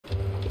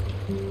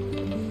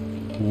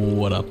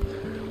What up,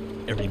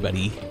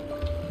 everybody?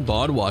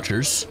 Bod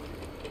watchers,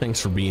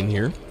 thanks for being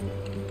here.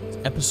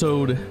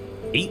 Episode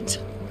 8,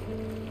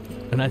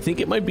 and I think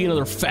it might be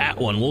another fat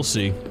one. We'll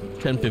see.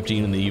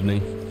 10:15 in the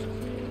evening.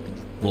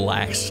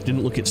 Relax.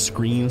 Didn't look at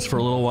screens for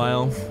a little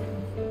while.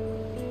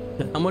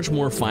 How much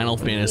more Final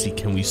Fantasy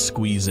can we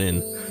squeeze in?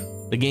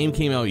 The game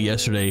came out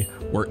yesterday.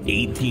 We're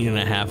 18 and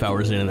a half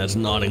hours in, and that's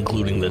not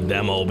including the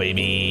demo,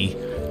 baby.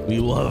 We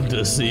love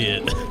to see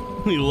it.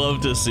 We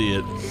love to see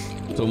it.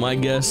 So my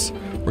guess,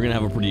 we're gonna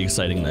have a pretty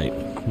exciting night.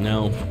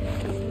 Now,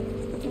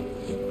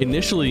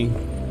 initially,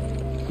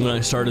 when I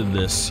started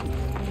this,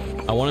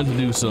 I wanted to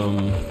do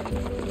some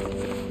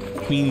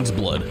Queen's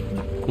Blood,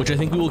 which I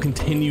think we will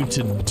continue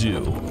to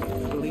do.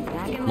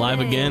 Live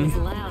again?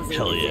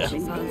 Hell yeah.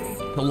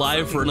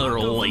 Live for another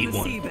late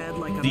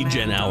one.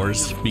 D-Gen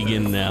hours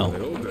begin now.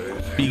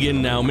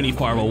 Begin now. Mini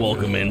Farva,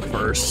 welcome in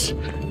first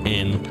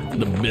in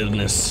the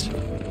business.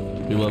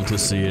 We love to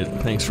see it.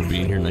 Thanks for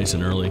being here nice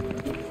and early.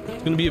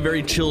 It's gonna be a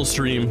very chill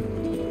stream.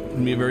 It's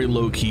gonna be a very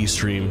low-key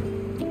stream.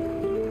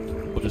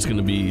 But it's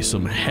gonna be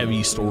some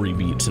heavy story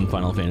beats in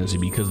Final Fantasy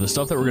because the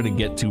stuff that we're gonna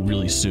get to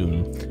really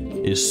soon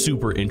is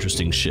super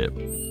interesting shit.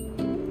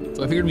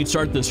 So I figured we'd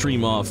start the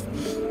stream off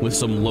with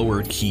some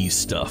lower key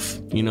stuff,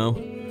 you know?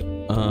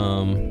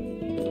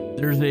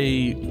 There's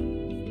a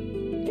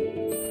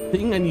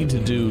thing I need to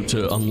do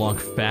to unlock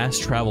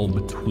fast travel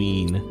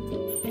between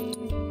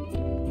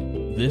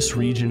this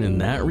region and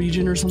that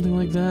region or something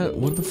like that.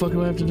 What the fuck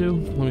do I have to do?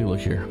 Let me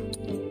look here.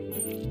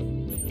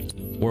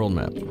 World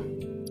map.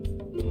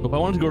 So if I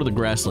wanted to go to the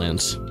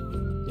grasslands,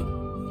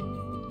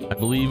 I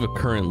believe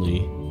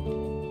currently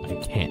I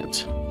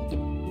can't.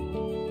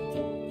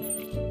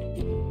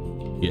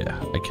 Yeah,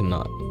 I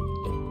cannot.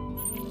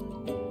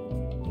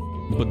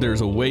 But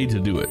there's a way to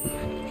do it.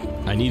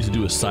 I need to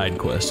do a side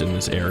quest in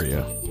this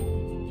area.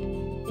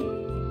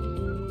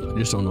 I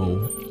just don't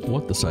know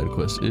what the side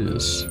quest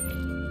is.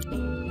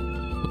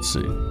 Let's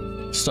see.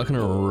 Stuck in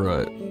a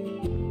rut.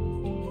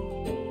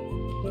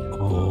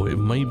 Oh, it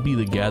might be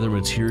the gather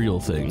material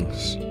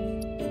things.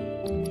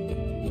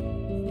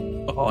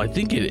 Oh, I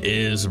think it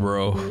is,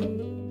 bro.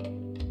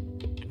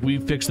 If we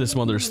fix this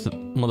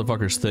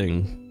motherfucker's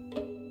thing,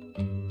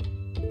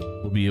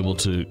 we'll be able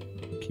to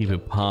keep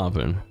it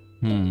popping.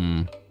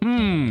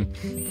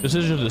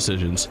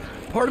 Decisions.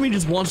 Part of me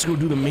just wants to go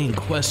do the main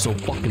quest so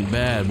fucking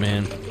bad,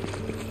 man.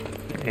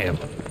 Damn.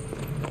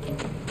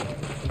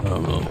 I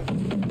don't know.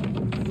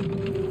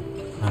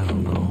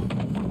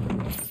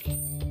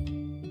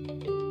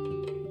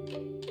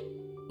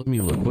 Let me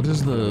look. What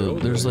is the...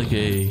 There's like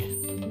a...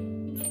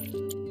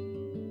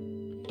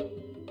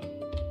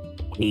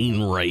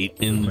 Wainwright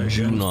in the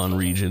Junon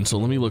region, so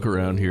let me look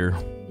around here.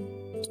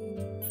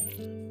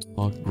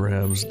 Hawk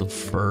grabs the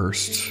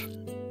first.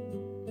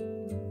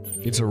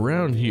 It's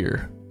around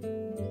here.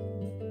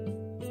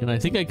 And I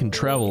think I can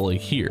travel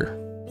like here.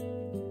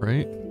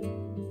 Right?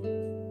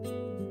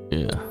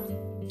 Yeah.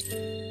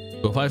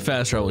 So if I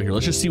fast travel here,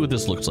 let's just see what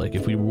this looks like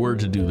if we were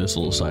to do this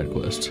little side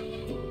quest.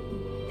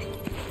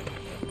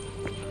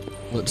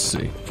 Let's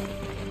see.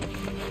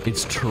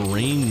 It's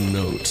terrain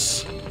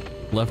notes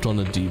left on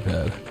the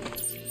D-pad.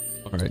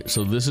 Alright,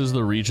 so this is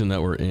the region that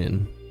we're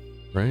in,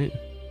 right?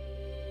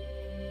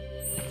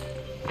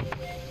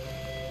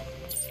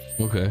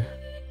 Okay.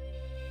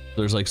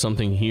 There's like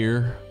something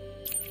here.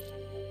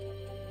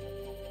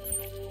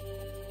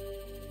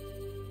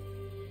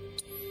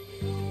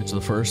 It's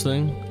the first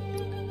thing.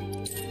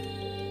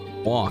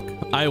 Walk.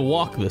 I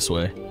walk this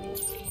way.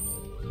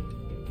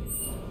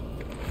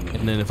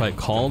 And then if I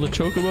call the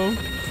chocobo,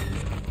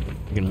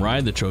 I can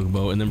ride the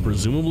chocobo, and then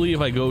presumably if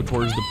I go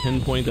towards the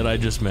pinpoint that I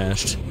just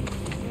mashed,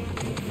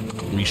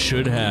 we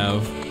should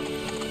have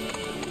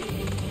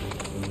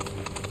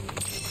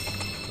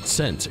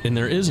scent, and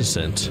there is a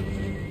scent.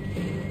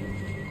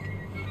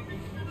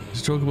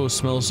 This chocobo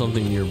smells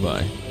something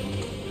nearby.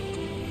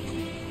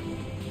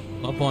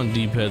 Up on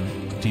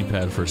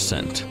D-pad for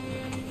scent.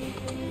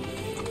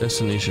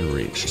 Destination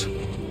reached.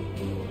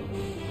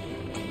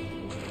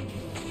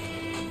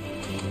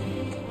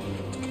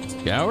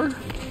 Scour?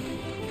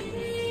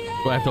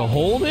 Do I have to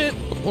hold it?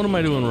 What am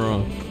I doing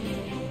wrong?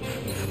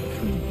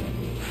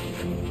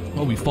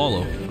 Oh, we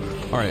follow.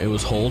 Alright, it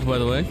was hold, by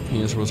the way.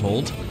 The answer was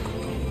hold.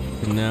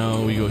 And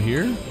now we go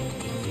here.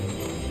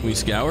 We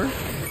scour.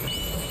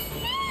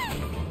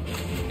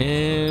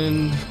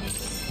 And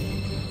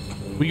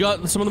we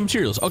got some of the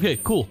materials. Okay,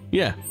 cool.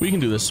 Yeah, we can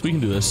do this. We can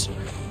do this.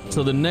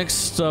 So the next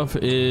stuff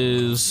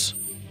is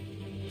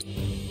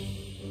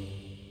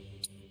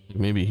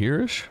maybe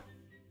here-ish.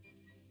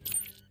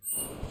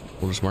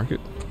 We'll just mark it.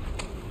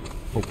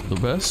 Hope for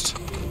the best.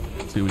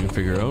 See what we can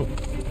figure out.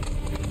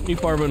 Hey,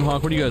 Farva and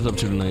Hawk, what are you guys up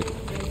to tonight?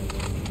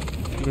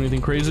 Do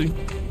anything crazy?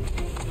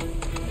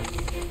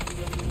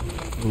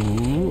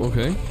 Ooh,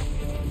 okay.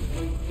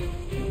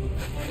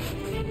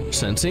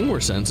 Sensing,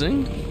 we're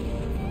sensing.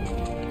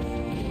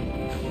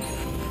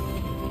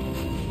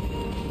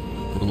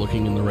 We're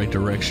looking in the right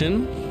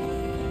direction.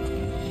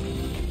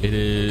 It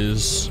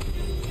is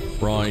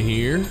right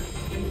here.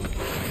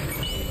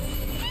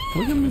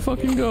 Look at me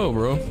fucking go,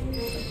 bro.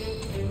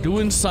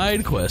 Doing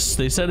side quests.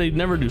 They said they'd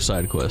never do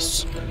side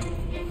quests.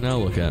 Now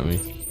look at me.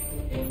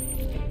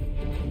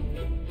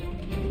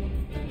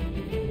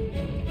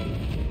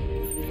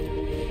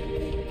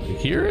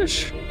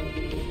 Here-ish?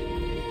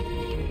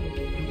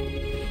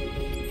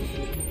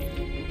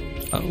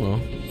 I don't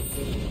know.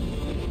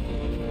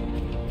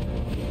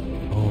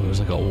 Oh, there's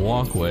like a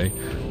walkway.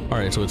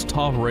 Alright, so it's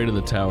top right of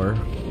the tower.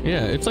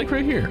 Yeah, it's like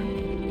right here.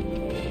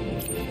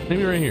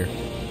 Maybe right here.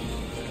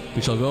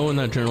 We shall go in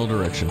that general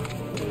direction.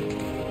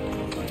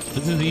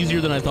 This is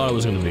easier than I thought it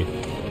was going to be.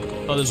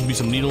 I thought this would be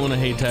some needle in a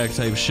haystack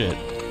type shit.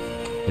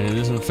 And it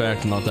is in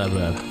fact not that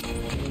bad.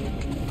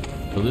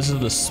 So this is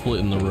the split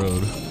in the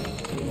road.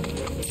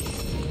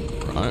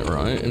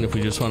 Right, and if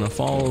we just want to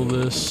follow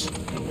this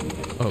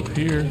up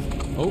here.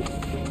 Oh,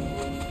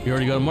 you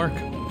already got a mark.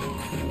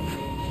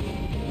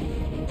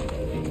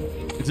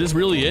 Is this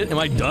really it? Am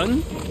I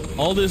done?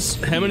 All this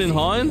hemming and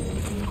hawing?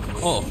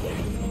 Oh,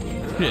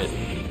 shit.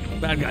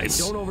 Bad guys.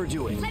 Don't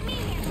overdo it.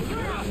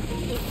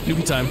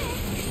 Doobie time.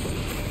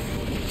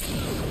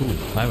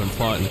 Ooh, I haven't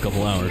fought in a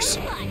couple hours.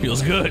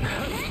 Feels good.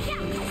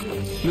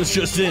 This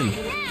just in.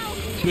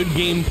 Good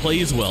game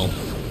plays well.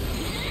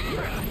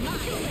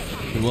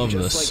 We love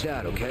this. Just like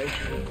that, okay?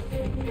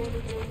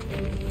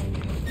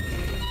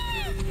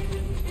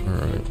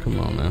 Alright, come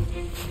on, man.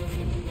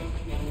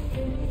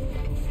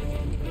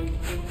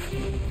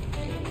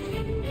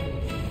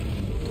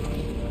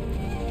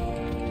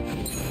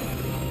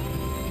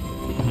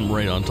 I'm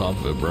right on top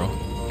of it, bro.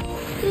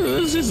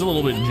 This is a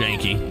little bit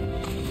janky.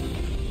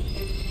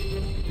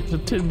 It's a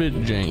tidbit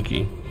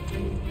janky.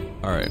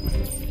 Alright.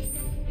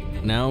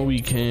 Now we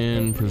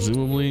can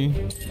presumably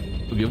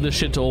give this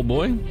shit to old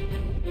boy.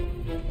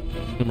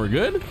 And we're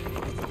good?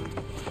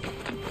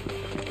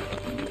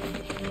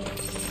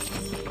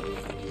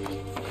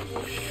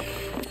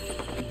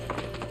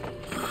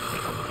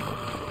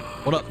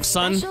 What up,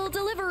 son? Special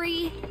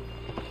delivery.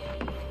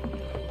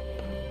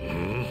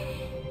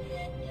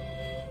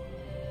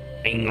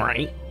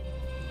 Right.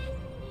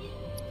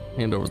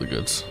 Hand over the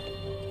goods.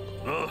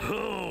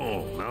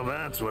 Oh, now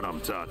that's what I'm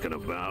talking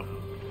about.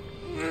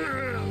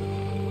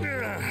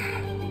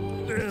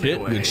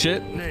 Hit, good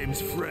shit.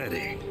 Name's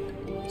Freddy.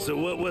 So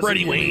what was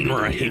Freddy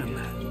Wainwright.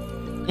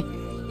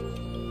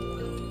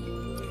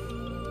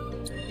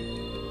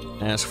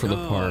 Ask for the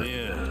part.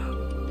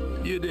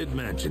 Yeah, you did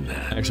mention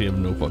that. I actually have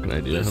no fucking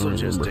idea. I This will don't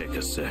just remember. take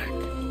a sec.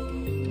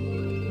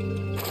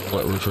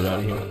 Let Richard out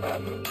of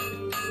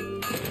here.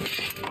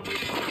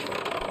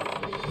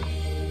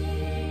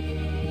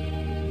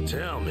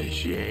 Tell me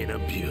she ain't a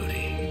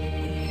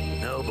beauty.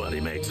 Nobody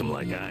makes them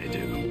like I do,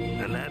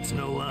 and that's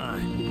no lie.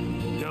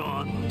 Go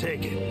on,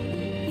 take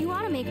it. You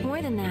ought to make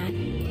more than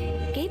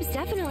that. Gabe's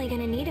definitely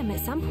gonna need him at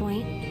some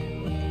point.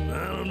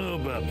 I don't know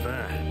about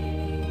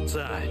that.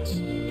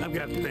 Besides, I've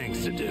got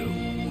things to do.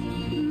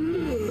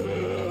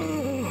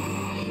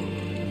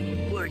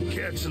 Like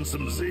catching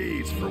some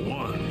Z's for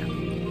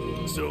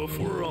one. So if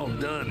we're all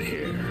done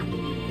here,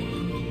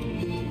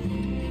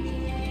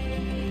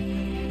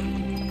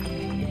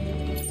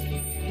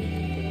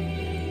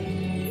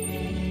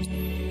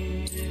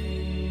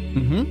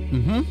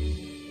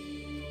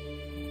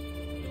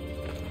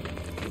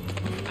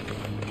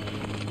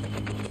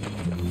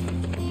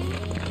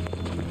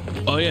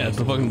 Oh yeah, it's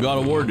the fucking God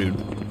of War dude.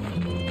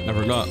 I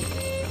forgot.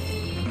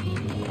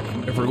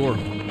 I forgot.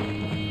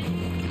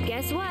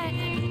 Guess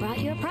what? Brought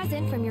you a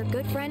present from your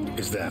good friend.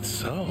 is that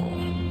so?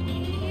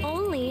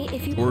 Only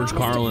if you George promise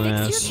Carlin to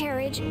ass. fix your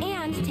carriage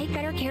and take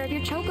better care of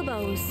your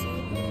chocobos.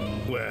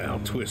 Well,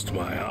 twist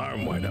my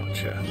arm, why don't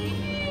you?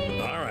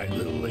 All right,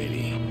 little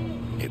lady,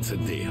 it's a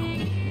deal.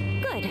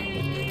 Good.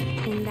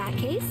 In that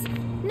case,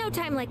 no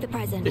time like the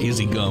present.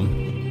 Daisy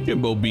gum.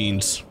 Jimbo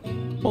beans.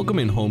 Welcome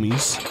in,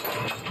 homies.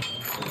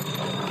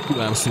 You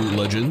absolute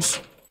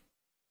legends.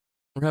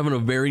 We're having a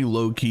very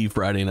low-key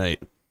Friday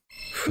night.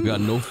 We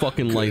got no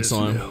fucking lights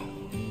on.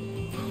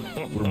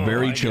 We're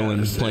very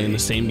chilling, playing the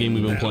same game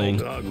we've been playing.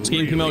 This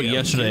game came out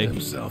yesterday.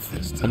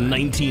 I'm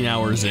 19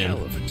 hours in.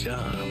 Hell of a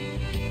job.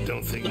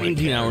 Don't think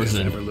 19 hours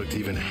in. Never looked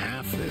even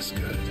half this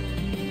good.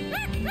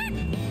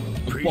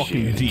 Fucking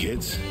Appreciate it, deep.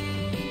 kids.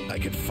 I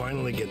could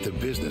finally get the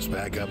business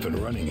back up and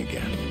running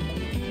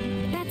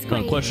again. That's The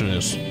great. question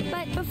is,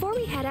 But before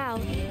we head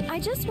out, I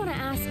just want to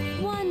ask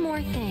one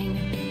more thing.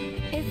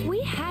 If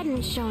we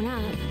hadn't shown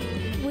up,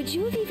 would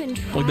you have even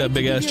tried like that to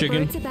big give ass your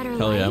chicken? birds a better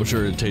Hell yeah, I'm life?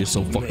 sure it tastes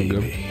so fucking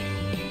good. Maybe.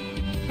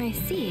 I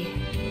see.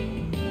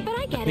 But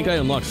I get I think it. I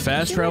unlocked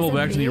fast Sure travel is a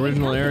back to the big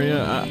original company.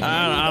 area.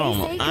 I don't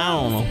know. I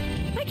don't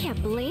know. I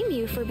can't blame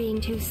you for being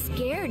too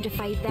scared to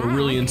fight back. We're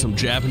really in some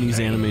Japanese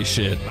anime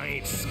shit. I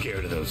ain't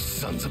scared of those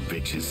sons of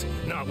bitches.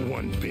 Not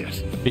one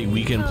bit. Big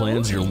weekend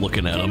plans, you're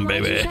looking at them,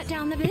 Then why'd you baby. shut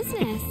down the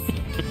business.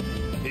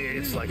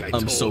 It's like I I'm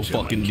told so you,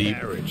 fucking my deep.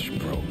 carriage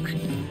broke.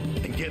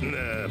 And getting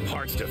the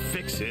parts to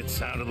fix it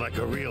sounded like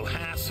a real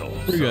hassle.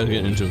 What are you guys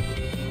getting into?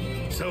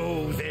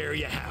 So there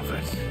you have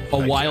it. A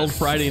I wild just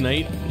Friday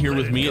night here let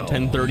with it me at go.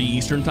 10:30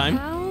 Eastern time.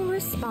 How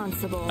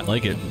responsible. I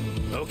like it.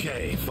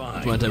 Okay,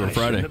 fine. my type of I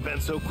Friday. shouldn't have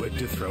been so quick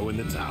to throw in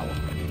the towel.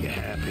 You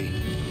happy?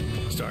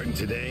 Starting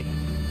today,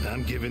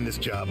 I'm giving this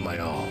job my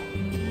all.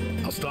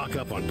 I'll stock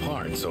up on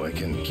parts so I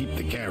can keep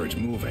the carriage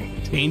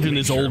moving. Changing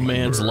this old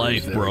man's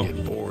life, bro.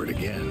 Get bored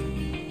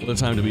again. What a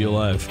time to be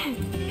alive.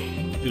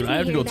 Dude, I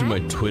have to go through my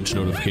Twitch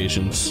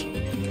notifications.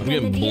 I'm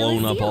getting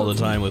blown up all the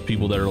time with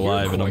people that are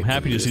live, and I'm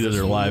happy to see that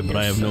they're live, but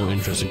I have no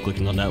interest in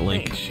clicking on that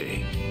link.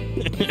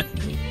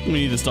 We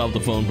need to stop the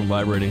phone from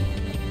vibrating.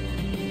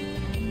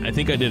 I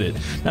think I did it.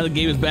 Now the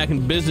game is back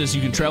in business.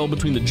 You can travel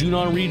between the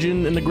Junon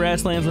region and the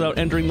grasslands without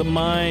entering the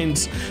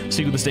mines.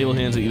 Speak with the stable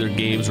hands at either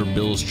Gabe's or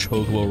Bill's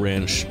Chocobo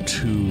Ranch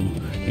to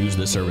use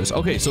this service.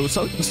 Okay, so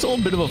it's still a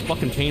bit of a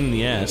fucking pain in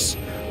the ass.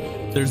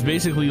 There's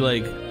basically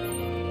like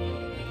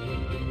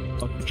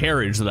a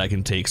carriage that I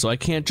can take, so I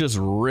can't just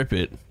rip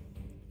it,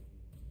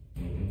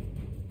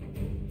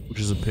 which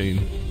is a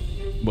pain.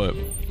 But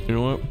you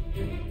know what?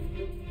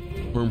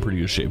 We're in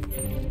pretty good shape.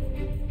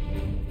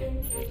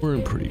 We're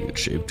in pretty good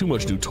shape. Too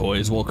much new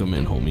toys. Welcome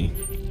in, homie.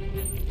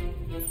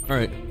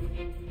 Alright.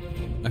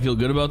 I feel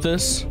good about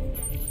this.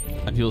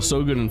 I feel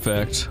so good, in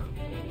fact.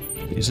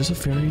 Is this a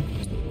ferry?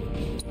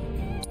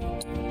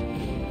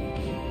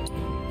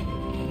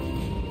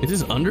 Is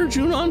this under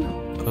Junon?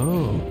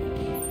 Oh.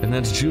 And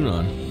that's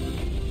Junon.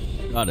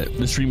 Got it.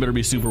 This stream better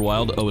be super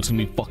wild. Oh, it's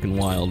gonna be fucking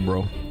wild,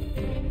 bro.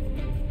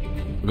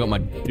 I got my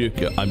dick.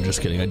 I'm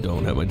just kidding. I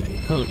don't have my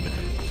dick out.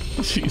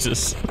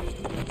 Jesus.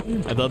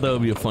 I thought that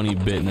would be a funny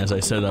bit, and as I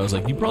said it, I was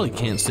like, you probably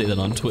can't say that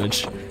on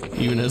Twitch,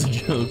 even as a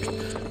joke.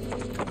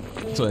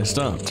 So I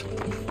stopped.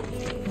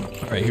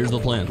 Alright, here's the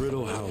plan.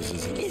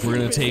 We're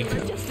gonna take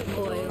the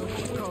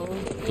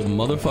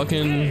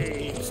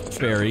motherfucking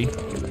ferry.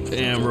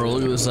 Damn, bro,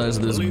 look at the size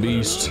of this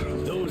beast.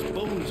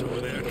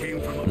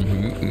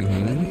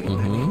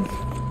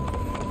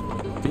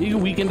 Big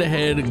weekend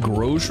ahead,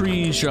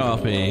 grocery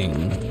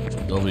shopping.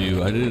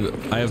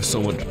 I have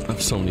so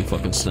many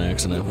fucking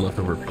snacks, and I have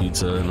leftover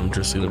pizza, and I'm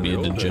just gonna be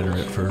a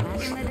degenerate for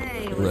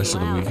the rest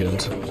of the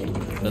weekend.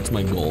 That's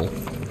my goal.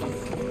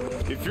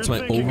 That's my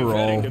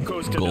overall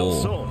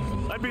goal.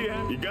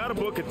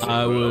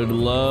 I would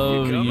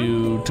love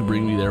you to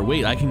bring me there.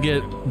 Wait, I can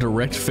get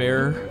direct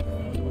fare?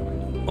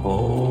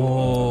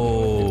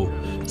 Oh,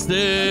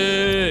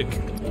 sick!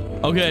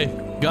 Okay,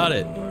 got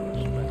it.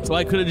 So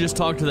I could have just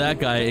talked to that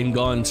guy and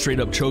gone straight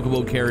up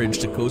Chocobo carriage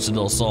to Costa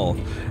del Sol,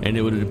 and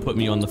it would have put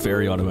me on the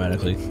ferry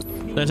automatically.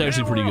 That's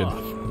actually pretty good.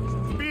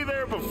 Be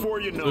there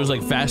before you know. There's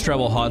like fast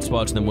travel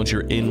hotspots, and then once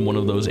you're in one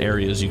of those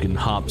areas, you can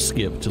hop,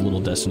 skip to little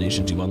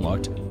destinations you've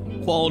unlocked.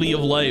 Quality of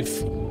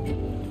life.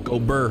 Go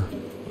Burr.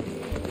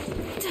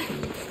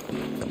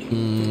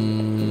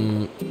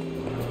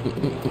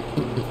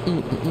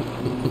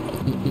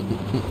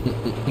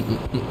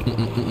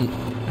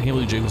 I can't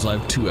believe Jake was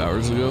live 2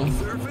 hours ago.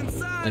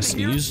 I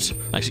sneezed.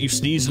 Actually, you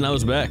sneezed and I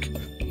was back.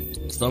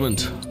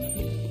 Summoned.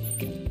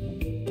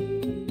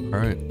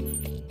 Alright.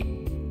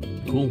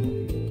 Cool.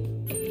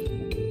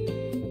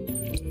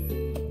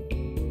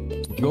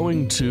 We're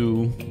going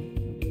to...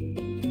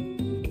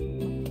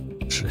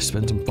 Should I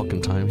spend some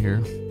fucking time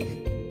here?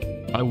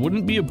 I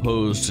wouldn't be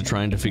opposed to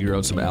trying to figure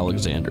out some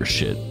Alexander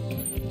shit.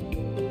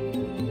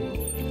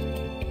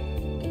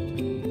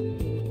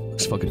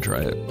 Let's fucking try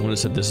it. I'm gonna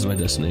set this as my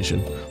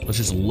destination. Let's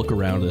just look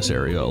around this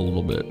area a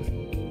little bit.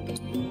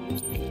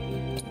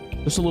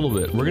 Just a little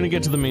bit. We're gonna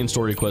get to the main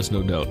story quest,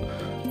 no doubt.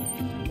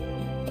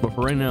 But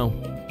for right now,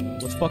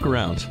 let's fuck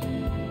around.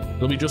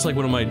 It'll be just like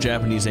one of my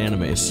Japanese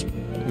animes,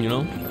 you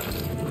know?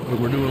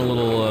 We're doing a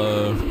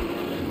little,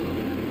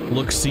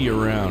 look-see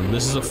around.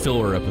 This is a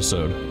filler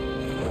episode.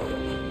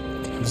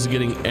 This is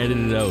getting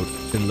edited out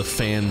in the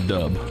fan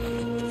dub.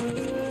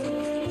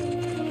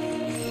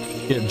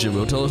 Yeah,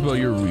 Jimbo, tell us about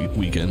your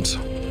weekend.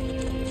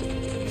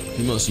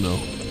 You must know.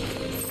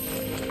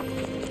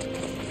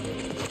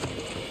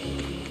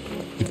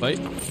 You fight?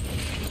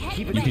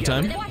 Yuki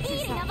time?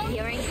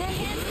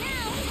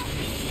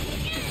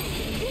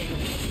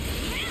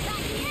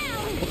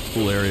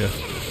 Cool area.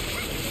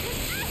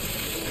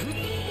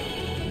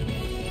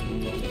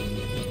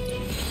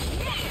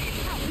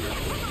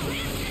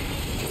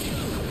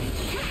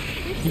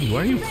 Dude,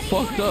 why are you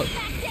fucked up?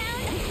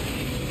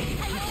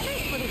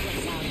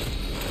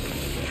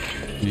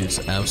 You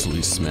just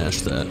absolutely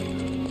smashed that.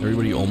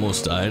 Everybody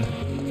almost died,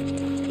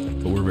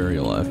 but we're very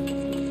alive.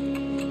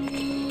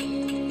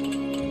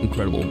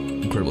 Incredible,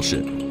 incredible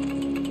shit.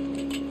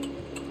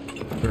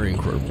 Very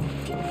incredible.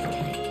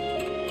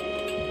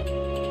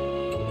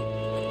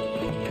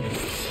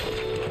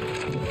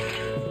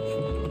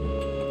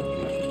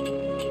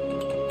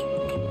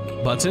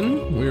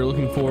 Button? We are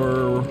looking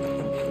for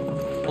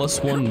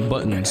 +1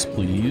 buttons,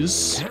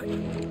 please.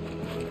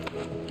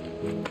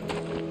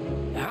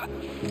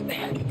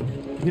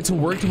 Get to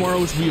work tomorrow,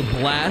 which will be a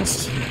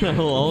blast.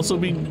 I'll also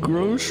be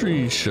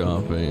grocery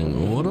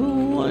shopping. What a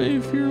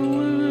life you're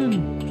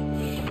living.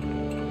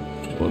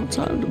 What a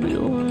time to be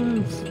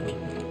alive.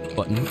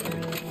 Button.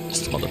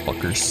 Just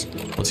motherfuckers.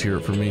 Let's hear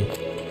it from me. Big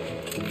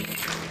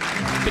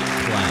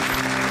clap.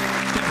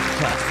 Big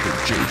clap for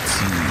JT.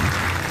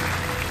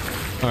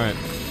 Alright.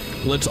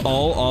 Let's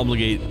all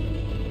obligate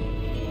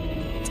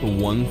the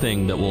one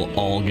thing that we'll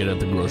all get at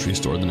the grocery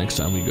store the next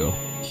time we go.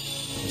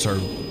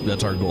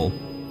 That's our goal.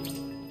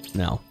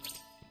 Now,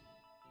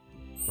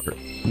 we're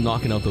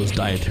knocking out those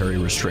dietary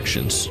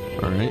restrictions.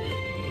 All right.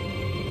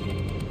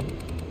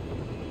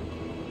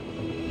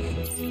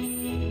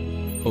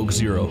 Coke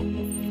Zero.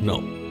 No.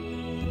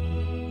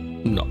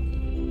 No.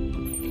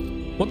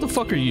 What the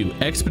fuck are you?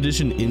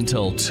 Expedition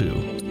Intel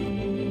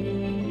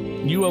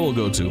 2. You I will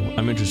go to.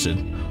 I'm interested.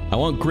 I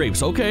want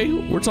grapes. Okay,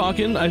 we're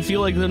talking. I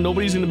feel like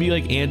nobody's gonna be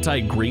like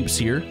anti-grapes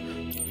here.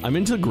 I'm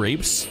into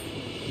grapes.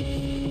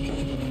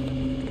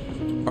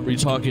 Are we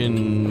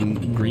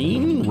talking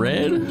green?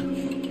 Red?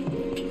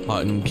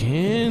 Cotton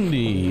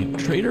candy.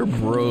 Trader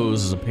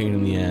Bros is a pain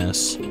in the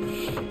ass.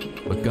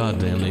 But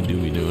goddamn, they do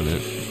be doing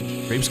it.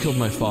 Grapes killed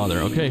my father.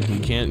 Okay, we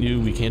can't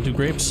do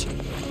grapes?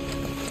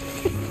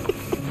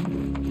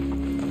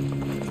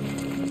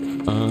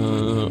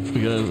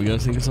 We gotta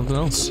think of something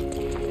else.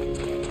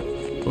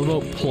 What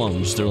about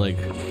plums? They're like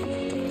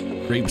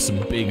grapes, a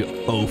big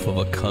oaf of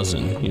a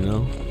cousin, you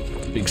know?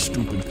 Big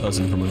stupid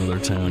cousin from another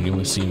town. You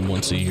only see him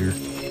once a year.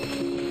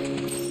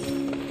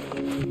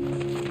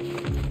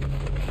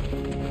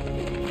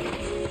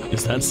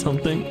 Is that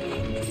something?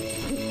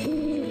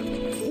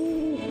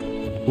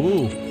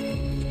 Ooh.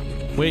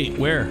 Wait,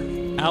 where?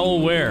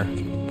 Owl, where?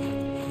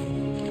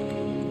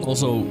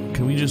 Also,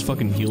 can we just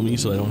fucking heal me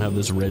so I don't have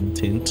this red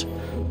tint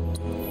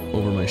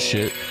over my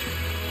shit?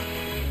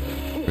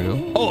 There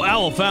we go. Oh,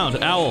 owl found!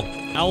 Owl!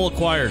 Owl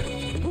acquired.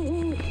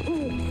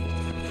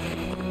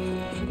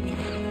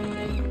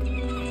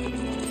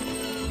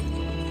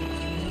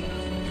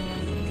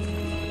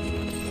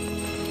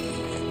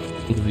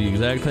 The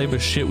exact type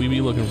of shit we be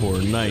looking for.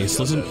 Nice.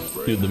 Listen,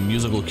 dude, the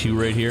musical cue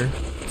right here.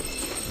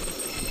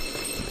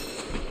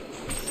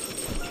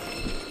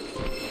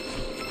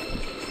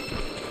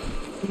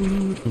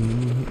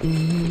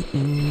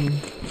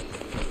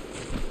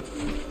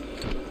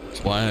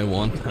 That's why I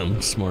want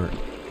them smart.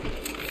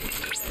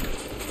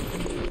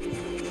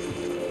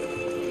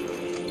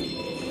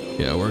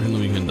 Yeah, working the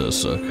weekend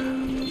does suck.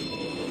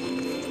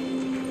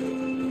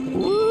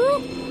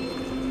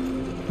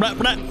 Brat,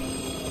 brat.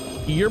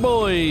 Your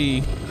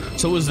boy.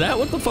 So was that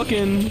what the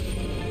fucking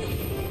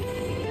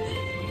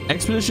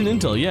Expedition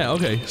Intel? Yeah,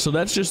 okay. So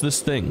that's just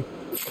this thing.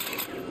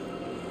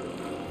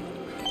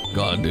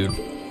 God, dude.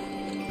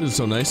 This is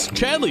so nice.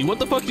 Chadley, what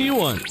the fuck do you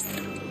want?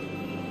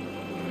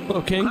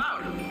 Hello, King.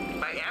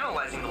 By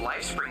analyzing the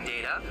LifeSpring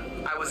data,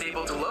 I was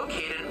able to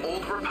locate an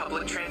old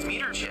Republic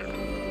transmitter chip.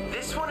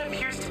 This one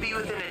appears to be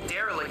within a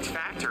derelict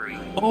factory.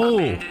 Oh.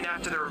 Abandoned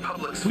after the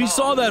Republic's We fall.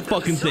 saw that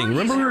fucking thing.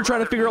 Remember we were trying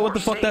to figure out what the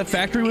fuck that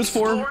factory was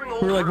for?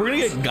 We were like, we're gonna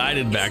get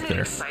guided back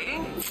there.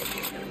 Exciting?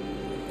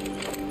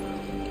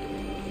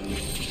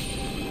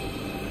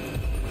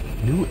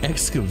 New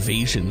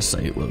excavation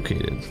site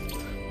located.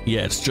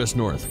 Yeah, it's just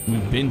north.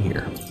 We've been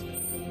here.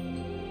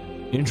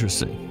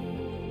 Interesting.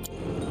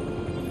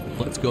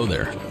 Let's go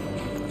there.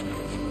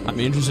 I'm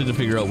interested to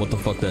figure out what the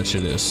fuck that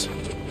shit is.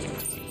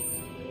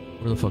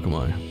 Where the fuck am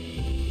I?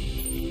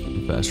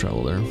 Fast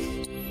travel there.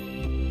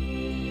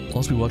 I'll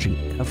also be watching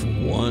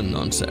F1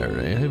 on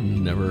Saturday. I have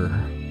never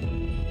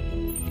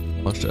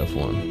watched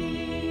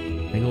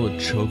F1. Angle a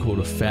chocobo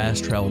to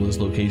fast travel to this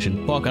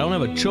location. Fuck, I don't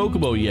have a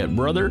chocobo yet,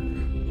 brother.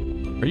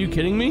 Are you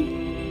kidding me?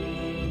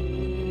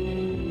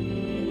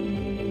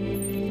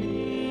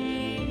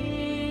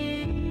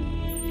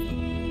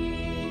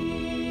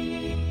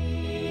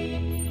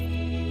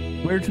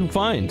 Where to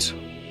find?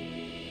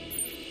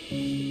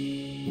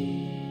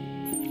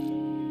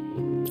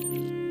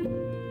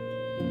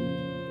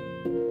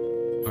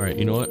 Alright,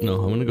 you know what?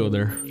 No, I'm gonna go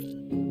there.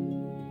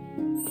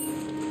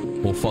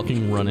 We'll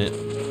fucking run it.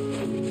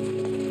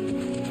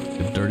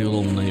 A dirty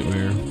little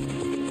nightmare.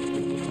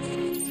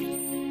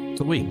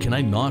 So wait, can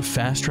I not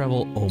fast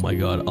travel? Oh my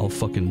god, I'll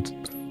fucking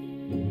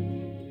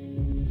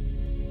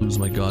lose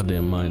my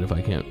goddamn mind if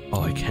I can't.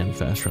 Oh, I can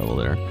fast travel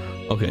there.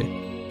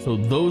 Okay, so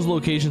those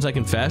locations I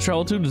can fast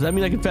travel to? Does that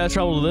mean I can fast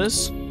travel to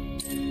this?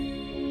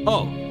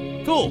 Oh,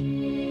 cool.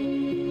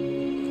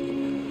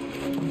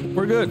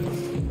 We're good.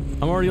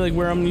 I'm already like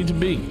where I need to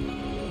be.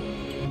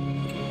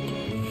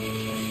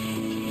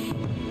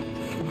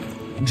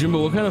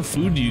 Jimbo, what kind of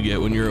food do you get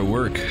when you're at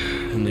work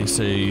and they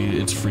say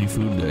it's free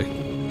food day?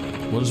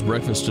 What does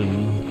breakfast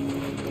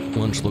and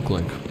lunch look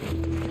like?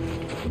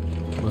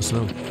 Let us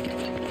know.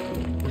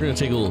 We're gonna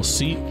take a little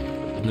seat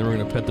and then we're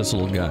gonna pet this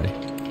little guy.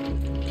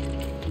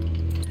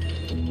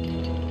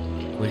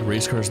 Like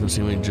race cars in the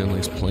same way Jen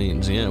likes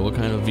planes. Yeah, what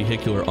kind of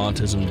vehicular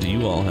autism do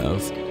you all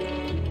have?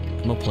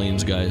 I'm a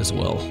planes guy as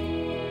well.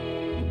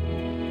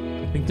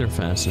 I think they're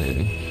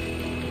fascinating.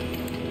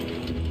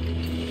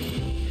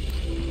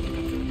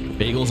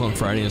 Bagels on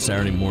Friday and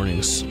Saturday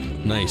mornings.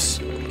 Nice.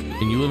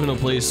 And you live in a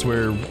place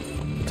where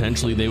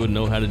potentially they would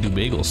know how to do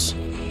bagels.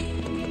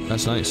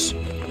 That's nice.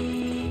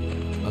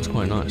 That's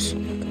quite nice.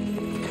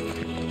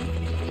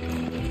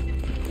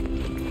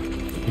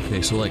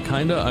 Okay, so like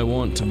kinda I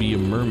want to be a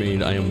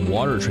mermaid. I am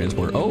water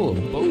transport. Oh, a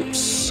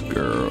boats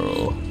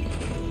girl.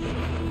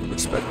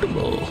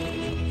 Respectable.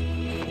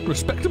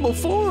 Respectable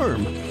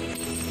form.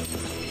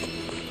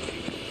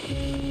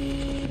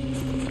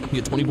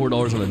 You get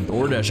 $24 on a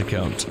DoorDash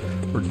account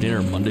for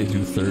dinner Monday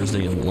through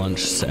Thursday and lunch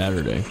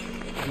Saturday.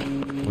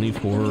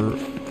 24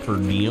 per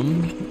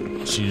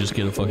diem. So you just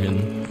get a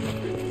fucking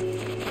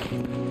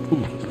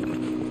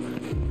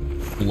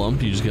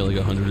lump. You just get like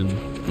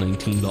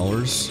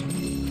 $119.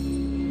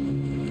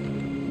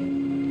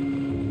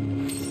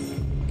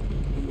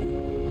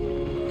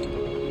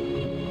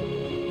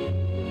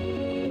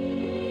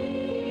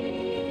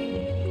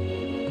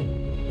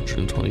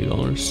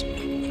 $120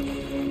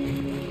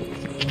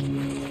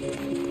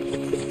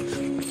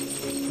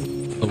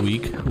 a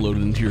week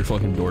loaded into your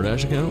fucking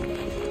DoorDash account.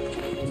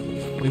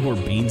 24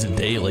 beans a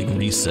day, like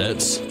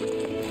resets.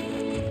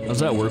 How does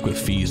that work with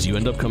fees? Do you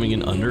end up coming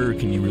in under, or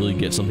can you really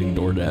get something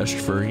DoorDashed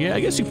for? Yeah, I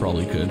guess you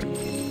probably could.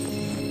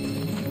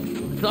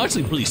 It's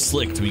actually pretty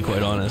slick, to be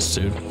quite honest,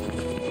 dude.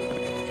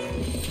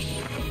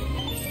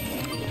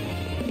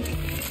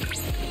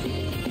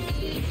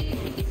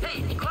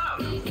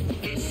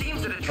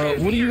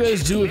 What do you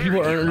guys do if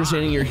people aren't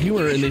understanding your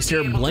humor and they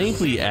stare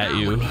blankly at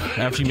you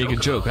after you make a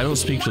joke? I don't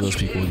speak to those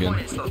people again.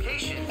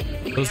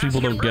 Those people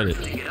don't get it.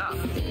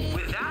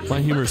 My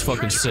humor is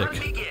fucking sick.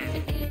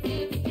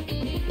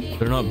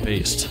 They're not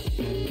based.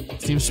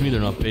 It seems to me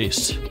they're not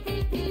based.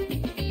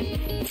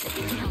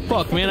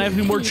 Fuck, man, I have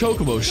to do more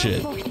Chocobo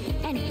shit.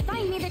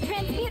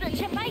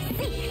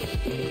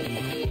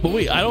 But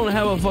wait, I don't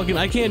have a fucking...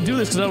 I can't do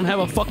this because I don't have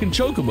a fucking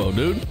Chocobo,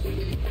 dude.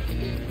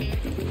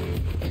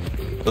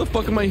 Why the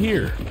fuck am I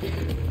here?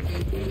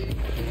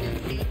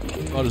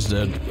 God is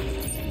dead.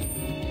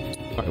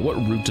 Alright, what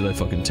route did I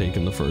fucking take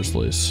in the first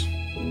place?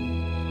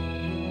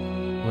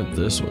 Went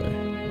this way.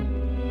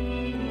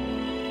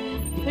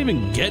 Can I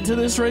even get to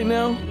this right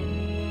now?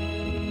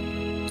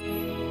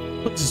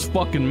 This is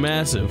fucking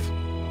massive.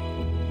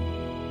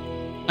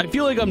 I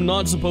feel like I'm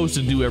not supposed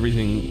to do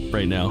everything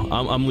right now.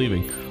 I'm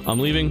leaving. I'm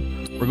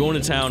leaving. We're going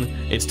to town.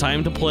 It's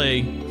time to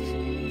play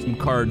some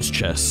cards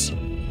chess.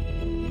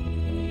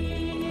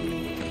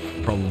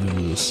 Probably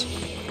lose.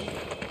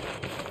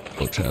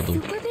 Hello, Chadley.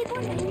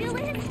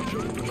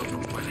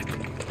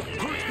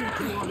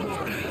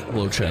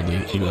 Hello,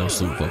 Chadley. You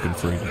absolute fucking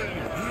freak.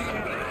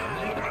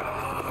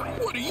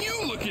 What are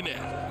you looking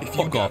at? If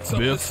Fuck off,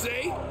 Biff.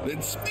 Say,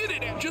 then spit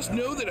it out. Just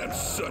know that I'm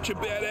such a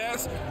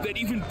badass that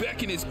even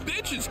Beck and his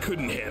bitches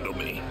couldn't handle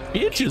me.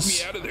 Bitches?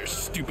 Keep me out of their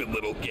stupid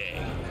little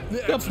gang.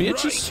 Yeah, That's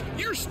bitches. right.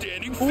 You're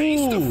standing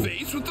face to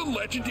face with the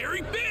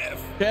legendary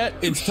Biff. Chat,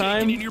 it's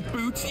time in your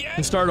boots yet?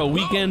 to start a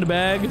weekend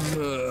bag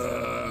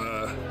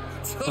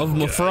of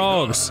my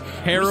frogs.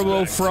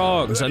 Haribo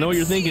frogs. I know what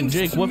you're thinking,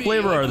 Jake. What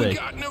flavor are they?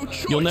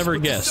 You'll never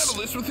guess.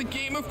 With a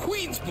game of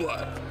Queen's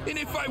Blood. And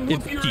if I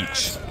It's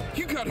peach.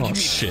 You gotta Oh give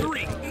me shit.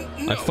 3.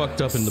 I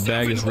fucked up and the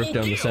bag is ripped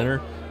down the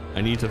center.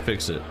 I need to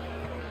fix it.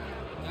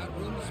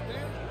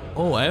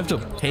 Oh, I have to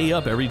pay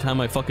up every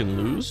time I fucking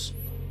lose?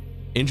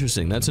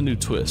 Interesting, that's a new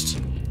twist.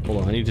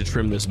 Hold on, I need to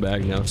trim this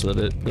bag now so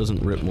that it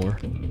doesn't rip more.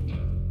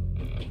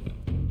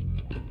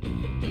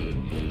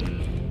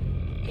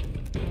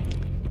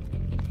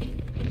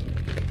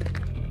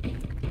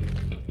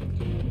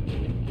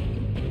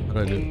 What did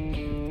I do?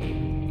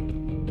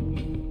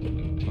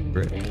 Not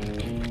great.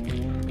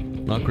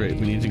 Not great,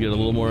 we need to get a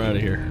little more out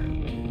of here.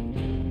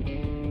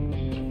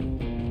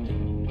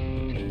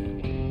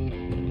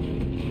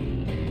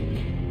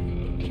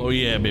 Oh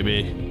yeah,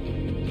 baby.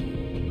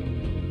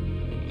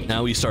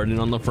 Now we started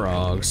on the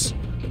frogs.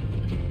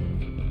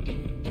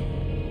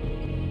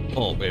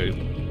 Oh baby.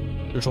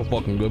 They're so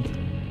fucking good.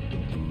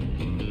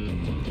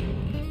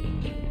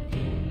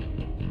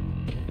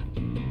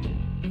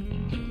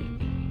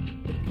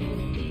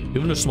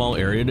 Given a small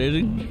area,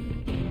 Daisy?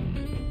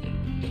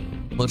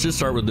 Let's just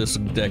start with this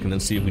deck and then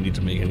see if we need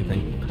to make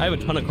anything. I have a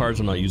ton of cards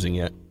I'm not using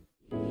yet.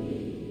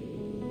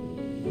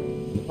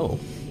 Oh.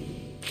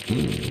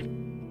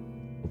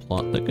 The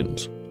plot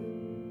thickens.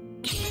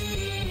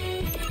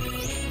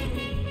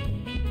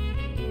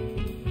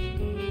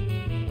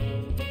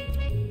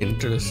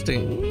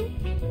 Interesting.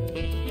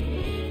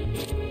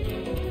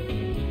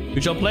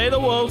 We shall play the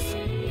wolf.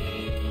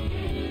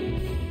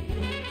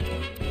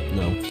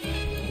 No.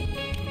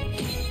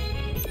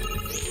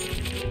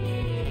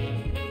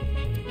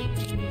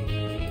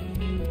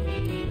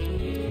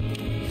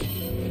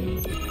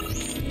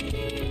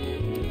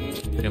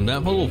 Damn,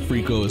 that little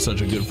Freako is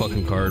such a good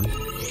fucking card.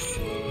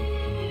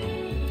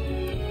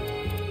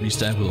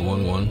 Restack with a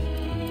 1/1.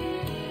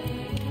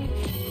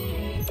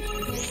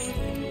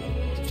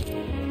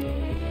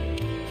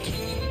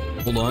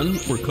 Hold on,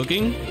 we're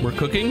cooking. We're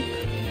cooking.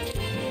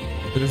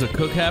 There's a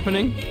cook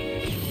happening.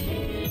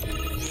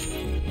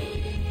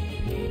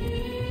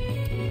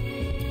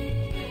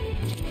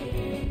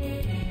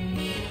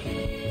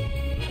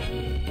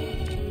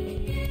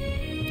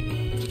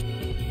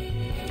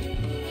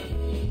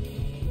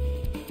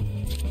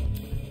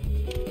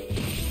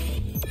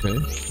 Okay.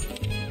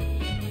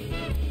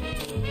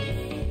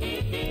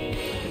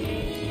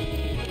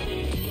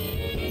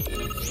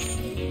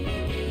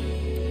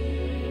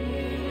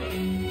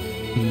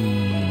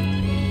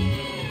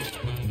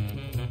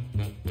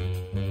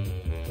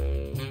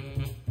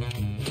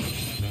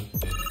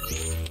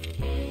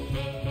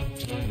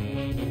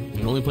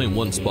 I'm only playing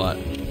one spot.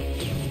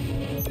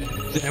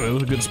 Damn, it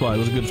was a good spot. It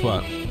was a good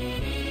spot.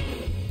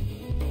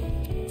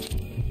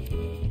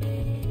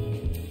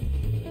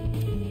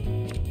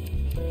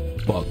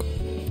 Fuck.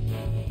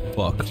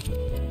 Fuck.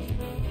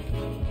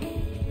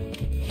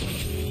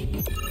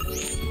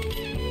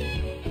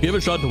 We have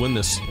a shot to win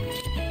this.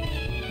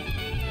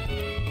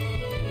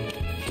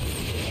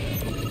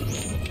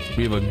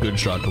 We have a good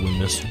shot to win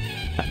this.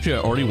 Actually, I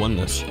already won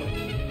this.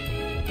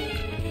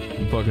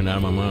 I'm fucking out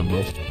of my mind,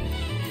 bro.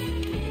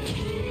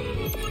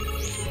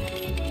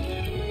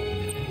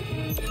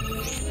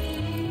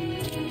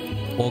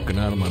 Fucking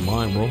out of my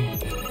mind, bro.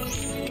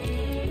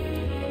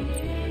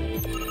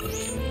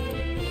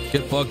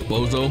 Get fucked,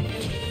 bozo.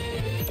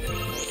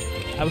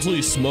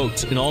 Absolutely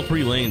smoked in all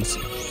 3 lanes.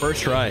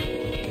 First try.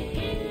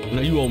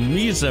 Now you owe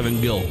me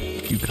 7 gil,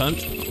 you cunt.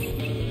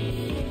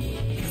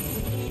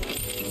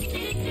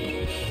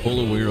 Full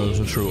of weirdos,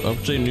 it's true.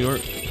 Upstate New York,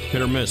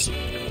 hit or miss.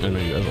 I know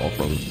you guys are all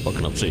from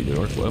fucking upstate New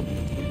York, so.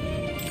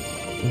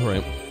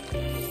 Alright.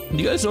 Do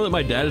you guys know that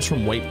my dad is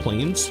from White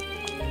Plains?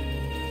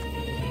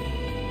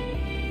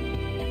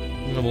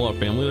 I have a lot of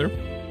family there.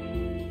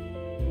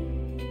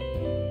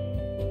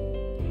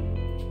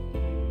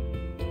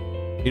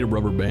 Need a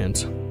rubber band.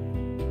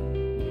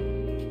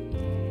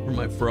 For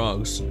my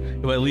frogs.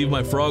 If I leave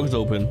my frogs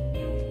open,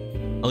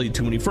 I'll eat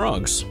too many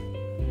frogs.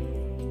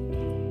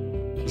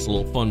 Just a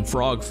little fun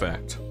frog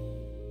fact.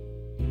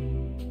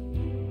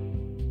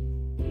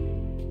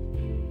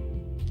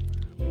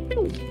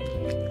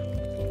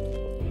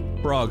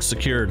 Frog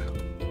secured.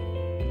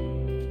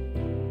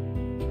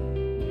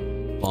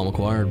 Bomb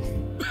acquired.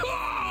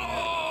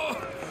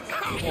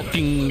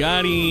 Fucking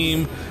got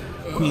him.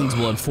 Queen's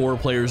Blood, 4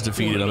 players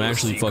defeated. I'm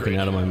actually fucking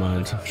out of my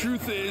mind.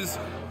 Truth is,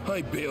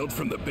 I bailed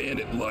from the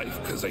bandit life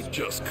because I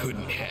just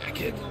couldn't hack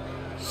it.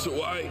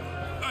 So I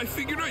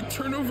figured I'd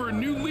turn over a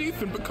new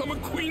leaf and become a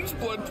Queen's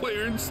Blood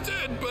player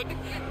instead, but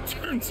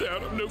turns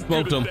out I'm no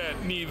good at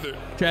that neither.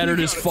 Shattered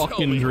his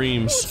fucking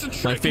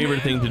dreams. My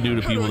favorite thing to do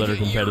to people that are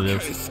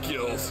competitive.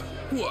 Skills.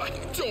 What?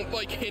 Don't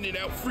like handing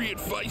out free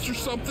advice or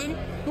something?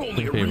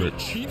 Only a real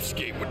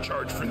cheapskate would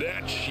charge for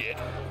that shit,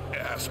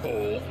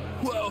 asshole.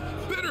 Well,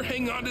 better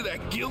hang on to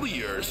that gill of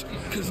yours,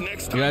 because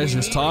next time. The guy's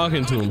just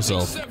talking to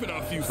himself.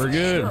 We're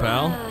good,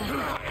 pal.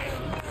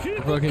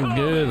 We're fucking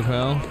good,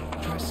 pal.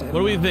 What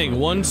do we think?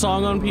 1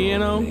 song on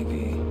piano?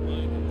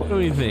 What do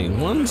we think?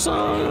 1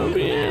 song on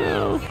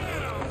piano?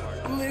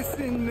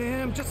 Listen,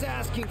 man, I'm just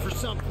asking for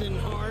something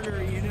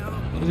harder, you know.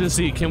 Let's just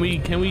see. Can we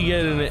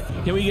get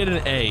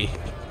an A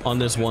on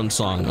this 1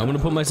 song? I'm gonna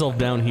put myself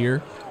down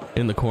here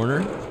in the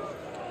corner.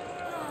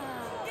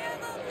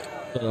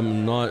 So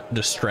I'm not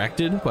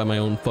distracted by my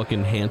own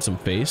fucking handsome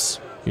face,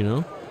 you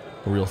know?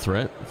 A real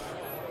threat.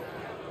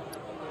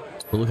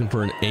 We're looking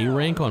for an A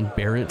rank on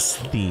Barrett's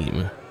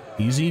theme.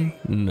 Easy?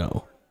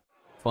 No.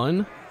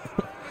 Fun?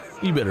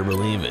 You better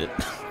believe it.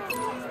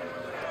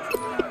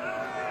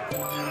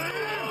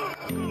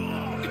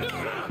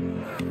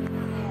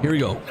 Here we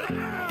go.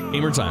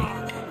 Gamer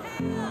time.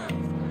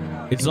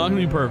 It's not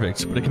gonna be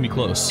perfect, but it can be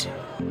close.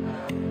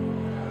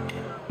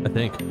 I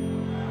think.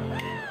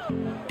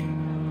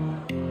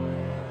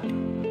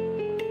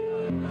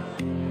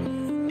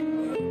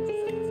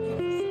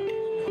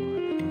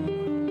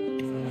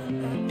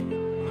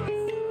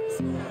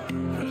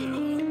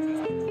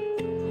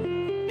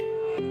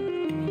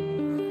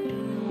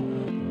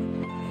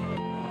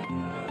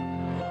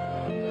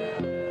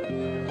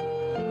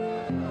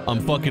 I'm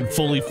fucking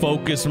fully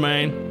focused,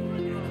 man.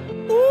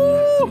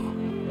 Ooh.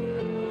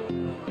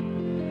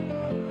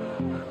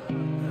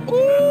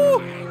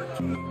 Ooh.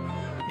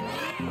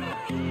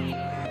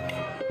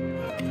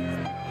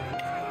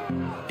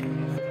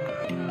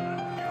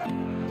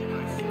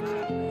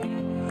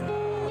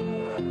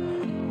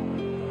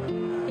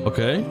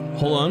 Okay,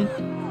 hold on.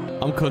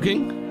 I'm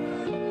cooking.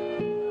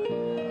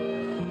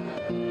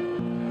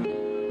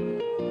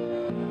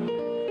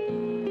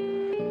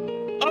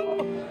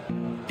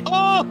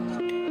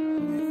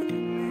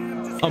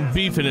 I'm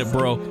beefing it,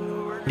 bro.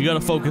 You gotta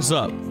focus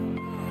up.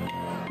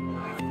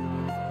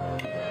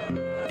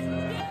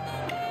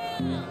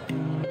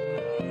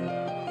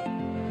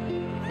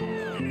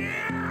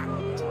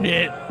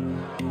 Shit.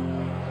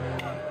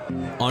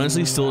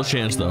 Honestly, still a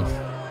chance, though.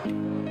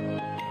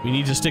 We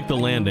need to stick the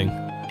landing.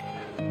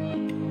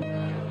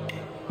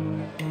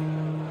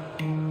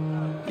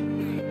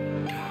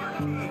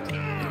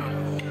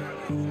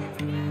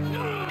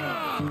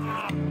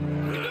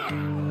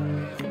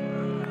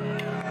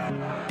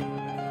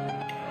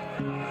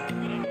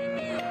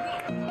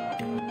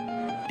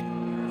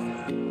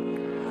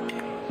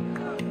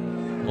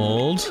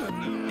 Hold.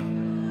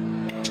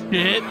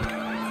 Shit.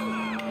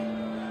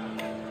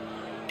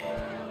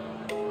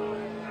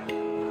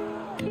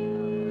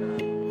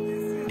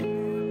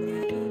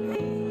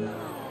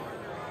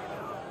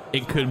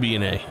 It could be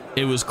an A.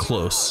 It was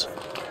close.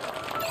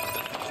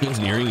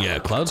 Engineering, yeah.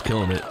 Cloud's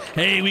killing it.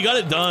 Hey, we got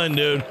it done,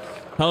 dude.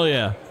 Hell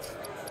yeah.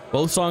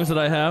 Both songs that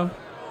I have,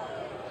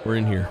 we're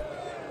in here.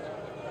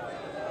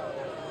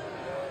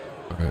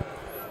 Alright.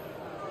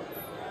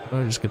 How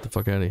do I just get the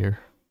fuck out of here?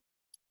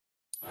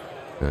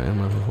 and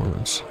my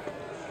performance.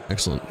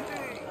 Excellent.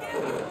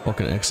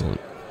 Fucking excellent.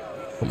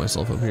 Put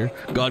myself up here.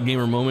 God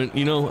gamer moment.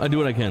 You know, I do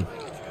what I can.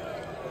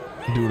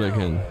 I do what I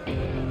can.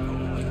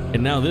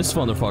 And now this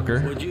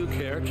motherfucker. Would you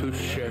care to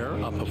share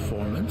a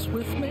performance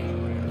with me?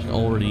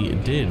 Already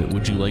did.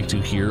 Would you like to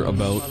hear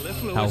about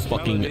how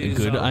fucking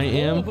good I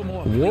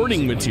am?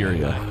 Warning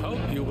materia.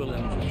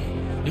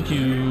 Thank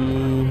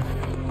you.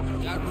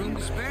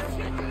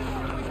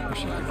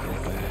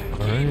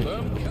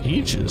 Alright.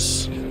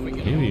 Peaches.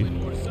 Maybe.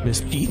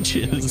 Miss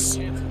Peaches.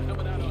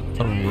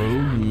 A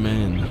rogue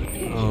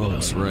man. Oh,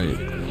 that's right.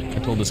 I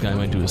told this guy I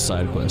might do a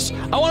side quest.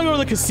 I want to go to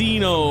the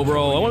casino,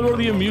 bro. I want to go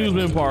to the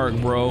amusement park,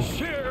 bro.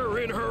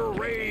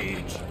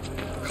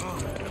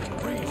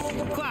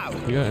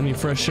 You got any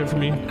fresh shit for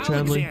me,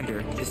 Chadley?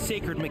 Alexander, the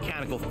sacred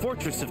mechanical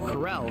fortress of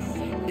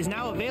Corel, is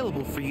now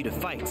available for you to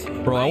fight.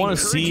 Bro, I want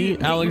to see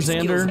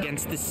Alexander.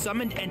 Against this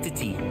summoned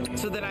entity,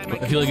 so that I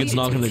feel like it's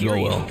not going to go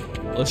well.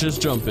 Let's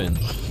just jump in.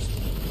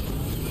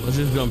 Let's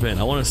just jump in.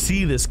 I want to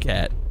see this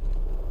cat.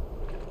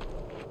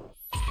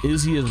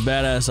 Is he as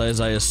badass as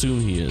I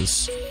assume he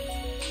is?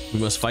 We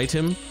must fight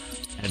him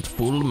at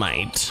full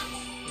might.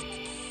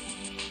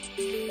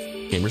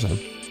 Gamer's time.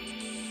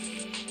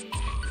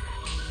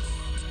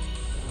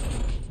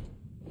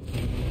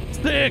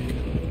 Sick!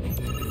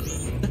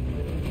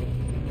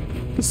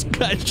 This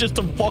guy's just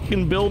a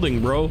fucking building,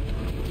 bro.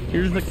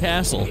 Here's the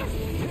castle.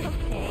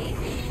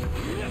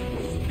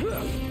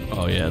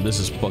 Oh yeah, this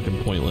is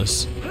fucking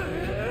pointless.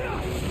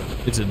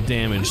 It's a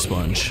damage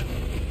sponge.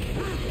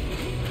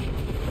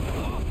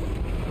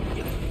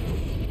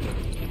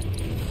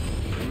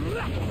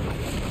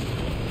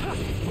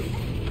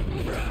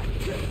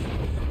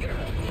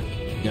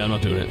 Yeah, I'm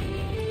not doing it.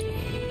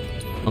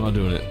 I'm not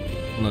doing it.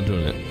 I'm not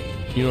doing it.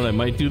 You know what I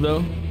might do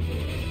though?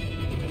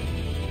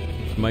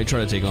 I might try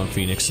to take on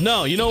Phoenix.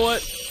 No, you know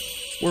what?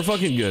 We're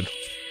fucking good.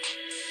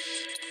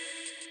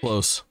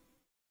 Close.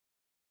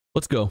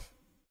 Let's go.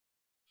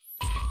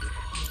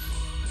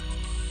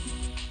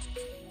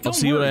 I'll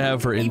see what I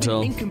have for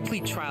intel.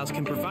 Incomplete trials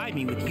can provide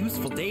me with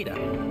useful data.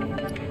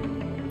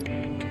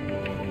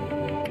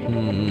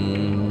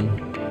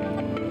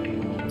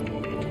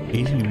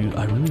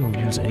 I really don't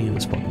use any of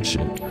this fucking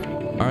shit.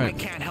 Alright,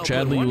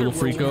 Chadley, you little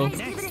freako.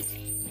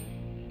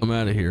 I'm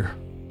out of here.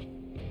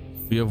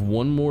 We have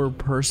one more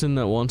person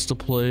that wants to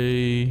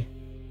play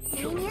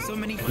So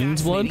many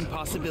Queen's Blood? fascinating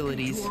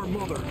possibilities.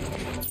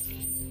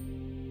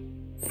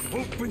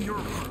 Open your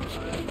heart.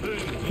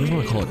 I just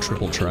want to call it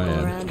triple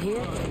triad.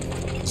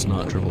 It's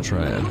not triple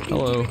triad.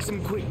 Hello.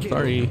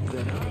 Sorry.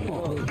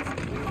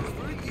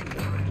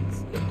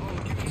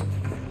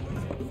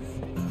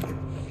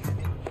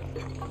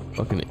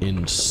 Fucking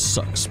inn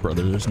sucks,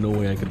 brother. There's no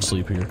way I could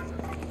sleep here.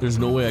 There's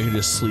no way I could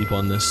just sleep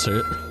on this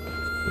shit.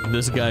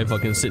 This guy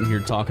fucking sitting here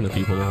talking to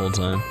people the whole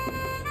time.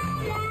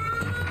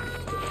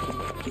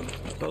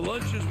 The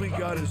lunches we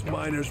got as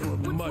miners were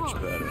much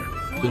better.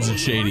 This is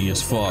shady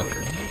as fuck.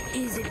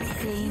 Is it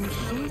same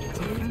shit,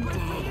 different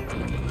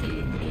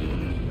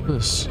day?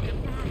 This.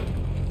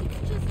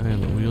 I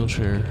have a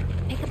wheelchair.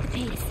 Pick up the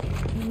pace.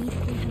 We need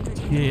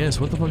 300. CAS,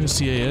 what the fuck is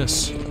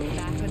CAS?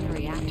 Back when the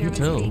reactor was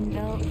tell. being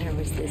built, there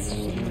was this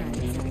Shinra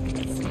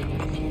circus.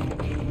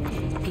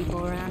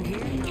 People around here.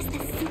 Is the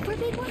super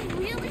big one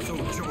really? So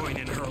join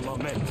in her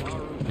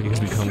lament. He's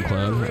become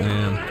Cloud.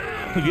 Man.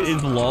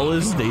 It's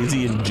Lawless,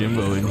 Daisy, and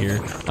Jimbo in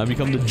here. I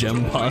become the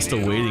gem pasta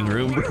waiting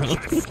room, bro.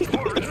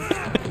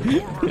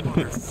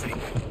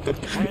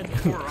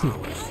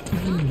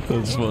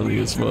 That's funny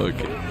as fuck.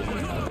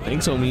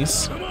 Thanks,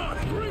 homies.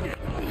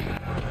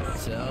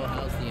 So,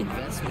 how's the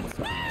investment?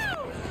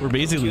 We're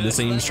basically the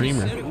same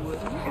streamer.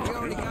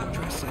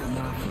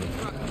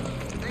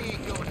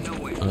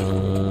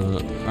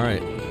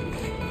 Alright.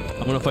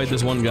 I'm gonna fight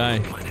this one guy.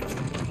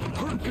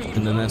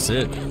 And then that's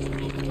it.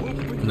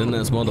 And then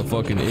that's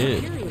motherfucking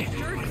it.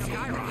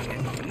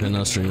 Then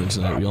not streaming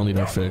tonight. We all need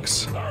our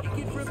fix.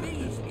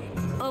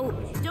 Oh,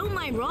 don't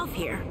mind Rolf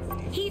here.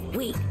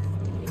 Wait,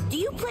 do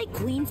you play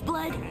Queen's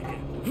Blood?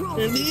 Rolf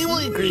Do you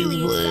play Queen's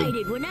Blood?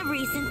 excited whenever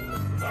he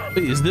sends...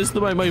 Wait, is this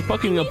my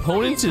fucking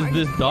opponent? Is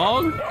this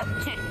dog?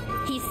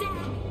 He said...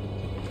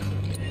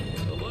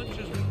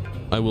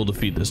 I will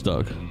defeat this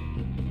dog.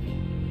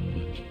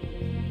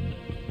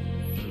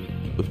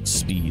 With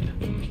speed.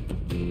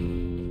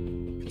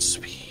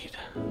 Speed.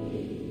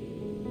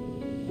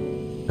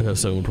 I know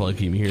someone would probably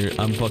keep me here.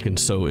 I'm fucking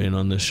so in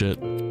on this shit.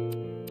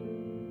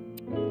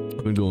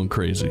 I've been going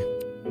crazy.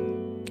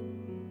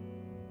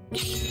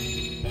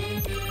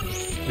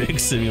 Big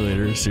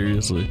simulator,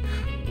 seriously.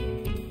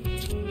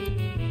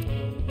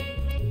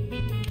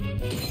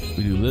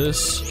 We do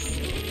this.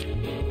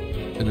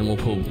 And then we'll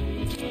pull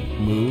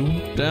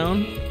Moo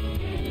down.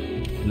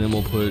 And then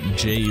we'll put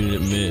J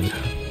unit mid.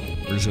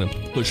 We're just gonna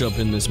push up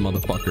in this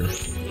motherfucker.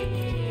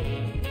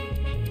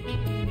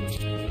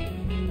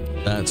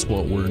 That's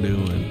what we're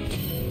doing.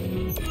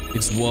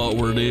 It's what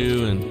we're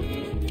doing.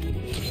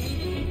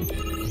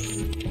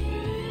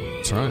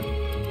 That's right.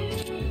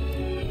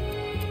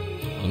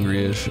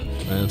 Hungry-ish.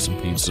 I have some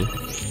pizza.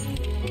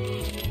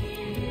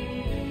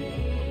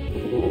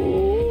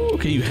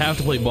 Okay, you have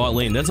to play bot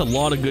lane. That's a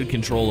lot of good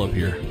control up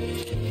here.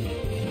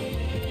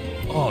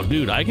 Oh,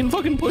 dude, I can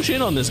fucking push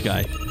in on this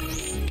guy.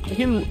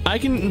 I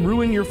can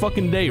ruin your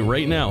fucking day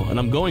right now, and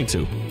I'm going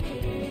to.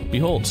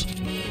 Behold.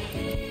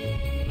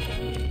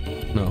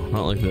 No,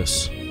 not like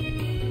this.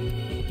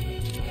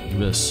 Like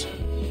this.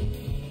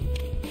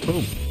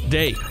 Boom.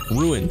 Day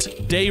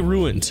ruined. Day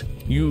ruined.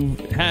 You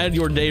had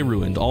your day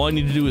ruined. All I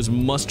need to do is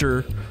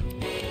muster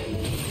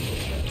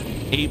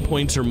 8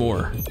 points or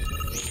more.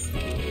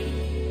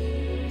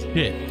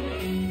 Hit.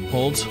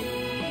 Hold.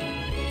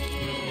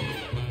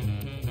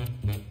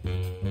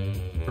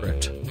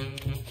 Correct.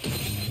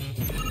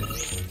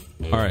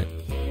 Alright.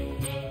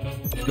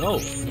 Go.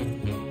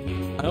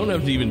 I don't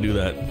have to even do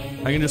that.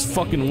 I can just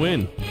fucking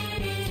win.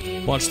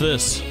 Watch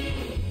this.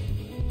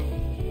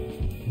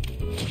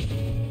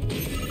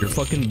 Your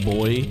fucking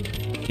boy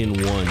in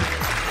one.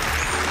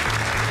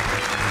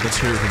 Let's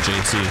hear it for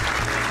JT.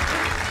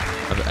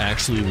 I've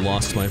actually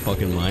lost my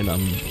fucking mind.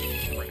 I'm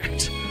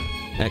wrecked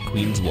at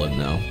Queen's Blood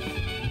now.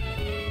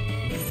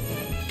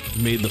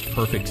 Made the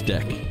perfect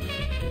deck.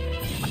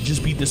 I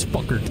just beat this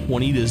fucker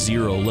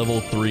 20-0, level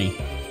 3.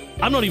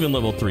 I'm not even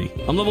level 3.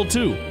 I'm level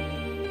 2.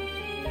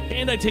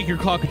 And I take your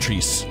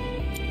cockatrice.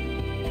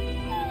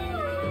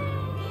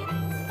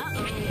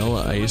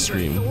 Vanilla ice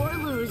cream.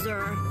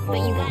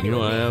 Oh, you know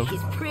what I have?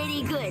 He's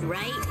pretty good,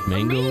 right?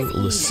 Mango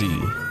lassi.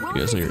 You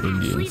guys know your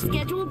Indian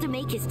food. To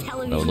make his I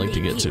would like to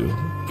get to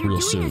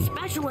real soon.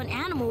 Special on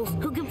animals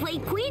who can play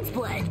Queen's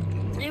Blood.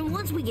 And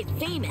once we get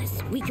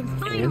famous, we can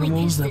finally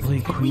Animals that play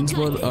Queen's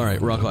Blood?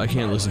 Alright, Rocco, I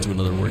can't listen to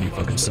another word you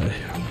fucking say.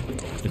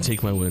 I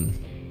take my win.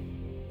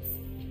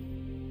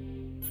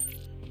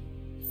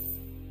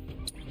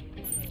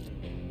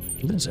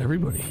 That's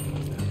everybody.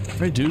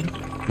 Alright, dude.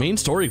 Main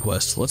story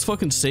quest. Let's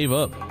fucking save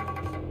up.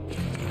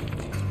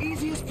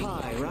 Easy as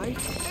pie, right?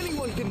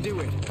 Anyone can do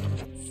it.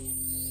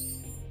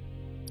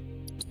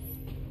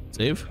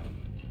 Save.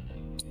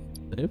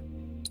 Save.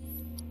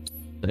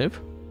 Save.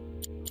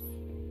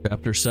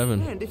 Chapter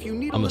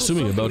 7. I'm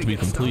assuming about to be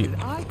complete.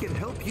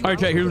 Alright,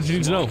 chat, here's what you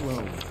need to know.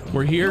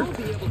 We're here.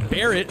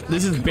 Barrett,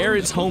 this is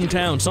Barrett's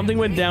hometown. Something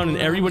went down and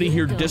everybody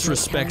here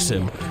disrespects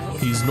him.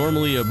 He's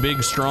normally a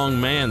big, strong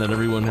man that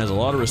everyone has a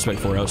lot of respect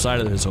for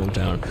outside of his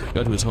hometown.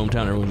 Got to his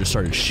hometown, everyone just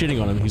started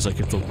shitting on him. He's like,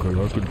 it's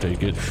okay, I can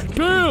take it.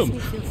 Damn!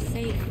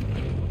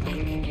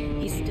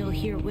 He's still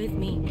here with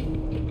me.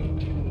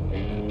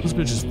 This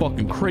bitch is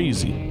fucking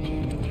crazy.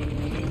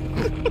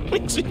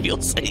 Makes me feel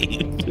safe.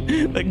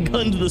 That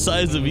gun's the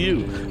size of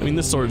you. I mean,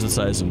 this sword's the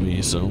size of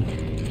me, so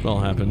it all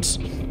happens.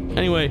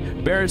 Anyway,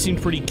 Barrett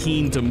seemed pretty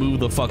keen to move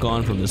the fuck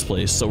on from this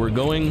place, so we're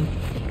going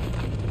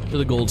to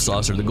the Gold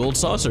Saucer. The Gold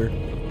Saucer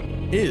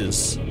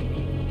is,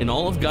 in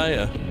all of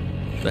Gaia,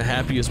 the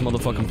happiest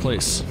motherfucking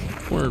place.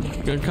 Or,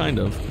 kind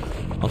of.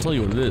 I'll tell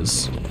you what it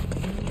is.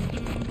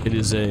 It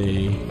is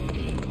a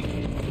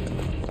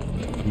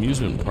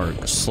amusement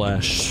park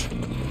slash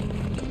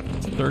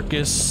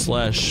circus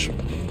slash, I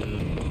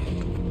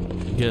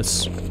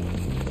guess,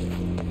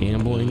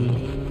 gambling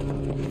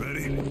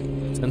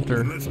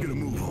center. Let's get a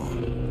move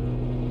on.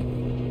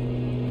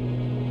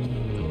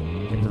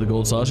 Into the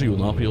Gold Saucer, you will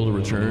not be able to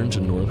return to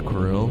North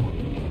Corel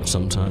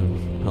sometime.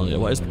 Hell yeah,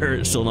 why is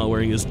Barrett still not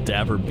wearing his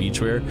dapper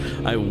beachwear?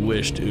 I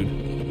wish, dude.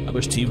 I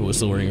wish Tifa was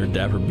still wearing her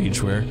dapper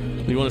beachwear.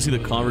 You want to see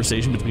the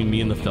conversation between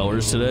me and the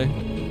fellers today?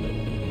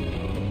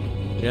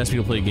 He asked me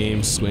to play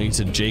games. When he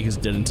said Jake is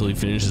dead until he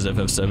finishes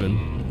FF7.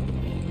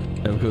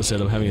 Evco said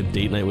I'm having a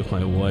date night with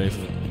my wife.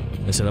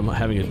 I said I'm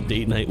having a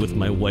date night with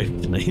my wife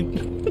tonight.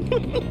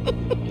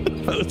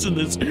 Posted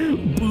this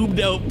boobed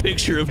out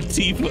picture of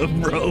Tifa,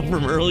 bro,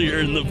 from earlier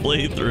in the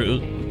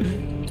playthrough.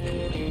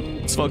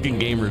 It's fucking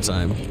gamer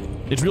time.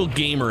 It's real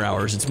gamer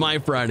hours. It's my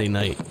Friday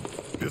night.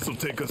 This'll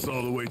take us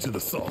all the way to the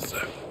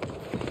saucer.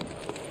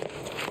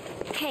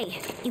 Hey,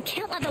 you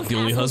can't let those The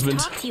only assholes husband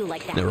talk to you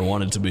like that. never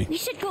wanted to be. We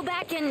should go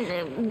back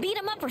and beat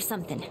him up or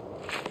something.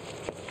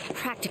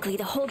 Practically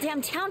the whole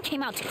damn town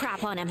came out to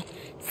crap on him.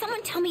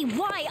 Someone tell me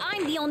why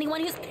I'm the only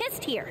one who's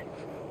pissed here.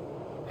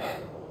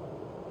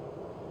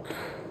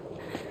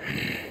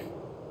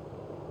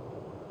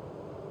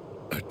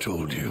 I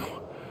told you,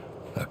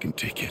 I can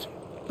take it.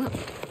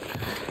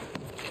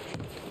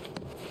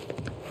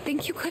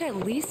 Think you could at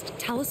least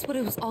tell us what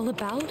it was all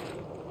about?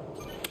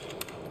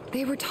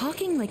 They were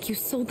talking like you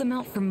sold them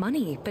out for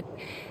money, but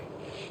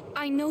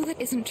I know that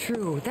isn't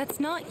true. That's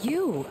not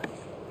you.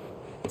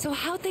 So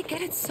how'd they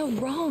get it so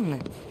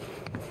wrong?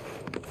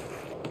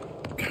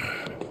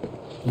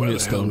 What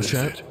is stone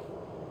chat?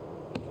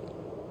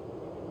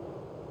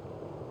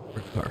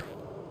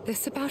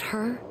 This about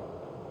her?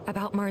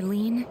 About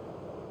Marlene?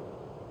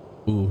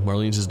 Ooh,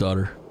 Marlene's his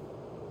daughter.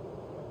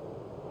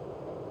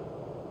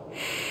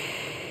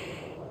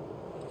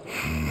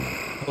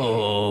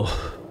 Oh.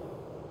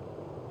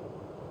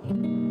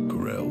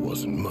 Corel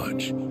wasn't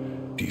much.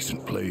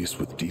 Decent place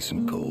with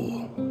decent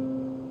coal.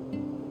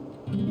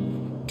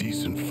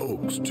 Decent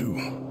folks, too.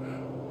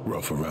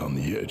 Rough around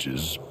the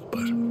edges,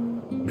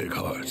 but big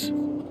hearts.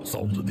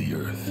 Salt of the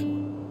earth.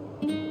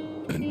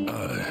 And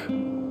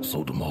I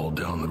sold them all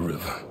down the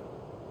river.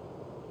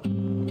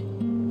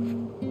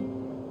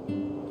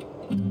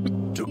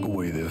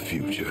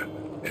 future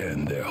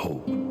and their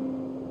hope.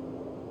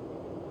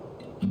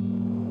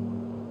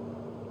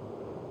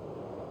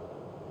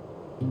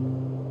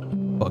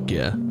 Fuck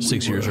yeah.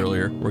 6 years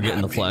earlier, we're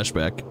getting the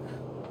flashback.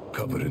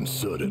 Covered in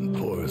soot and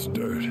porous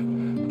dirt.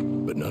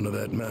 But none of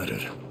that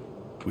mattered.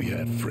 We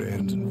had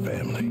friends and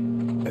family,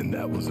 and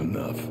that was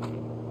enough.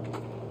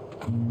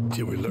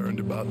 Till we learned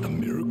about the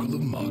miracle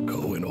of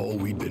Mako and all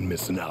we'd been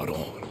missing out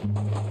on.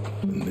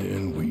 And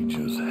then we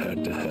just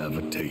had to have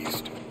a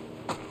taste.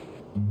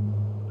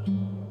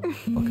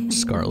 Fucking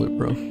Scarlet,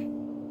 bro.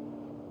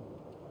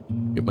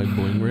 Get my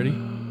bling ready.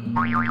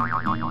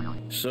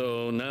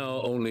 So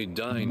now only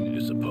Dine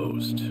is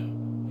opposed.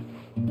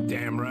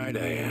 Damn right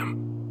I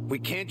am. We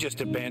can't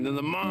just abandon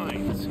the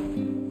mines.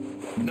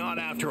 Not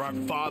after our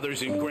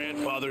fathers and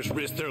grandfathers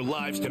risked their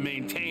lives to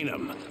maintain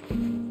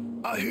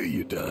them. I hear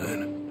you,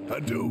 Dine. I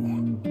do.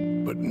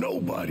 But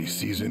nobody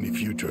sees any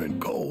future in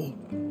coal.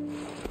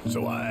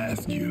 So I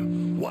ask you,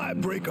 why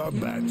break our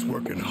backs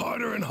working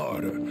harder and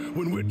harder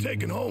when we're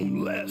taking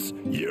home less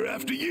year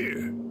after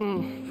year?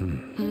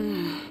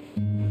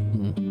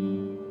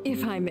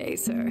 If I may,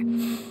 sir.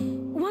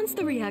 Once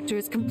the reactor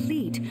is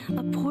complete,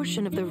 a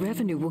portion of the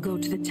revenue will go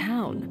to the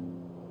town.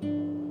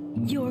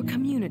 Your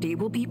community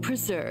will be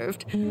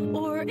preserved,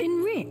 or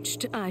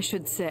enriched, I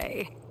should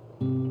say.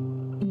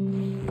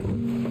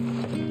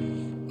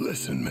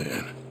 Listen,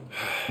 man.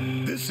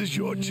 This is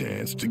your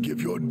chance to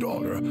give your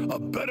daughter a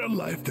better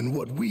life than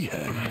what we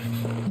had.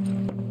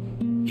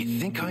 You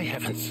think I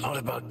haven't thought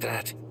about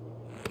that?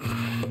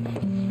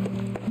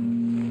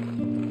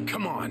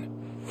 Come on.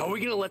 Are we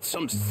gonna let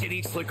some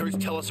city slickers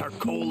tell us our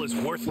coal is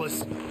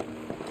worthless?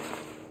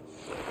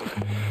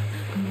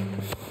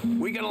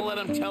 We gonna let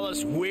them tell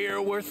us we're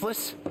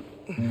worthless?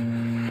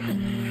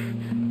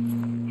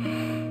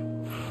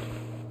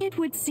 It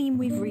would seem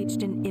we've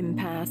reached an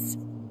impasse.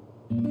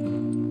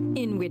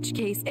 In which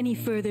case, any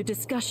further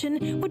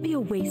discussion would be a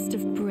waste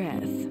of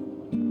breath.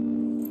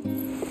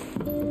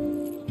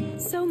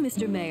 So,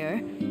 Mr.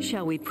 Mayor,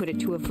 shall we put it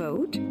to a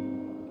vote?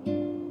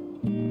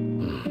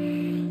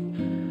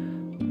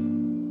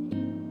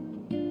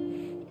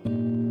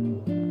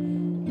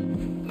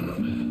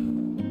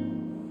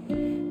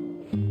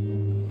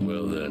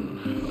 Well then,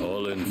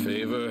 all in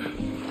favor?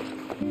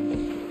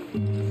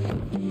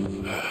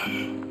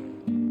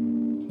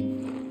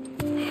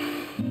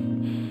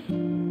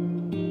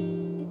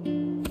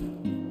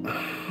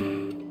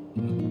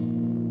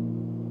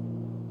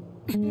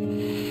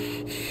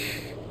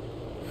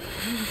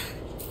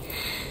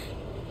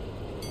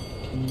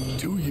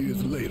 2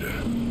 years later,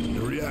 the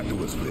reactor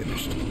was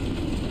finished,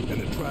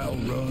 and the trial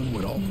run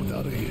went off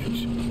without a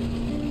hitch.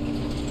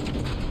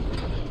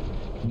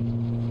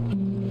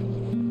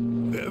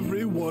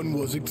 Everyone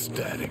was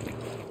ecstatic,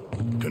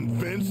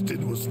 convinced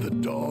it was the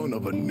dawn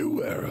of a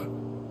new era.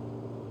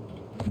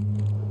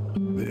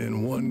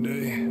 Then one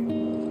day,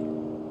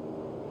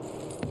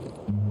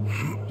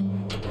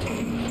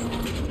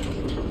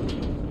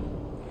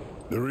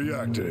 the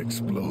reactor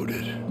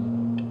exploded.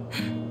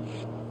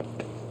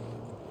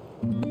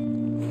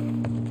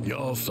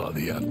 Y'all saw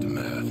the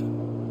aftermath.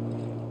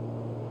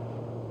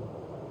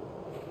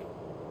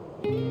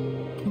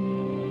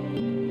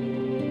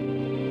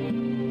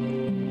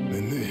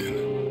 And then,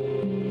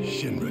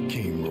 Shinra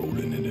came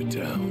rolling into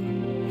town.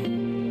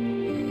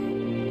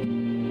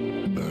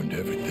 Burned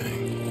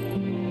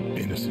everything.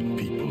 Innocent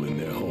people in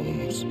their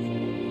homes.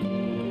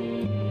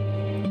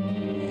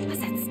 Was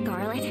that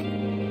Scarlet?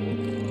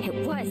 It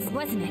was,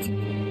 wasn't it?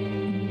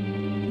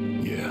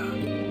 Yeah.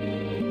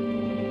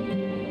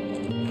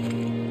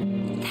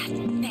 That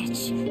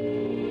bitch.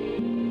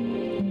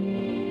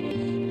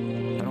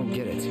 I don't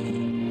get it.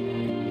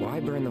 Why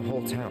burn the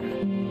whole town?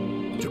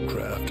 To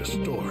craft a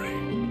story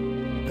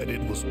that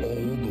it was all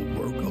the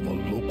work of a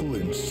local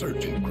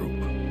insurgent group.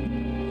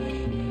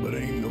 But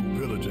ain't no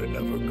villager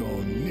ever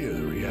gone near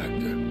the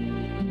reactor.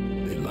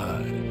 They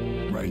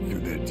lied right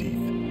through their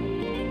teeth.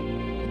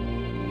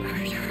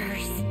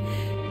 Murderers.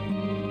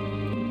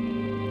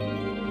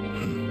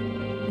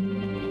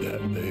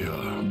 That they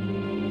are.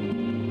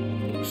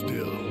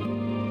 Still,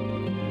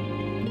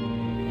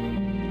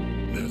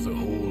 there's a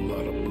whole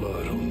lot of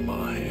blood on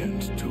my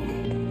hands, too.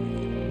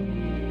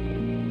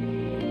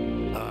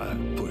 I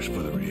pushed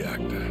for the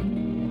reactor.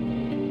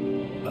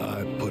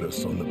 I put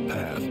us on the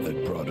path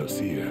that brought us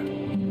here.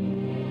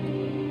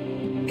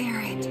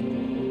 Barrett.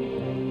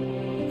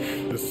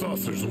 The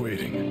saucer's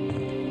waiting.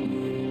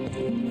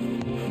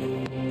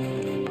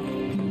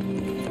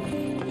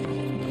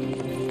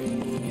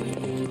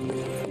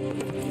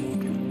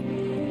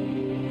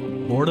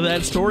 More to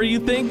that story, you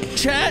think,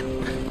 chat?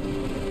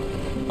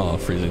 Oh,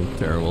 freezing.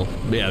 Terrible.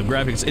 But yeah,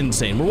 graphics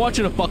insane. We're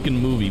watching a fucking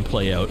movie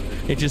play out.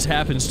 It just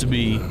happens to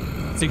be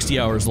 60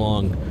 hours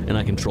long, and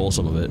I control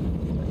some of it.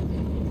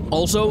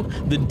 Also,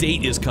 the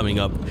date is coming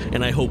up,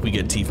 and I hope we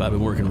get T5. I've been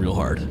working real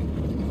hard.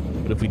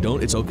 But if we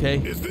don't, it's okay.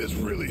 Is this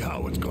really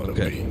how it's gonna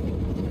be?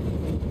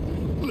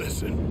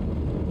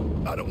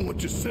 Listen, I don't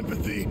want your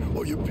sympathy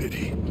or your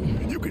pity.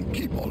 You can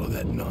keep all of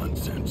that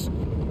nonsense.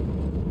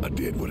 I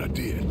did what I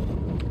did,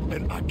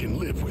 and I can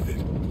live with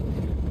it.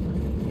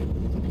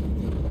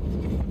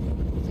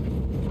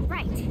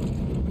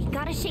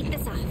 gotta shake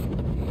this off.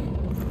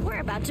 We're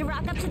about to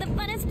rock up to the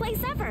funnest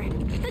place ever,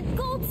 the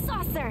Gold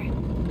Saucer.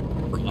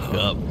 Fuck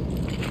up.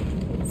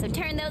 So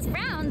turn those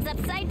frowns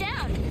upside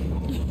down.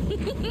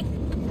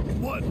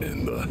 What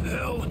in the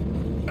hell?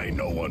 Ain't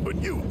no one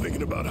but you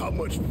thinking about how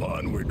much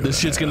fun we're gonna This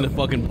shit's gonna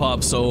fucking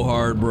pop so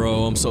hard,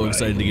 bro. I'm so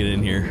excited to get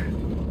in here.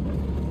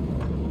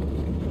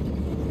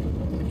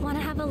 Wanna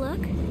have a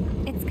look?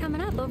 It's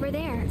coming up over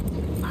there.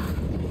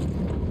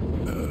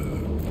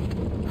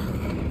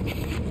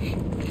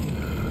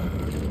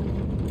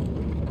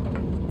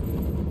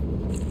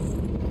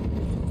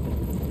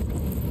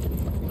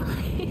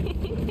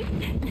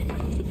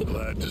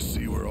 Glad to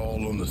see we're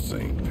all on the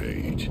same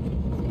page.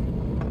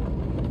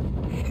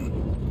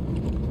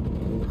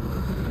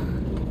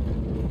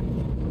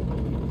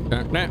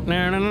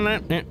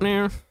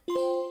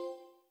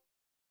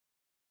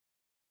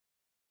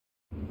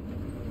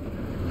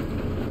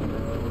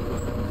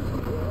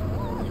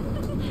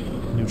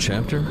 New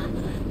chapter?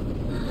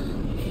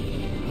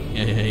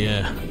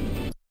 Yeah.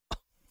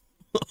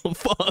 Oh,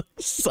 fuck.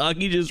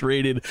 Saki just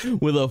raided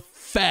with a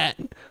fat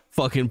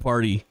fucking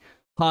party.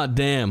 Hot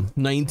damn.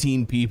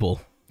 19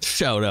 people.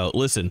 Shout out.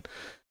 Listen,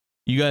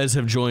 you guys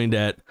have joined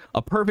at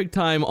a perfect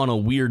time on a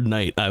weird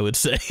night, I would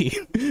say.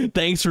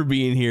 Thanks for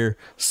being here,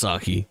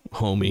 Saki,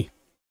 homie.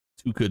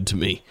 Too good to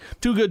me.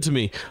 Too good to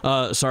me.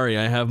 Sorry,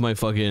 I have my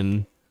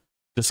fucking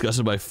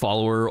disgusted by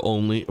follower,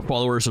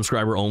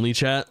 subscriber only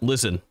chat.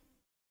 Listen,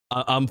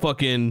 I'm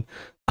fucking,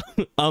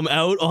 I'm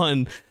out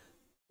on,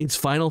 it's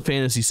Final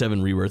Fantasy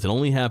VII Rebirth. It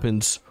only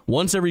happens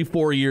once every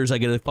 4 years. I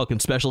get a fucking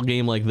special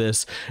game like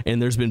this,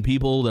 and there's been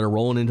people that are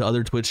rolling into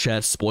other Twitch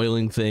chats,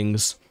 spoiling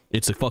things.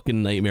 It's a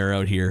fucking nightmare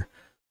out here.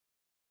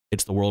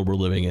 It's the world we're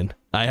living in.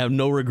 I have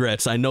no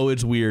regrets. I know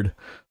it's weird,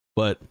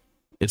 but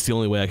it's the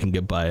only way I can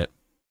get by it.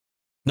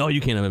 No,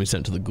 you can't have me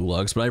sent to the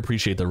gulags, but I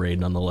appreciate the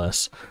raid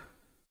nonetheless.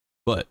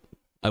 But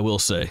I will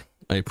say,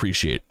 I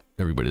appreciate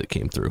everybody that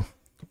came through.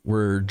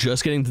 We're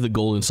just getting to the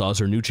Golden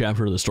Saucer, new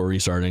chapter of the story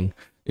starting.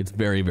 It's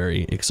very,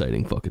 very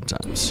exciting fucking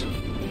times.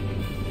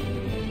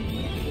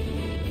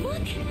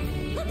 Look!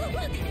 Look!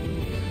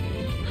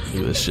 Look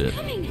at this shit.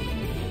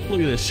 Look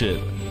at this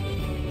shit.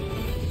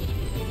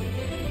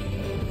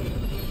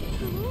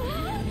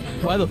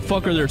 Why the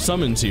fuck are there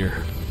summons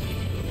here?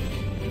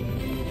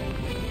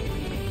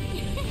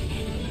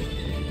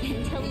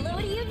 And hello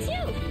to you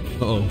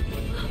too. Uh-oh.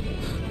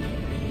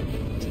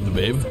 The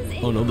babe?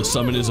 Oh no, the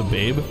summon is a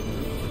babe?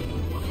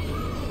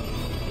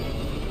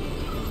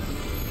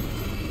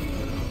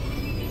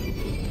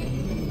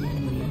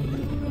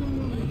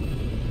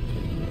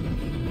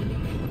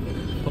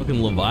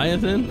 Fucking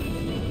Leviathan?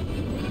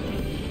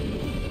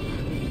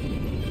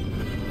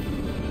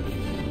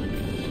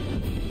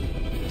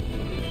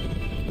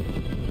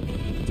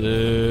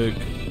 Sick.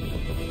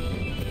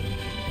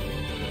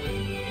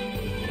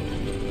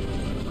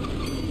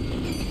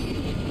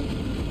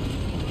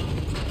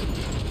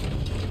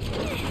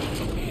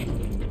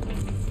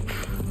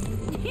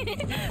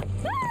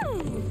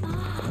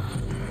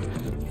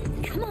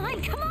 Come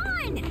on, come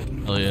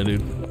on! Oh yeah,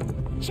 dude.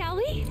 Shall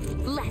we?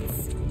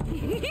 Let's.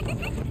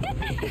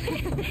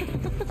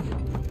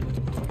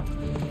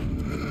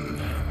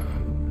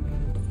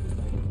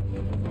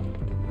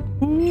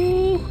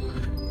 Ooh.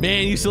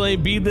 Man, you still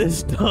ain't beat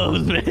this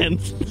Dubs, man.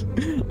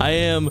 I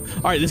am.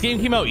 Alright, this game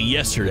came out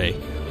yesterday.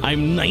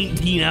 I'm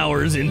 19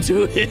 hours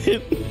into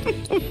it.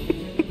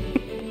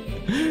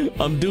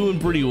 I'm doing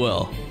pretty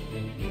well.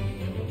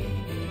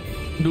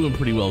 I'm doing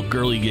pretty well.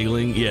 Girly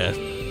giggling. Yeah.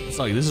 It's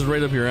like, this is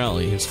right up your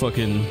alley. It's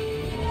fucking...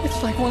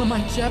 It's like one of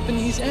my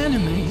Japanese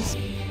animes.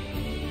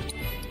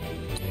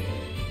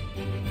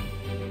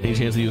 Any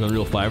chance to use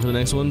Unreal 5 for the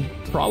next one?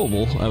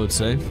 Probable, I would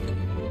say.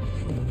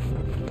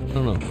 I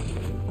don't know.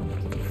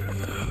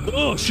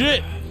 Oh,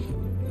 shit!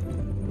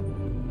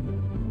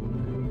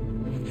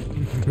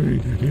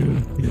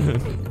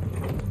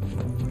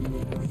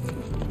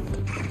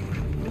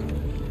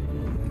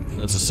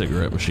 That's a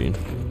cigarette machine.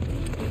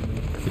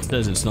 It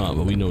says it's not,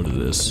 but we know what it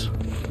is.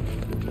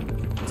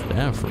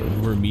 Staff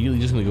room. We're immediately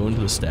just gonna go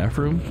into the staff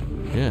room?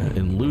 Yeah,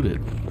 and loot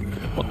it.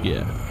 Fuck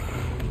yeah.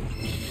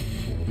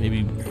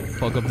 Maybe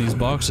fuck up these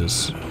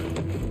boxes.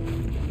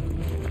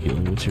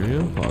 Healing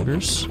material,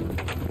 poggers.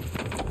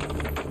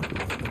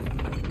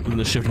 Even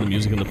the shift in the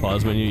music in the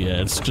pause menu,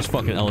 yeah, it's just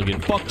fucking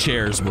elegant. Fuck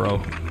chairs, bro.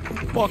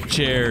 Fuck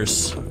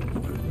chairs.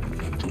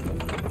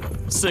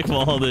 Sick of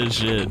all this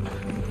shit.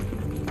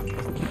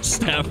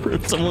 Staff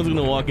room. Someone's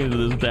gonna walk into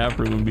this staff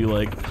room and be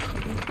like,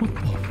 what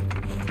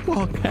the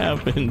fuck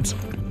happened?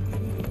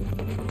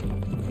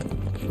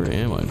 Where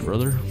am I,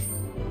 brother?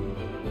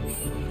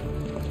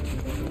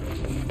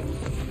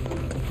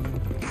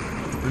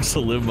 Words to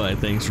live by,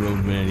 thanks,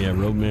 Rogue Man. Yeah,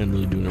 Rogue Man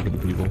really doing it for the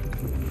people.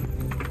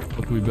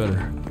 What could be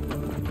better?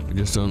 I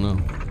just don't know.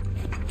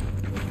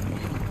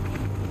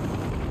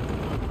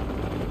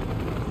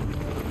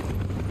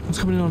 What's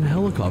coming in on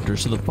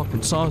helicopters to the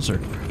fucking saucer?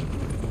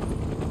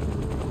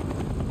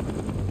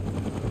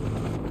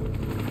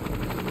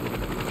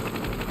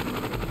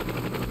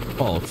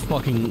 Oh,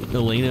 fucking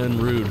Elena and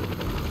Rude.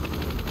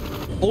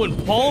 Oh,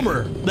 and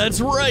Palmer. That's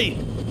right.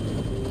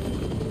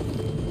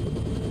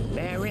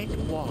 Barrett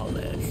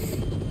Wallace,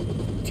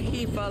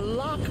 Tifa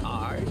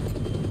Lockhart,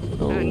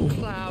 and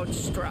Cloud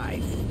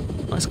Strife.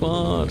 My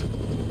squad.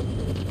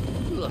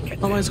 Look at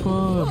my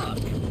squad.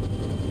 Look.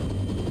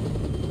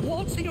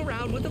 Waltzing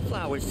around with the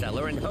flower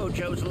seller and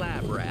Hojo's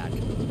lab rat.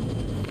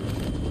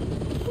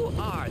 Who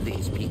are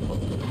these people?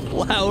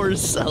 Flower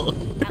seller.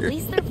 At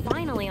least they're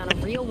finally on a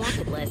real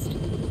wanted list.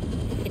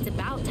 It's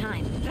about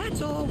time.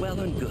 That's all well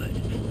and good,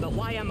 but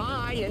why am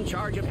I in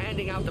charge of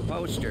handing out the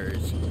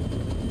posters?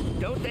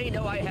 Don't they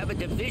know I have a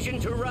division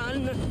to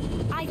run?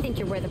 I think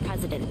you're where the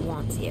president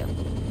wants you.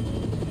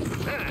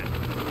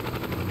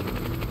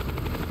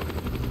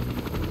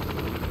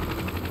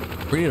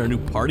 We're getting our new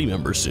party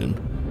members soon.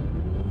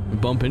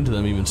 Bump into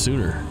them even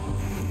sooner.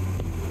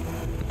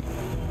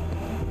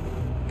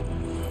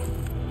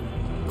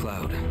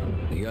 Cloud,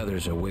 the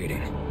others are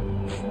waiting.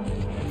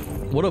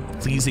 What a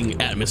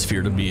pleasing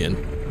atmosphere to be in.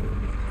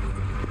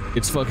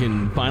 It's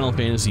fucking Final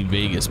Fantasy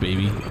Vegas,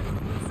 baby.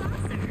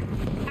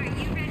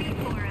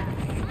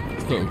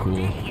 So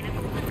cool.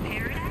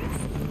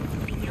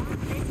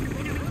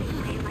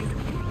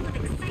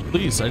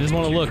 Please, I just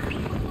want to look.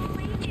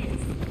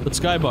 The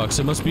skybox,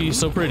 it must be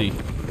so pretty.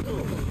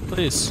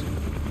 Please.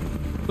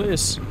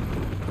 Please.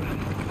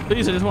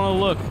 Please, I just want to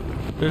look.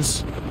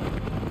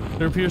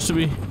 There appears to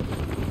be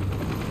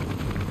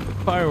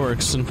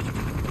fireworks and...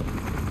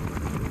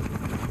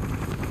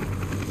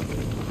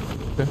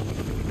 Okay.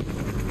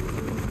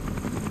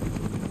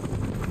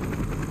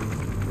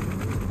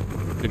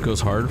 If it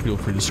goes hard, feel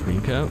free to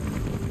screen cap.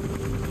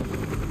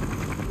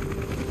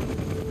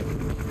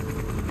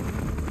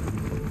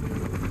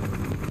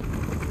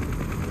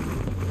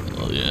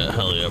 Yeah,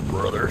 hell yeah,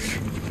 brothers.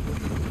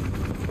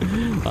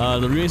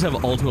 The remakes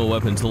have ultimate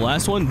weapons. The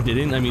last one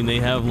didn't. I mean, they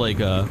have like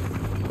an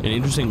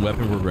interesting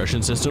weapon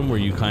progression system where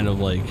you kind of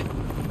like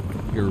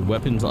your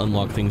weapons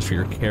unlock things for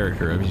your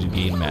character as you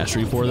gain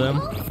mastery for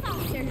them.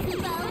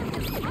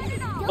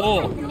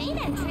 Oh! The main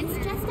entrance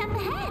just up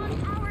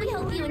ahead. We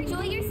hope you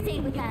enjoy your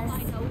stay with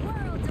us.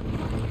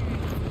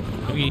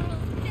 Okay.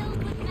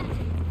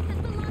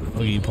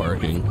 Okay,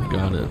 parking.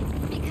 Got it.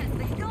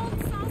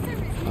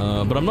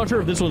 But I'm not sure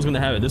if this one's gonna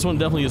have it. This one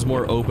definitely is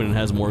more open and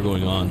has more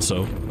going on,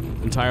 so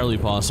entirely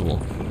possible.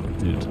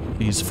 Dude,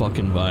 these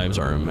fucking vibes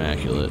are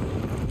immaculate.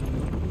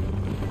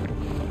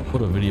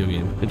 What a video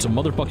game. It's a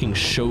motherfucking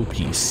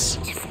showpiece.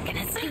 Just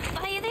gonna sneak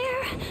by you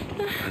there.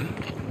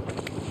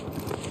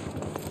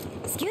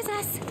 Excuse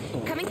us.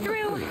 Coming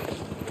through.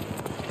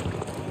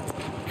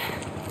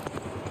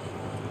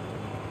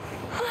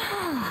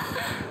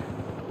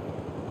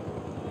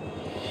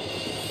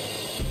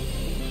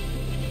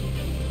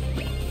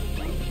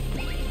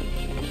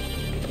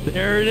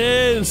 There it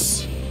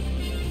is!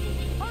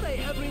 Alright,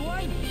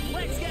 everyone,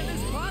 let's get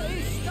this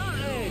party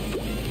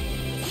started!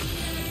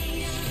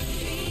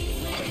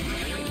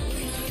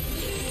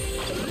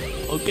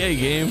 Okay,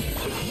 game.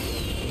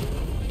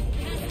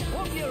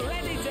 Hope you're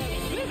ready to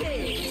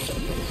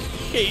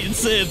boogie! Kate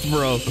Sith,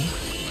 bro.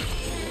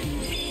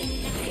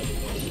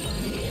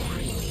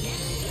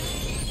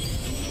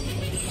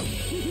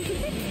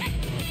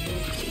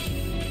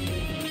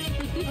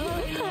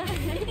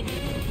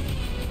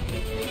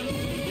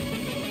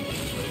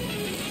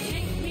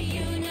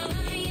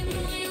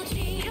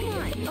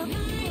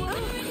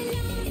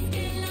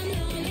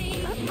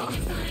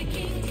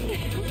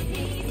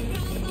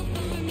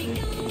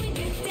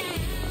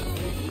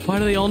 Why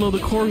do they all know the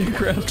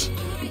choreographed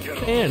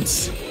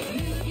dance?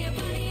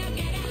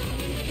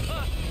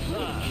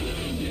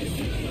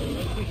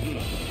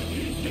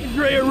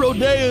 Drea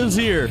Rodeo's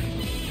here.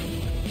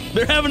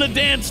 They're having a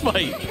dance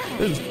fight.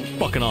 This is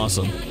fucking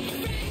awesome.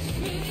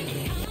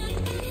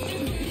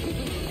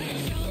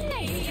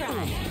 Nice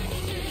try.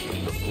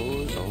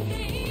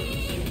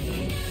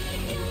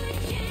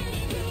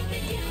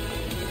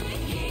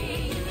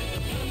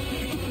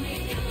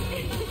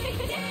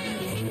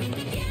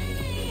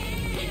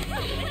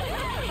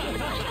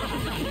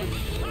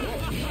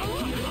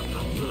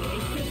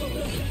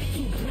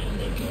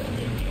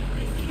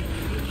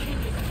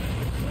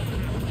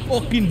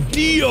 Fucking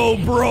Dio,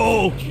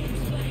 bro!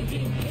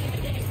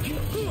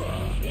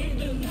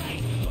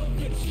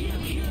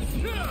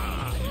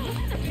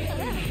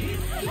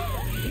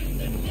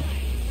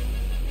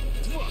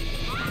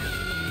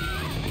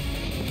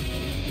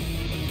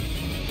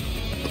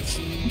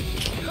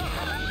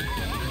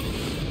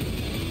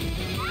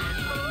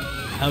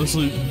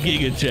 Absolute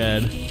Giga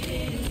Chad.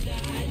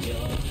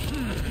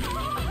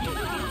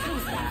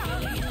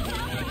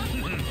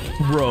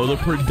 Bro, the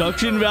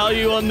production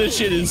value on this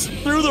shit is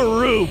through the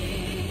roof.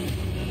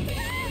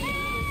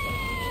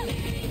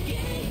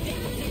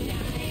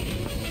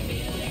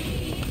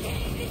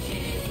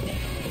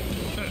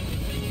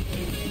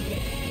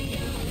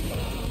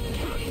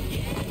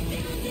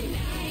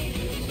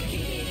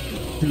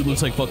 Dude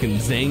looks like fucking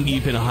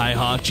Zangief and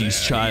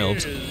Heihachi's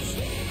child.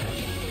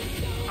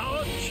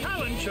 Our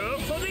challenger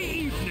for the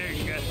evening!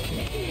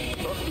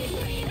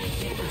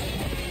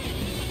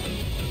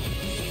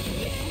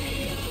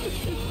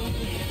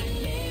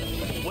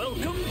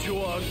 Welcome to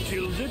our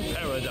gilded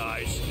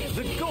paradise,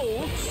 the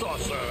Gold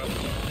Saucer.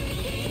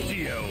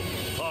 Dio,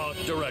 art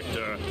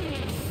director.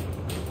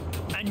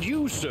 And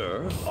you,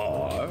 sir,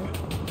 are...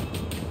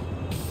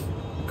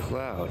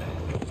 Cloud.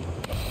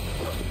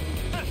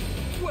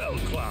 Well,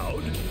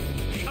 Cloud,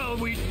 shall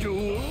we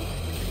duel?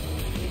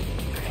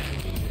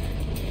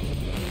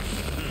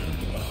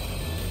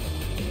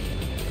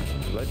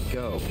 Let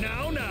go.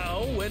 Now,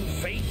 when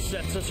fate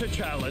sets us a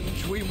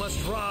challenge, we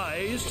must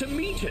rise to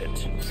meet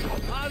it.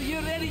 Are you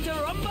ready to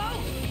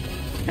rumble?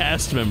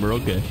 Cast member,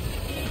 okay.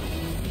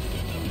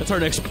 That's our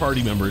next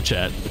party member,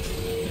 chat.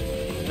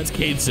 That's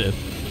Cade Sith.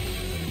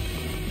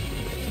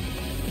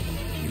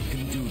 You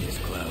can do this,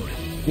 Cloud.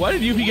 Why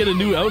did Yuffie get a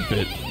new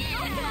outfit?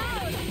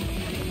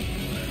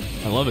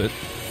 I love it.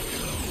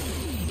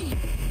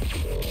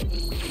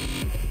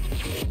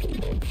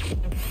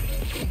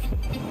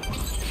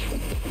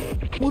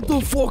 What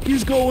the fuck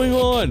is going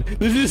on?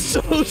 This is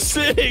so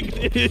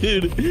sick,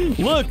 dude.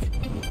 Look.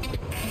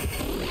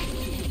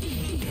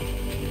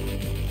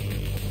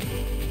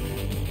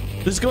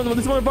 This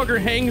motherfucker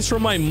hangs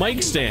from my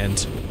mic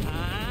stand.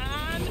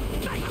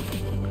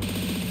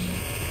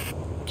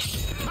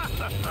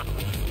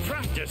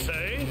 Practice,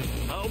 eh?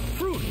 How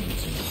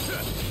prudent.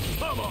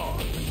 Come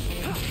on.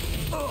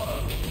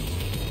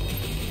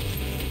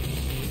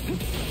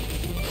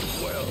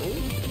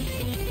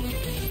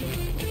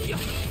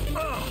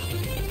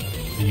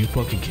 Are you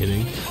fucking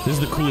kidding? This is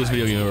the coolest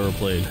video game I've ever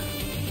played.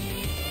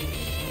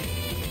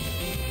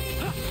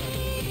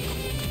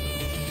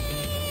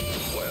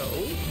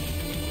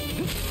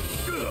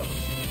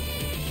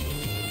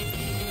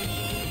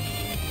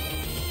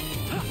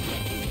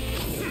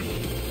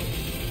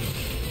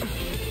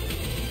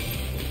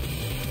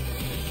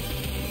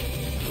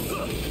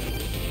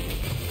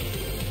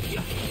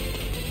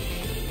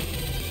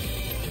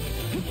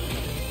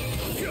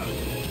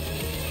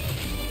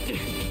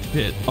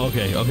 Hit.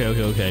 Okay.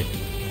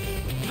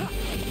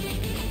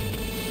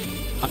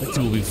 I think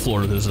we'll be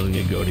floored if this doesn't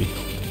get goatee.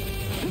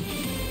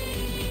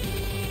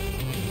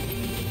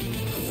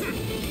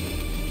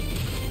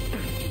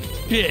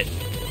 Hit.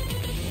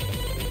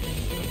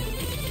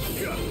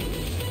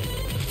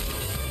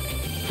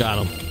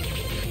 Got him.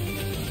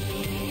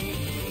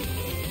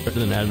 Better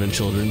than Advent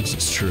Children's,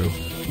 it's true.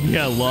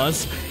 Yeah,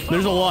 loss.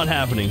 There's a lot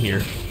happening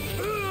here.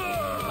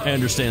 I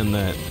understand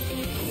that.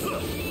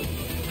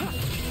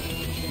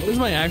 What is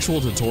my actual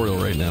tutorial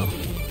right now?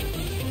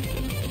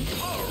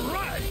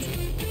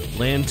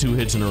 Land 2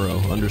 hits in a row.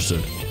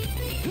 Understood.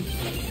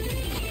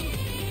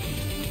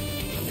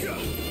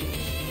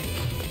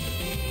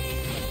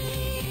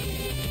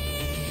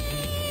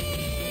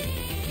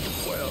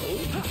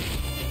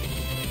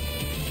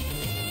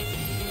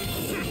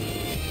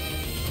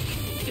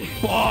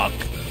 Fuck!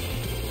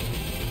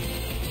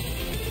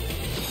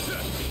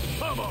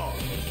 Come on.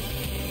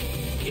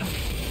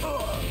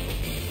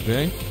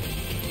 Okay.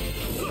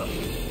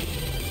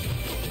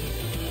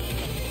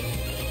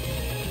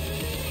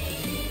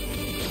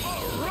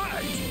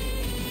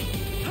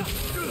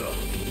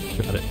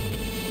 Got it.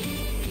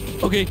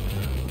 Okay.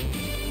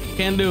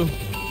 Can do.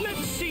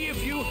 Let's see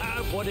if you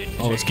have what it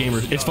takes. Oh, it's gamer.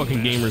 It's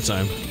fucking gamer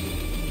time.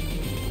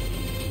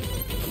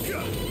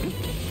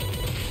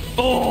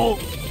 Oh!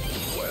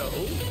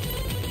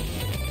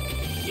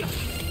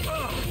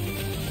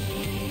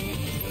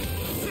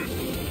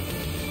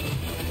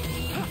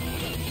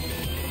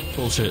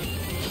 Bullshit.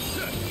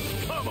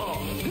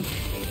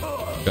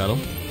 Got him.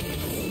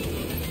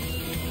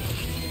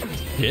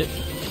 Hit.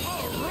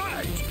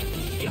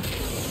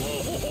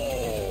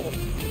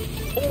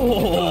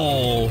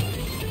 Oh!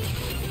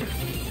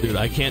 Dude,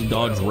 I can't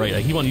dodge right.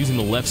 I keep on using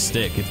the left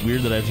stick. It's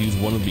weird that I have to use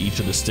one of each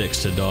of the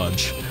sticks to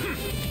dodge.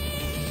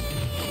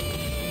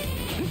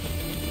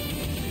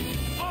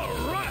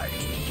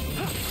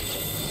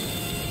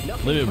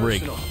 Limit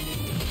break.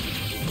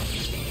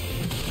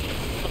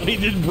 He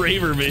did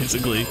braver,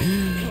 basically.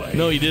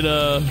 No, he did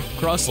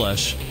cross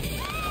slash.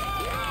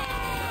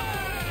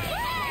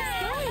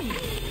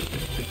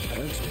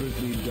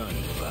 Expertly done,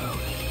 Cloud.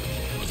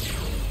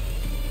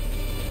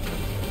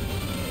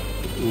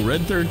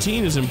 Red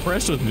 13 is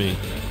impressed with me.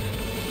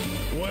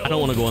 I don't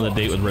want to go on a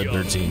date with Red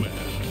 13.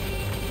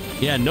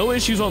 Yeah, no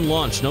issues on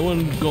launch. No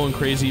one going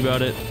crazy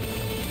about it.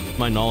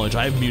 My knowledge.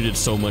 I've muted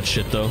so much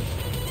shit though.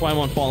 That's why I'm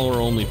on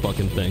follower only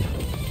fucking thing.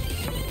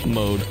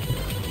 Mode.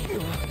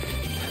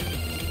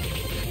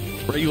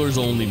 Regulars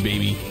only,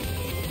 baby.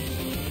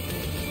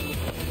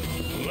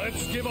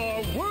 Let's give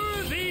our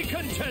worthy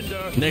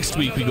contender Next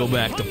week we go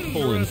back to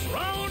pulling.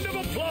 round of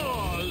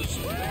applause.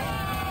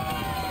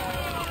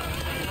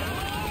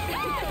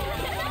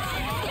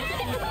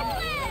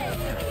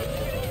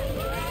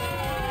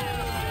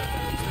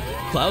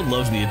 Cloud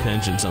loves the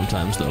attention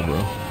sometimes though,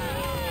 bro.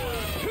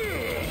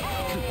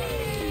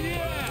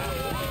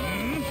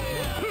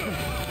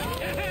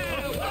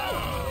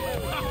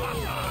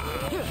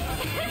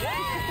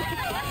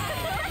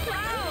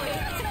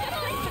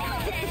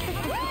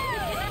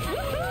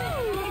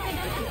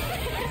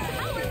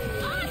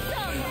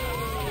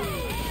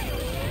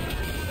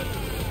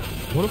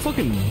 What a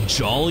fucking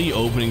jolly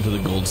opening to the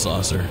gold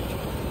saucer.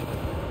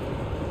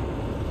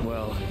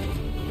 Well,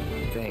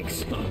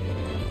 thanks.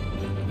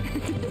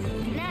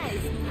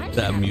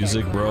 That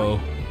music, bro.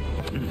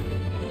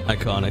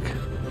 Iconic.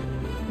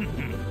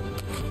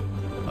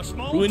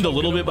 Ruined a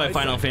little bit by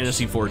Final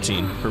Fantasy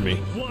XIV for me.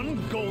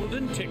 One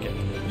golden ticket.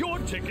 Your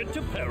ticket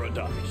to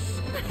paradise.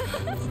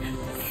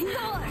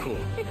 Cool.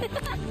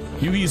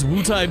 Yugi's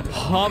Wu-Tai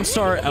pop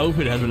star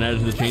outfit has been added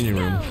to the changing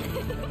room.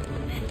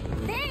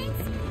 Thanks.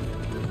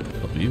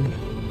 Love you.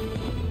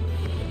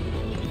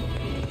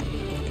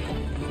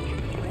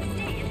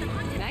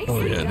 Nice.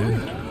 Oh yeah,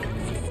 dude.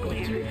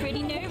 You were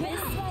pretty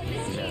nervous.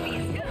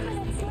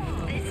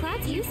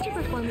 Cloud's used to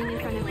performing in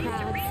front of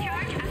crowds.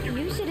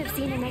 You should have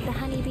seen him at the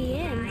Honeybee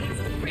Inn.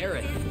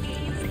 Aerith.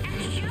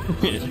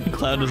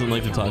 Cloud doesn't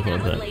like to talk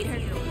about that.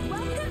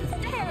 Welcome to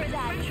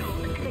paradise.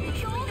 The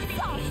gold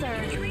saucer.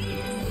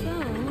 So,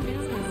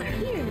 now that we're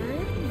here,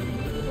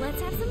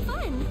 let's have some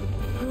fun.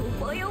 Oh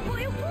boy, oh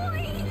boy, oh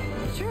boy.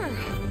 Sure.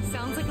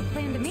 Sounds like a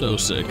plan to me. So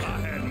sick. I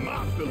had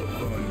my fill of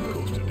fun in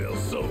Costa del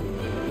Sol.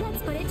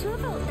 Let's put it to a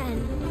vote then.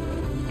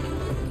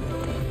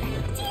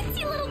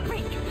 Teensy little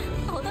break.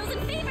 All those in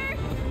favor?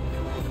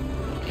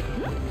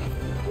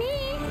 Me.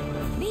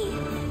 Me.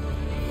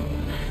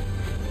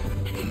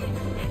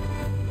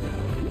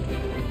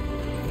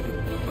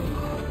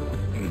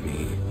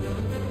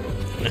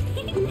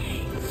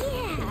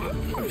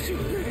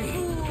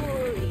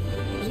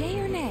 Yay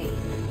or nay?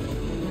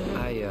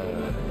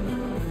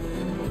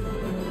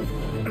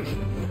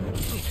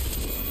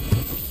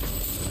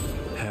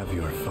 Have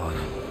your fun.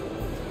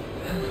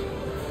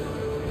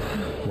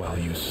 While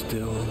you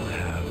still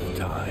have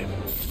time.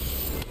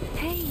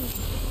 Hey.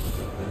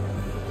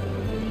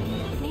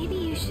 Maybe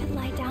you should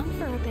lie down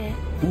for a bit.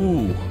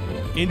 Ooh,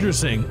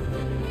 interesting.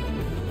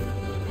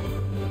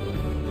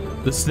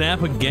 The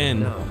snap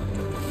again. No.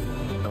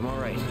 I'm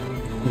alright.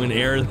 When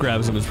Aerith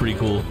grabs him is pretty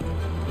cool.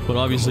 But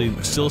obviously,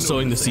 still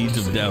sowing the seeds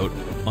of doubt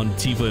on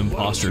Tifa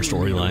imposter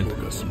storyline.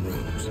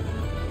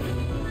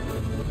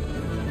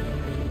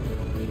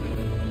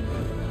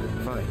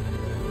 Fine.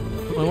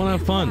 I want to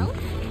have fun.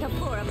 The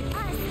four of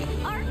us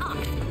are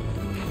off.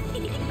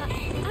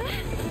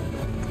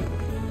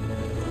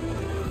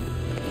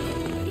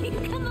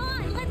 Come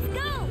on, let's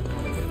go.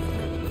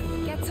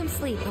 Get some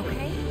sleep,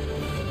 okay?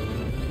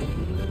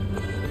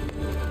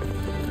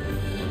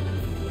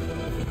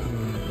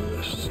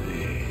 Let's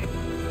see.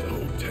 The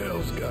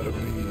hotel's gotta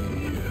be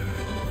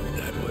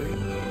that way.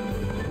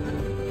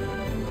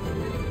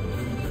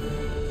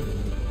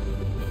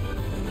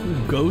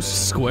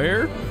 Ghost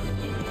Square?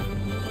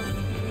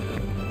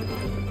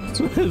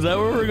 Is that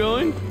where we're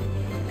going?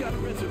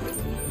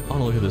 Oh,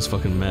 look at this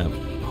fucking map.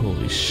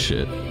 Holy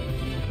shit.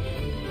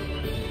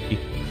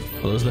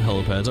 Oh, those are the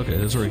helipads. Okay,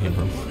 that's where he came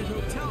from. It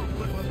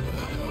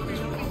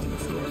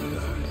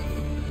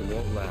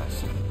won't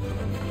last.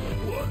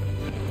 What?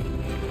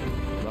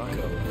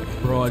 Mako.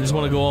 Bro, I just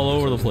want to go all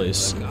over the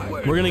place.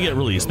 We're gonna get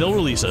released. They'll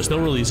release us. They'll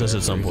release us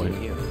at some point.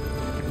 Well, you're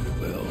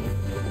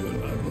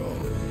not wrong.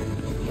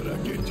 But I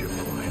get your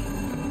point.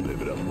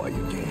 Live it up while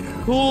you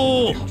can.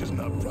 Cool! You just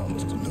not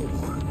promise to no one.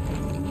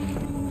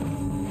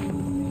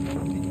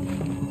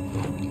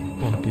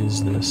 What the fuck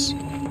is this?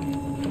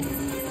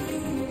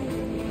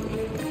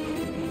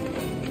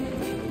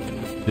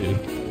 Dude.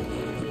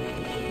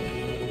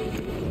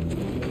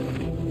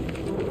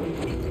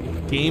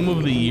 Game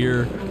of the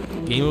year.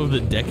 Game of the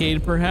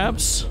decade,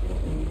 perhaps?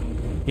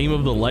 Game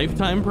of the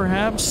lifetime,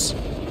 perhaps?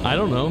 I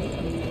don't know.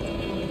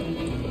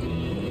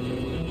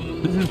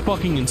 This is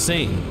fucking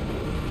insane.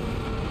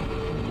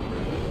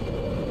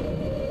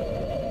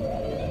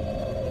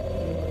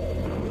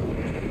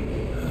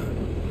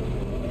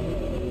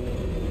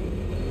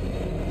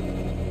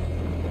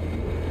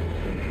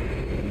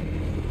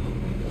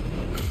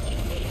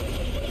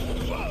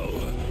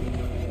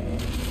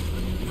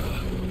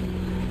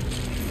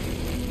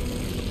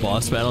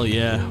 Boss battle,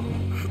 yeah.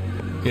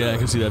 Yeah, I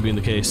can see that being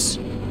the case.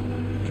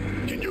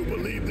 Can you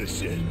believe this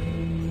shit?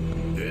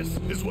 This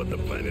is what the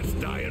planet's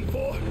dying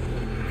for?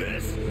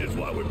 This is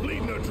why we're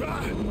bleeding her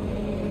dry?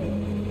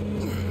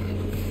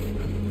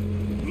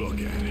 Look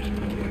at it.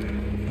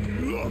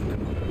 Look.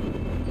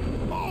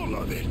 All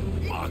of it.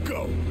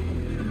 Mako.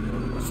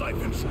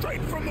 Siphoned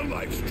straight from the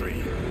life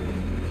stream.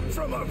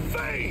 From her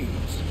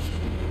veins.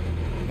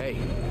 Hey,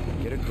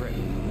 get a grip.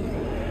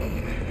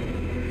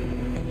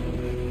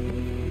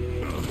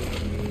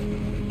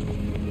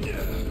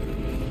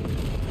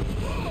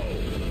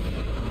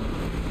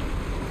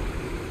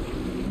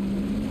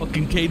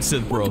 Fucking Cade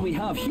Sith, bro. What do we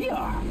have here?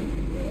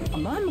 A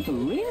man with a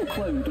rain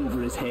cloud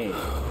over his head.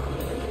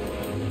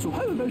 So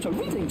how about a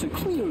reading to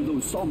clear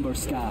those somber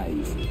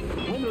skies?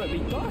 Whether it be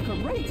dark or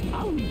bright,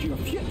 I'll read your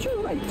future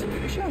right.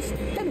 Just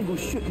didn't go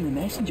shooting the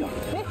messenger,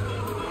 eh?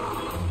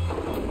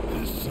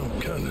 This is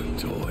some kind of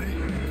toy.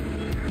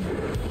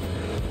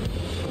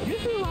 You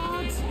two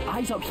lads,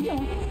 eyes up here.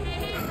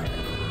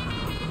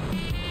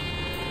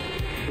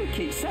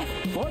 Okay, Sith,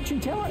 fortune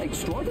teller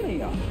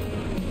extraordinaire.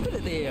 Put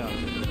it there.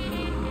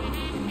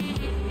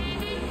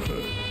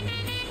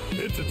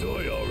 It's a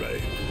toy, all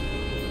right.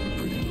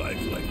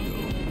 lifelike,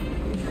 though.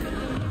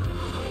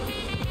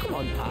 Come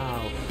on,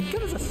 pal.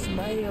 Give us a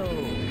smile.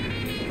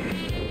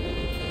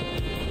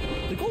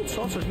 The Gold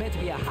Saucer's meant to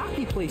be a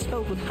happy place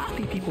filled with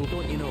happy people,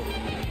 don't you know?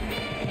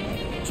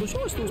 So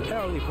show us those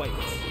pearly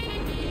whites.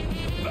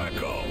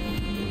 Back off.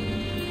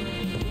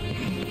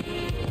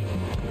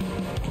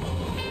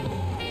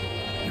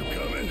 You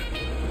coming?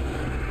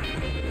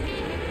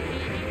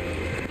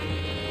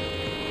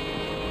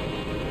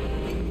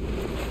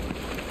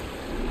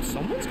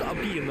 Someone's got a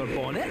bee in their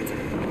bonnet.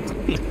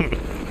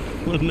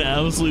 What an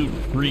absolute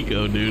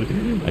freako,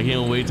 dude. I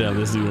can't wait to have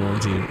this dude on our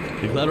team.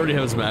 Did Cloud already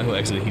have his Mako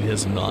exit? He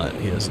has not.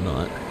 He has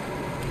not.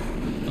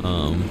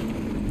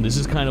 This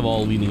is kind of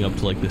all leading up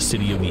to like the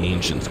City of the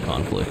Ancients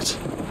conflict.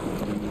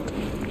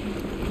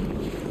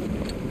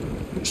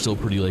 We're still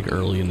pretty like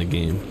early in the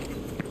game.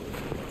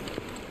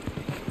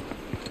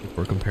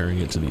 We're comparing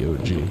it to the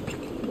OG.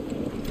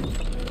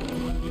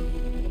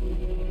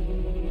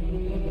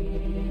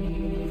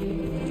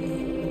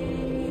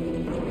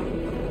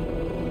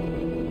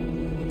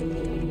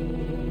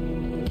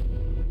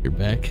 You're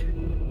back?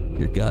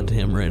 You're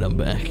goddamn right I'm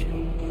back.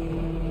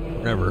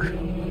 Forever.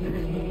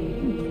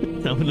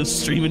 I'm gonna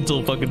stream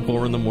until fucking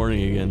 4 in the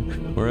morning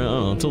again. Or I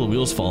don't know, until the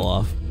wheels fall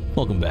off.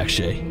 Welcome back,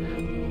 Shay.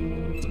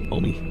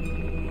 Homie.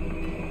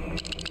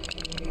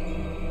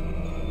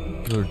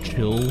 Another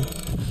chill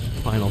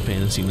Final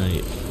Fantasy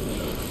night.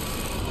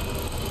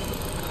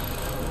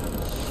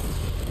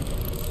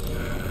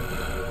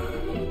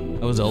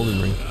 How was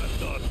Elden Ring? I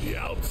thought the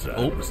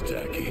outside was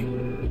tacky.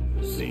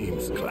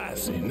 Seems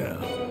classy now.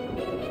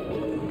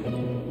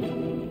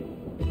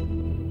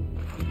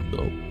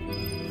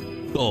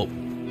 Oh.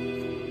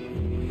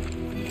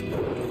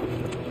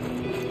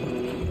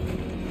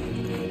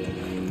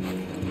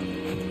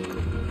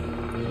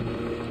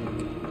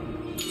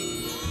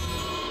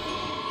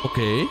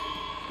 Okay.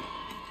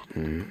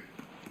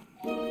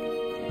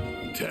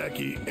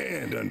 Tacky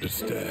and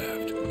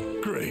understaffed.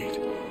 Great.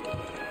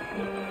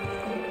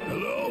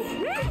 Hello?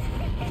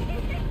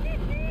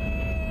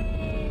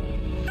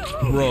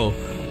 Bro,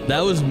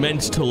 that was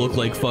meant to look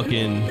like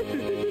fucking...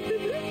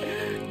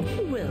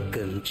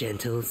 Welcome,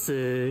 gentle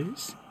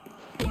sirs.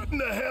 What in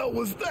the hell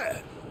was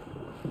that?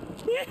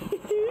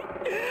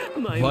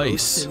 My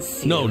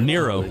Vice. No,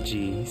 Nero.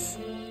 Apologies.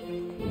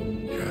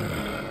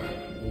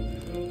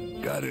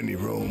 Got any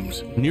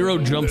rooms? Nero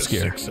jump There's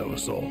scare. 6 of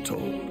us all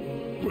told.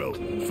 Well,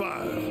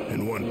 5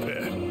 and 1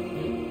 pet.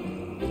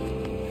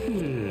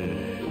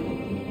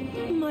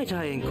 Might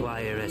I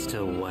inquire as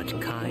to what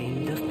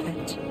kind of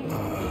pet?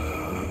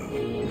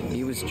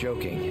 He was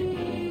joking.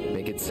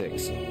 Make it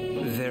 6.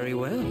 Very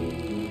well.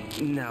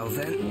 Now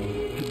then.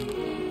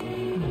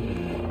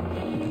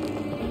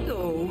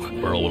 Oh,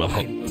 Burl, what up?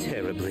 I'm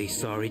terribly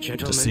sorry,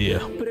 gentlemen. To see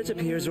ya. But it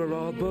appears we're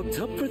all booked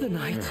up for the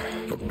night.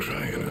 For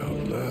crying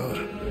out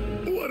loud.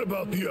 What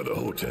about the other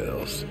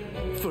hotels?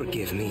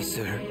 Forgive me,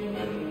 sir.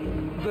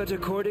 But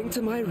according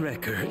to my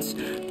records,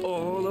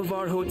 all of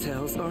our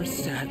hotels are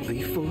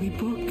sadly fully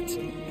booked.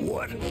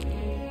 What?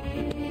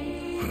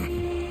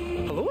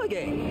 Hello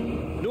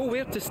again.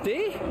 Nowhere to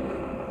stay?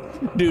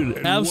 Dude,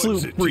 And absolute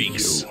what's it to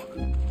freaks.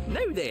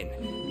 Now then,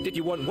 did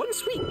you want 1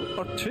 suite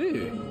or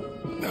 2?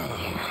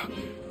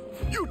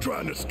 You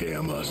trying to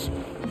scam us?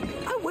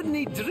 I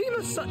wouldn't dream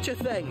of such a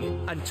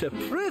thing. And to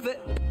prove it,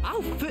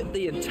 I'll foot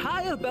the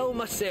entire bill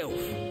myself.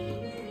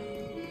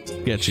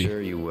 Sketchy.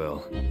 Sure you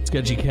will.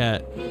 Sketchy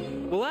cat.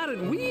 Well,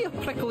 aren't we a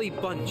prickly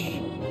bunch?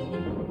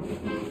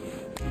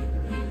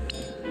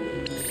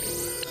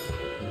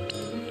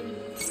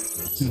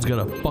 He's got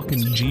a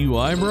fucking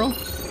GUI, bro.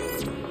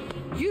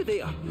 You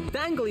there,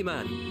 dangly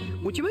man.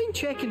 Would you mind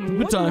checking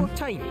Good one time. more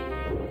time?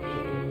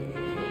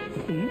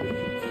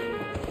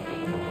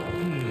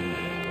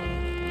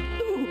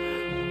 Oh,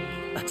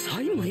 a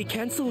timely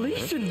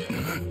cancellation.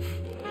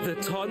 The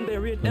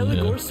Tonberry and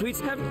Eligor suites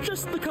have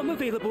just become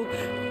available.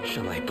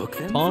 Shall I book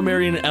them?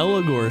 Tonberry and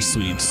Eligor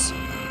suites.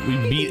 We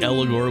beat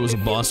Eligor. It was a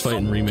boss fight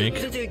and remake.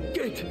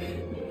 Good.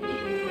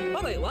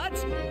 All right,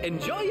 lads,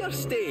 enjoy your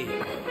stay.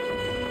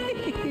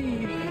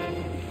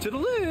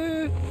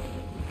 Toodaloo.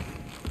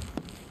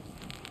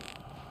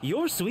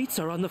 Your suites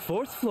are on the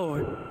 4th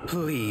floor.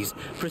 Please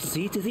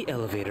proceed to the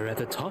elevator at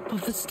the top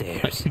of the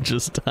stairs. I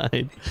just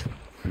died.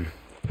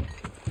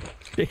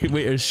 Hey,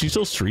 wait, is she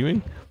still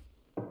streaming?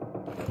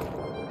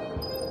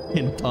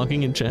 And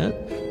talking in chat?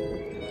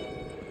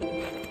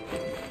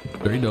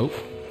 Very dope.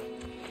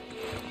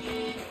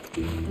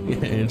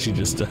 Yeah, and she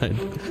just died.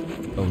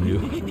 W.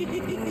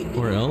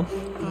 Or L?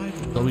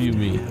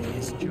 WB.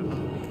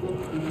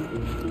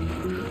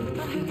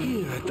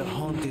 Here at the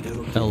haunted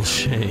hotel. L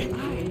Shay.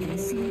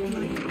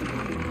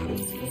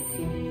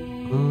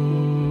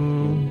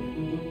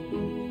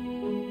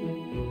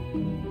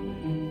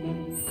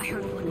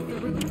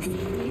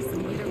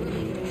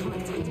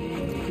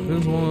 I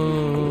just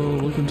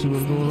wanna look into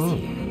what's going on.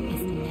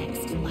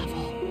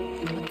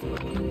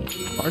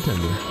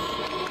 Bartender.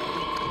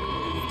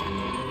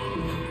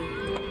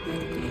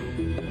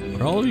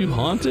 Are all of you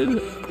haunted?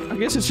 I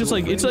guess it's just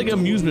like,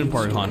 amusement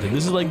park haunted.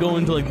 This is like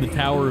going to like the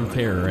Tower of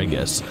Terror, I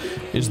guess,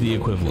 is the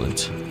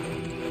equivalent.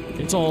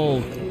 It's all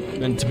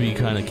meant to be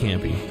kind of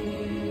campy.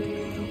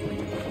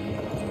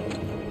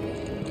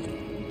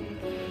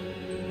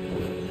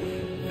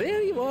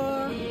 There you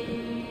are.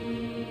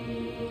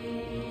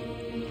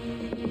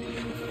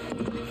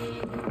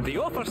 The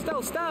offer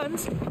still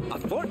stands. A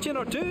fortune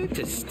or two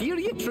to steer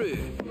you true.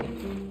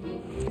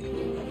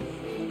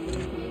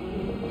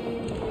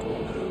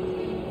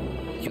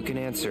 You can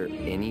answer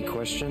any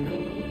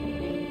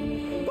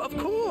question? But of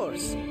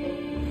course.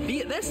 Be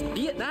it this,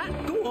 be it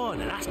that, go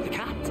on and ask the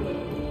cat.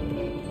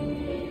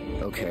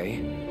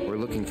 Okay, we're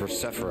looking for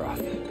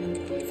Sephiroth.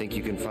 Think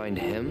you can find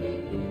him?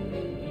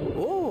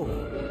 Oh,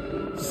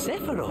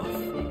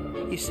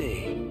 Sephiroth, you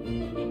say?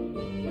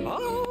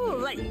 All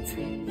right,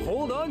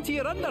 hold on to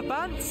your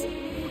underpants.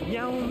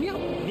 Meow, meow,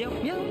 meow,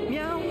 meow,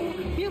 meow,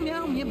 meow,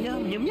 meow, meow,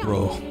 meow, meow.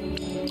 Bro.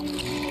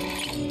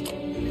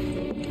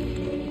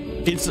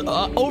 It's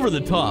over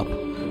the top,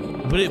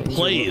 but it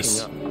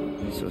plays.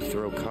 So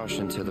throw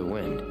caution to the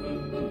wind.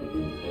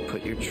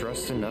 Put your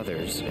trust in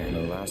others, and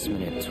a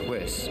last-minute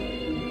twist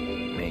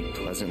may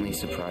pleasantly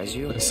surprise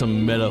you.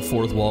 Some meta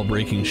fourth wall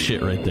breaking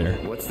shit right there.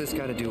 What's this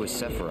got to do with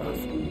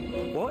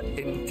Sephiroth? What,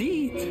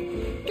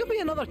 indeed? Give me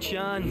another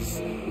chance.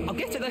 I'll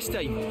get it this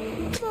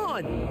time. Come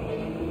on.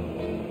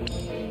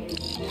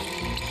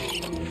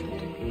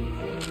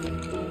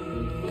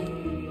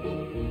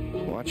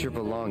 Watch your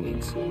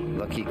belongings.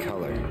 Lucky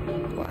color.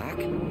 Black?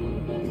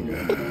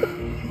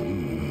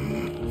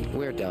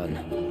 We're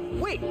done.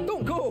 Wait,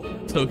 don't go.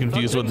 So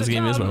confused what this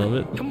game is, but I love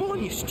it. Come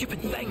on, you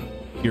stupid thing.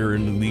 You're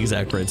in the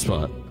exact right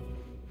spot.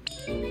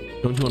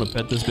 Don't you want to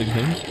pet this big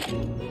thing?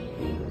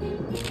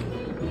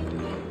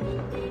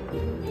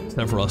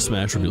 Sephiroth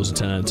Smash reveals a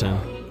 10 out of 10.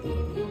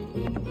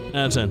 10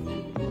 out of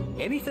 10.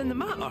 Anything the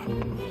matter?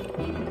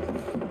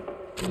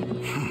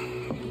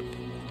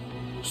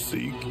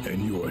 Seek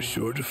and you are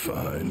sure to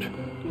find.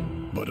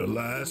 But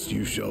alas,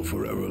 you shall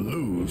forever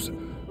lose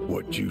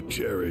what you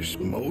cherish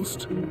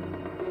most.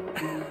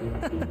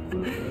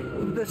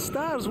 The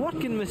stars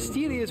work in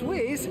mysterious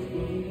ways.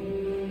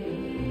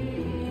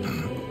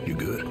 You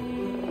good?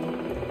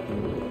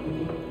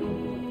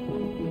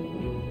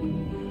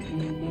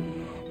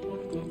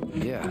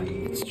 Yeah,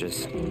 it's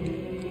just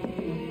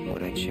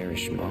what I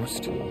cherish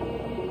most.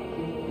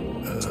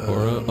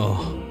 Aura?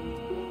 Oh.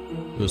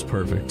 It was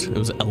perfect. It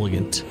was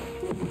elegant.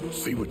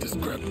 See what this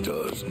crap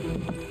does.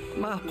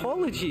 My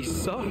apologies,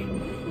 sir.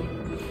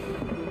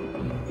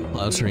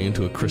 Cloud's turning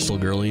into a crystal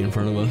girly in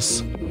front of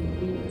us.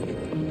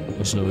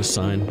 Just know his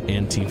sign,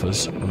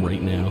 Antifa's,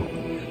 right now.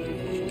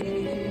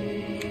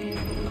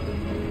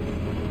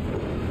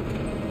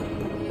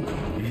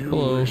 You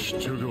wish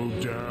to go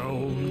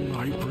down,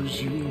 I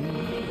presume?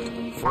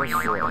 Oh,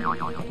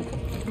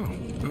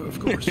 of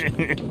course.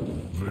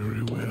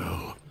 Very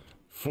well.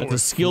 That's a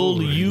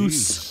skilled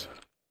use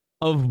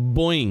of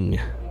boing.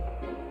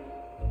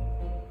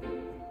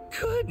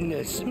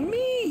 Goodness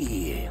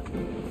me!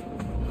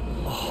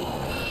 Oh.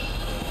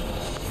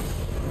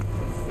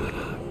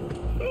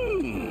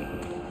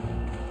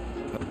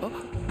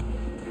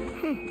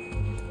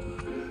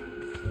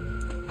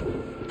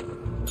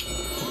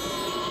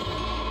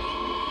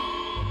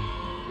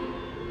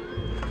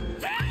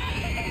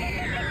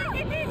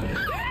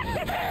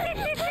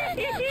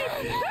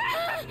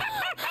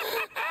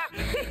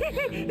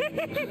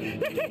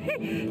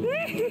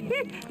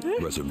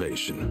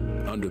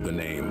 Reservation under the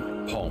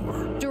name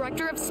Palmer.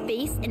 Director of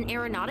Space and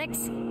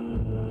Aeronautics?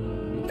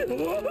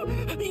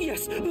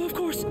 Yes, of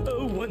course.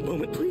 Oh, one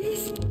moment,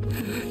 please.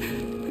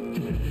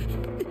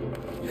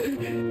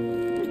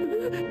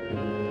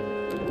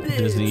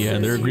 Disney, yeah,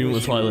 their agreement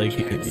was probably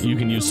like, you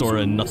can use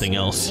Sora and nothing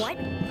else. What?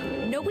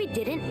 No, we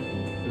didn't.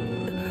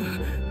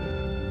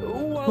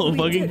 Well,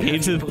 fucking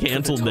Pages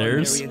canceled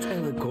theirs.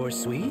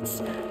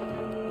 Suites.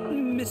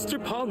 Mr.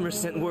 Palmer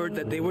sent word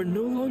that they were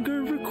no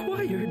longer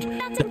required.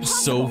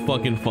 That's so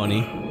fucking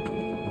funny.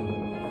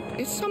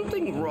 Is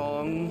something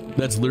wrong?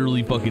 That's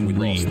literally fucking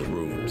Reed.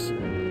 Rooms.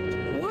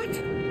 What?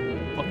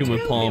 Fucking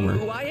with Palmer.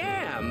 Who I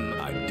am?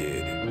 I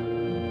did.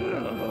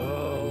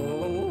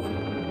 Oh.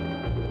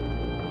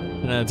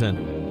 10 out of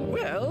 10.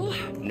 Well,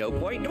 no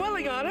point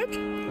dwelling on it.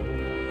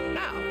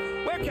 Now,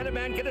 where can a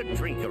man get a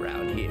drink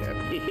around here?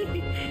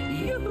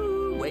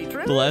 Yoo-hoo,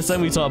 waitress. The last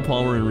time we saw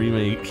Palmer in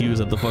Remake, he was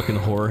at the fucking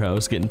horror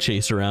house getting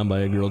chased around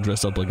by a girl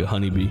dressed up like a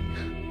honeybee.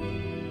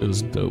 It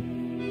was dope.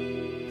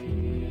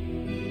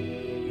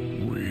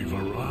 We've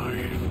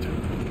arrived.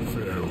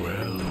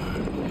 Farewell.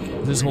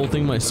 Is this whole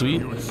thing my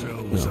suite?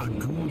 Yourselves a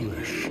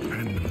ghoulish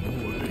and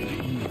morbid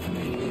evening.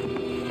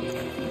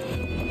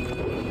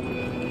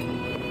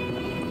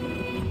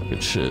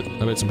 Good shit.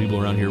 I bet some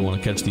people around here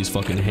want to catch these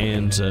fucking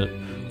hands at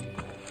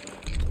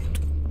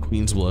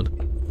Queen's Blood.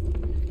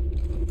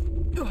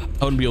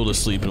 I wouldn't be able to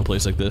sleep in a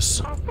place like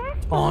this.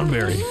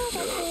 Onberry.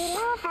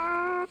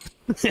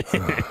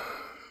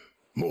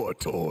 More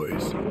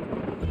toys.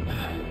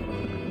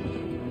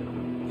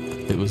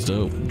 It was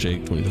dope,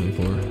 Jake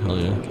 2024. Hell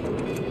yeah.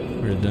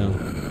 Write it down.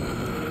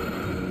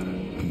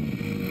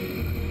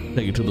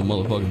 Take it to the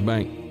motherfucking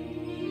bank.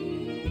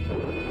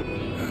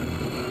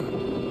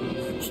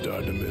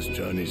 Start to to miss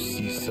Johnny's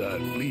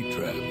seaside flea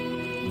trap.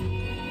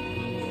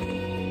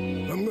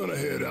 I'm gonna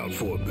head out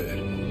for a bit.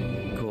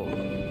 Cool.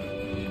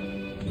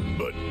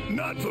 But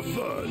not for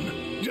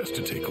fun, just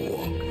to take a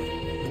walk.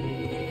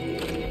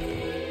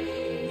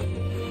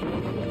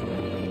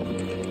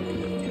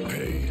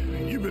 Hey,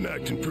 you've been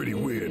acting pretty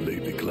weird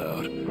lately,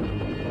 Cloud.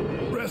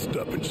 Rest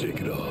up and shake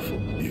it off.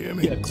 You hear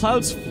me? Yeah,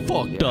 Cloud's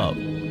fucked up.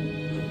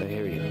 I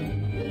hear you.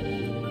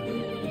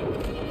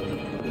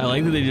 I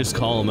like that they just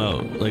call him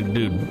out. Like,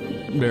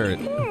 dude, Barrett,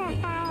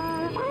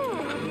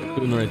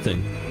 doing the right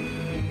thing.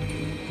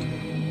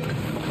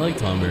 I like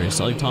Tomberries.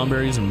 I like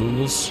Tomberries and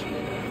Moogles,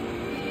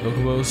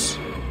 Rokobos.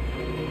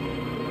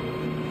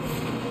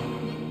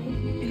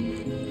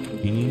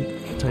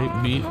 Beanie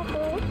type beat.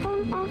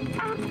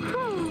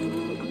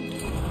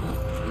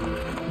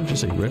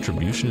 Just like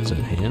retribution is at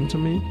hand to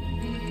me.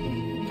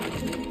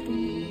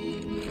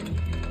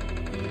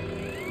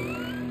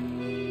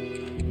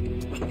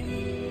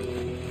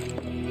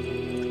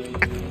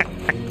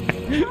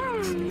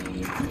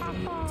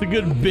 It's a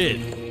good bit.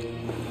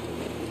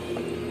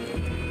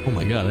 Oh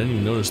my god, I didn't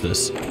even notice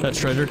this. That's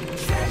treasure.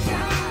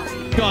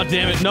 God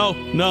damn it, no,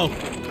 no.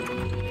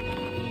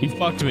 He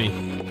fucked me.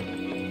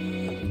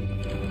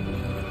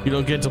 You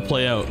don't get to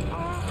play out.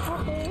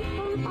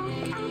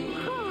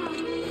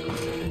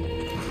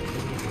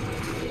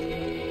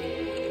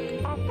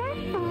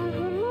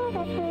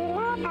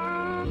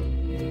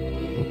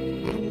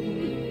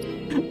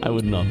 I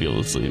would not be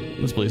able to sleep.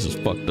 This place is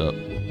fucked up.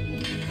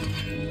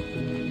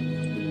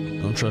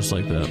 Don't trust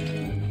like that.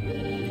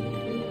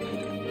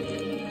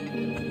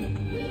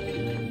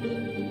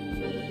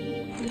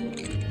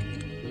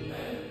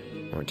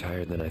 More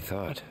tired than I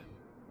thought.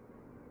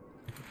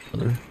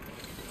 I'm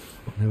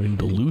having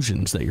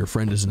delusions that your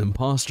friend is an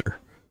imposter.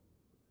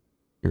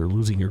 You're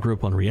losing your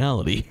grip on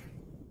reality.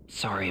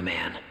 Sorry,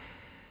 man.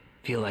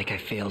 Feel like I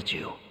failed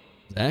you.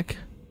 Zach?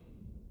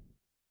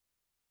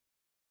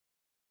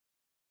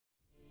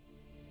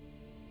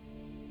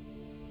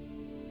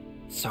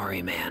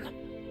 Sorry, man.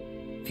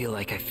 Feel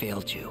like I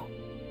failed you.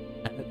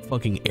 At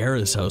fucking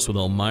Era's house with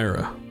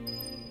Elmira.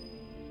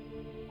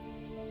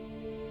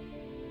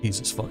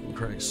 Jesus fucking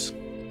Christ.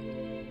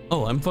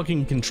 Oh, I'm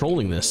fucking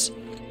controlling this.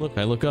 Look,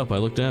 I look up, I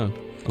look down.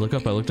 I look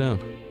up, I look down.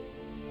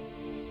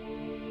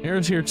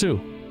 Era's here too.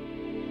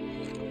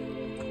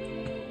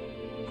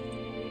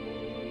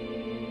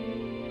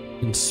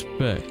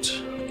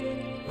 Inspect.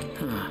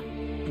 Huh.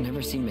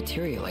 Never seen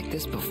material like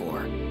this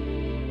before.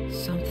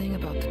 Something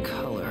about the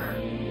color.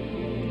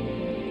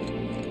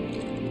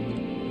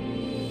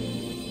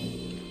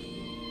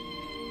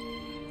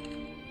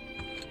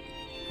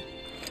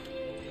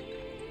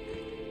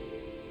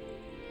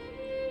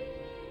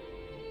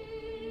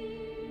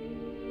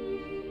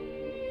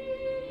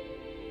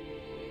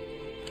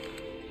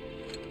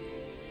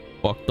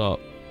 Fucked up.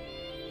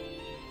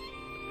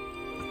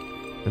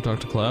 Can I talk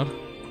to Cloud?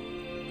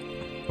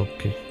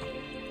 Okay.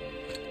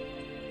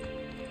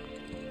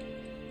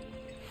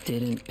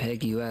 Didn't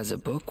peg you as a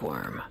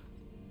bookworm.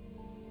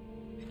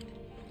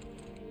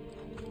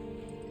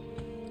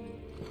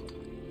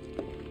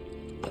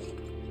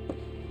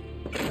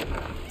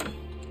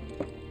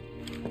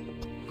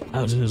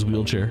 Cloud's in his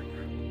wheelchair.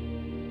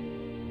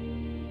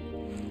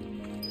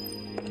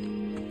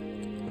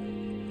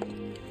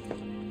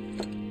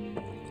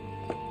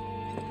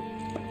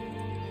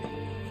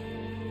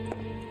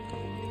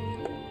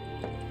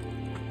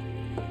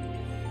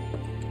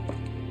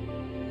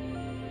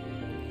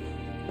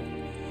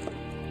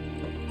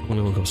 I'm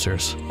gonna look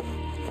upstairs.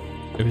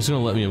 If he's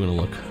gonna let me, I'm gonna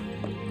look.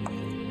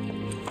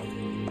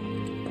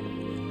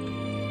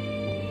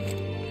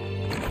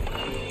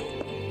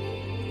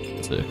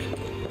 Sick.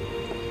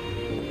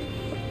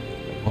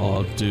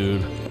 Oh,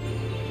 dude.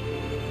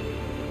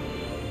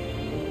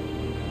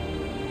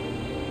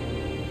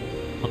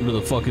 Under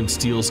the fucking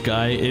steel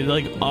sky. It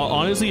like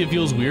honestly, it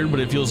feels weird, but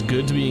it feels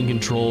good to be in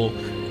control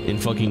in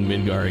fucking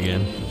Midgar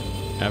again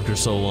after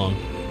so long.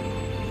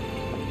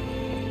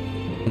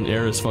 And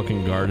Era's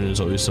fucking garden is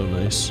always so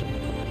nice.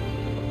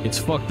 It's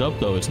fucked up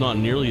though. It's not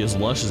nearly as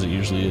lush as it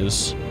usually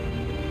is.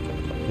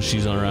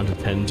 She's not around to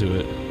tend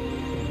to it.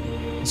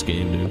 This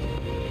game, dude.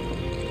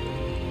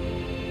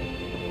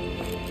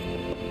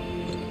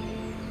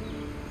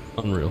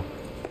 Unreal.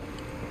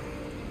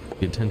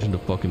 The attention to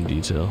fucking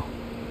detail.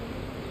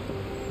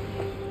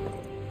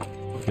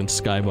 Fucking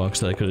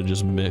skybox that I could have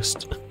just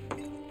missed.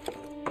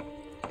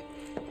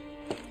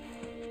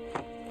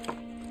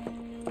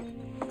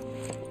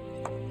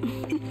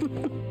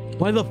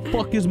 Why the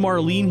fuck is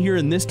Marlene here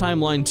in this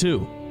timeline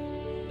too?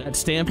 That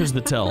stamp is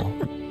the tell.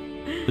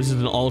 This is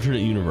an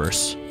alternate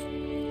universe.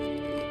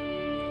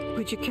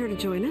 Would you care to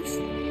join us?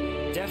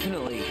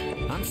 Definitely.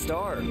 I'm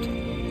starved.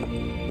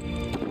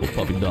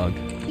 Puppy dog.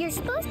 You're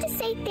supposed to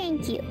say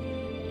thank you.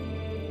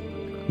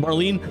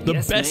 Marlene, the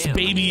Yes, best ma'am.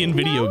 baby in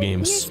video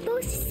games. You're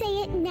supposed to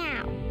say it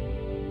now.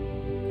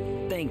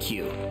 Thank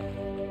you.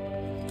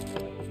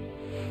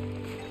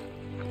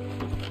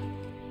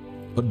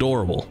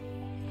 Adorable.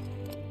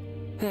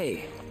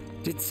 Hey,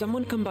 did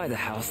someone come by the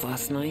house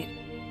last night?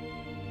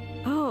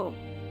 Oh,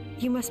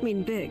 You must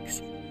mean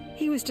Biggs.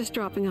 He was just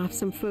dropping off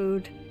some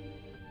food.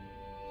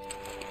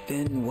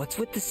 Then what's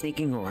with the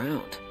sneaking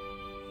around?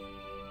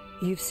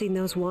 You've seen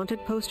those wanted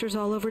posters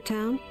all over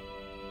town?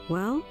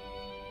 Well,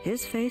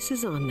 his face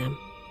is on them.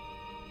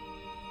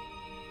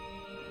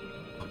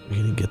 We're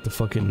gonna get the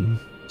fucking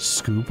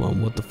scoop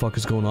on what the fuck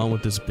is going on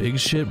with this big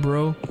shit,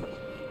 bro.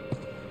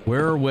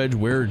 Where are Wedge?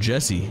 Where are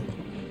Jesse?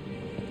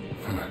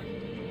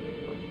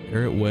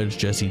 Garrett, Wedge,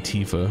 Jesse,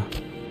 Tifa.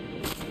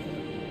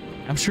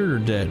 I'm sure they're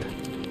dead.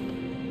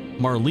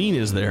 Marlene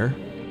is there.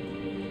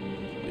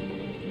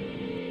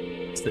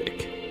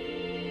 Thick.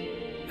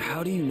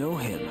 How do you know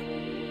him?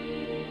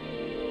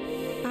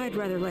 I'd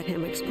rather let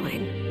him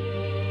explain.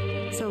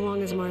 So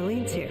long as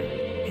Marlene's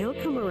here, he'll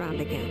come around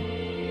again.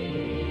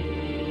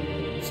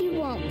 He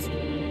won't.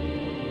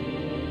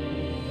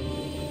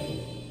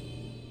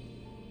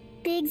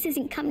 Biggs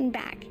isn't coming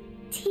back.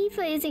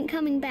 Tifa isn't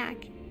coming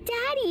back.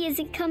 Daddy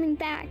isn't coming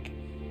back.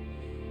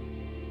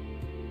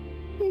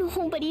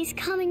 Nobody's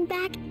coming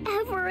back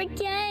ever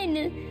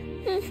again.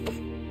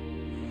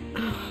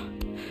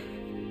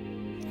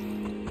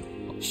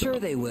 Sure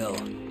they will.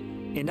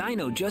 And I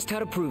know just how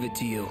to prove it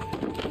to you.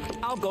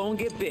 I'll go and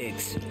get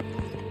Biggs.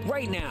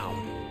 Right now.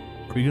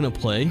 Are you gonna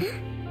play?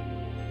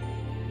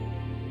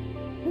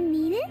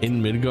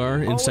 In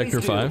Midgar, in Always Sector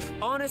do. 5?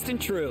 Honest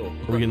and true.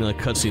 Or are we getting a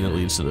cutscene that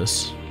leads to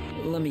this?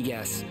 Let me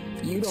guess.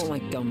 You don't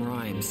like dumb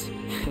rhymes.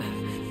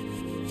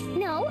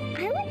 No,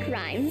 I like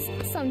rhymes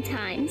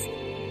sometimes.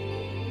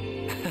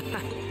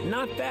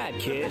 Not bad,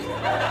 kid.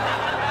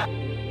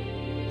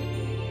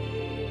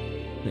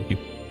 Thank you.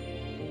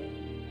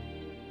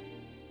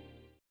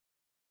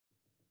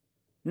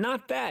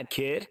 Not bad,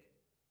 kid.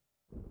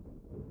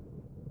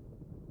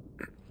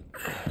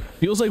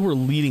 Feels like we're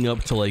leading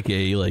up to like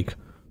a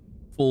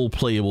full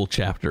playable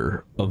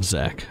chapter of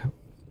Zack.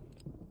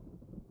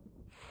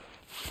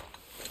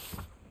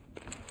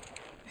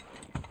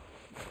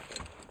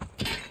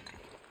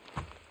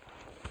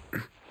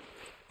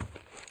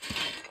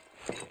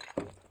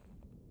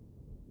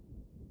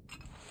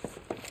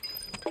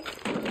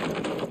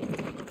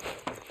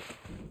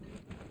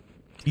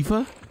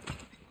 Tifa?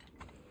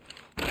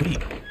 Wait,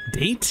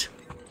 date?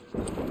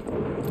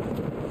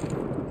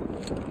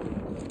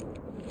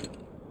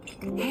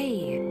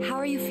 Hey, how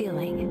are you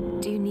feeling?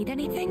 Do you need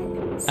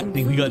anything? I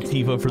think we got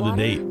Tifa for the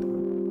date.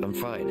 I'm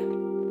fine.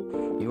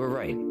 You were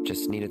right.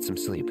 Just needed some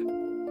sleep.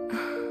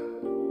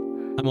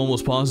 I'm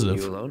almost positive.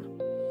 You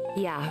alone?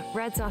 Yeah,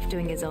 Red's off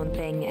doing his own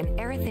thing, and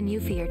Aerith and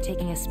Yuffie are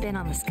taking a spin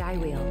on the sky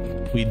wheel.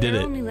 We did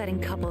They're it. only letting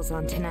couples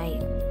on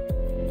tonight.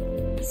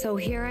 So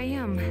here I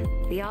am,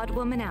 the odd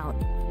woman out.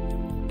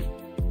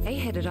 They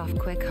hit it off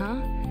quick, huh?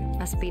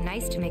 Must be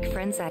nice to make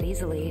friends that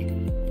easily.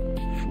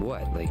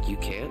 What, like you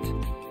can't?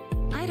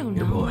 I don't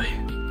know. Good boy.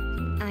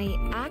 I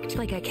act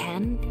like I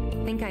can.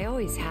 Think I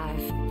always have.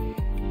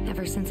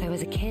 Ever since I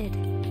was a kid.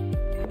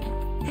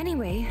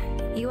 Anyway,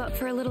 you up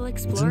for a little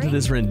exploring? Listen to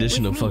this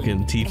rendition of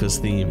fucking Tifa's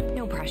theme.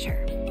 No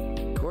pressure.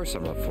 Of course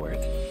I'm up for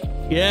it.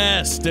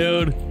 Yes,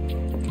 dude.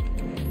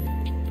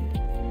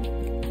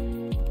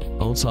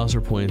 Gold saucer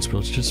points.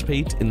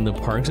 Participate in the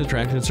park's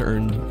attractions to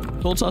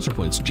earn gold saucer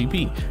points,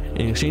 GP.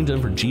 In exchange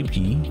them for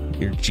GP,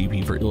 your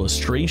GP for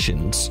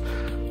illustrations,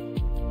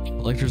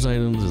 collector's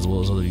items, as well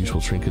as other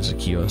useful trinkets and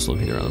kiosks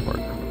located around the park.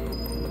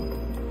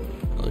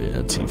 Oh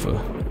yeah, Tifa.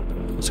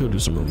 Let's go do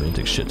some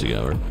romantic shit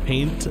together.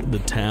 Paint the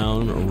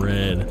town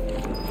red.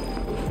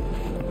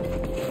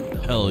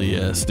 Hell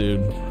yes,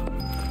 dude.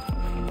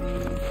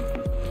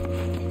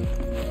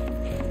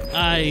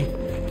 I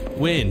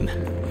win.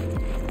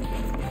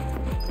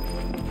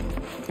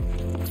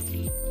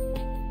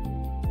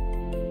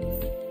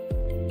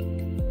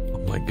 Oh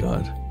my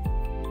god.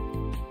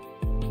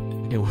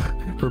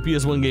 For a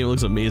PS1 game, it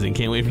looks amazing.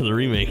 Can't wait for the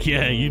remake.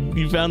 Yeah,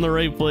 you found the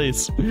right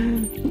place.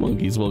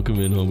 Monkeys, welcome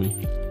in, homie.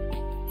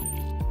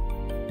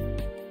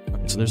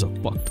 Alright, so there's a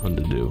fuck ton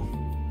to do.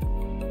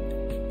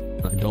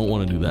 I don't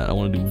want to do that. I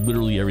want to do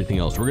literally everything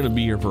else. We're gonna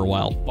be here for a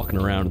while, fucking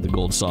around at the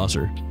Gold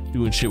Saucer,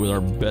 doing shit with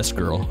our best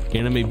girl.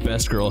 Anime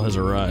best girl has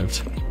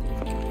arrived.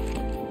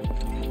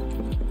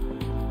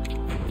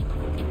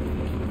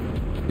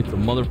 It's a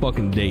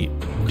motherfucking date.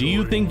 Do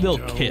you think they'll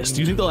kiss?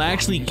 Do you think they'll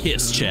actually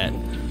kiss, chat?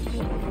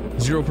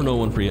 0 for no,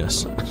 1 for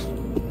yes.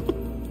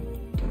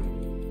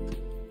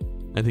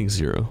 I think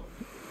 0.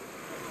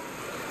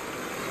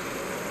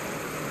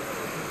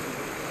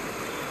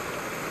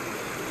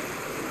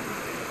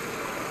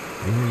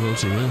 Everyone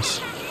votes a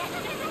yes.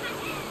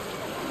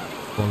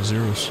 12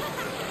 zeros.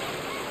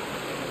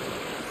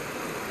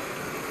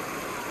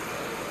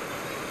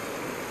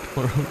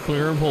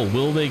 Clear and poll.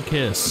 Will they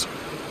kiss?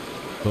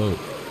 Vote.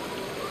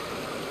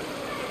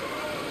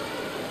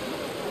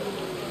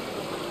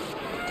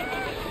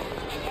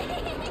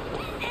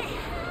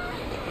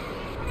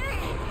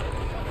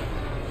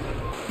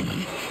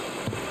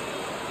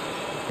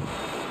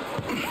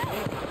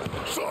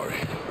 Sorry.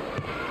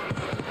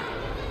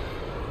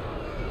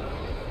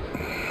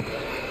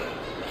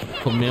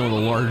 A man with a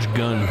large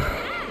gun.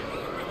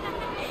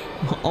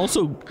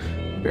 Also,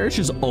 Barish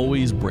is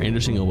always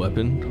brandishing a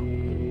weapon.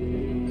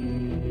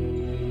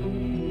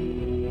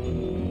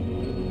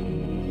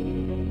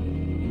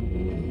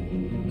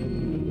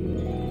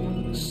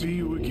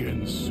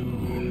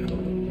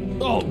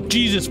 Oh,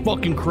 Jesus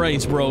fucking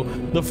Christ, bro.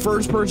 The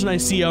first person I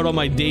see out on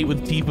my date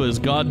with Tifa is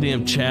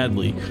goddamn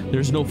Chadley.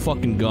 There's no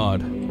fucking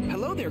God.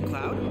 Hello there,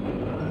 Cloud.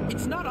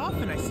 It's not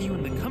often I see you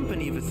in the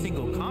company of a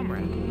single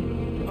comrade.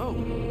 Oh,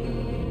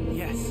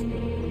 yes.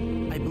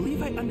 I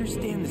believe I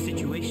understand the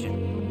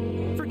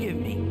situation. Forgive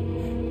me.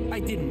 I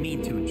didn't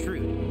mean to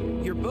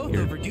intrude. You're both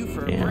overdue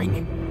for a break.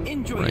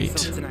 Enjoy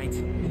yourself tonight.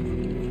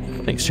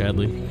 Thanks,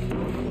 Chadley.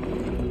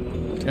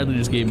 Chadley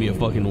just gave me a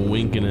fucking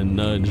wink and a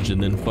nudge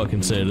and then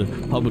fucking said,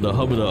 hubbada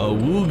hubbada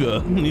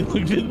awooga. And he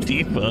looked at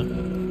Tifa.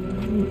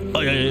 Oh,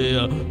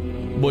 yeah.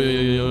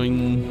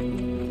 Boing.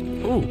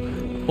 Oh,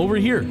 over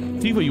here.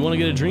 Tifa, you want to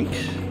get a drink?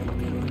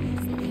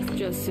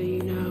 Just so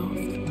you know,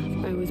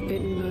 I was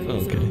bitten by a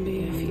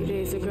zombie a few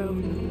days ago.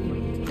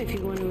 If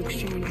you want to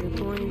exchange your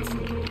points,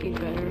 you'd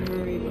better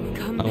hurry.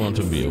 I want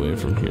to be away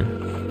from here.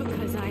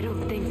 Because I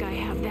don't think I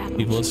have that.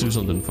 People, let's do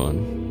something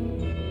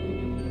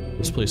fun.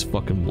 This place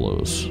fucking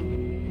blows.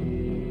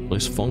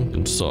 This place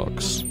funkin'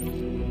 sucks.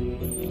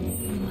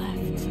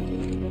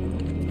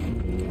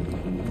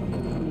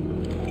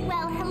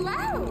 Well,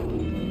 hello.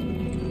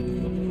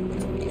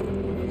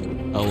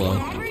 Hello.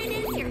 Whatever it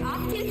is you're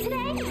off to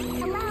today,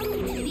 allow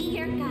me to be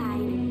your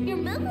guide, your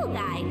Moogle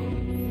guide.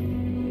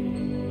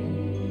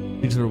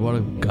 These are about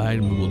a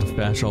guide Moogle to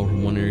fast travel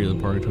from one area of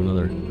the park to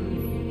another.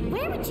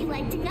 Where would you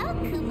like to go,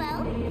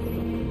 Kubo?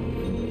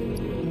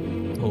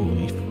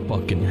 Holy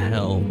fucking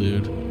hell,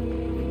 dude.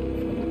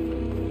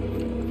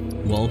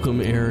 Welcome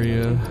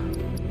area.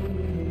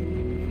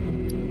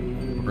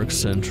 Park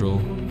Central.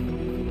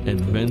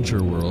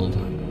 Adventure World.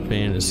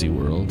 Fantasy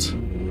World.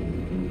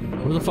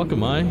 Where the fuck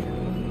am I?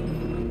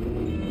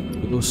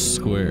 Go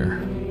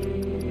Square.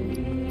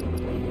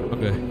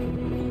 Okay.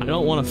 I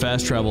don't want to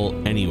fast travel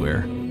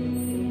anywhere.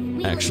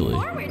 Actually.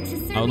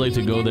 I would like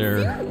to go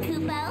there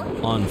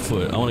on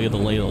foot. I want to get the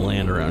lay of the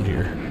land around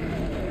here.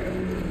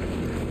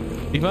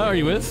 Tifa, are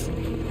you with?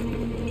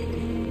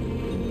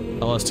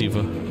 I lost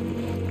Tifa.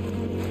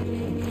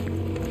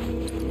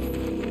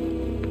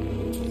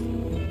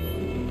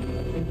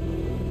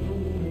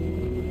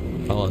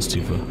 I lost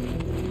Tifa.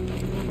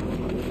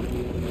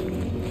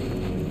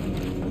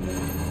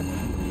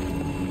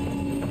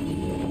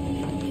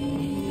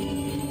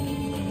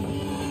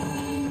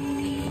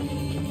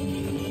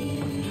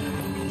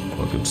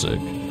 Fucking sick.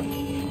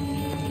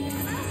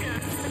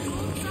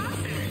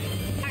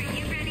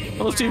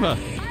 Oh, Tifa.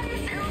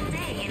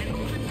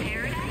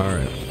 All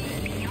right.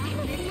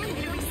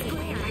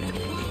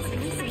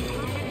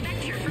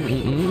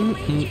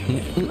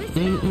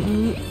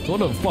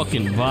 What a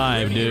fucking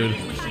vibe, dude.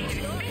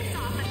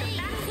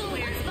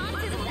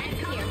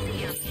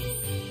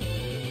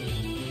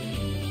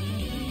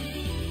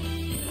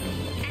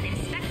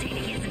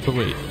 But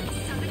wait.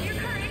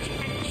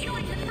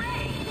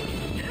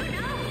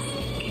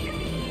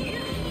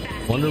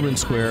 Wonderman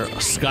Square,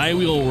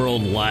 Skywheel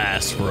World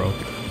last, bro.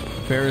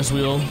 Ferris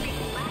wheel.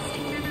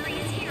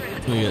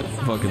 Let me get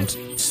fucking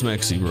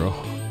smexy, bro.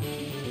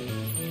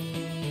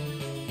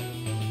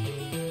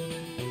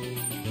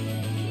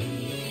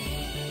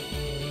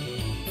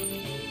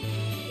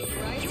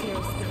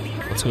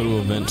 Let's go to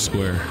Event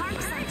Square.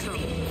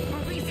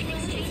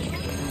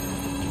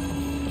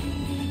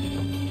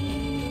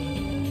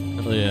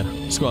 Oh yeah,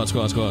 squad.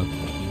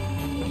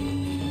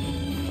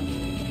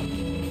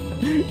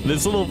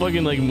 This little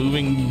fucking like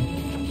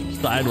moving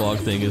sidewalk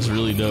thing is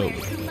really dope.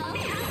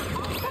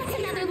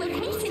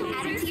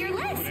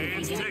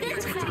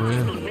 Oh,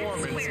 yeah.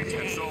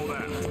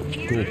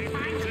 Cool.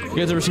 You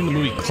guys ever seen the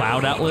movie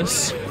Cloud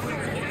Atlas?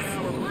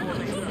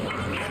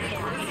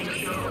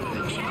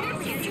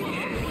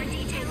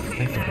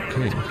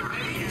 Okay.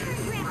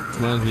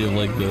 Reminds me of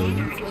like the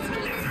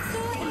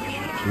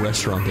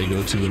restaurant they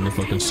go to in the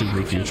fucking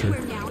super future.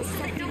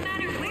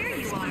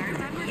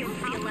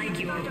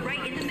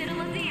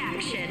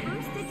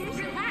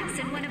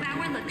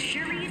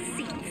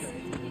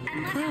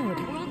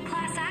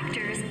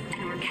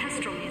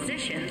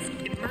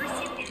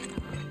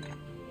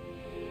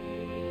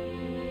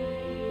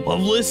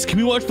 Loveless? Can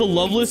we watch the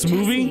Loveless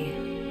movie?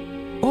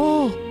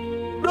 Oh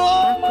no!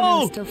 Back when I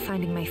was still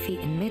finding my feet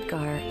in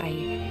Midgar,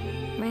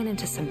 I ran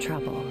into some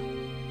trouble.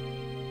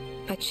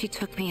 But she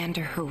took me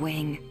under her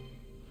wing,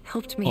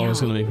 helped me out. Oh,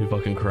 it's gonna make me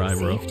fucking cry,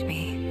 bro. Saved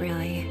me,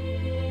 really.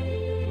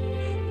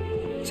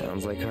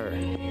 Sounds like her.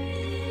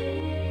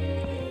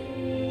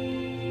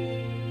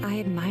 I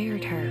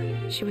admired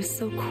her. She was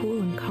so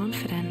cool and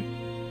confident.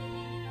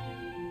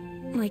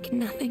 Like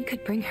nothing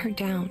could bring her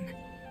down.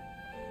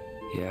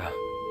 Yeah,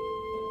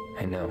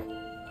 I know.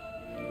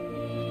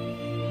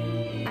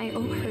 I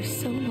owe her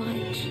so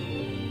much.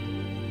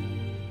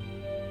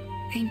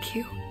 Thank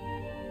you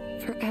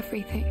for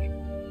everything.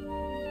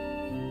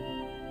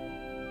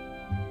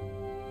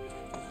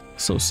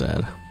 So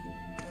sad.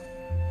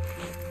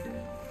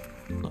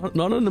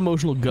 Not an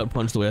emotional gut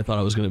punch the way I thought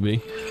I was gonna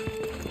be.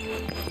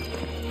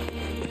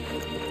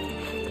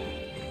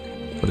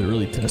 But it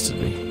really tested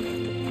me.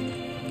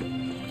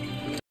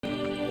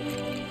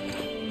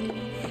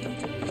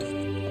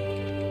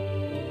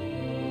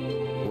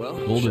 Well,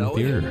 Golden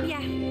Theater. Yeah.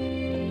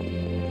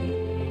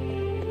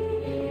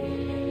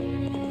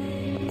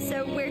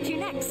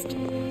 next?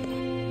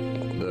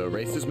 The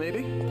races,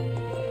 maybe?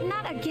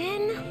 Not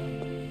again.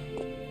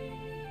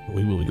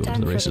 We will be going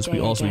to the races. We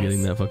also be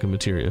getting that fucking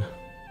materia.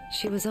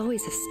 She was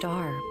always a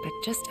star, but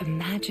just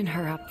imagine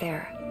her up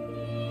there.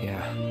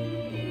 Yeah.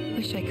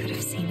 Wish I could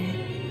have seen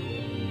it.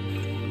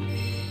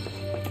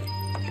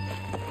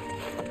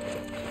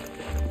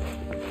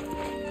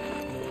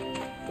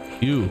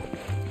 You.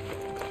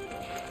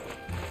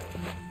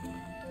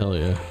 Hell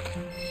yeah.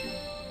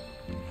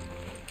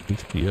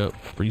 HP up.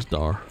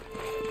 3-star.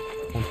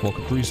 One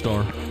fucking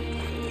 3-star.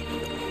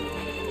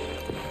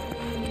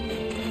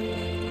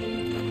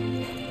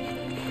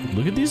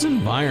 Look at these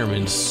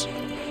environments.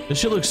 This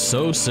shit looks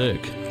so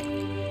sick.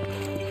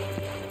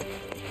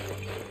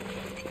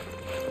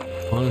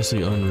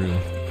 Honestly, unreal.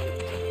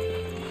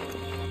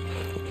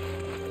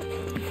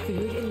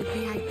 Food in the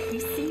VIP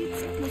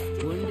seats?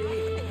 One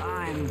day,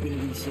 I'm gonna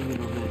be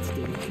singing on that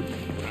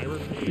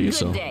stage.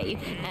 So. Good day,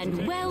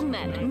 and well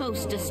met,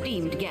 most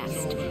esteemed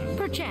guest.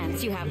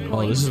 Perchance you have Oh,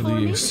 coins this is for the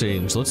me?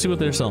 exchange. Let's see what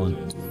they're selling.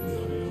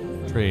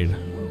 Trade.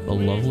 A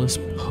loveless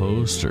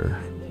poster.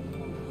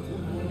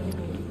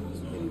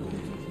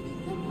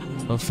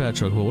 A fat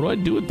truck. Well, what do I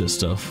do with this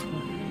stuff?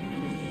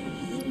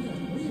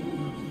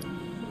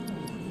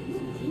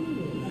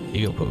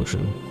 Ego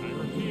potion.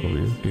 Over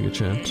here. Giga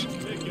champs.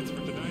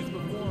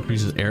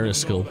 Increases Era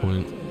skill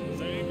point.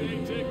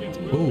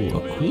 Oh,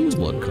 a Queen's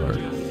Blood card.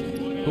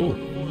 Cool.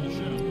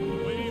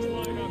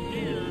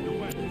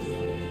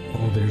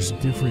 Oh, there's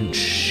different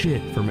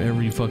shit from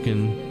every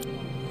fucking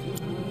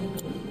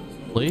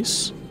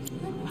place.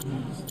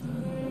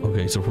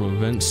 Okay, so from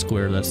Event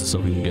Square, that's the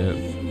stuff we can get.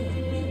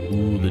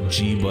 Ooh, the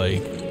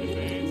G-Bike.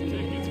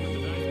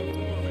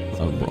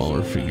 A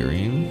Brawler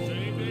figurine.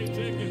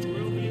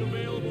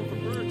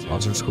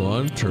 Monster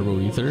Squad, Turbo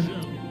Ether.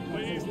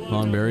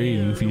 Honberry,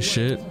 Yuffie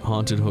shit.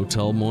 Haunted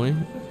Hotel Moy.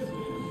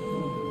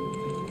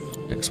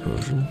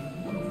 Explosion.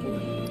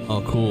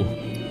 Oh, cool.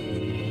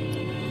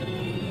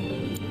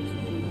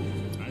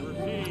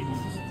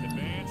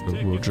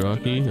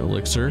 Jockey,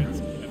 Elixir.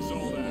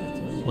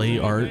 Play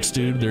Arts,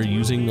 dude. They're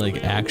using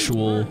like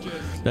actual.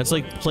 That's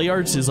like Play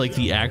Arts is like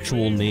the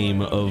actual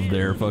name of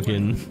their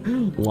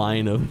fucking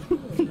line of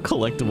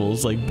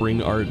collectibles. Like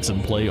Bring Arts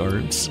and Play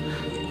Arts,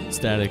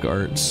 Static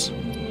Arts.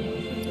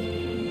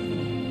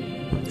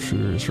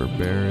 Shooters for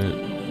Barrett.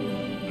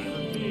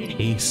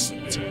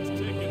 Haste.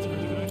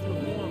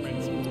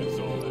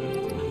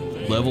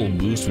 Level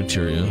boost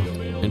materia.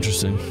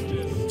 Interesting.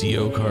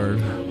 Dio card.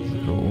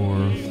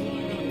 Or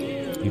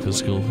Tifa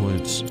skill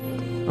points.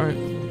 Alright.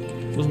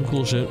 Some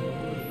cool shit.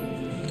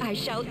 I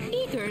shall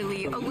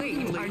eagerly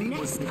await our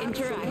next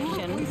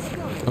interaction.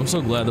 I'm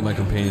so glad that my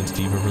companion's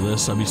Tifa for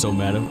this. I'd be so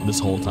mad if this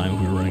whole time if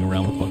we were running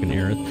around with fucking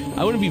Aerith.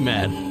 I wouldn't be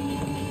mad.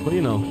 But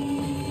you know.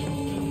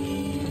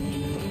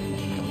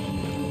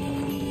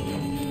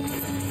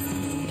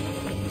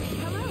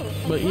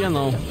 But you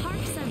know.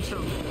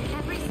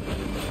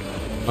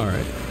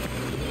 Alright.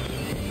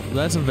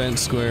 That's Event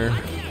Square.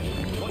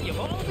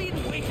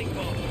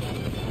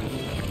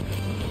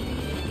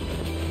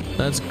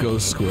 That's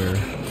Ghost Square.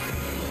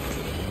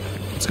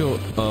 Let's go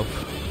up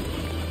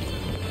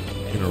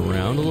and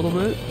around a little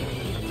bit.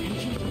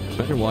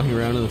 Imagine walking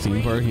around in the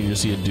theme park and you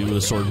just see a dude with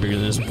a sword bigger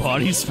than his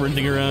body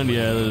sprinting around.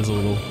 Yeah, that is a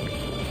little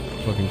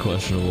fucking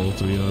questionable,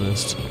 to be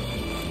honest.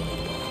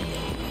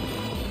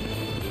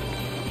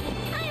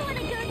 I want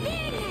to go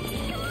there next.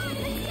 Come on,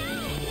 let's go.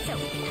 So,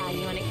 how do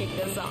you want to kick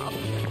this off?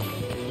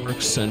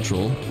 Park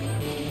Central.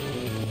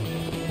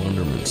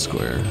 Wonderment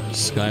Square.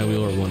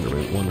 Skywheel or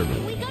Wonderment?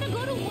 Wonderment.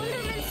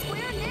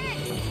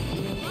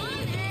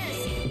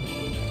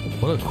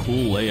 What a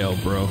cool layout,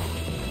 bro.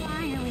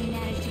 Finally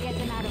managed to get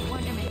them out of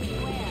Wonderment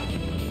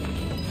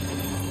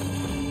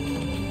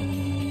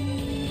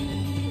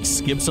Square.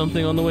 Skip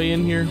something on the way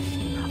in here?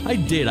 I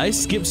did. I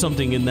skipped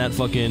something in that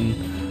fucking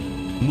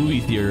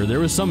movie theater. There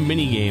was some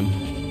mini game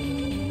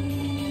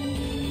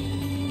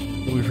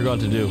that we forgot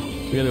to do.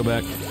 We gotta go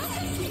back.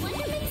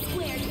 Wonderment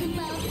Square,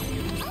 well,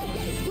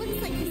 oh,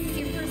 looks like this is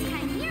your first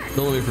time here.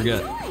 Don't let me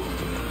forget.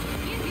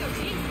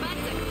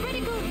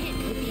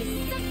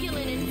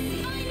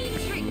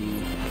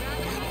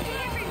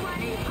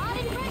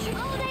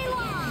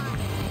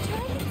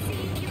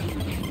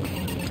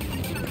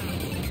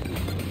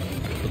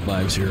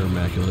 Vibes here are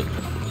immaculate.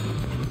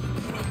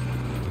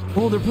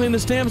 Oh, they're playing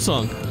this damn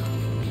song.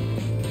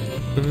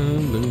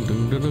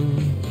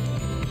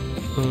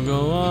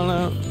 Go all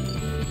out.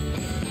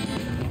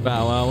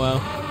 Bow wow wow.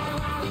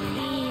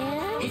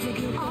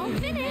 All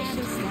finished.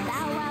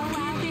 Bow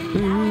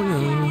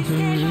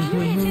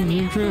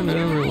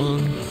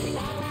Everyone.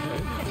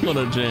 What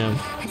a jam.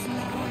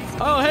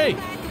 Oh, hey.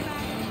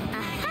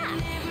 Aha!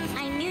 I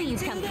knew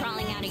you'd come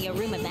crawling out of your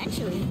room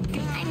eventually.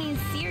 I mean,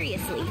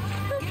 seriously,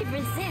 who could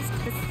resist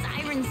the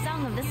siren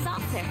song of the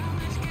saucer?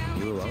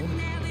 You alone?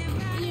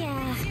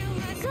 Yeah,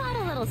 got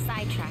a little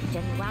sidetracked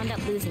and wound up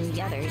losing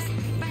the others.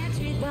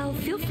 Well,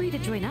 feel free to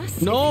join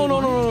us.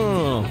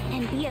 No.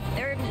 And be a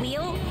third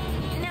wheel?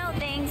 No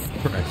thanks.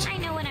 Correct. I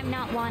know when I'm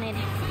not wanted.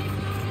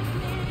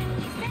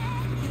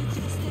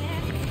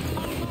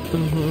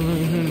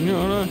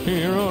 You're the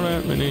hero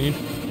that we need.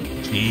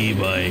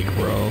 G-bike,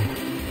 bro.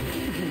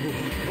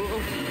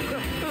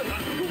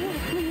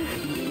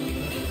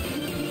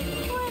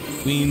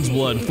 Queen's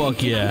blood,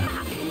 fuck yeah.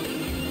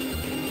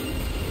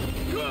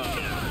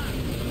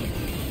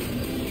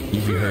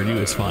 If he heard you,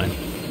 it's fine.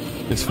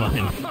 It's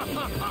fine.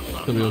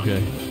 It'll be okay.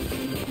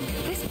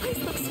 This place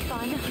looks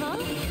fun, huh?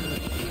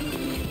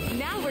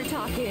 Now we're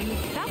talking.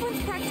 That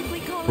one's practically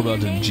called. We're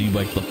about to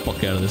G-bike the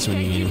fuck out of this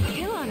minigame.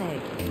 Kill on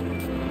it.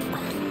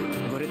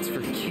 But it's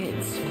for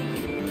kids.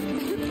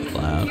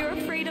 Loud. You're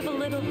afraid of a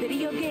little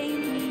video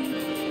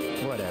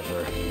game?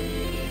 Whatever.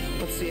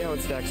 Let's see how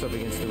it stacks up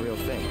against the real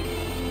thing.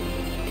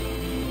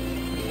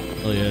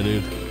 Oh yeah,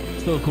 dude.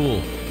 So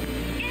cool.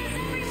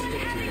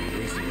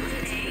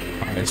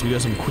 Alright, so we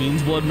got some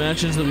Queen's Blood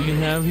matches that we can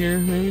have here,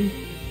 maybe?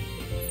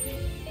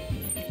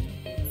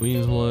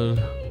 Queen's Blood,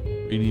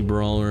 3D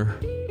Brawler,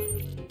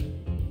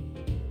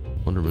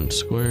 Wonderman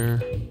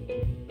Square,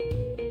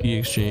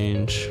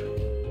 E-Exchange,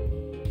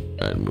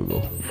 and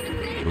Moogle.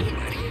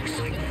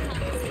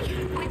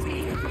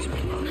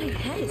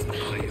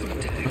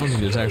 I don't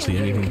think there's actually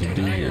anything to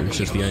do here. It's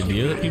just the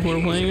idea that people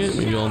are playing it.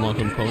 Maybe I'll unlock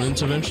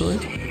components eventually.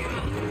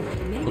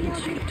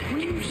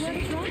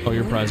 Oh,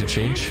 your prize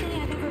exchange?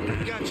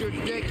 Got your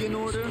deck in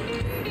order?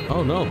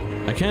 Oh no,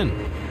 I can.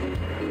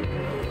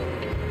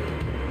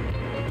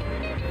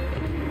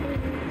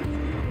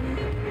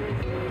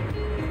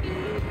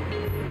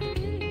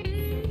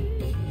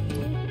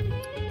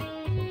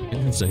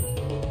 Interesting.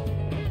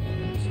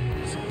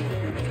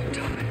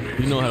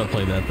 We know how to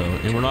play that though,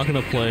 and we're not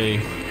gonna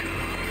play.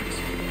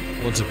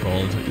 What's it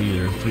called?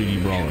 Either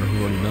 3D Brawler.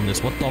 We've already done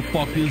this. What the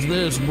fuck is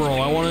this, bro?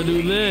 I want to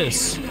do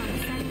this.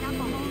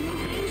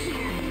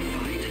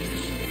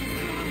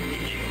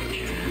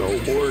 No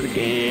board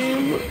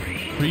game.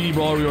 3D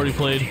Brawler we already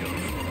played.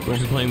 We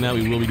won't be playing that.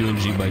 We will be doing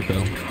G-Bike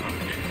though.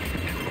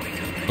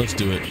 Let's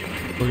do it.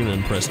 We're gonna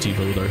impress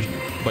Tifa with our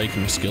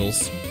biking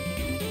skills.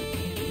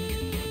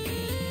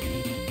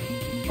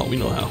 Oh, we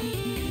know how.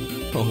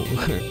 Oh,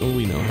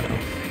 we know how.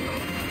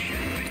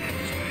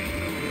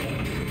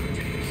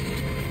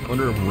 I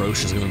wonder if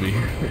Roche is gonna be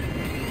here.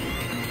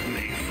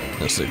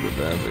 How sick would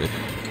that be?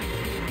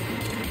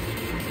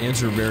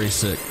 Answer very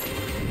sick.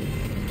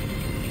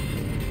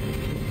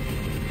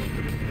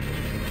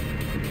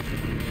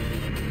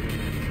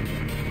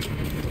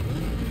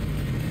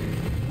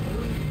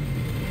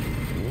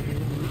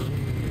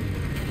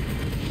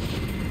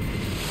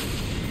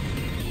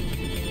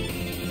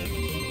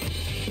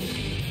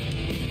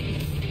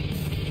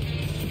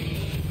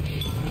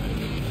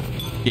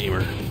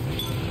 Gamer.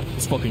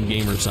 It's fucking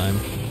gamer time.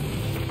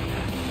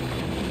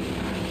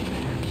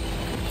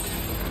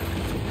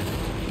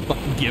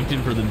 Fucking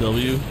gifted for the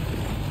W.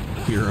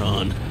 You're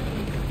on.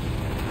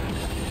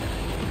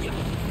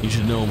 You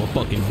should know I'm a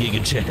fucking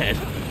Giga Chad.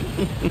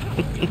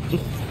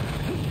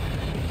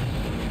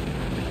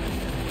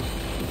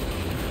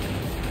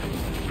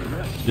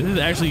 This is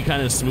actually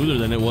kind of smoother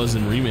than it was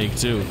in Remake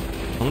too.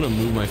 I'm gonna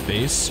move my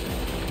face.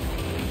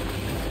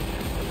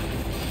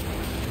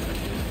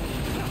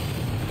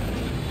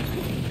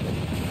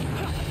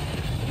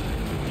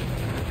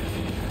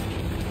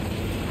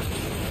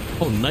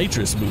 Oh,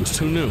 nitrous boost.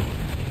 Who knew?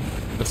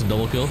 That's a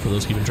double kill for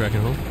those keeping track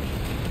at home.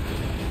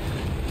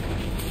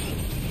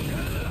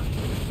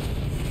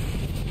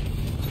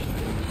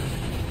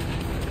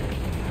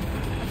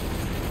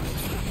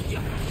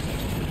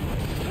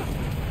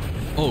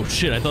 Oh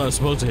shit, I thought I was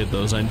supposed to hit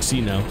those. I see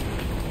now.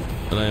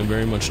 But I am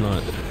very much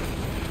not.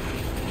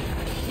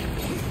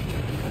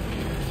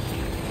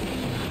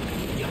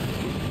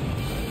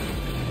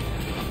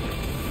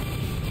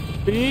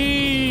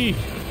 Eee!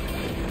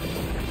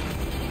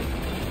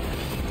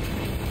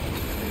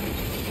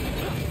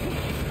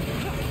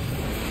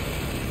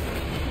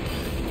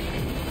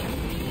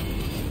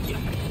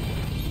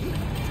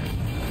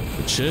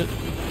 Good shit.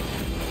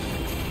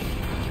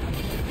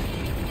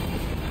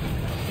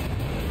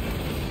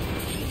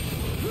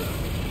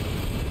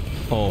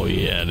 Oh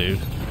yeah, dude.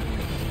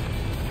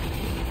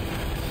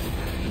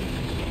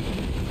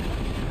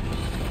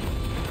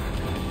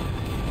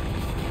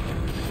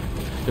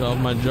 Get off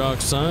my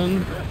jock,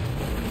 son.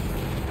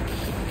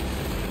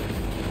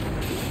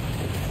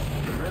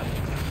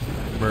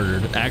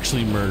 Murdered.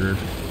 Actually murdered.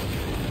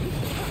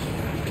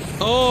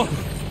 Oh!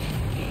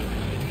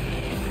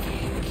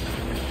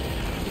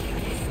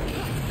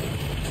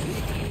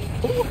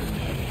 Ooh.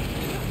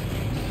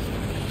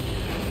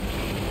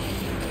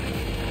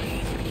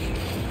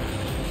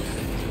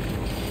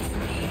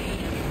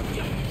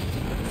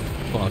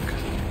 Fuck.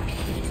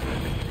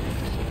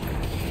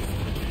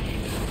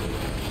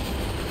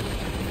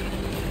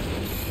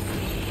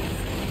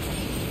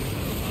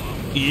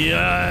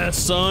 Yeah,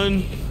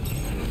 son.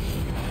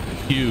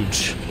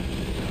 Huge.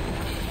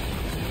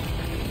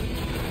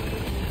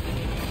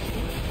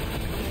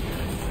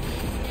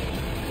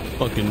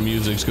 Fucking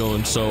music's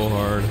going so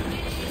hard.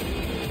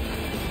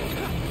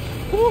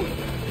 Woo.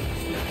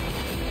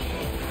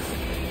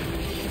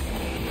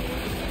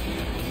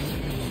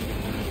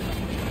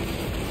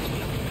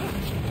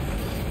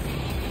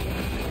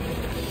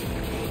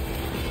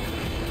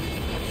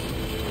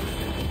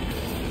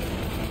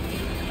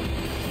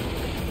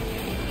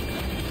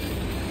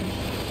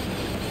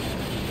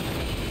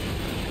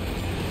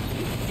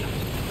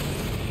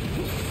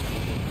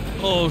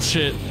 Oh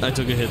shit, I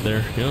took a hit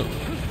there. Yep.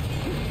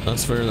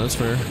 That's fair, that's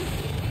fair.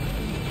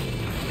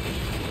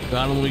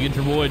 Got him, we get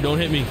your boy, don't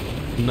hit me.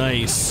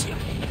 Nice.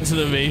 It's an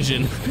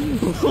evasion.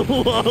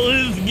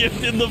 Wallace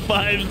gifted the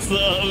 5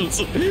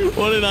 subs.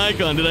 What an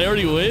icon. Did I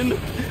already win?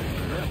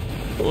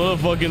 What a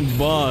fucking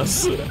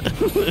boss.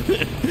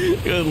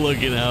 Good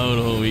looking out,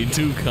 homie.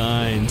 Too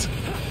kind.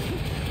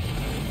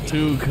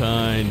 Too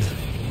kind.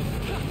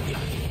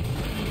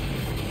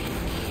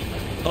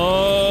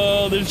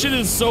 Oh, this shit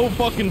is so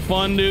fucking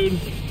fun, dude.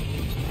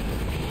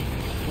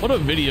 What a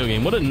video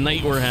game. What a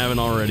night we're having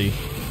already.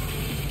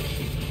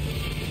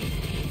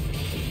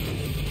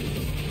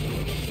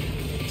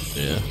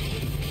 Yeah.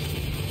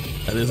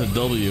 That is a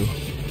W.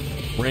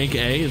 Rank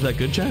A, is that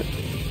good, chat?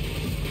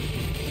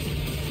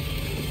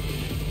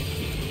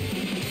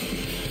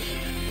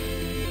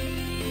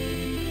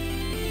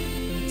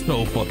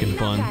 So fucking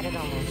fun.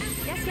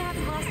 Guess you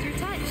haven't lost your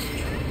touch.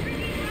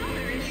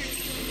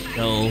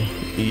 Hell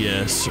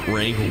yes,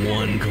 rank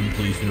 1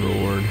 completion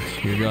reward.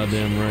 You're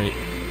goddamn right.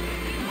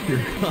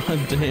 You're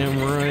goddamn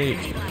right.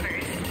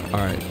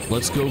 Alright,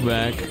 let's go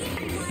back.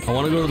 I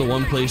want to go to the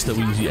one place that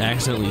we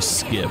accidentally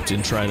skipped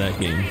and try that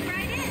game.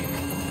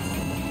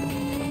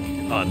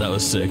 Oh, that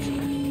was sick.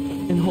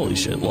 And holy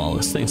shit,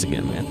 Wallace, thanks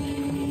again,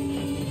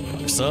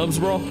 man. Subs,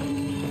 bro?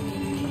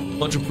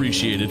 Much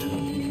appreciated.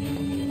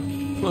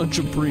 Much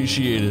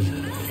appreciated.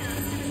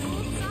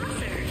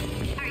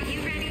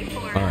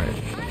 Alright.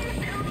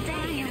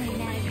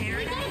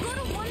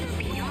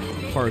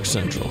 Park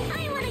Central.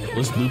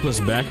 Let's loop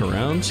us back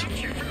around.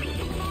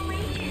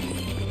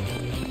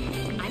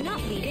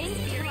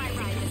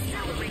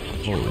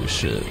 Holy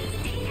shit.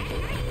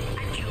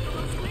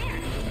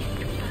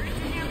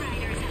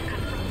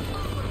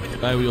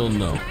 Sky Wheel,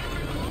 no.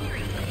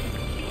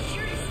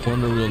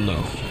 Wonder Wheel,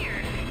 no.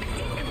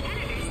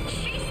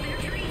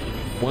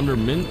 Wonder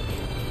Mint?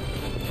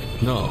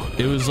 No,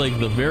 it was like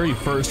the very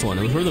first one.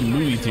 It was where the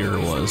movie theater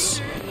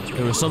was.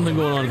 There was something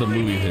going on at the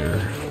movie theater.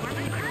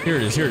 Here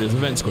it is,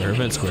 Event Square,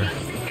 Event Square.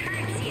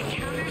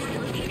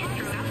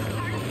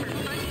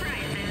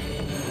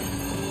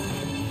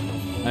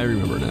 I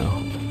remember now.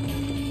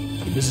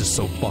 This is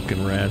so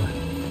fucking rad.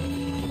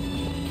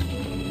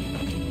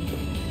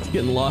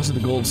 Getting lost at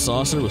the gold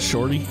saucer with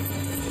Shorty.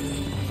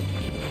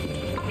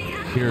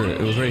 Here, it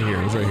was right here,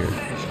 it was right here.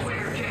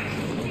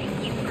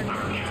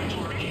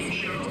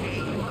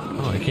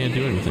 Oh, I can't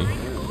do anything.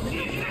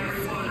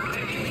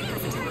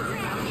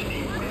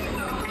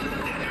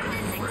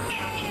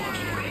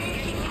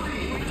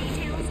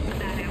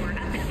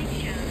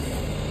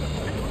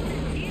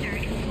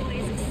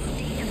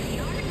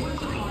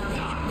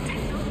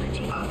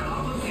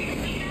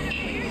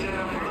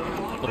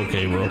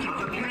 Okay, bro.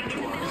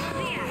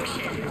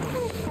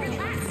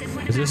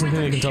 Is this something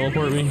that can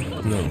teleport me?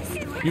 No.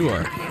 You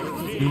are.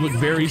 You look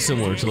very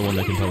similar to the one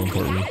that can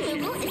teleport me.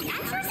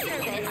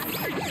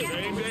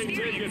 Same-day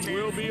tickets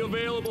will be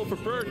available for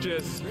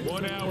purchase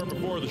 1 hour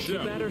before the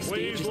show.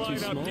 Please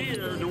line up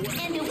here to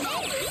win.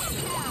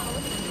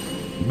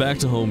 Back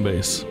to home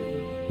base.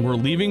 We're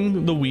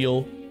leaving the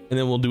wheel, and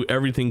then we'll do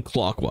everything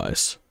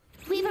clockwise.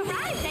 We've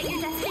arrived at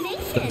your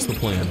destination. That's the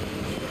plan.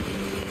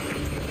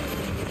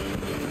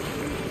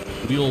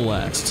 Wheel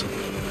last.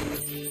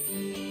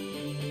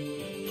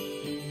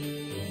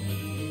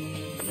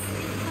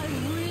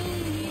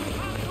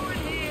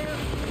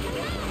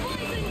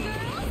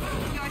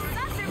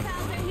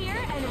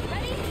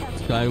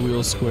 Sky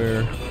Wheel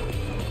Square.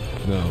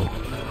 No.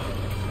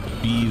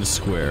 B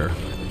Square.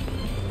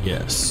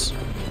 Yes.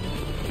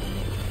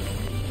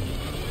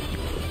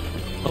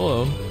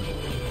 Hello.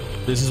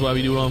 This is why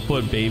we do it on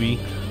foot, baby.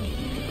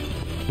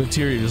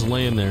 Materia just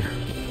laying there.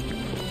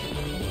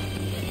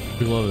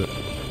 We love it.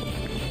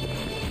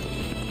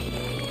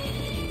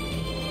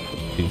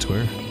 B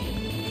Square.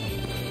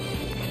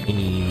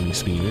 Any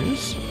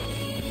speeders?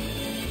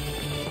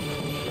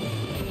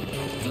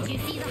 Did you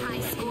see the high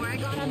score I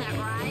got on that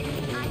ride?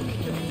 I'd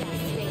make the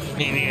best space.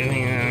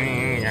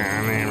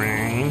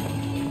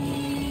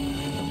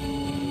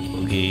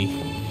 Okay.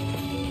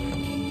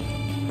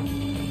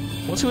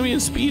 What's gonna be in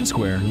Speed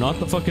Square? Not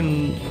the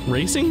fucking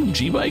racing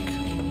G-bike?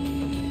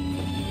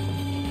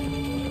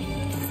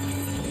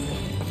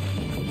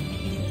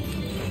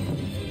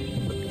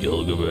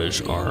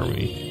 Gilgamesh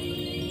Army.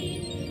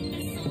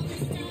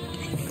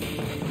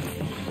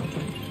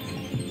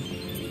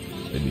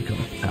 They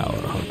become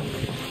power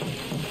hungry.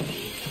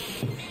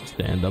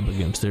 Stand up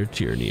against their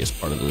tyranny as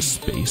part of the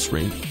space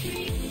ring.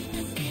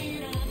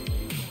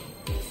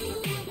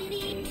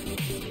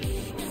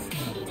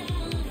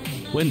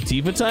 When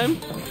Tifa time?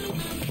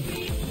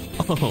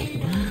 Oh,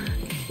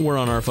 we're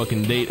on our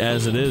fucking date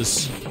as it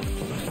is.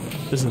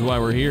 This is why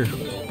we're here.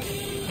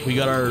 We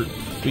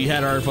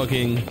had our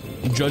fucking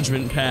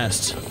judgment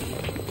passed.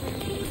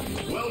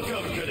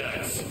 Welcome,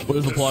 cadets. What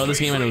is the plot of this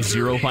game? I know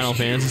zero Final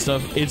Fantasy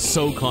stuff. It's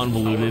so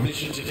convoluted.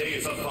 Today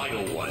is a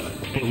final one.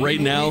 But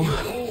right now,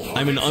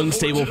 I'm an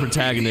unstable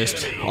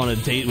protagonist on a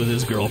date with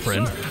his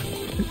girlfriend.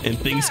 And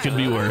things could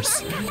be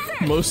worse.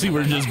 Mostly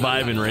we're just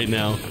vibing right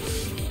now.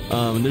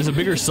 There's a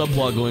bigger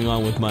subplot going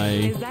on with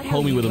my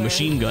homie with a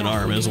machine gun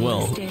arm as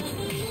well.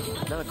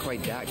 Not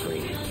quite that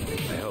great,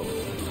 I hope.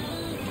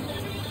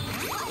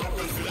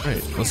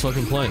 Alright, let's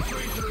fucking play.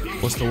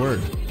 What's the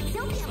word?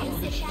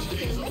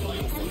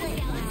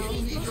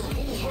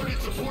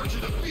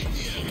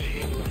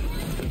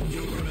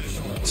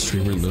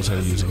 Streamer knows how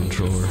to use a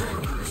controller.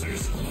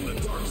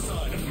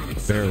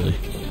 Barely.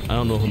 I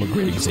don't know if I'm a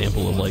great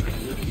example of like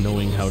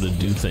knowing how to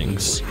do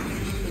things.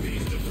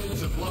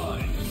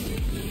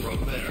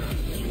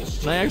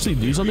 Can I actually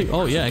do something?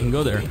 Oh yeah, I can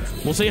go there.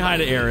 We'll say hi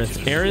to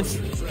Aerith. Aerith,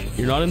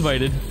 you're not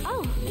invited.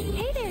 Oh,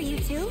 hey there, you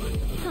two.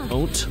 Huh.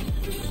 Don't.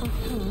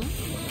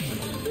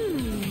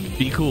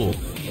 Be cool.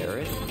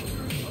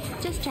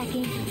 Aerith? Just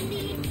checking.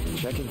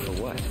 Checking for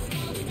what?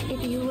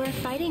 If you were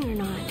fighting or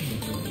not.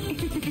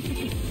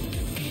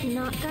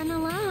 Not gonna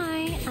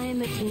lie,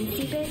 I'm a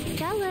teensy bit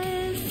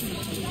jealous.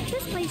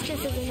 This place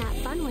just isn't that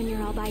fun when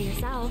you're all by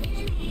yourself.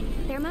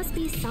 There must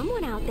be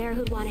someone out there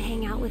who'd want to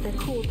hang out with a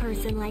cool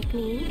person like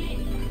me.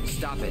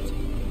 Stop it.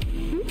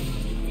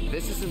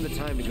 This isn't the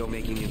time to go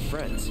making new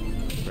friends,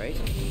 right?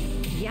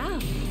 Yeah,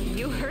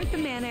 you heard the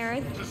man,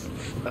 Aerith.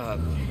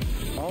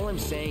 All I'm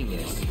saying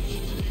is,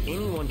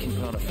 anyone can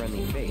put on a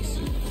friendly face.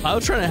 I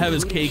was trying to have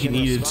his cake and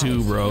eat it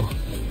too, bro.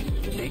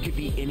 They could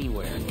be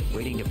anywhere,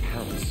 waiting to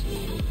pounce.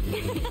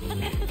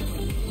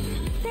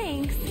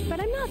 Thanks, but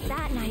I'm not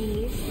that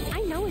naive.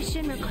 I know a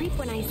Shinra creep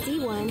when I see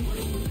one.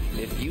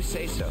 If you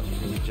say so,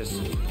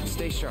 just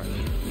stay sharp,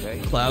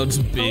 okay? Cloud's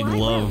big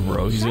love,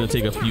 bro. He's gonna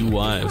take a few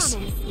wives.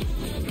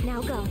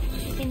 Now go.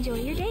 Enjoy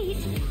your date.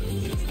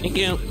 Thank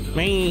you.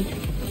 Me.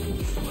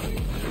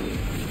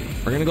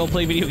 We're gonna go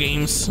play video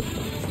games.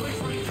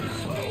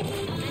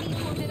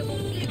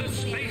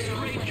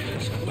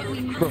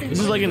 Bro, this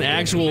is like an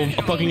actual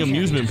fucking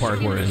amusement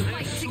park we're in.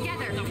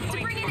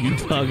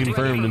 Utah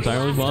confirmed,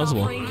 entirely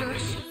possible.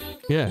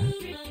 Yeah.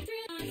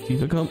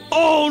 Tifa come.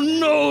 Oh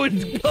no,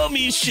 it's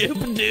Gummy Ship,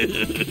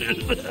 dude.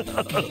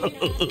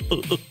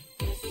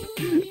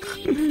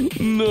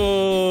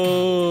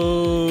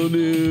 No,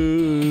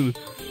 dude.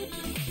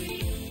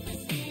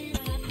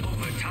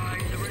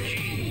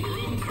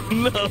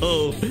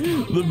 No,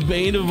 the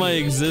bane of my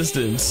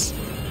existence.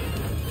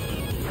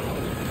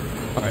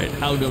 All right,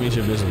 how Gummy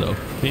Ship is it though?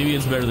 Maybe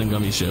it's better than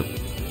Gummy Ship.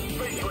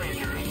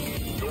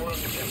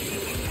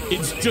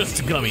 It's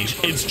just Gummy.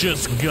 It's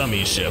just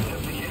Gummy Ship.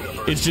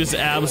 It's just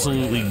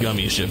absolutely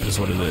Gummy Ship is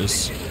what it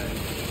is.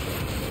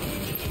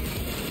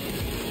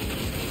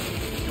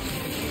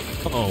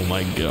 Oh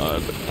my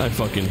god, I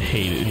fucking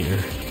hate it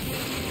here.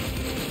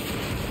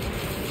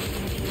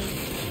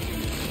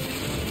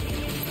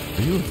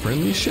 Are you a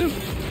friendly ship?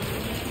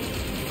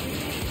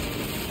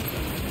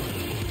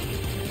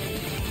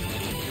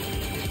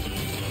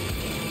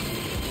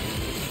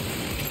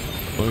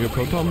 Wanna get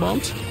proton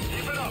bombed?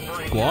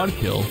 Squad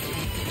kill.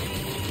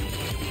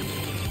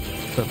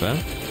 Is that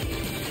bad?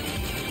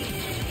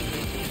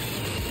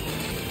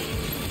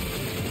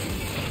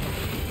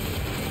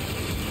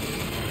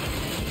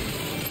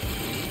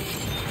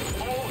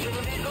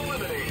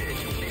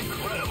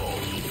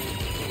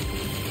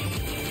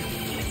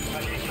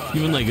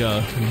 Even like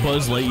a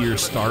Buzz Lightyear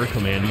Star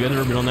Command. You guys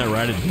ever been on that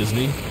ride at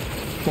Disney?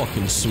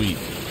 Fucking sweet.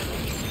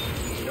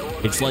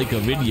 It's like a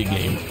video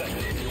game.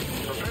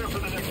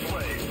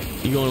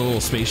 You go in a little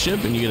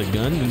spaceship and you get a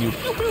gun and you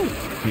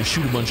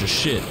shoot a bunch of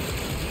shit.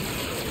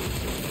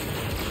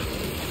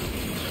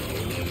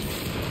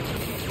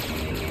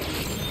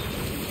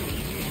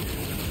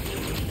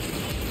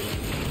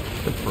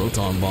 The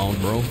proton bomb,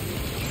 bro.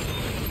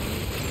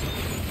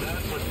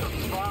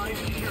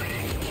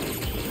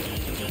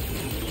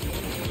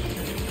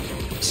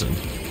 Listen,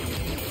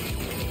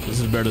 this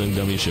is better than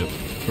Gummy Ship,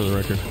 for the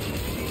record.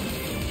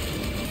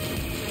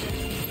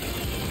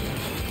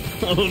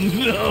 Oh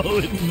no,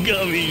 it's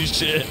Gummy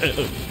Ship.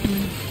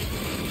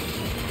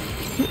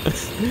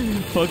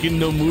 Fucking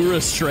Nomura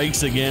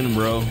strikes again,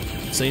 bro.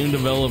 Same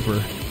developer.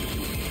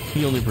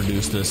 He only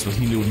produced this, but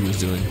he knew what he was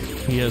doing.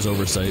 He has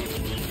oversight.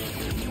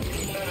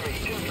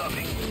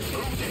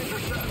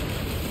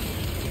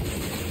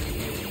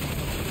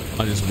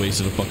 I just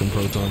wasted a fucking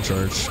proton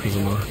charge because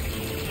I'm a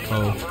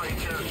hoe.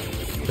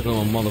 Because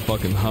I'm a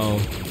motherfucking hoe.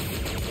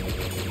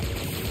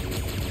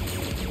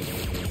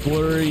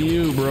 What are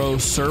you, bro?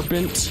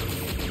 Serpent?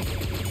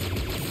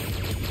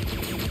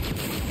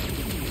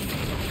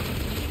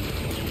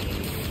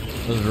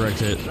 That's a direct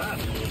hit.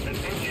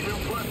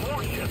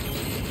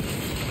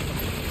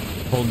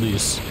 Hold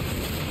these.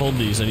 Hold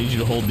these. I need you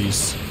to hold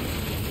these.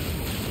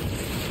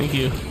 Thank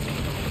you.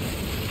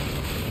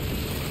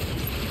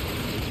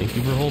 Thank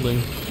you for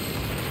holding.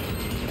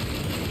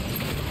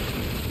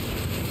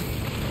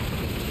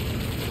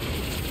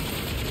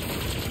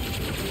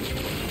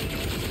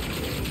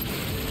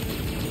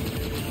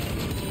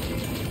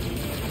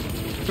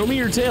 Show me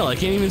your tail. I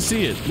can't even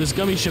see it. This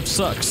Gummy Ship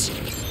sucks.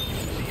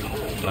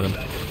 Got him.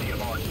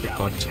 Get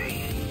fucked.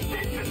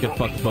 Get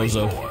fucked,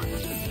 bozo.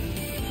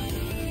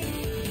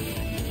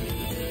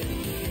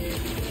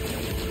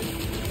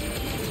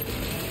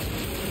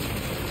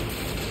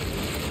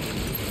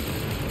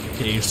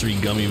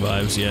 KH3 gummy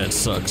vibes. Yeah, it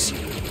sucks.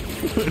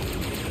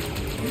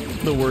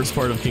 The worst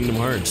part of Kingdom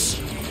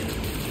Hearts.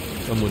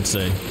 Some would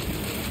say.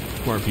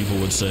 Smart people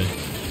would say.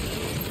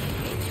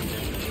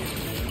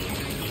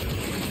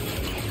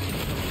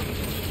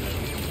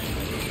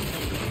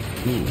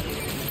 Ooh.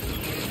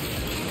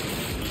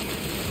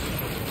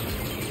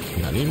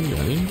 Got him,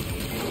 got him.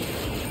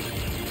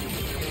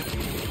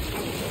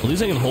 At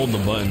least I can hold the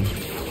button.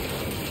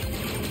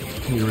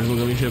 The original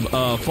gummy ship?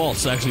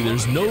 False. Actually,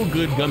 there's no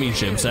good gummy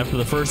ships. After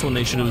the first one,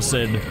 they should have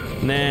said,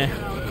 nah.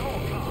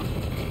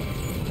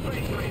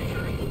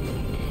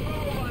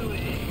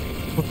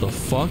 What the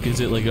fuck? Is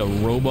it like a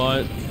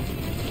robot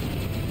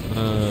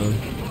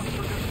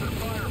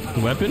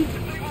weapon?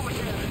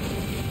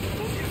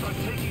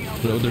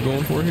 Is that what they're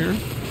going for here?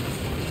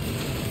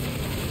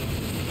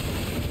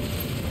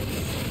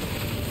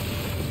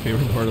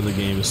 Favorite part of the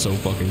game is so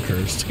fucking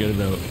cursed. Get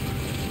it out.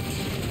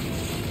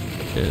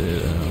 Get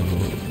it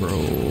out,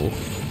 bro.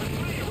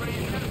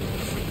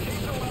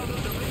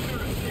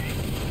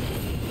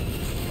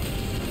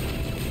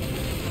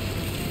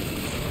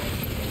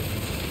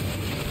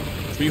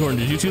 Speedhorn,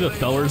 did you see the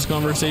Fellers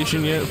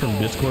conversation yet from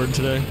Discord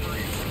today?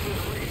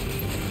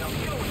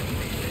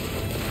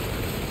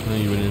 I know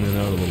you went in and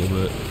out a little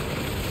bit.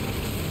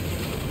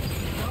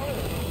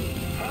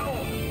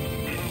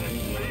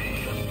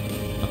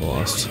 I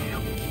lost.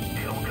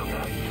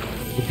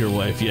 With your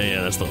wife.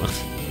 Yeah, that's the one.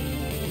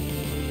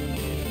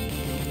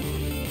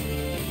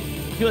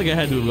 I feel like I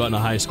had to have gotten a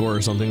high score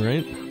or something,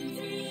 right?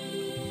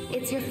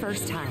 It's your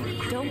first time.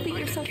 Don't beat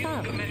yourself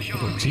up.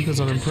 Oh, Tifa's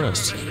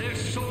unimpressed.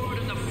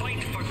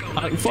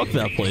 Fuck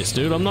that place,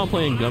 dude. I'm not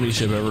playing Gummy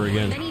Ship ever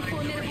again.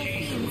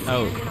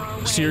 Out.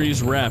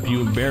 Series wrap.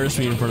 You embarrassed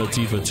me in front of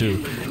Tifa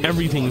too.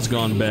 Everything's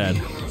gone bad.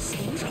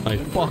 I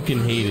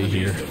fucking hate it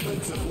here.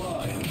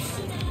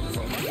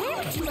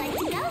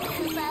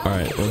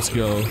 Alright, let's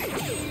go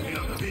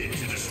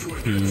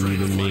to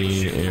the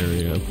main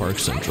area, Park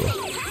Central.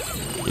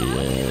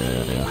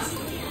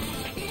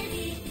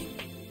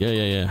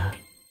 Yeah.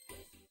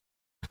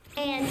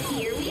 And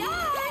here we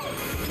are.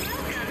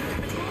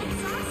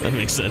 That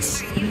makes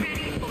sense.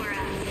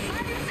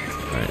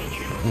 Alright,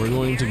 we're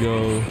going to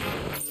go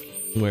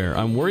where?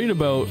 I'm worried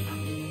about...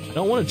 I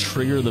don't want to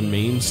trigger the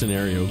main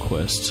scenario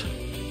quest.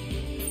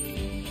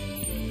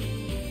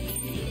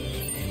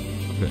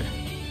 Okay.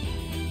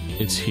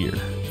 It's here.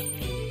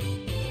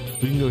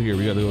 We can go here.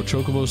 We gotta go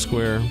Chocobo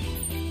Square.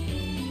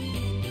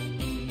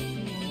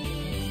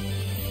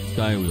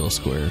 Skywheel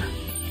Square.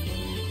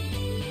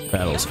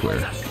 Battle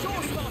Square.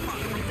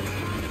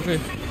 Okay.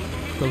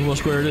 Chocobo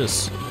Square it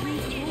is.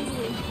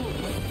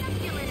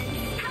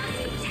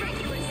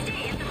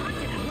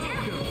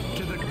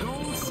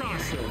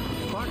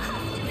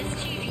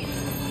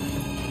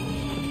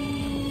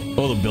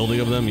 Oh, the building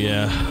of them?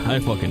 Yeah. I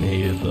fucking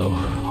hate it though.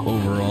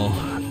 Overall.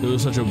 It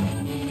was such a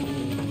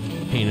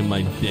pain in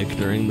my dick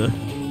during the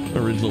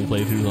original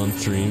playthroughs on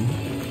stream.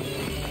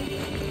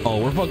 Oh,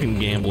 we're fucking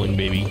gambling,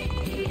 baby.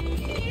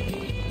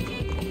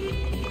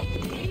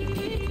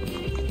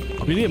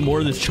 I'm gonna get more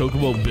of this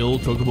Chocobo Bill,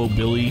 Chocobo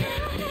Billy,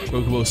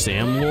 Chocobo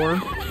Sam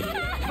lore.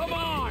 Come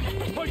on,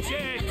 push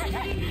it!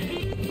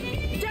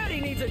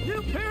 Daddy needs a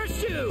new pair of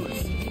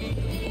shoes!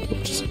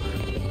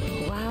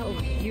 Wow,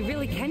 you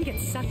really can get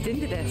sucked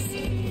into this.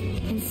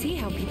 And see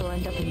how people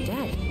end up in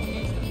debt.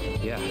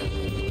 Yeah.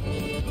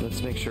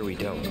 Let's make sure we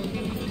don't.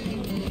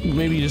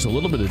 Maybe just a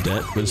little bit of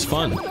debt, but it's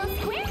fun.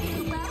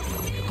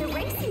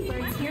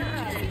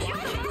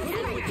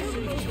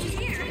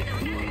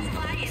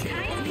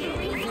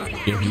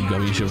 If you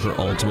gummy ship for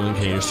Ultimate and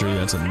KH3,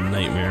 that's a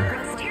nightmare.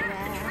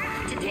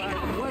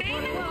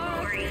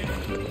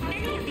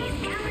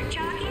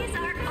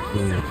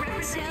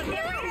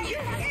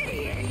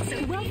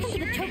 Welcome to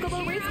the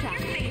Chocobo Racetrack.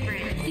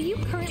 Do you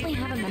currently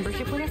have a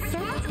membership with us,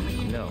 sir?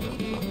 No.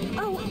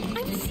 Oh,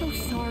 I'm so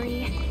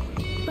sorry.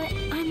 But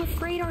I'm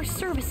afraid our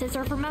services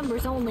are for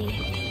members only.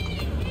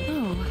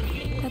 Oh,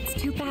 that's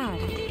too bad.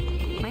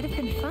 Might have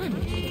been fun.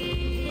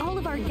 All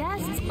of our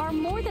guests are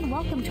more than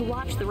welcome to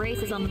watch the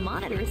races on the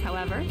monitors,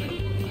 however.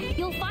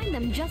 You'll find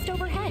them just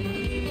overhead.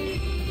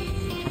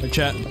 Hey,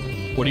 chat,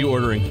 what are you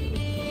ordering?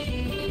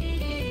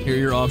 Here are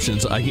your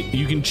options.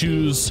 You can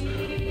choose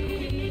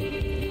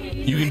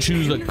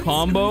a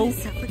combo,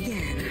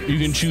 you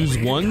can choose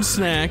one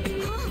snack,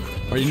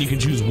 or you can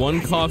choose one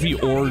coffee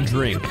or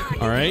drink,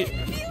 alright?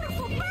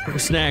 For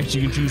snacks,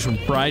 you can choose from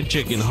fried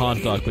chicken,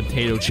 hot dog,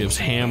 potato chips,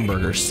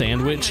 hamburger,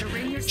 sandwich,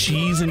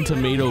 cheese and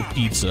tomato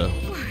pizza.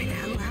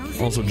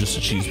 Also just a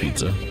cheese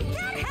pizza.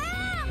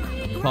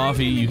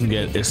 Coffee, you can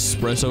get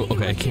espresso.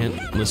 Okay, I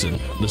can't listen.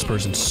 This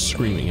person's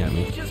screaming at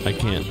me. I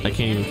can't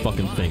even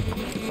fucking think.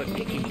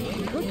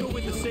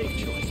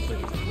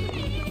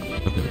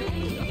 Okay.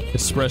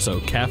 Espresso,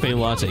 cafe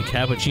latte,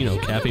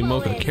 cappuccino, cafe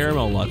mocha,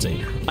 caramel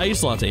latte,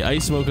 ice mocha,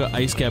 ice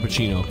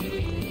cappuccino.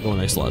 Oh, an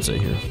ice latte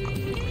here.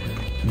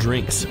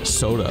 Drinks,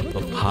 soda,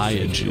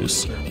 papaya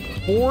juice,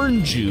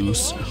 corn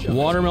juice,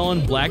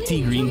 watermelon, black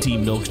tea, green tea,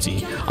 milk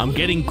tea. I'm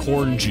getting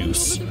corn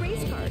juice.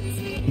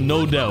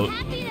 No doubt.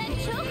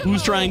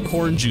 Who's trying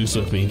corn juice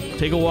with me?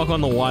 Take a walk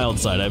on the wild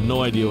side. I have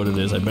no idea what it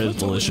is. I bet it's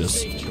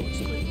delicious.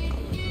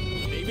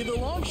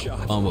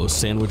 Combo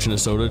sandwich and a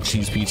soda,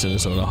 cheese pizza and a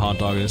soda, hot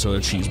dog and a soda,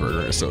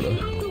 cheeseburger and a soda.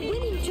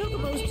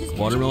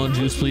 Watermelon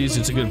juice, please.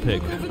 It's a good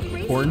pick.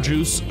 Corn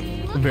juice,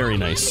 very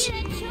nice.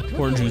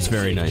 Corn juice,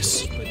 very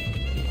nice.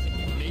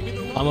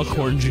 I'm a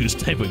corn juice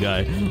type of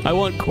guy. I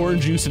want corn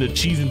juice and a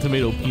cheese and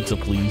tomato pizza,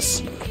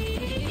 please.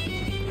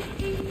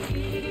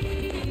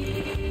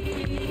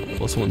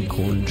 Plus one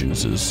corn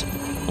juices.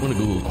 I'm gonna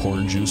Google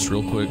corn juice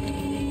real quick.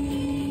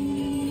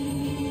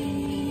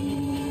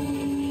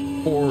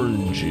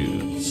 Corn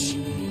juice.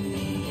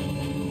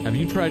 Have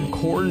you tried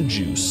corn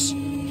juice?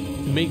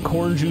 To make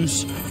corn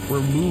juice,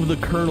 remove the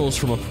kernels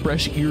from a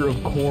fresh ear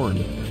of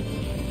corn.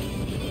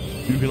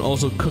 You can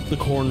also cook the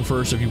corn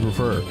first if you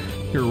prefer.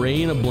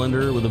 Puree in a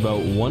blender with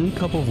about 1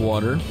 cup of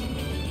water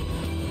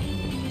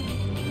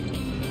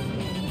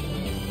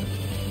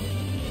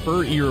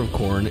per ear of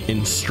corn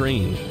and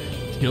strain.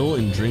 Chill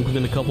and drink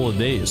within a couple of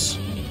days.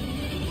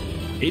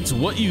 It's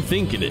what you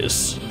think it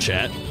is,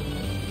 chat.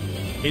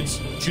 It's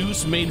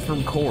juice made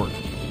from corn.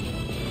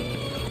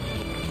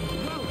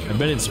 I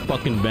bet it's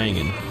fucking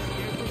banging.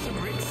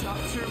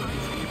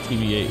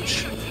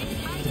 TBH.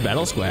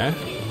 Battle Square.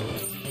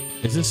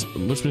 Is this?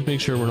 Let's just make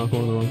sure we're not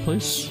going to the wrong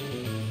place.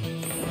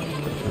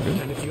 We're good.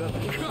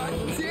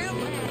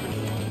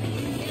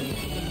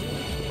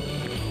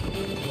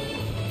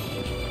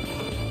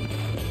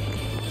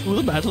 To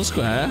the Battle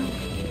Square.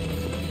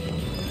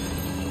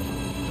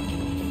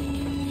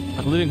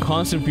 I live in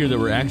constant fear that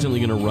we're accidentally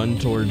gonna run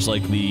towards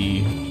like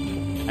the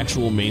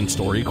actual main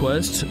story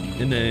quest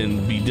and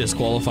then be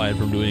disqualified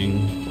from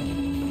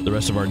doing the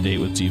rest of our date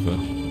with Tifa.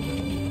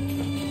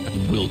 I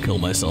will kill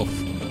myself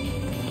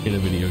in a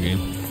video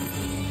game.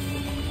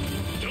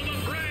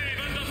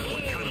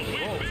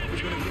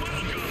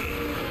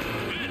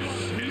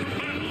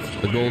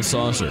 The gold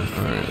saucer.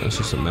 Alright, that's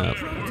just a map.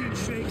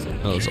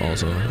 That was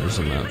also just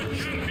a map.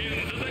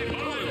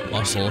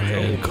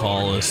 Musclehead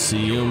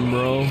Coliseum,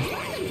 bro.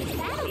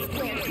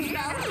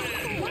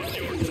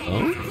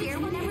 Oh?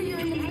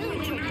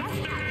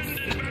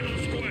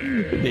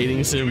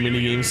 Dating sim,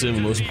 minigame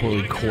sim, most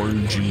importantly,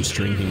 corn juice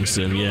drinking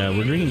sim. Yeah,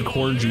 we're drinking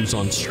corn juice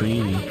on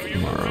stream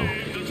tomorrow.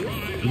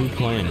 New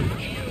plan.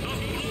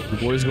 The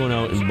boy's going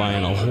out and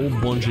buying a whole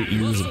bunch of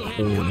ears of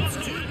corn.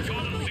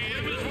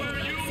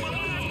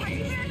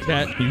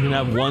 Cat, you can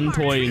have one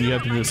toy and you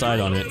have to decide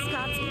on it.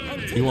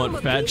 You want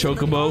Fat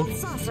Chocobo,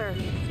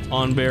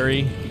 On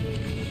Berry,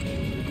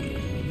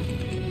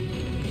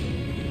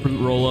 Fruit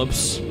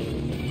Roll-Ups,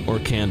 or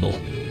Candle?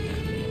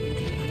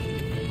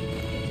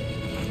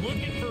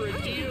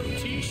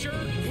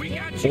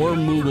 Or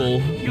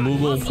Moogle,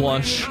 Moogle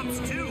plush,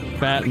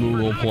 Fat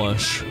Moogle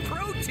plush,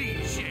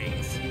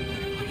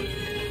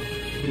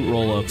 Fruit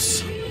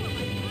Roll-Ups.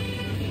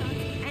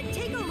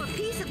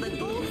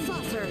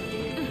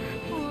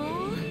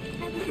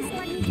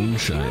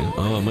 Moonshine.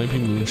 Oh, it might be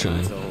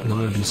moonshine. I'm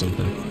gonna do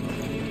something.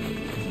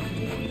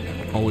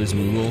 Always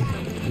Moogle.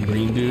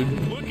 Green dude.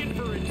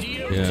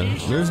 Yeah,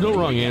 there's no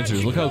wrong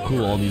answers. Look how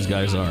cool all these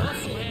guys are.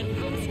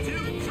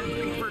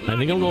 I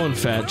think I'm going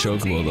Fat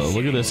Chocobo though.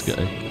 Look at this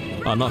guy.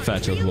 Oh, not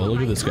Fat Chocobo.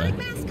 Look at this guy.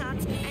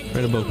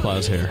 Right above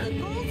Cloud's hair.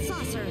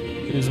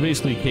 He's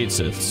basically Kate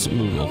Sith's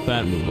Moogle.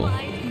 Fat Moogle.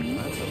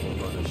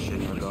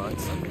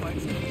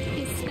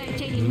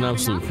 He's an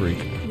absolute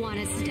freak.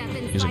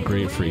 He's a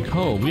great freak.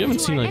 Oh, we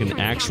haven't seen like an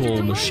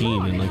actual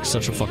machine in like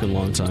such a fucking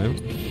long time.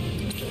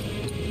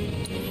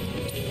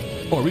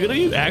 Oh, are we gonna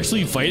be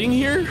actually fighting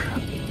here?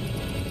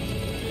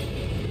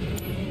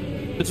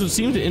 This would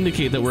seem to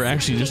indicate that we're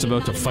actually just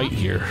about to fight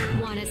here.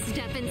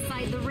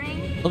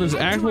 Oh, there's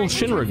actual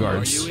Shinra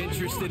guards. Are you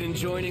interested in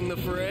joining the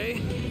fray?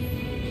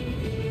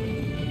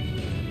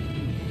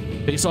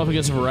 Face off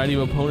against a variety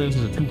of opponents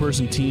as a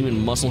 2-person team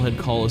in Musclehead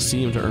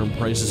Coliseum to earn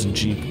prizes and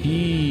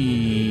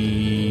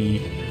GP.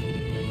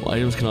 While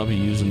items cannot be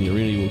used in the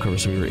arena, you will recover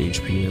some of your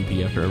HP and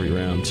MP after every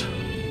round.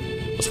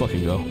 Let's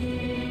fucking go.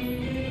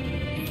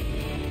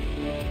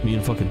 Me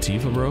and fucking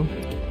Tifa, bro.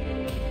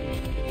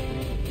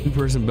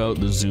 2-person bout,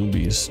 the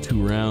zombies. 2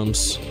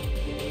 rounds.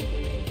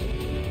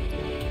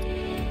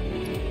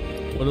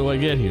 What do I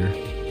get here?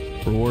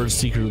 Rewards,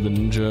 Secret of the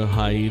Ninja,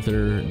 High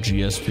Ether,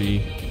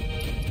 GSP.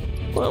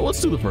 Well,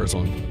 let's do the first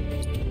one.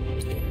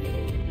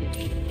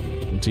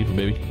 Tifa,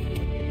 baby.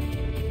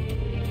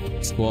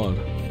 Squad.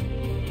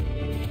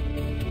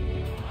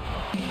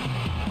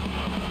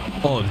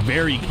 Oh,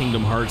 very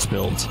Kingdom Hearts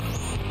build.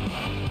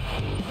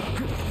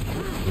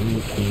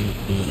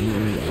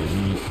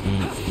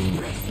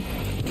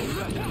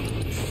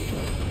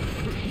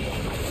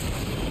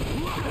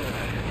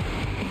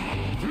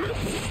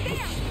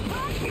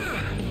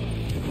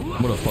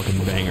 What a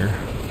fucking banger.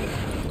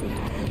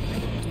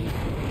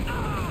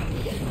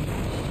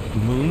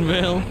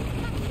 Moonveil?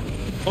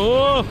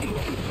 Oh!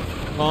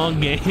 Wrong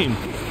game.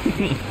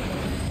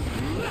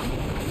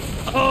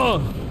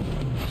 Oh!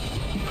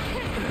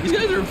 These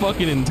guys are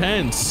fucking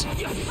intense.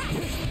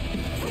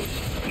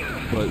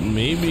 But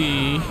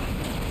maybe...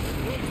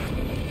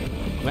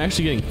 I'm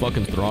actually getting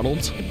fucking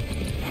throttled.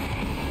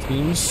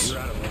 Seems.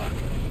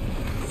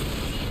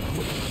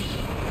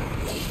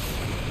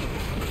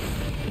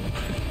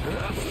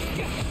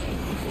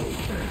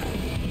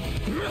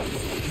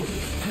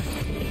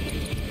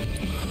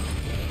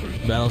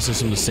 Battle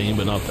system the same,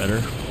 but not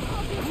better.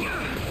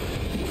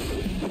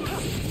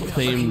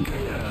 Same,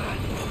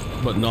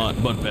 but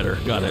better.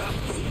 Got it.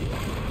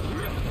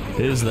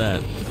 It is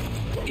that.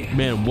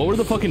 Man, what were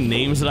the fucking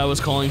names that I was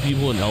calling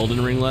people in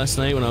Elden Ring last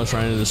night when I was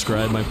trying to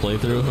describe my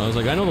playthrough? I was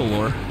like, I know the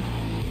lore.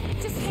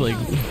 Like,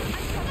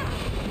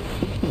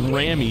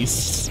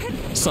 Rammies,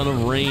 son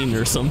of rain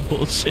or some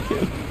bullshit.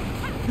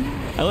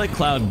 I let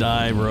Cloud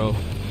die, bro.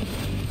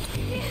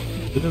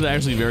 This is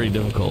actually very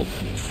difficult.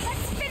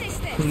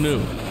 Who knew?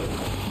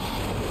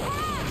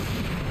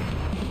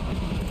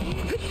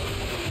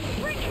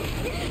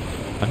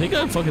 I think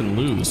I'd fucking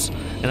lose.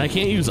 And I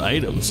can't use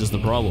items is the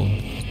problem.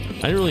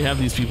 I didn't really have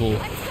these people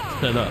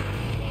set up.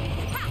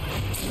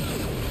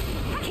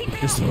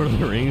 It's Lord of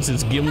the Rings.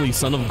 It's Gimli,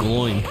 son of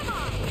Gloin.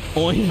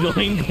 Oin,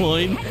 Gloin,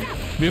 Gloin.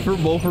 Biffer,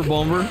 Bofer,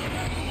 Bomber.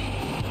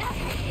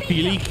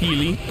 Keely,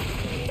 Keely.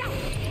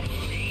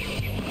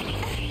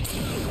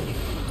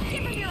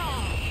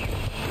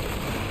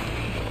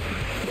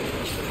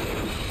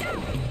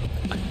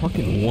 I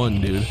fucking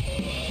won, dude.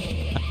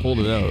 I pulled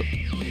it out.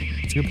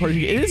 It's a good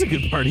party. It is a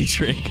good party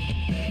trick.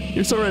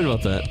 You're so right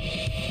about that.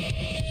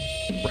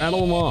 Rattle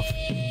them off.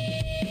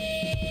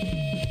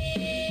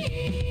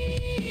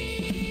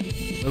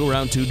 Go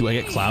round 2. Do I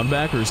get Cloud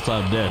back or is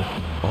Cloud dead?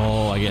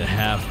 Oh, I get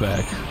half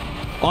back.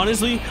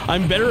 Honestly,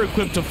 I'm better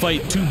equipped to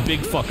fight 2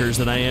 big fuckers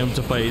than I am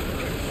to fight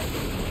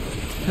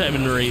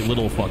 7 or 8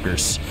 little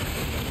fuckers.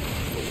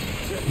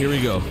 Here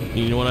we go.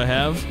 You know what I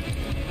have?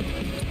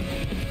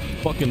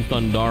 Fucking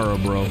Thundara,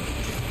 bro.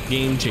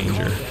 Game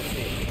changer.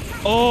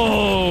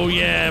 Oh,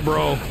 yeah,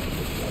 bro.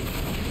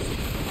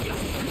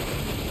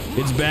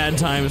 It's bad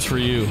times for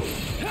you.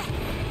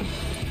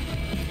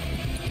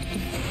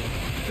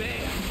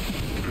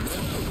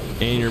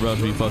 And you're about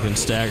to be fucking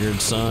staggered,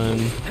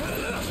 son.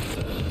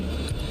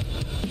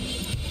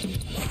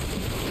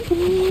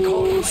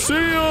 Ooh,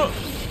 see ya!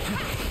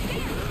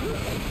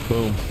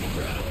 Boom.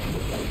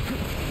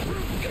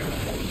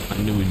 I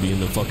knew we'd be in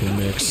the fucking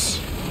mix.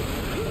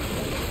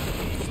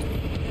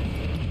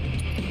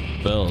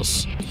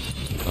 Bells.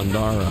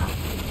 Andara.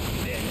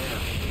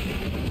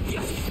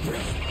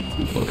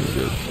 Fucking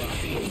good.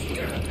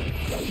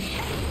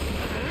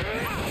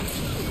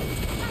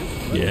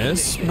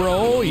 Yes,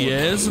 bro.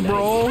 Yes,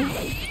 bro.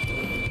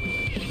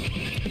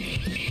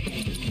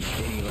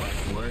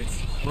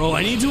 Bro,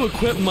 I need to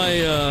equip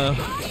my,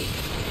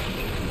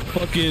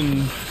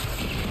 fucking,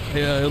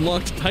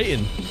 unlocked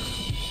Titan.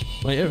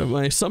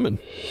 My summon.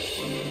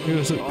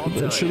 I'm gonna put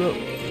that shit up.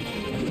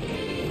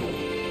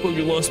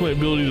 Fucking lost my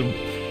ability to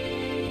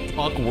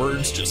talk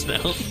words just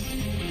now.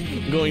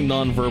 I'm going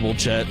non-verbal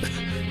chat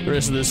the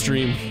rest of this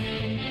stream.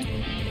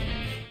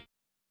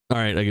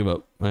 Alright, I give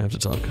up. I have to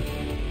talk.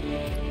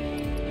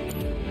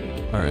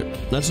 Alright,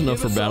 that's enough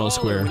for Battle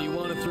Square.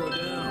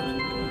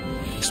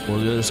 Explore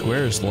the other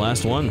squares, the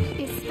last one.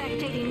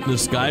 The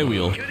Sky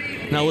Wheel.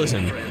 Now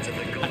listen,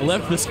 I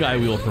left the Sky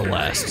Wheel for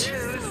last.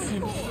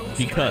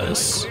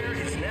 Because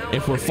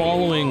if we're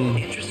following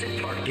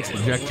the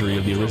trajectory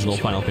of the original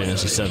Final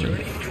Fantasy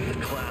VII,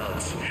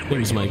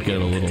 things might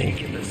get a little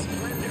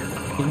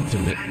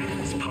intimate.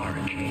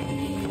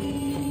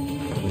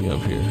 Coming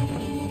up here.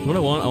 What I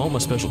want my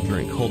special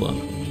drink. Hold on.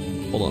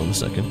 Hold on a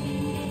second.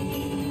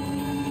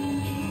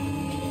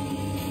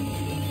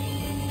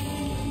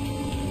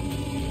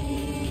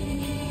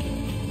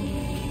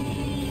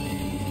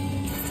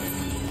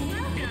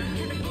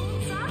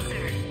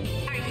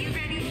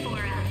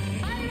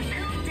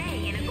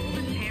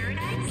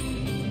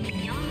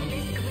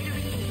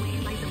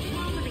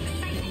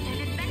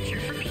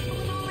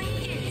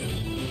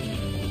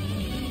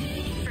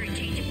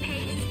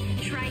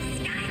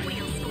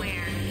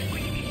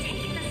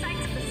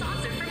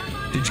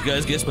 Did you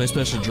guys guess my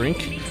special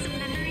drink?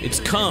 It's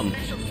cum.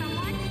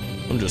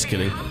 I'm just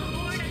kidding.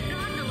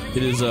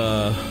 It is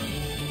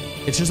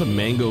it's just a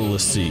mango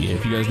lassi.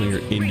 If you guys know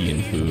your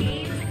Indian food,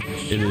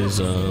 it is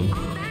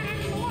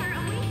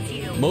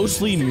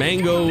mostly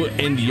mango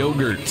and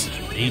yogurt,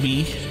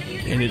 baby,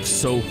 and it's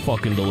so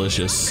fucking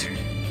delicious.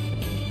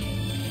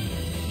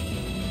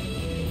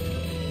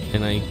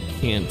 And I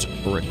can't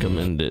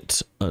recommend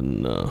it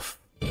enough.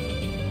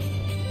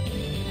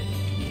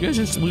 You guys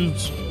just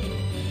lose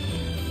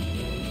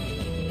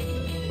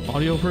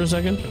audio for a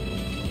second.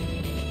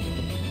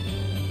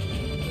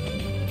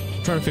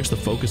 I'm trying to fix the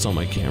focus on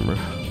my camera.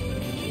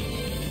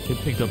 It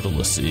picked up the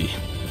lassi.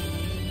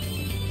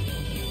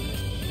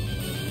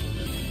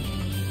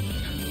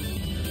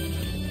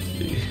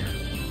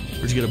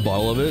 Where'd you get a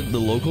bottle of it? The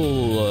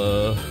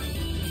local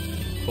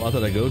spot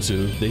that I go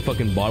to, they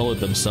fucking bottle it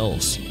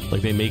themselves.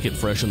 Like they make it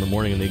fresh in the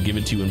morning and they give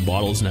it to you in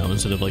bottles now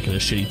instead of like in a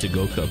shitty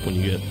to-go cup when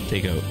you get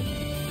takeout.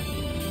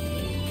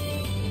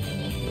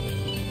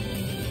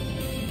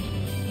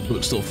 But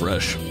it's still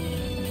fresh.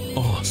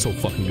 Oh, so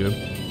fucking good.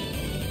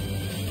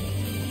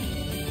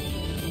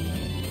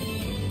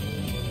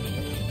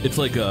 It's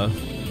like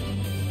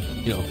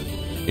you know,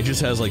 it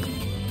just has like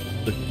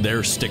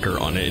their sticker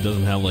on it. It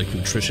doesn't have like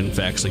nutrition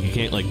facts. Like you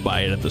can't like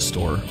buy it at the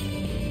store.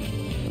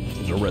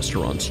 There's a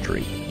restaurant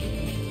street.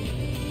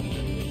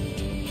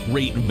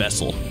 Great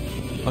vessel.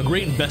 A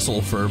great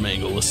vessel for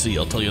Mango Lassie,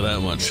 I'll tell you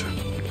that much.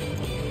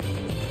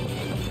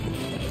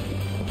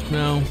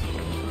 Now,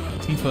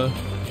 Tifa,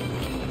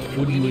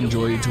 would you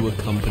enjoy to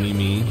accompany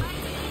me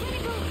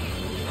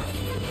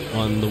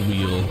on the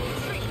wheel?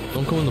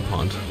 Don't go in the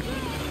pond.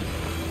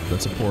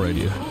 That's a poor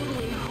idea.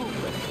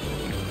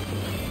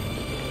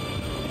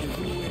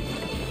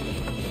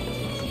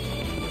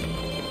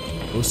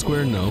 Go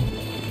square, no.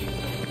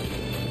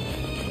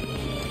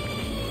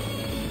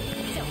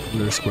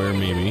 Under square,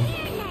 maybe.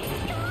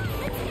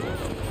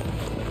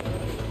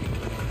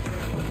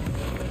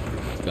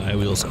 Sky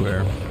wheel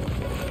square.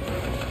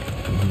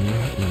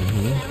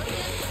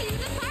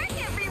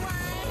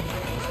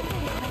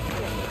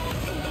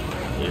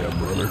 Yeah,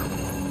 brother.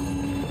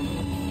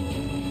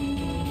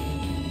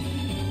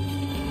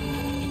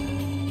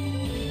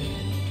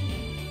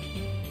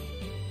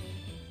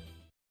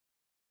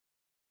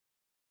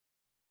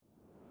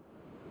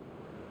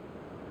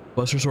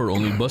 Buster Sword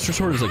only. Buster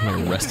Sword is like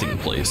my resting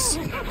place.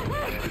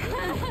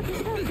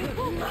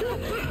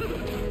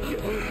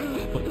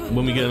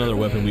 When we get another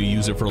weapon, we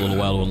use it for a little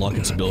while to unlock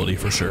its ability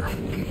for sure.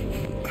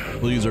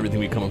 We'll use everything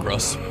we come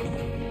across.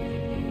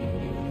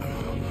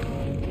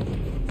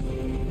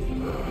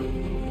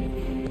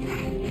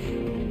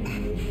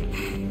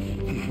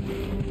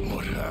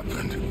 What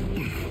happened?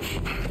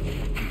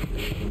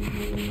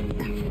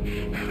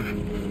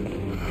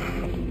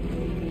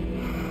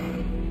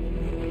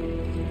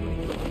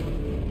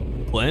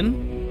 Glenn?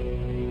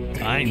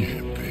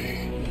 Fine.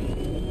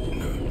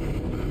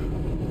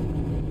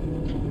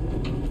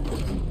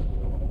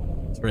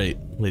 That's right,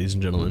 ladies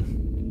and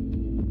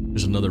gentlemen.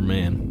 There's another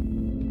man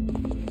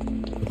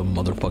with a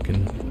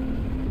motherfucking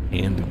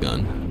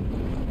handgun.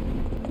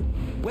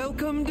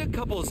 Welcome to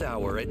Couples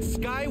Hour at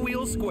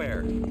Skywheel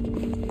Square.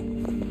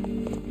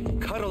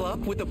 Cuddle up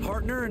with a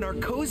partner in our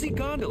cozy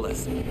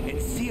gondolas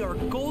and see our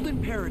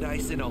golden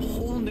paradise in a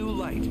whole new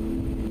light.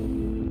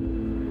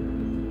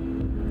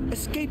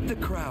 Escape the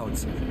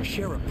crowds,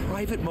 share a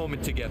private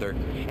moment together,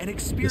 and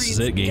experience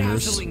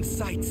dazzling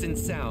sights and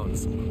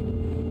sounds.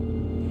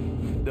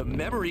 The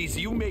memories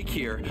you make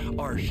here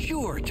are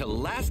sure to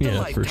last a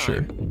lifetime. For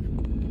sure.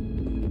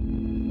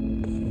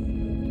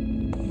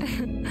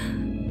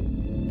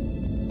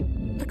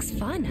 Looks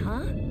fun,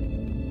 huh?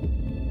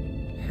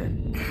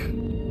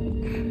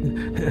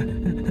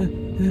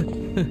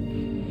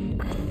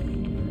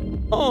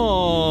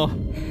 Oh,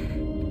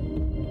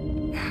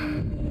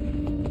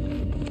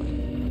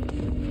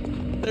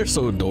 they're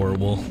so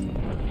adorable.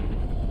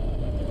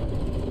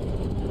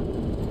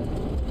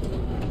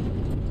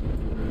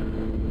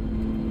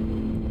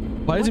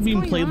 Why is it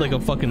being played like a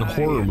fucking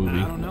horror movie?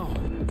 I don't know.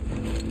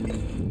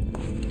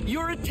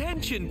 Your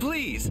attention,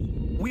 please.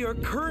 We are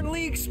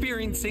currently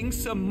experiencing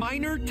some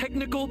minor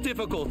technical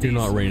difficulties. You're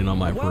not raining on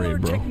my parade,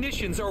 bro.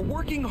 Technicians are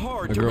working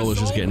hard The girl was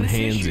just getting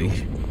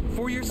handsy.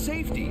 For your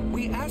safety,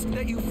 we ask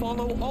that you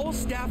follow all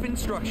staff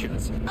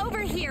instructions. Over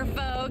here,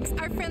 folks.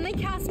 Our friendly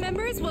cast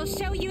members will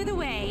show you the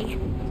way.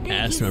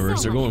 Cast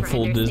members, they're going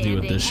full Disney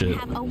with this shit.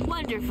 Have a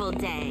wonderful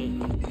day.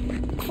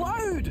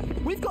 Cloud,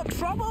 we've got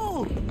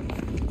trouble.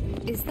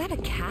 Is that a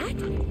cat?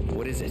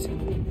 What is it?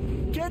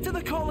 Get to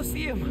the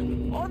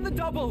Coliseum on the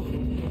double.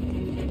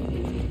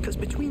 Because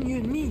between you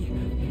and me,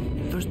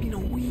 there's been a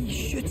wee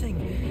shooting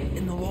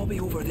in the lobby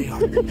over there.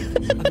 And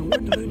the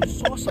word around the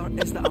saucer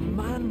is that a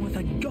man with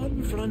a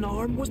gun for an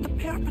arm was the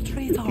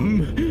perpetrator.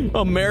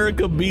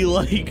 America be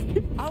like.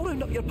 I'll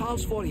round up your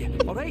pals for you,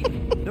 alright?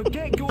 Now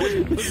get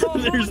going.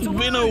 There's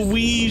been a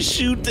wee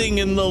shooting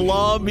in the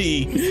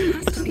lobby. This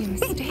has to be a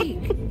mistake.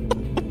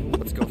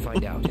 Let's go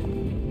find out.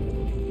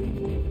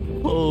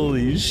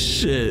 Holy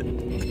shit.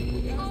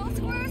 All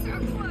squares are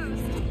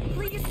closed.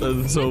 Please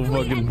That's so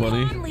fucking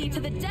funny. calmly to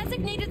the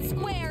designated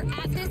square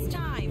at this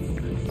time.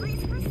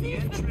 Please proceed. The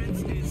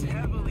entrance is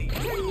heavily.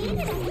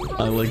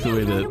 I like the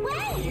way that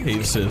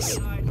Aces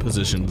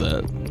positioned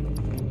that.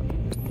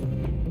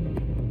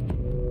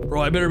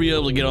 Bro, I better be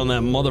able to get on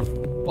that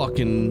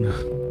motherfucking.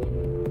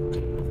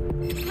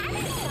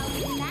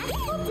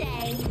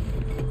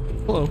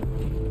 Hello.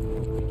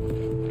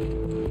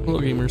 Hello,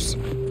 gamers.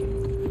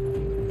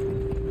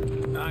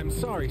 I'm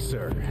sorry,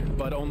 sir,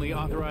 but only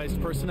authorized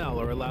personnel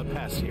are allowed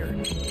past here.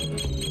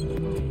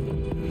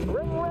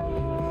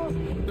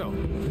 No,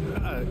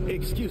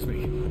 excuse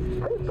me.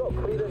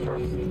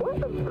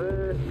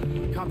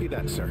 Copy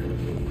that, sir.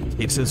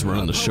 It says we're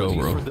on the show,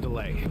 bro. For the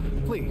delay,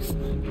 please.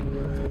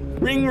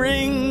 Ring,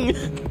 ring.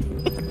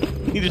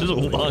 He just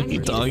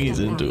walkie-talkies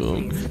into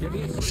him.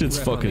 Shit's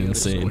fucking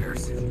insane.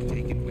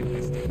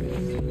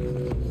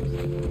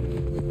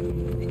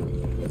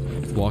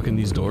 Walk in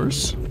these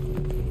doors?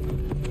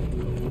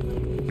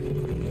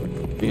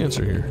 The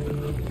answer here.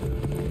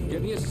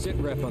 Give me a sit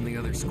rep on the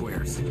other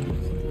squares.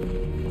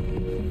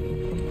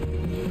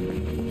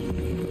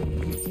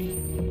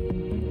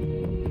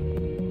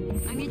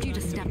 I need you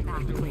to step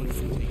back,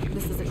 please.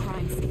 This is a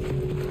crime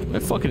scene. Am I a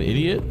fucking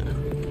idiot?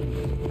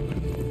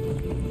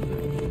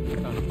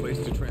 Found a place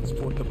to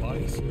transport the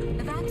bodies.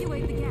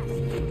 Evacuate the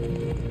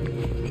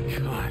guests.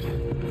 God,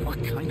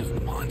 what kind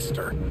of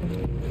monster?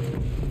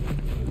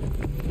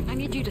 I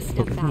need you to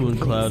step back. Blue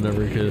and Cloud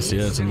never kissed.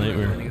 Yeah, it's a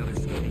nightmare.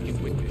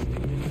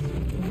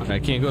 Okay, I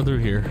can't go through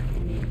here.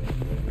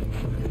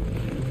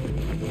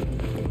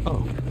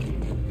 Oh.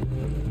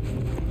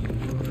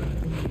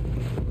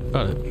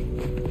 Got it.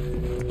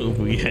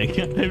 Oh, yeah.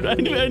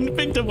 I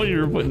picked up what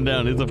you were putting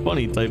down. It's a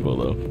funny typo,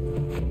 though.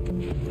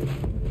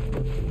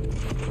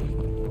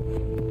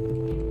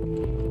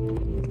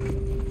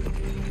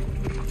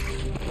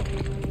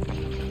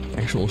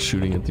 Actual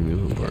shooting at the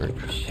amusement park.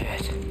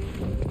 Shit.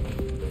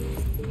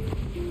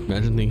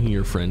 Imagine thinking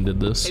your friend did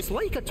this. It's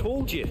like I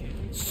told you.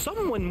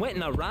 Someone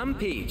went on a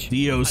rampage.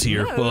 Dio's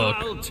here, fuck.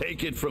 I'll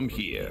take it from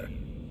here.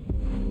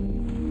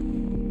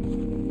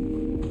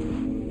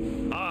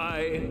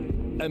 I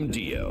am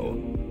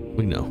Dio.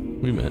 We know.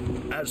 We met.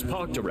 As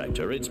park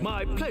director, it's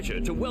my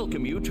pleasure to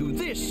welcome you to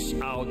this,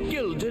 our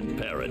gilded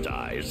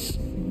paradise.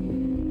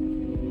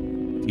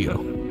 Dio.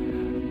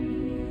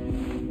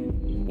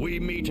 We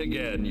meet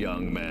again,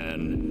 young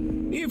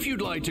man. If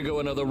you'd like to go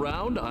another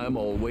round, I'm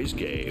always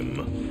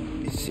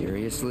game.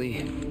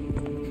 Seriously?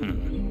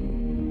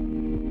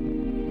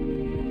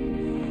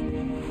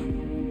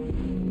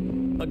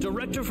 A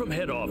director from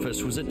head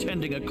office was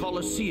attending a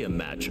Coliseum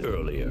match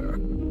earlier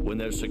when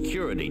their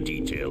security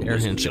detail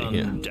was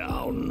gunned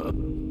down.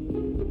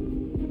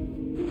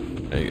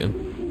 There you go.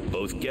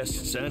 Both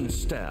guests and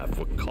staff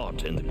were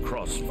caught in the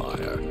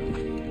crossfire.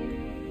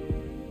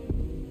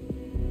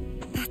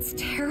 That's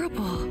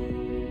terrible.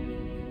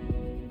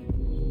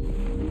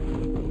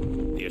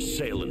 The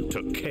assailant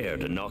took care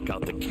to knock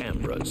out the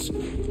cameras.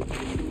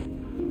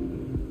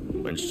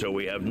 And so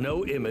we have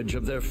no image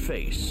of their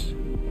face.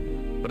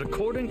 But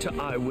according to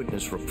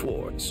eyewitness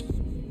reports,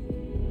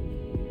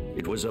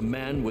 it was a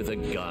man with a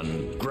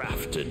gun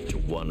grafted to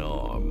one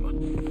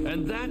arm.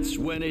 And that's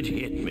when it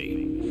hit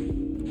me.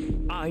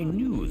 I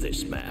knew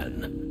this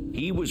man.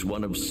 He was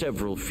one of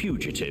several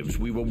fugitives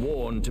we were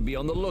warned to be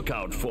on the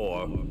lookout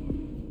for.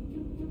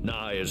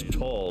 Nigh as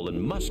tall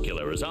and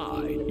muscular as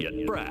I,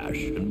 yet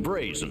brash and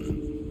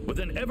brazen,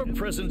 with an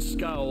ever-present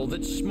scowl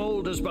that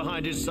smolders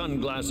behind his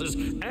sunglasses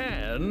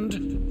and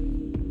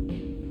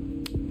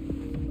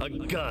a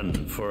gun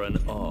for an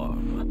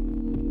arm.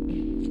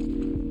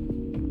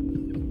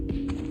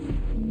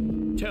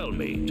 Tell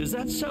me, does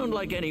that sound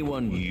like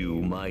anyone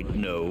you might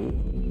know?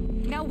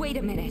 Now wait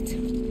a minute.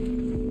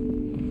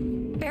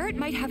 Barrett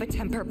might have a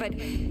temper, but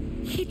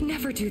he'd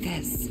never do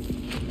this.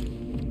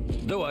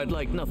 Though I'd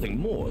like nothing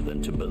more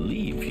than to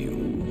believe you.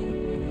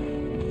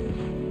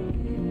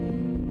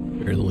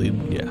 You're the lead?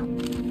 Yeah.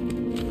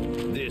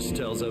 This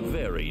tells a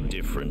very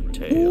different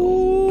tale.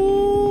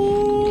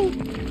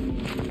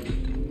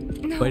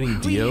 No, Fighting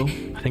Dio?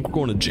 I think we're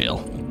going to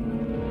jail.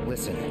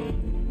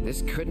 Listen,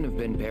 this couldn't have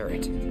been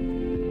Barrett.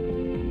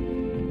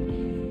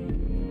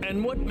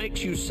 And what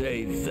makes you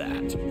say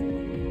that?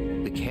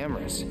 The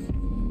cameras.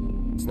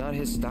 It's not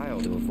his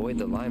style to avoid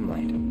the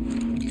limelight.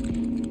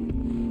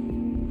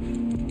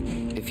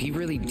 If he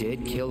really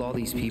did kill all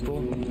these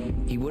people,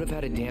 he would have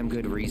had a damn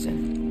good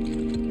reason.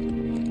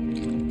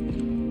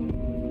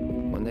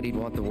 One that he'd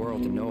want the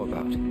world to know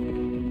about.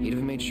 He'd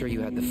have made sure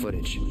you had the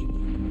footage.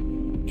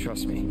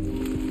 Trust me.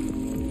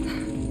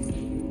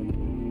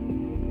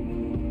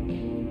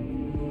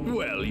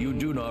 Well, you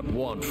do not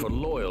want for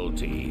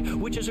loyalty,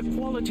 which is a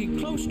quality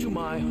close to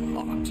my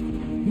heart.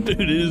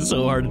 Dude, it is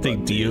so hard to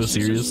take Dio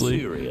seriously.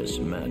 This is a serious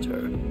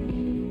matter.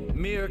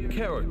 Mere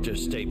character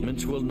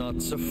statements will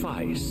not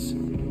suffice.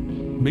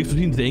 Mix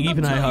between Zangief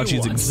and Heihachi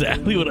is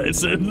exactly what I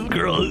said. This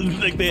girl is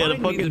like they had a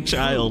fucking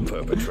child.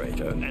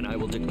 Perpetrator, and I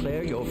will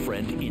declare your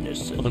friend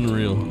innocent.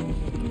 Unreal.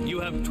 You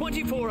have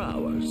 24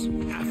 hours,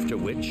 after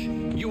which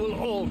you will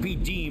all be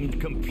deemed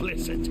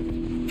complicit,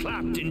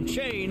 clapped in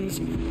chains,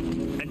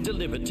 and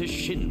delivered to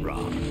Shinra.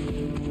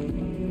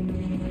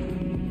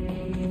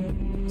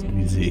 It's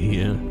easy,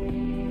 yeah.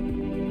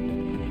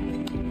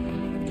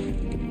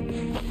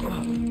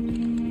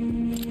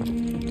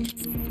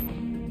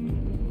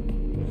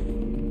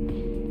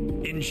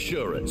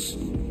 Insurance.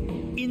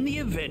 In the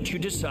event you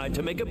decide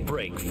to make a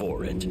break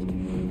for it.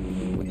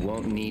 We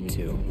won't need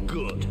to.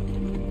 Good.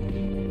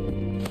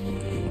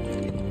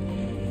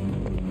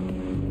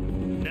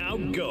 Now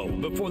go,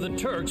 before the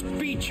Turks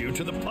beat you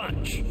to the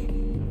punch.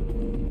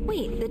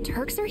 Wait, the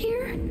Turks are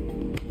here?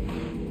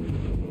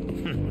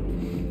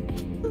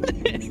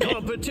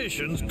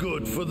 Competition's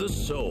good for the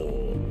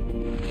soul.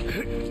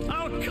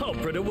 Our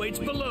culprit awaits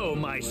below,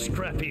 my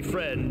scrappy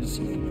friends.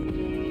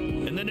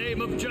 In the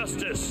name of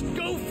justice,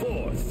 go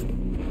forth!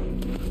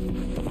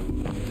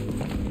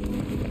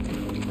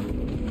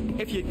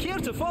 If you care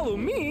to follow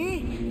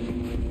me,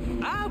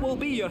 I will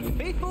be your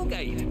faithful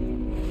guide.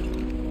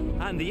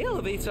 And the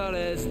elevator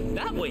is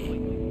that way.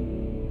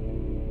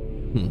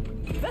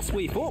 This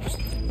way, folks.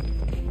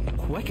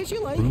 Quick as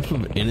you like. Proof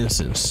of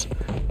innocence.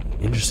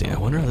 Interesting. I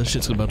wonder how this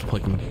shit's about to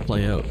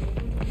play out.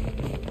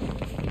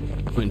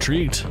 I'm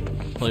intrigued.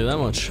 Tell you that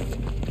much.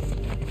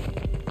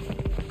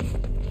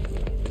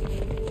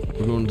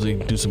 We're going to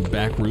do some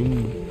back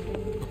room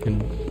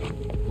and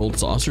old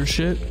saucer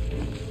shit.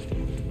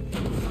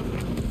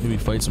 Maybe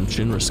fight some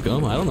Shinra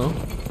scum. I don't know.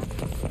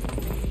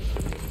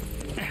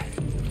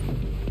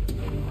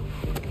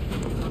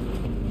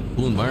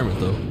 Cool environment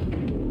though.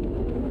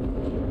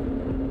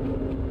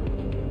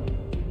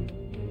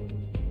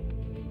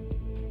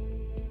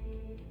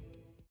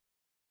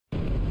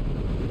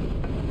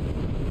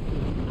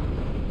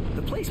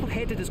 The place we're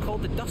headed is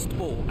called the Dust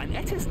Bowl, and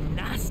it is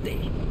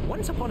nasty.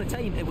 Once upon a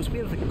time, it was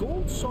where the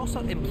Gold Saucer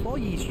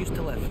employees used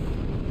to live.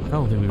 I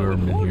don't think we've ever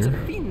been Hordes here.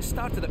 of fiends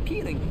started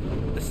appearing.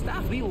 The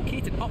staff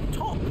relocated up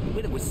top,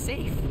 where it was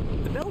safe.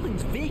 The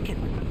building's vacant.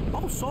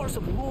 All sorts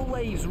of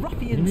lowlives,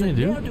 ruffians, Maybe and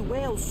they do?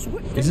 ne'er-do-wells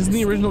swooped Is this in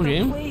the to original stake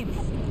their game?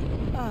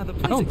 claim. Ah, the I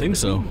place don't it think could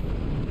so. have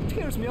been.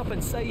 Tears me up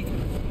inside.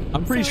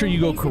 I'm pretty sure you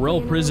go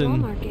Corel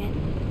Prison.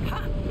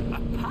 Ha!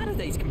 A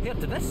paradise compared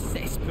to this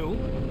cesspool.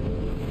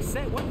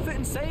 Set one foot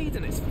inside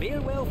and it's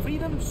farewell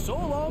freedom, so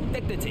long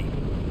dignity.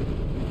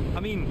 I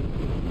mean,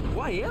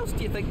 why else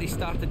do you think they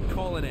started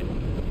calling it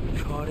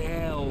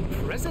Corel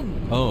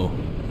Prison? Oh.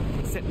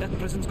 Except that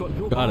prison's got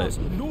no Got bars,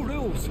 it. no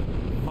rules.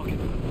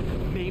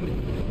 Mugging,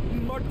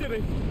 maiming,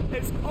 murdering.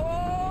 It's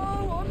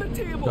all on the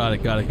table. Got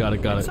it.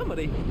 In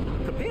summary,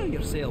 prepare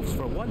yourselves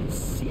for one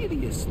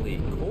seriously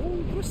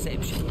cold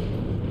reception.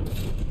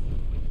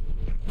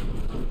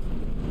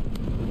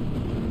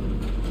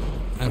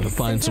 I have to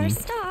find some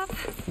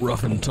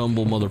rough and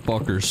tumble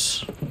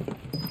motherfuckers.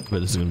 But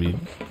this is gonna be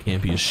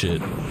campy as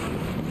shit.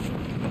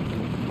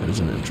 There's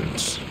an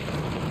entrance.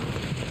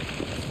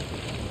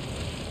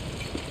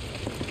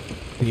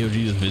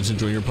 EOG, does Vincent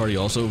join your party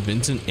also?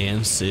 Vincent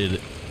and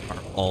Sid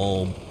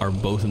are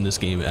both in this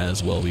game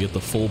as well. We get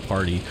the full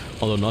party,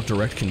 although not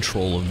direct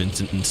control of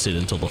Vincent and Sid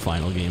until the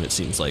final game, it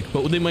seems like.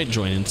 But they might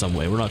join in some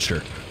way, we're not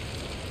sure.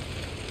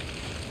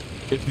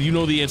 If you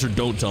know the answer,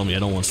 don't tell me. I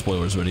don't want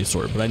spoilers of any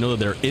sort, but I know that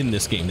they're in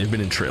this game. They've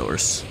been in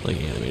trailers, like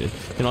animated.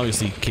 And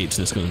obviously, Kate's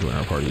just going to join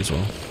our party as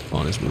well,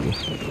 on his move.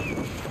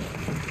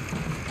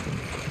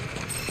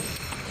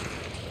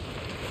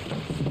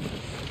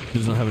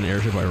 Does not have an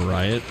airship by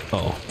Riot?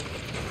 Oh.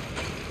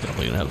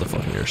 Definitely going to have the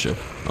fucking airship.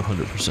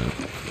 100%.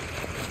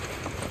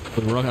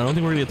 But I don't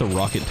think we're going to get the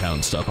Rocket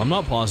Town stuff. I'm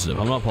not positive.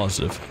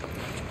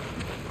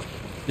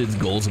 Its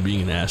goals of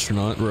being an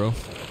astronaut, bro.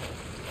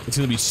 It's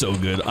gonna be so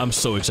good. I'm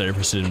so excited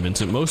for Sid and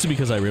Vincent, mostly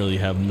because I really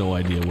have no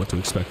idea what to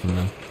expect from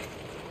them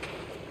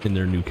in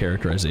their new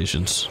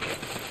characterizations.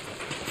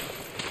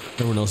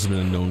 Everyone else has been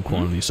a known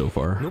quantity so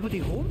far. Nobody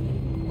home?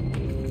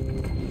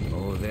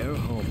 Oh, they're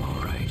home,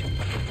 all right.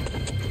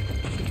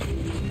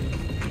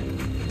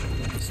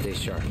 Stay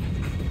sharp.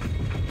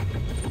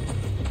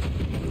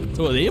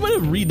 So they might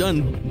have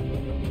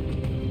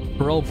redone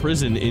Corel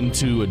Prison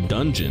into a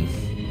dungeon.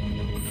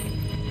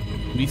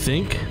 We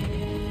think.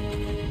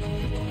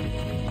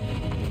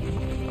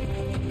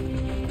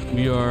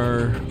 We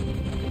are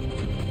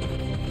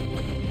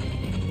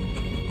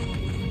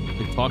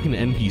like talking to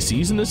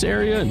NPCs in this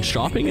area and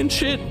shopping and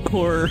shit,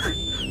 or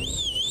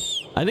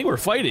I think we're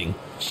fighting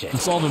and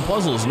solving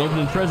puzzles and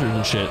opening treasures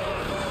and shit.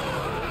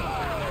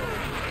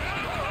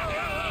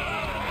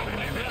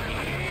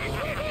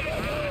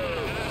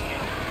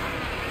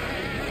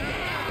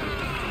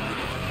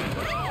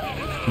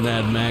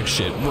 Mad Max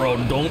shit. Bro,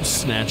 don't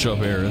snatch up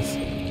Aerith.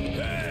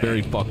 It's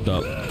very fucked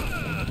up.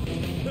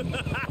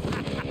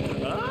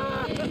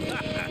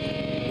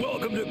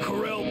 Welcome to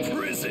Corel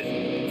Prison,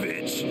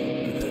 bitch.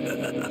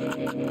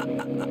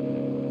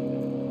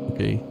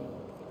 Okay.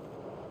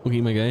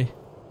 Okay, my guy.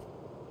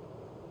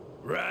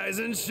 Rise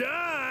and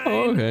shine.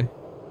 Oh, okay.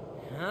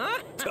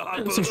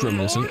 Top This of is the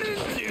reminiscent. morning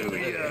to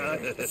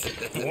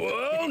ya.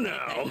 Whoa,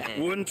 now.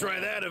 Wouldn't try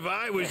that if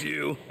I was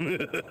you.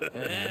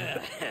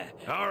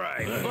 All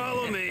right,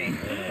 follow me.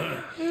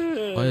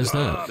 Why is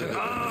that?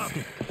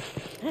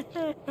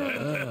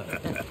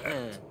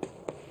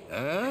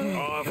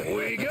 Off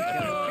we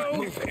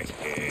go.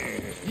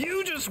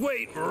 You just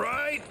wait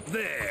right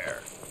there.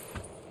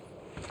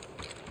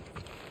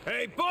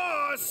 Hey,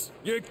 boss,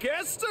 your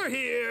guests are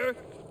here.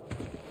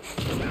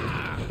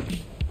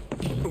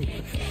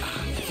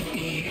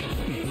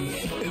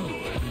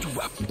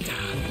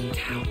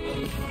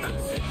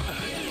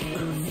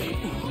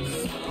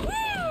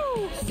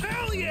 Woo!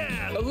 Hell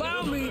yeah!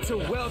 Allow me to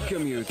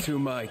welcome you to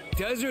my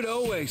desert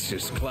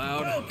oasis,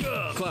 Cloud.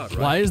 Welcome. Cloud, right?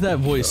 Why is that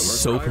voice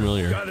so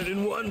familiar? Got it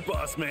in one,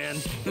 boss man.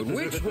 But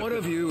which one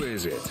of you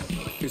is it?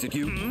 Is it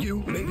you,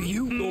 maybe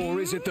you,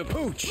 or is it the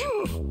pooch?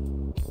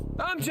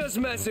 I'm just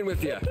messing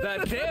with you.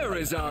 That there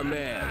is our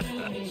man.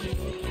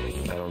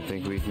 I don't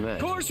think we've met.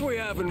 Of course we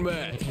haven't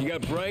met. You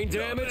got brain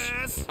damage?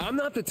 I'm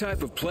not the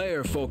type of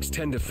player folks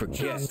tend to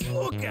forget. Just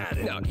look at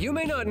it. Now, you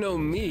may not know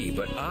me,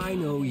 but I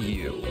know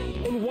you.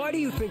 And why do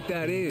you think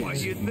that is, Why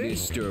do you think?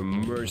 Mr.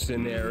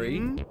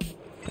 Mercenary?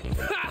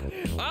 Ha!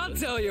 I'll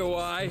tell you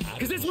why.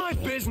 Because it's my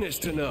business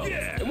to know.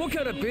 Yeah. And what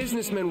kind of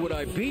businessman would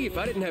I be if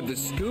I didn't have the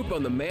scoop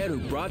on the man who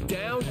brought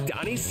down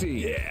Donnie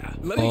C? Yeah.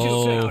 Let me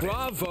just say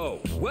bravo.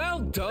 Well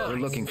done. We're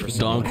looking for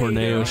Don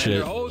Corneo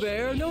shit. Oh,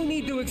 there. No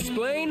need to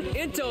explain.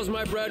 Intel's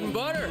my bread and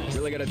butter.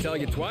 Really gotta tell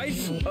you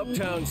twice?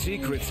 Uptown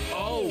secrets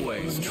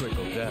always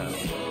trickle down.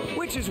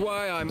 Which is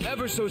why I'm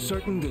ever so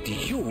certain that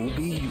you'll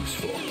be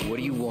useful. What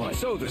do you want?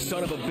 So the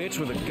son of a bitch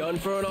with a gun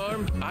for an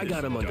arm, I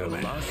got him under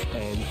lock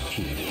and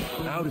key,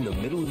 out in the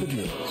middle of the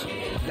hills.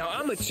 Now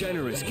I'm a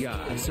generous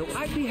guy, so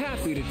I'd be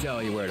happy to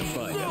tell you where to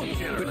find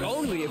him. But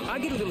only if I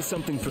get a little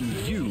something from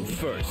you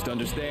first,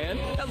 understand?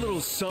 That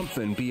little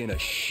something being a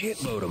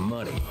shitload of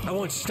money. I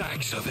want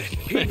stacks of it,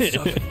 heaps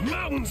of it,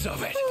 mountains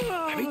of it.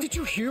 I mean, did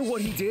you hear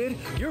what he did?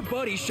 Your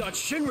buddy shot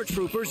Shinra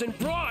troopers in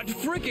broad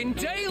friggin'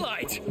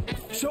 daylight.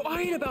 So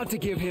I ain't about to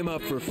give him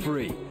up for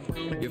free.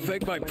 You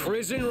think my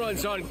prison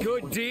runs on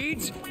good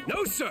deeds?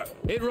 No, sir.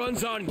 It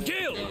runs on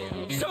guilt.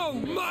 So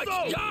much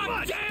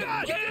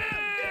goddamn guilt!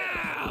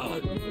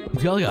 You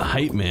got like a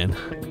hype man.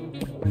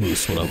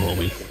 Moose, what up,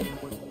 homie?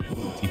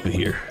 Keep it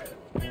here.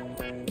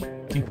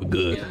 Keep it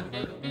good.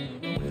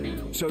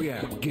 So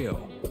yeah,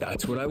 Gil,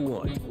 that's what I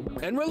want.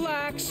 And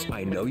relax,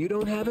 I know you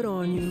don't have it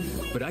on you,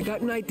 but I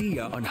got an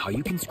idea on how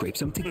you can scrape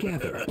some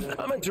together.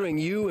 I'm entering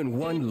you and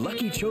one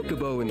lucky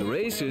chocobo in the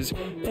races,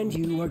 and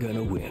you are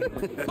gonna win.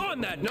 On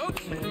that note,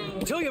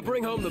 till you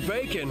bring home the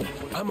bacon,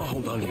 I'ma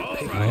hold on to your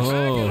papers.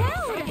 Oh.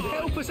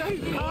 Help us out.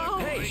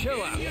 Hey,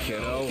 chill out,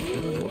 kiddo.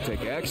 We'll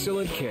take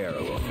excellent care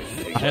of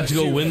it. I have to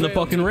go win the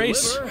fucking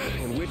race.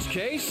 In which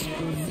case,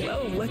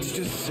 well, let's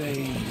just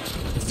say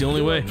It's the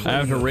only way. I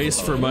have to race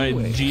for my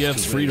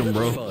GF's freedom,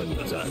 bro.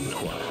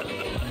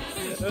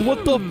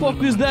 What the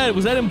fuck is that?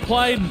 Was that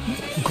implied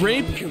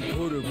grape? You can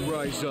put a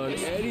price on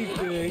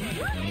anything.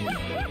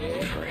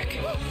 Prick.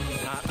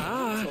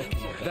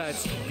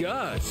 That's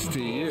Gus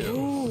to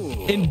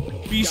you. In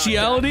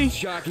bestiality?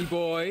 Jockey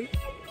boy.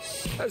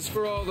 As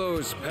for all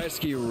those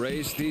pesky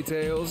race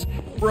details,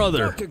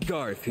 brother. Talk to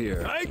Garth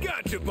here. I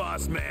got you,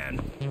 boss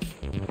man.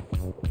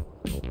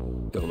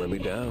 Don't let me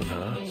down,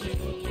 huh?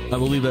 I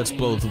believe that's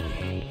both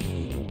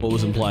what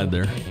was implied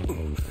there.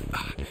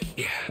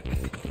 Yeah.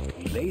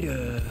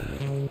 Later.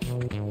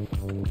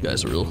 You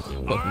guys are a real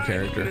fucking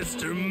character.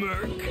 Mr.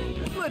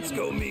 Merc, let's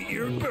go meet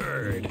your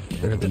bird.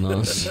 Better than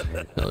us.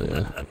 Hell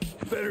yeah.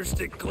 Better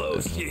stick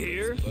close, you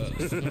hear?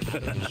 Look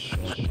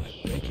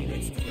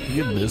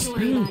at this.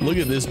 Look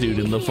at this dude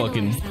in the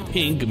fucking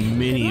pink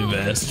mini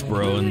vest,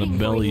 bro, and the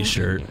belly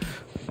shirt.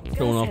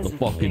 Showing off the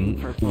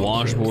fucking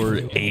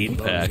washboard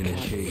 8-pack.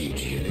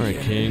 Alright,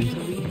 King.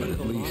 But at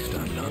least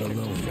I'm not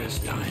alone this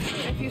time.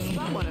 If you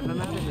spot one of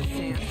them out in the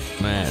sand,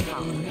 Mad.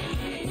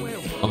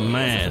 I'm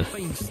mad.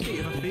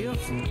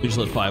 You just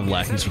let 5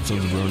 lackeys from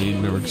Sons of Brony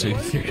never take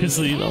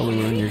seriously. All the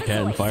ruin your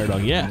cat and fire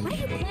dog. Yeah.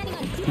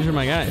 These are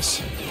my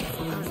guys.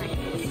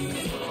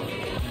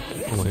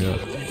 Oh my god.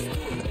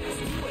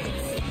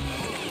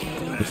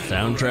 The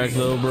soundtrack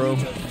though, bro.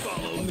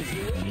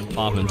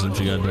 Poppin' since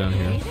you got down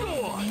here.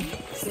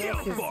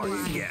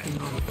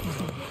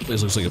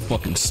 This looks like it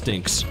fucking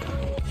stinks.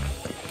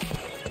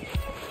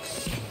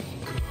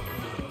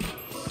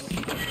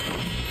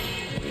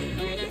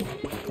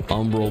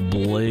 Umbral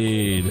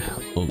Blade.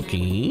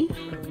 Okay.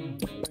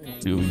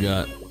 See what we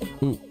got.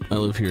 Ooh, I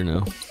live here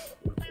now.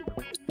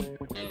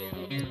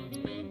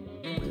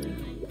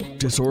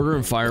 Disorder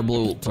and Fire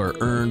Bolt are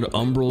earned.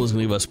 Umbral is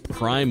going to give us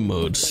Prime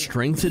Mode,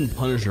 Strength and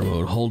Punisher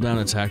Mode. Hold down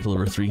attack,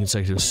 deliver 3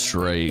 consecutive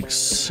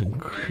strikes.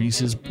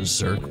 Increases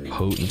Berserk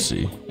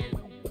potency.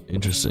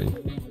 Interesting.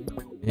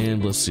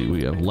 And let's see,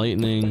 we have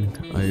Lightning,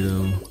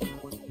 item,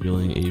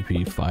 healing,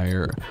 AP,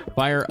 Fire.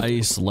 Fire,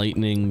 Ice,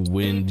 Lightning,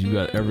 Wind. You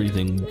got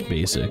everything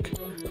basic.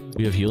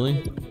 We have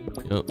healing?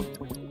 Yep.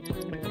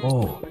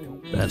 Oh,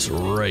 that's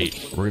right.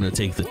 We're going to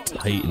take the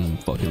Titan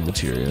fucking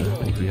materia,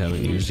 which we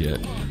haven't used yet.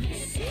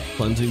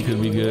 Cleansing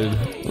could be good.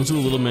 Let's do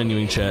a little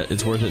menuing, chat.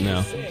 It's worth it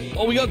now.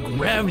 Oh, we got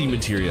gravity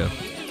materia,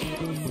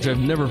 which I've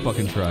never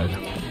fucking tried.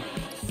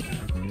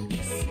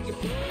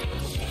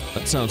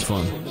 That sounds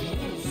fun.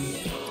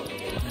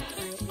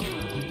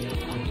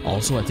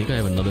 Also, I think I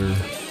have another.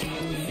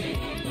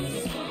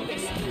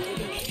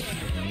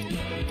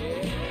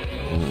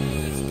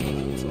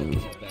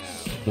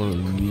 One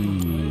of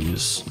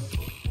these.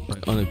 I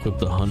unequip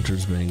the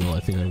Hunter's Bangle. I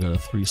think I got a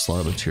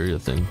 3-slot materia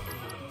thing.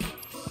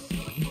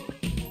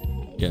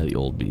 Yeah, the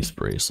old beast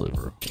bracelet,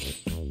 bro.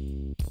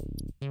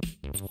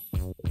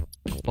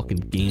 Fucking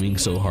gaming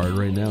so hard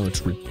right now,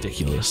 it's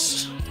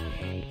ridiculous.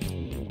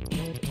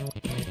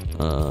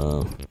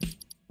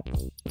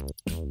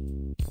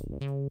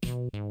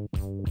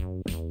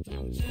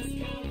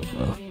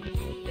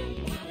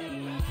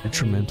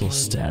 Detrimental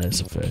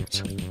status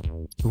effect.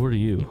 So what are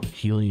you?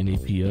 Healing and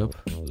AP up?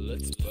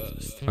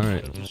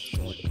 Alright.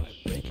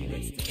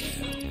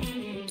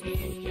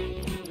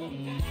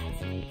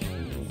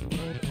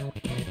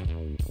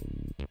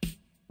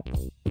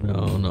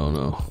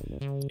 No.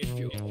 I'm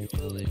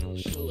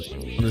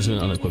just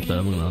gonna unequip that.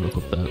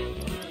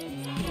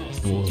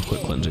 And we'll put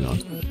cleansing on.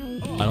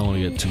 I don't want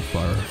to get too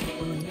far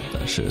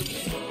that shit.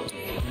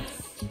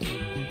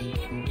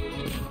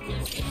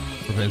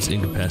 Prevents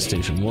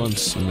incapacitation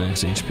once,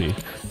 max HP.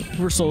 If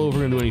we're solo, if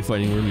we're gonna do any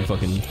fighting, we're gonna be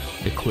fucking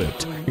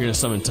equipped. You're gonna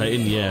summon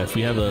Titan? Yeah, if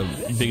we have a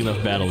big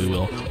enough battle, we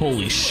will.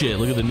 Holy shit,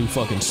 look at the new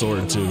fucking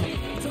sword, too.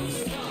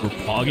 We're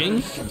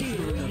pogging?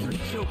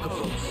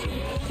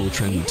 Little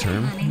trendy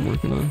term I'm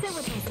working on.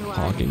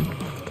 Pogging.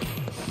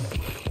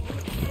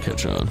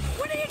 Catch on.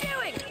 What are you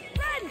doing?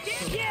 Run!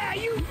 Yeah,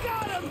 you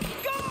got him!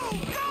 Go!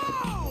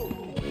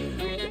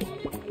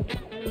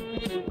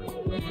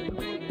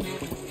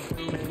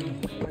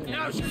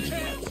 Now's your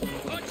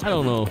chance. I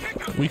don't know.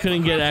 We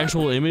couldn't get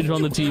actual image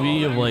on the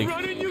TV of like...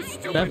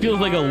 That feels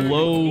like a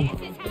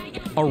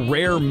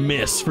rare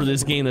miss for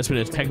this game that's been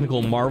a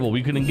technical marvel.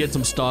 We couldn't get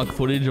some stock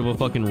footage of a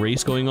fucking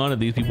race going on that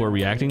these people are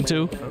reacting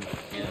to.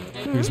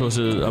 I'm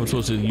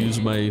supposed to use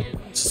my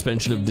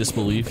suspension of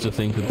disbelief to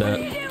think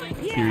that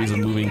series of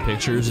moving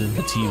pictures is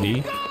the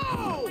TV.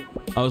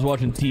 I was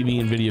watching TV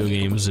and video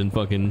games in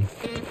fucking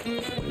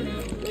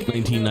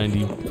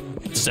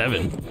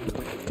 1997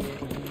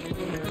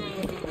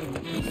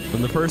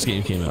 when the first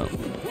game came out.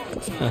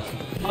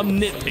 I'm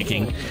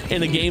nitpicking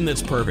in a game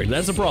that's perfect.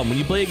 That's the problem. When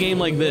you play a game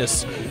like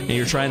this and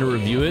you're trying to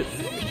review it,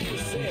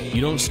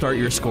 you don't start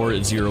your score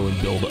at 0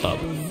 and build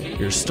up.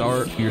 Your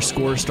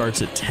score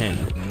starts at 10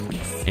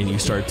 and you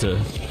start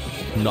to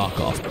knock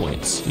off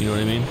points. You know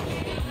what I mean?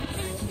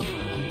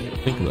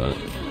 Think about it.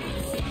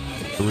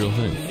 It's a real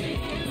thing.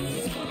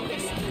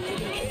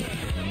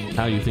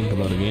 How you think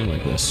about a game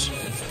like this.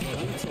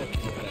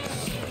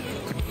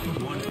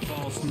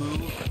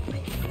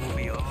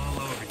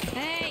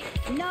 Hey,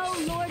 no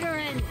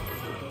loitering.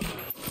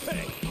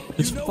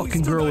 This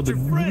fucking girl with a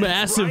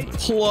massive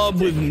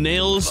club with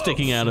nails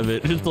sticking out of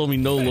it just told me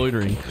no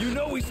loitering. You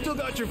know we still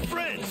got your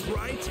friends,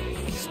 right?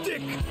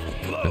 Stick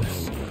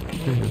close.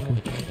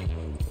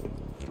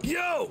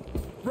 Yo,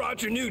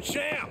 brought your new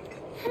champ.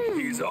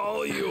 He's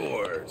all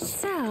yours.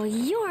 So,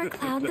 you're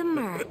Cloud the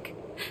Merc.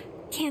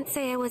 Can't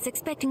say I was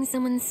expecting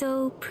someone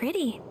so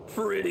pretty.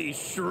 Pretty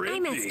shrimpy.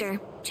 I'm Esther,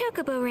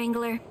 Chocobo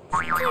Wrangler.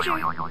 Pleasure.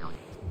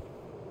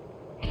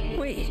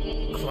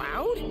 Wait,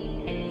 Cloud?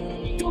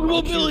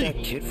 Aren't you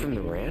that kid from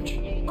the ranch?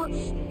 Oh,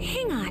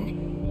 hang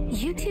on.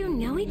 You two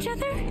know each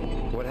other?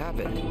 What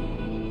happened?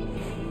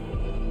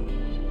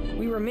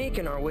 We were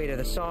making our way to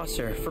the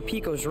saucer for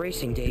Pico's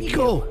racing debut.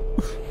 Pico!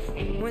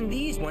 When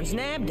these ones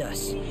nabbed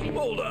us.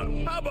 Hold up.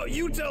 How about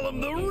you tell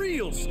him the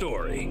real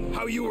story?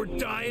 How you were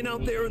dying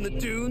out there in the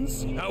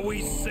dunes? How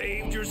we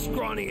saved your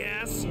scrawny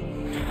ass?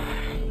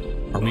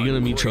 Are we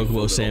gonna meet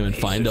Chocobo Sam and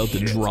find out the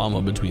drama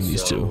between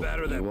these two?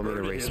 You want me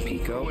to race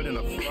Pico?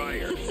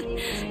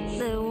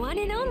 The one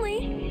and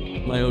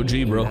only. My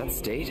OG, bro. In that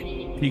state?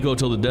 Pico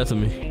till the death of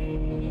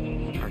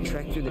me. Our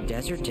trek through the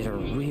desert did a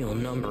real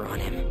number on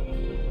him.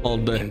 All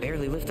day. Can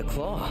barely lift a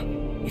claw.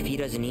 If he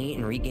doesn't eat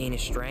and regain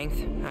his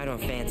strength, I don't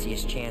fancy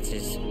his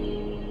chances.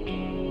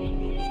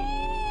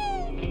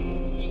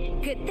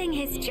 Good thing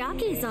his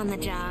jockey's on the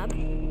job.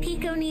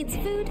 Pico needs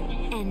food,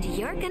 and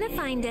you're gonna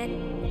find it.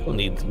 Pico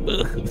needs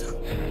food.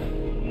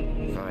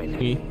 Fine.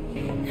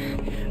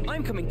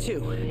 I'm coming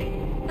too.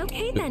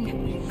 Okay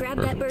then. Grab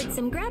that bird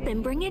some grub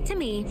and bring it to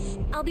me.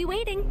 I'll be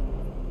waiting.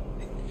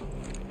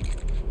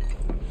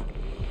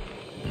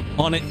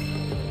 On it.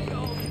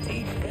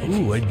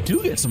 Ooh, I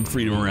do get some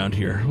freedom around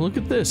here. Look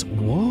at this.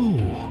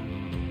 Whoa.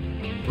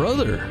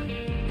 Brother.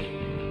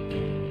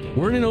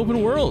 We're in an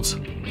open world.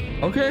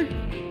 Okay.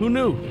 Who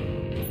knew?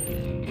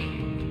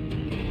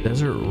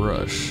 Desert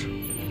Rush.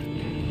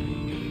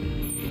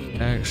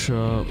 Act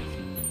Shop.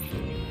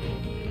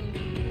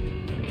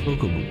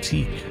 Coco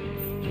Boutique.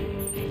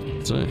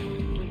 What's that?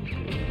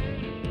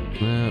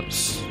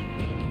 Maps.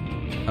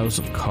 House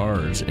of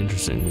Cards.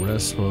 Interesting.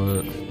 Rest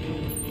spot.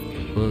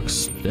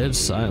 Books. Dead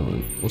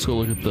silent. Let's go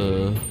look at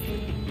the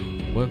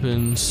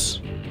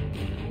weapons.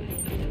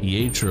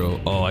 Pietro.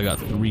 Oh, I got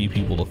 3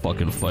 people to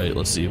fucking fight.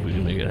 Let's see if we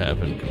can make it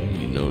happen.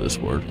 Community notice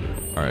board.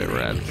 Alright,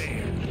 rad.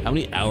 How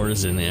many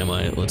hours in am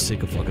I? Let's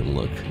take a fucking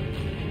look.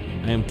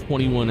 I am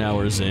 21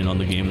 hours in on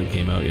the game that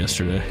came out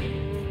yesterday.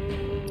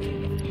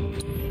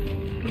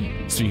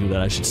 Speaking of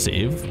that, I should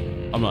save.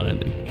 I'm not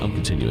ending. I'm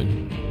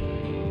continuing.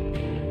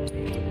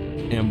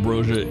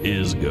 Ambrosia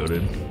is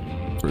goated.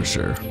 For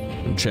sure.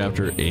 In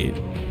chapter 8.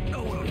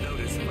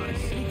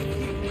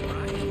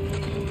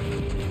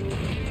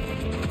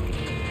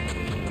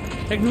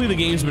 Technically the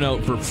game's been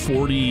out for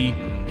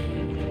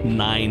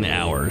 49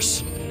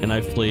 hours. And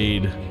I've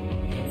played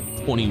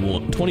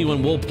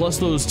 21, well, plus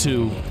those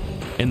 2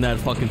 and that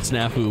fucking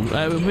snafu.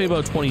 I've played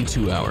about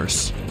 22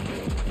 hours.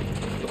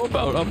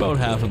 About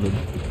half of the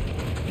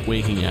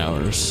waking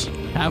hours.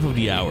 Half of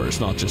the hours,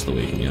 not just the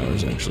waking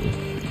hours, actually.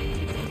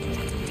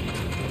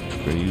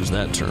 I'm gonna use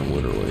that term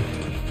literally.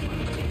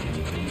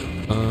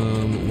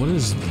 What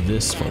is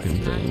this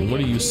fucking thing? What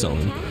are you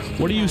selling?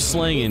 What are you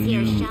slanging,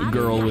 you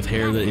girl with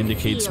hair that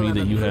indicates me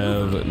that you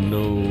have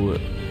no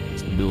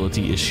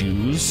stability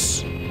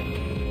issues?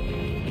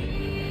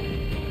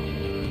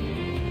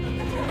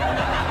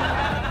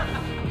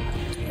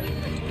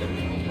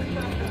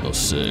 Oh,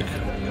 sick.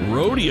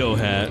 Rodeo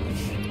hat.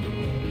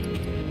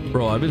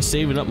 Bro, I've been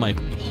saving up my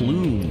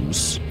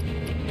plumes.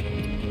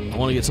 I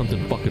want to get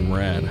something fucking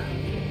rad.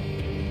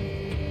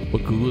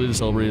 What Google did to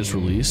celebrate its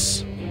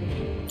release?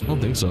 I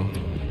don't think so.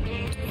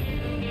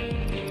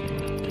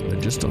 I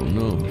just don't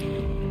know.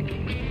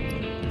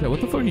 Yeah, what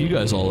the fuck are you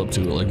guys all up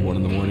to at like 1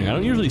 in the morning? I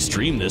don't usually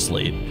stream this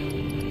late.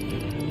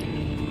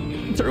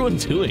 What's everyone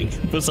doing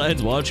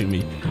besides watching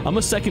me? I'm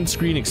a second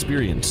screen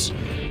experience.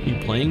 Are you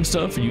playing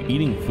stuff? Are you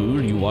eating food?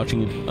 Are you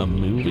watching a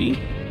movie?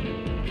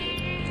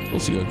 We'll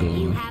see how it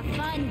goes.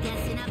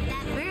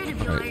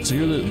 Alright, so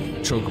you're the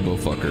chocobo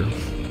fucker.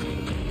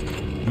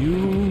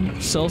 You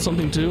sell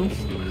something too?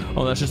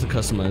 Oh, that's just a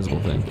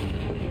customizable thing.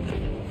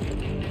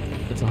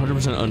 It's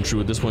 100% untrue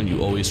at this point.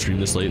 You always stream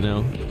this late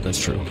now. That's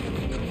true.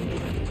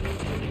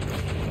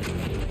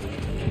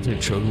 Take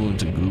chocobo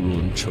into Google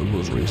and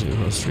chocobo's racing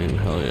across the stream.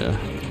 Hell yeah.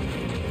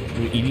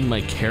 I'm eating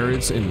my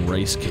carrots and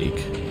rice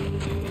cake.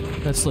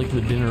 That's like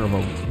the dinner of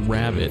a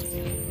rabbit.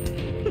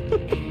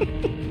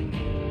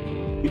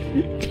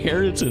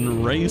 Carrots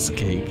and rice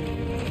cake.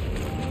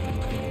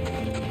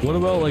 What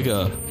about like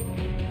a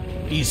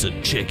piece of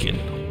chicken?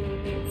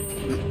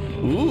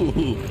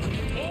 Ooh.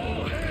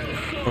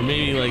 Or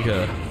maybe like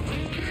a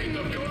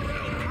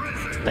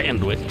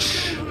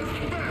sandwich.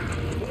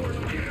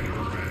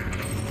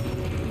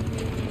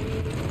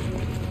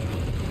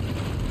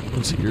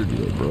 What's your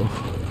deal, bro?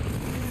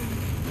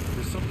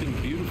 There's something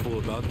beautiful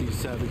about these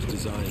savage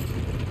designs.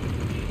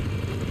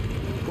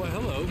 Why,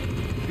 hello.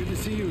 Good to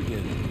see you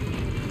again.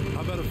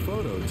 How about a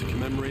photo to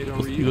commemorate our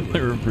reunion? My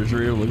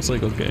refrigerator looks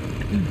like okay.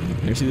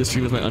 I see this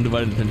stream with my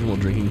undivided attention while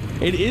drinking.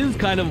 It is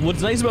kind of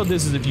what's nice about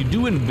this is if you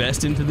do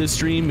invest into this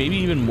stream, maybe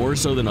even more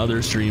so than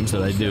other streams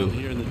that I do,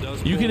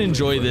 you can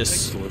enjoy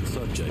this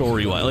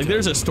story-wise. Like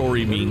there's a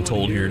story being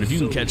told here, and if you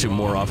can catch it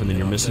more often than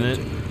you're missing it,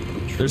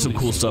 there's some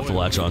cool stuff to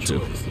latch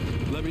onto.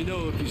 Let me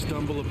know if you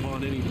stumble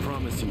upon any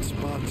promising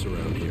spots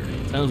around here.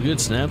 Sounds good,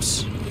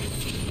 Snaps.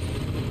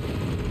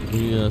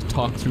 We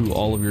talk through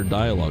all of your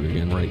dialogue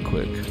again right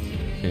quick.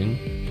 King.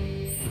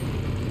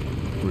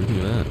 What do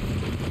you think of that?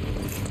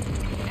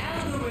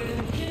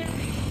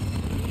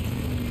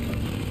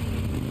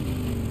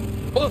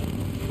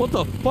 What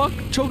the fuck?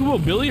 Chocobo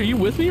Billy, are you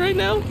with me right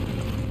now?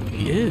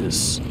 He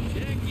is.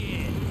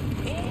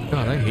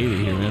 God, I hate it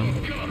here, man.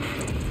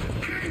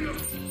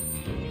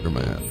 Where am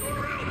I at?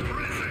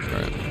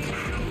 Alright.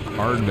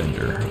 Card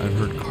vendor. I've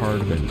heard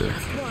card vendor.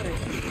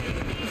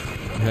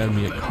 You had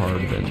me a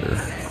card vendor.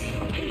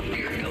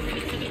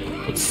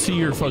 Let's see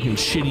your fucking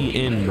shitty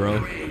inn, bro.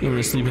 You want me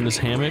to sleep in this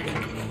hammock?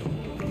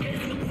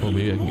 Oh,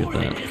 maybe I can get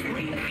that.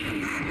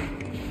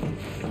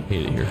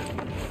 Hate it here.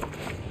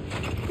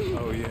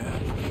 Oh yeah.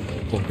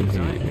 Fucking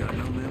hate it here.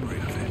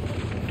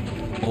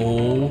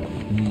 Oh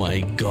my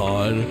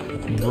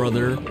god,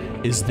 brother,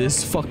 is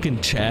this fucking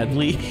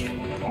Chadley?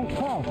 Hey,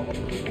 Carl,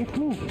 it's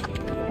me,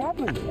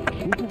 Chadley.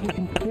 This is a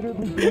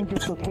considerably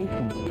dangerous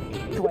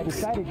location, so I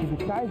decided to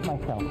disguise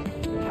myself.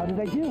 How did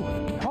I do?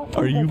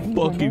 Are you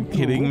fucking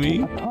kidding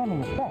me? A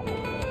calming effect,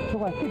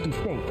 so I should be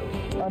safe.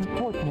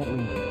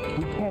 Unfortunately,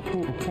 we can't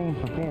say the same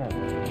for Bear.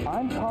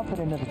 I'm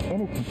confident of its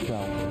innocence,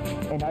 though,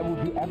 and I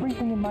will do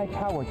everything in my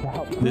power to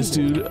help. This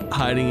dude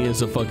hiding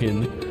as a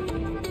fucking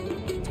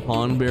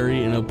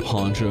Tonberry in a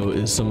poncho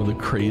is some of the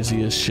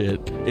craziest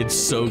shit. It's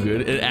so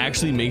good. It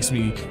actually makes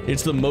me.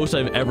 It's the most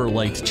I've ever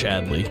liked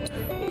Chadley,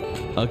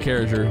 a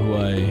character who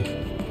I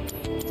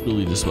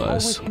truly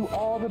despise.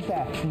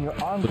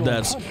 But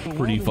that's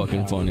pretty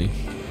fucking funny.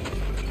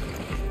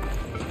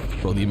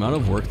 Bro, the amount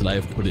of work that I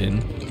have put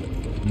in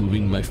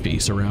moving my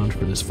face around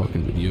for this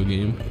fucking video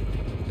game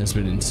has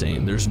been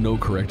insane. There's no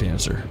correct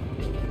answer.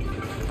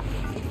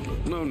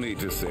 No need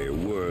to say a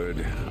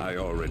word. I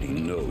already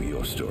know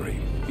your story.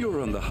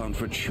 You're on the hunt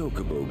for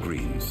chocobo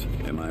greens,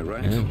 am I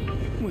right? Yeah.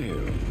 Well,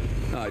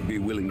 I'd be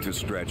willing to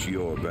scratch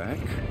your back,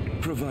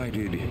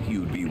 provided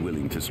you'd be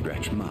willing to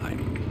scratch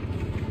mine.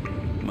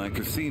 My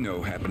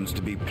casino happens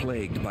to be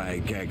plagued by a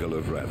gaggle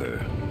of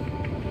rather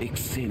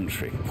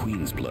eccentric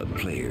Queensblood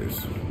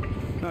players.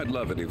 I'd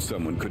love it if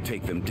someone could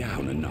take them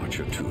down a notch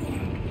or two.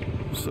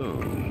 So,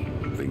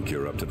 think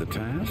you're up to the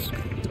task?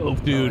 Oh,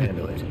 dude.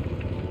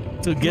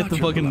 To get the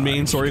fucking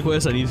main story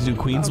quest, I need to do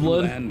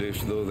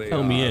Queensblood?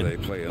 Tell me in.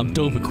 I'm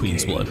dope at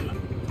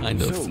Queensblood.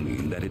 Kind of. So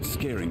mean that it's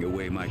scaring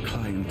away my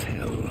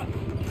clientele.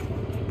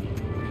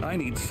 I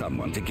need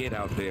someone to get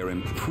out there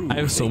and prove. I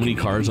have so many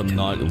cards I'm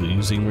not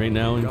using right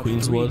now in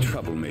Queensblood.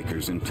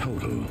 Troublemakers in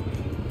total.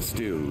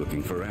 Still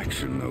looking for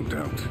action, no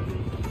doubt.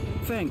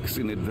 Thanks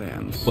in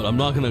advance. But I'm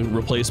not gonna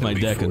replace my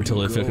deck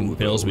until it fucking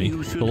fails me.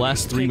 The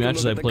last 3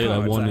 matches I played, I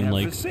won in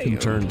like 2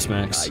 turns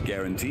max. I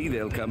guarantee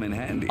they'll come in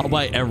handy. I'll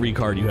buy every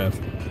card you have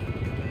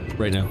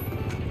right now.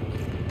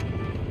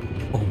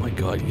 Oh my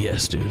god,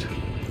 yes, dude.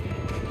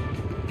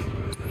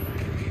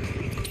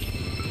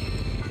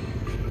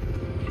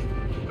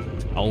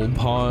 Owl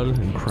Pod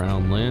and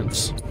Crown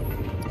Lance.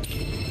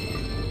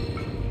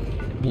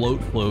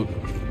 Bloat Float.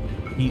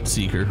 Heat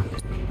Seeker.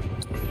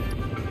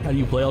 How do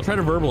you play? I'll try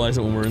to verbalize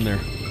it when we're in there.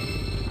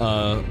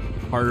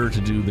 Harder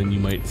to do than you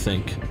might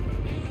think.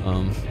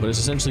 But it's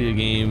essentially a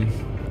game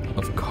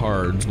of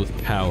cards with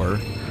power,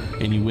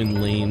 and you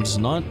win lanes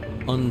not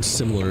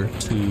unsimilar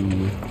to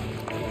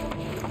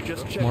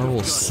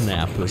Marvel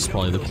Snap. That's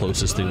probably the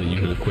closest thing that you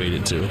could equate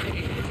it to.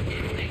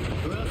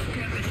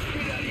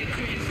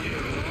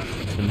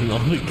 And all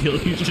the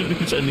kills you should be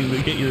pretending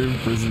to get your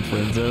imprisoned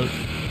friends out.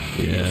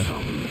 Yeah.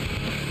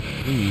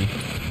 Ooh,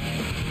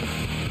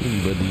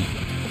 buddy.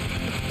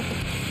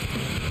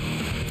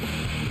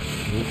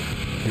 Oh,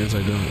 here's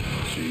I don't.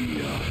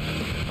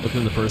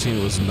 Looking at the first game,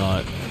 it was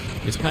not.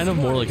 It's kind of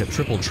more like a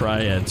triple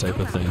triad type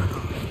of thing.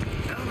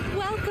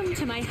 Welcome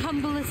to my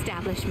humble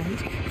establishment.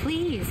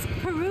 Please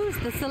peruse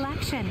the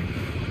selection.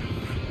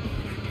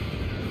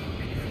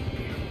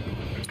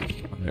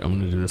 Alright, I'm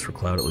gonna do this for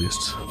Cloud at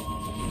least.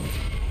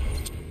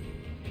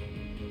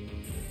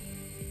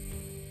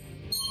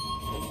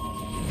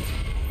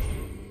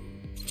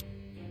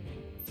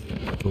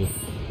 Cool.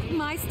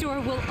 My store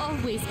will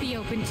always be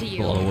open to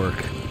you. A lot of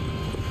work.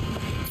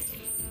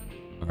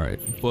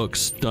 Alright,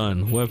 books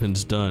done,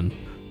 weapons done,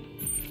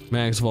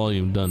 max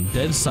volume done.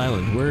 Dead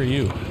silent, where are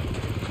you?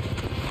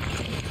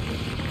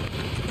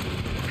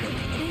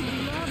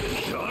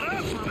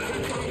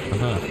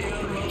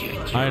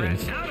 Hiding.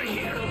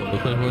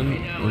 Look like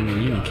when you're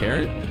eating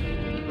carrot?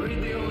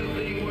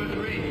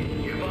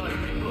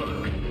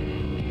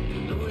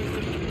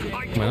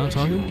 Am I not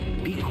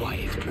talking? Be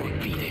quiet or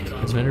beat it.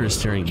 This vendor is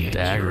staring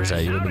daggers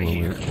at you at the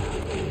moment.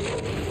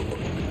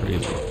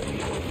 Crazy.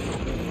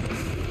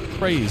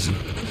 Crazy.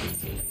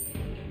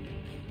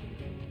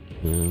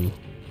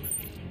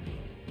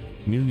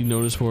 Community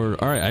notice board.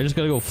 Alright, I just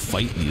gotta go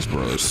fight these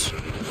bros.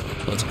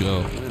 Let's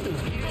go.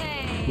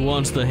 Who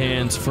wants the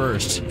hands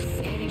first?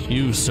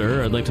 You,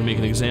 sir. I'd like to make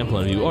an example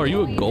out of you. Oh, are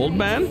you a gold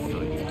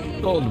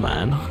man? Gold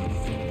man.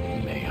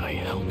 May I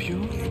help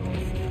you?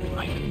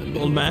 I'm in the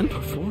gold man?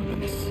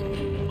 Performance.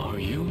 Are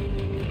you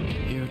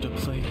here to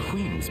play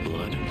Queen's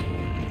Blood?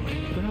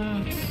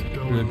 That's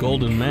going. You're a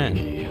golden man.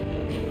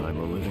 I'm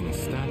a living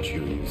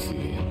statue, you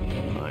see.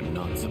 I'm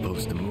not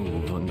supposed to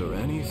move under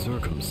any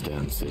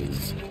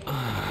circumstances.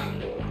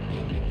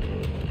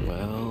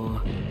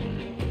 Well,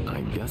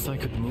 I guess I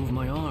could move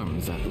my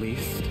arms at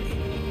least.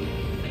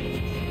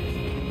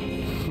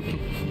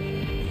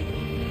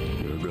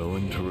 You're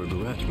going to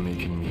regret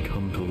making me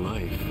come to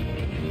life.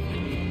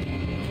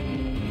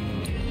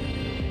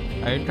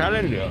 I'm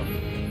telling you.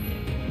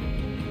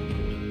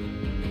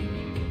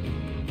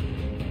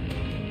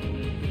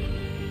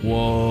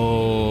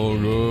 Whoa,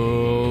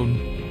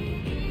 dude.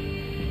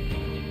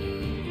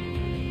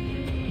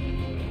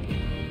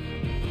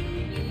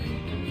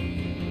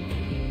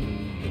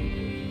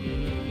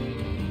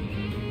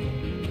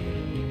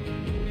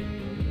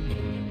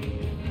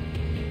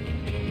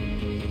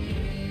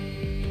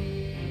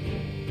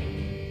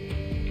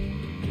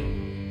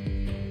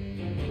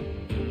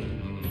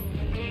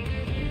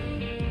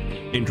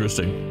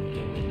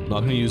 Interesting.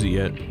 Not gonna use it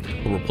yet,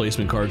 but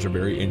replacement cards are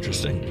very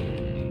interesting.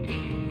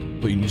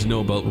 What you need to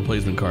know about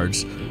replacement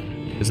cards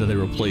is that they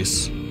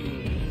replace,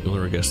 you'll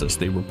never guess this,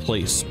 they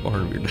replace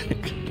part of your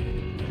deck.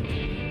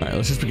 Alright,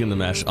 let's just begin the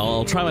match.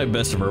 I'll try my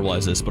best to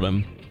verbalize this, but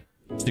I'm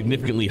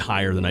significantly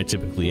higher than I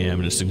typically am,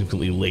 and it's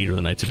significantly later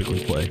than I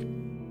typically play.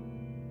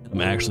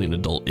 I'm actually an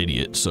adult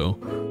idiot, so,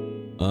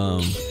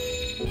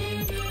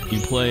 you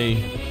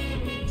play,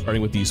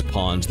 starting with these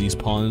pawns. These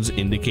pawns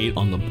indicate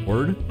on the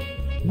board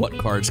what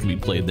cards can be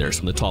played there. So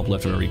in the top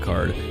left of every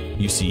card,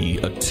 you see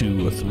a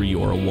 2, a 3,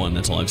 or a 1.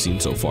 That's all I've seen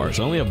so far.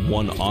 So I only have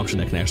one option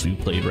that can actually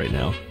be played right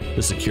now,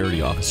 the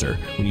security officer.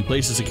 When you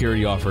place the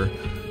security officer,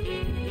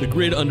 the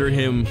grid under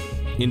him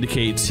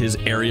indicates his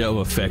area of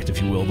effect,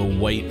 if you will. The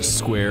white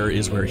square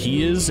is where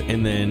he is,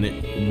 and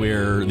then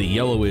where the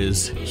yellow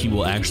is, he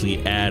will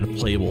actually add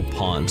playable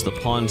pawns. The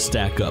pawns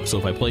stack up, so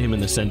if I play him in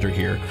the center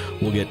here,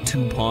 we'll get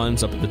 2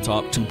 pawns up at the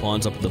top, 2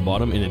 pawns up at the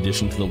bottom, in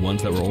addition to the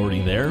ones that were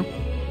already there.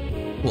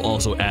 We'll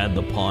also add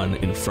the pawn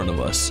in front of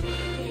us.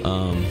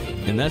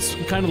 And that's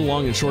kind of the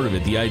long and short of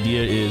it. The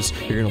idea is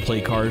you're going to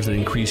play cards that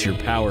increase your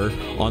power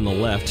on the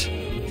left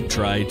to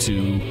try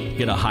to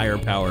get a higher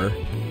power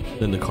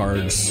than the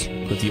cards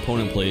that the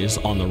opponent plays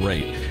on the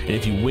right. And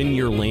if you win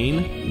your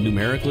lane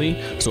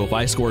numerically, so if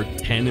I score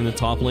 10 in the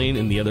top lane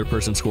and the other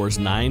person scores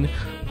 9,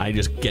 I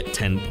just get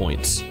 10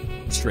 points.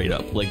 Straight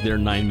up. Like, their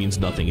 9 means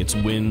nothing. It's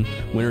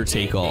winner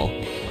take all.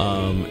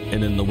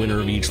 And then the winner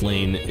of each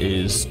lane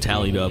is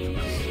tallied up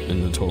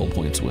and the total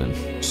points win.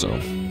 So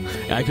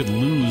I could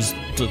lose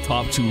the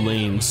top 2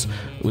 lanes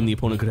when the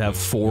opponent could have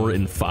 4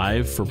 and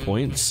 5 for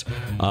points.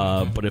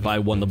 But if I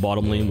won the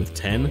bottom lane with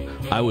 10,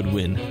 I would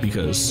win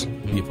because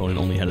the opponent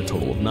only had a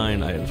total of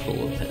 9, I had a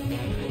total of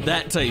 10.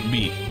 That type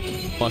beat.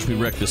 Watch me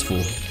wreck this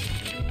fool.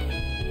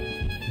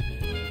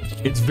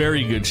 It's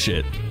very good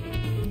shit.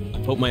 I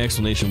hope my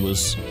explanation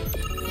was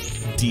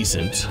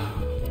decent.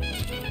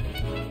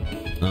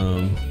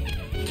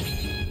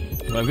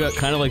 I've got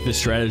kind of like this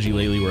strategy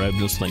lately where I'm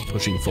just like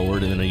pushing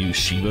forward and then I use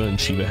Shiva, and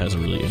Shiva has a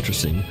really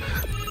interesting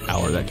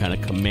power that kind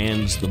of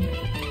commands the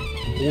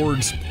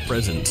board's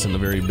presence in a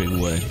very big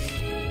way.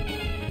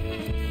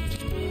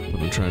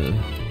 But I'm trying to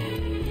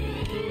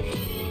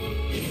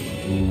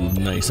Ooh,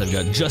 nice. I've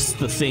got just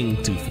the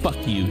thing to fuck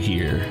you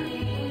here.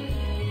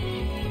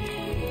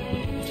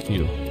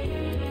 You.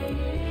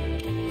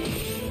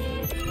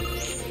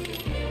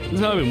 This is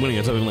how I've been winning.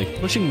 I've been like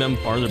pushing them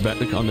farther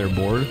back on their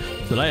board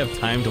so that I have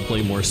time to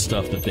play more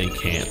stuff that they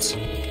can't.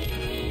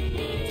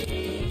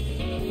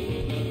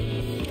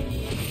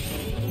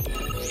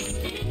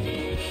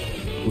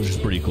 Which is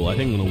pretty cool. I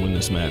think I'm gonna win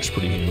this match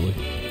pretty handily.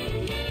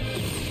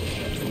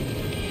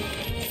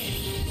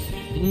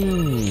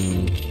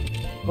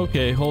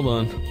 Okay, hold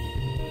on. I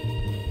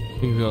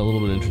think we got a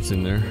little bit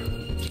interesting there.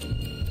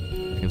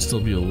 I can still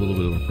be a little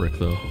bit of a prick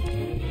though.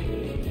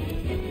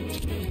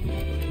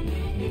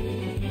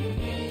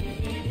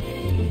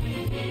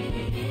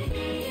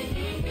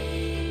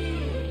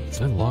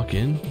 Did I lock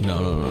in?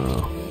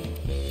 No.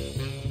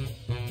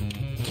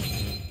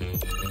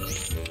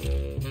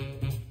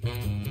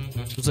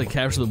 It's like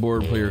capture the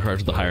board, play your cards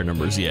with the higher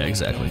numbers. Yeah,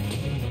 exactly.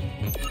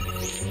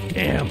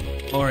 Damn.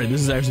 Alright,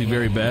 this is actually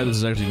very bad. This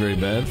is actually very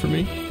bad for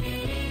me.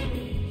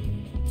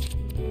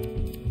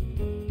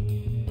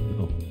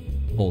 Oh,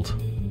 hold.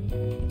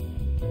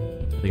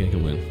 I think I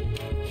can win.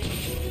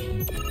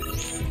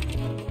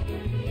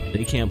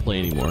 They can't play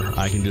anymore.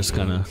 I can just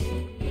kind of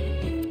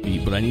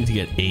beat, but I need to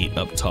get 8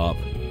 up top.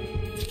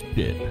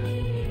 Shit.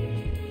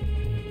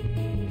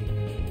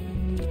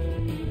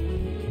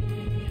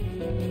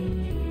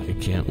 I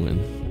can't win.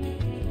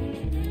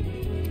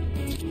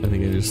 I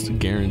think I just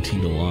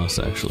guaranteed a loss,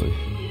 actually.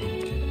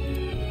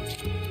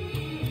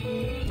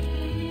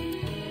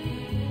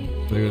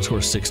 They're gonna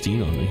score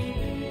 16 on me.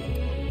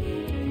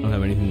 I don't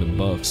have anything that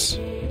buffs.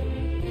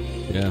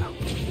 Yeah,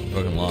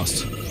 fucking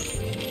lost.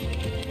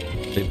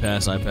 They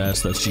pass, I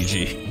pass, that's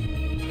GG.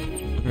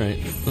 Alright,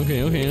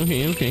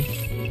 okay.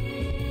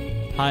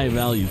 High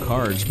value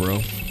cards, bro.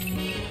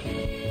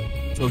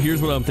 So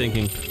here's what I'm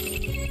thinking.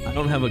 I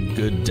don't have a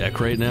good deck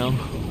right now.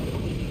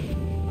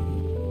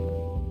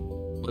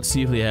 Let's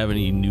see if they have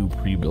any new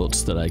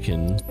pre-builts that I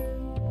can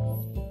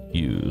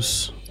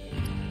use.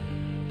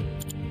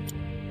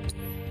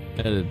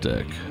 Edit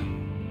deck.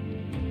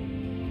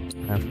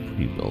 Have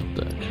pre-built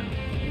deck.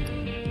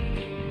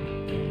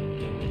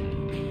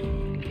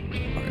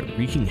 Alright,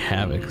 Wreaking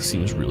Havoc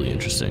seems really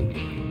interesting.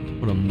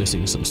 But I'm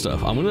missing some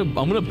stuff. I'm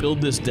gonna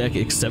build this deck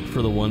except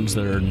for the ones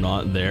that are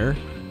not there,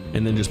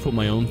 and then just put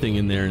my own thing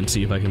in there and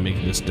see if I can make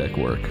this deck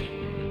work.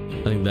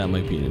 I think that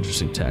might be an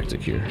interesting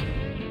tactic here.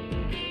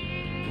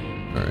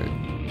 Alright.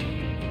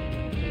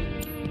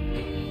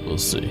 We'll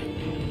see.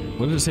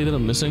 What did it say that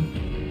I'm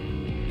missing?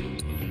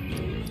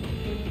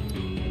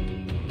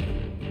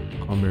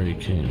 Mary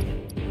King.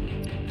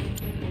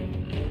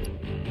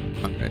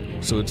 Alright,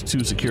 so it's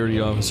 2 security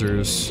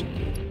officers,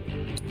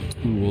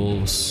 2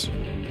 wolves,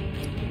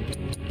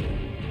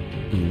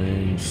 2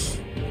 names,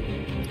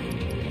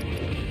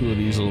 2 of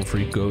these little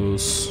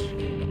freakos,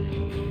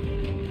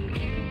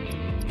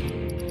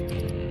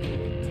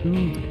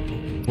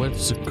 2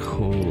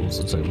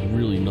 Quetzalcoatls that I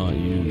really not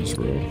use,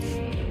 bro.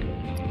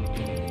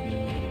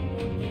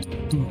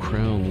 2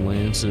 crown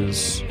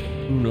lances,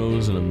 who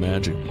knows, in a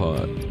magic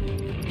pot.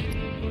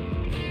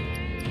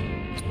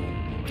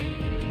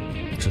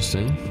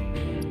 Interesting.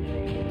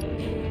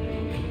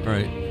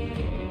 Alright.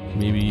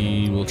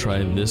 Maybe we'll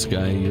try this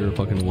guy. You're a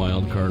fucking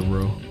wild card,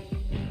 bro.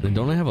 And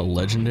don't I have a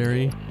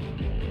legendary?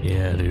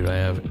 Yeah, dude, I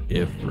have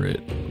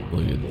Ifrit.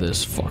 Look at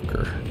this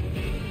fucker.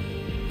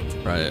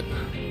 Try it.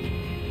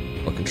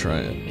 Fucking try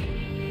it.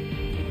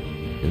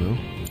 You know?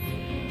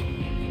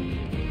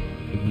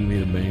 We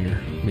made a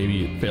banger.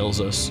 Maybe it fails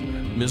us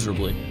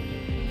miserably.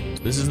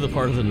 This is the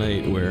part of the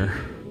night where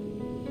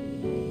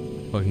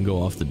I can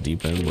go off the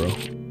deep end, bro.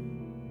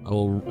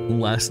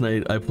 Last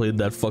night I played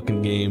that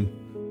fucking game.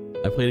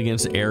 I played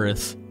against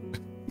Aerith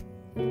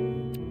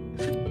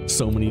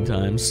so many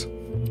times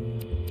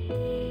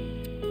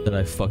that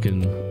I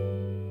fucking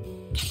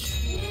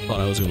thought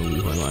I was gonna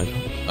lose my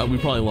mind. We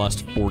probably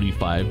lost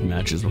 45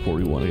 matches before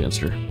we won against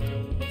her.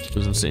 It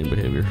was insane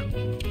behavior.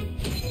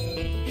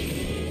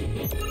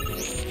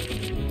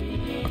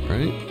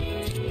 Alright.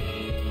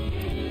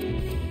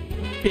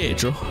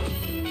 Pietro.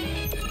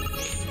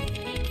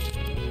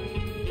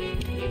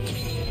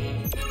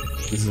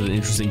 This is an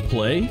interesting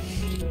play.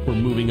 We're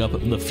moving up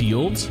the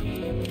field.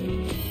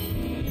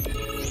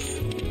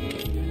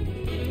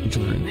 Each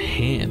other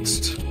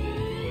enhanced.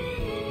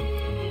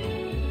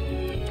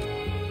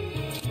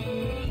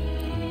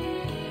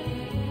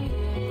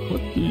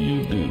 What do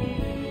you do?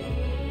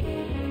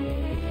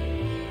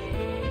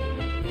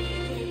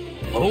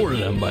 Lower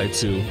them by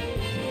 2.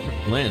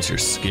 Lance, you're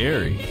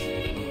scary.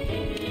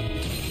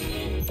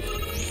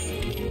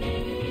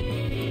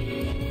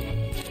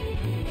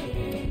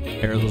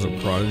 Aerith was a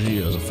prodigy.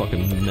 It was a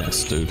fucking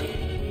mess, dude.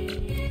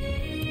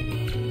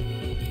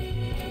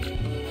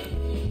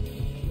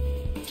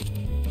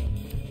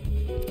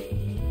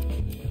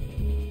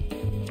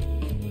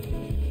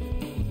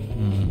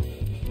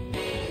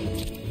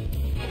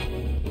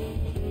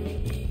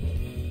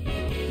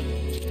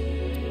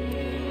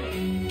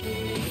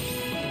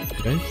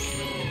 Okay.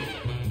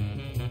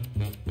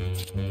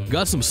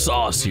 Got some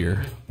sauce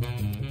here.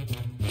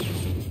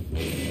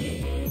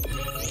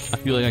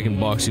 feel like I can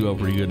box you up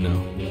pretty good now.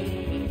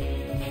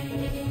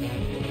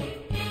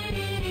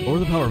 Lower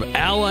the power of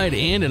allied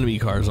and enemy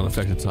cards on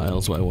affected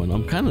tiles by 1.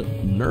 I'm kind of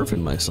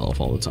nerfing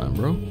myself all the time,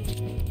 bro.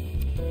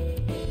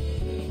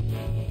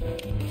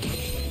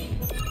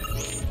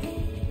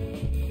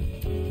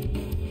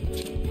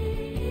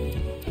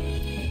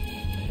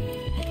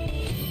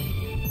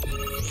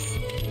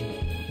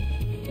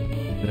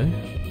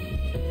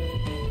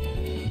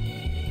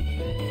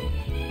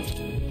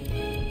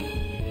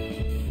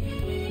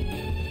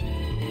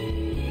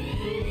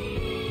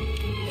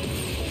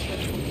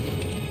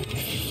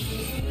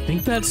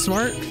 Think that's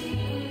smart?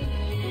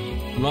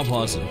 I'm not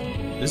positive.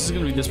 This is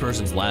gonna be this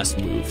person's last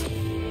move.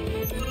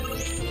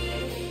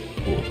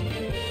 Cool.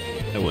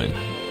 I win.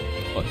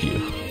 Fuck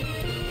you.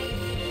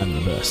 I'm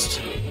the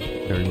best.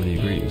 Everybody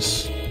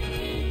agrees.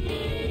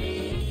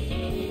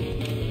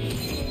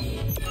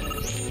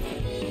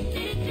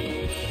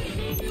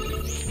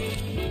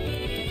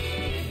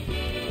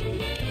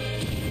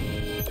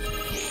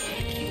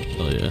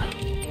 Oh yeah.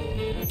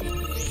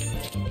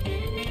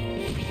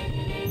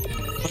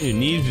 You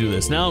need to do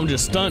this. Now I'm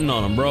just stunting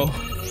on him, bro.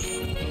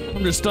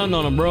 I'm just stunting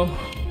on him, bro.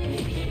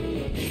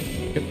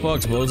 Get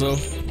fucked, bozo.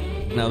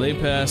 Now they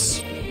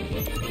pass.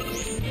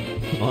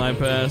 I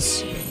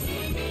pass.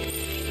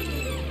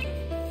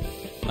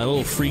 My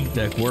little freak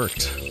deck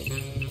worked.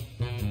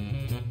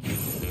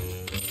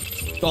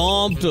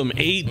 Stomped him.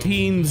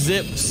 18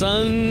 zip,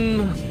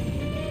 son.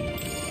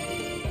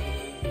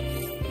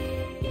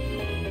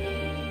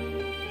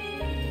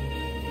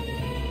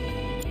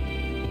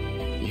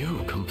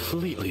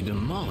 Completely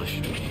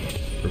demolished me.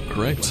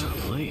 Correct. Well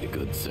played,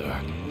 good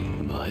sir.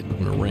 But I'm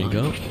gonna rank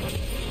up. Oh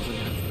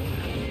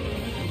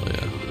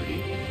yeah.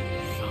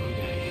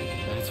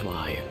 Someday. That's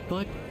why.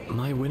 But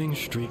my winning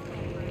streak.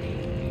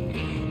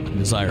 I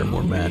desire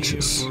more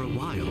matches. For a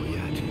while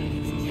yet.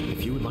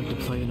 If you would like to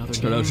play another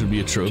Start out should be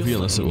a trophy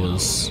unless it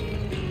was.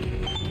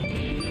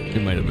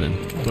 It might have been,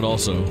 but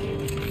also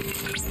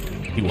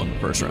he won the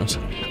first round.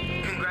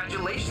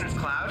 Congratulations,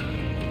 Cloud.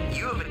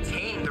 You have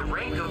attained the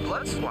rank of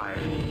Blood Squire.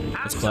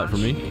 That's Cloud for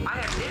me. I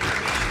have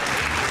information.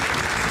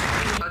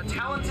 A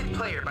talented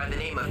player by the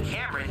name of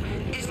Cameron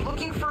is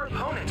looking for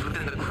opponents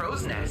within the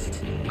Crow's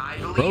Nest. I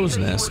believe that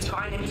you would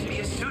find him to be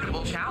a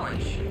suitable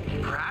challenge.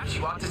 Perhaps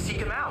you ought to seek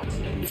him out.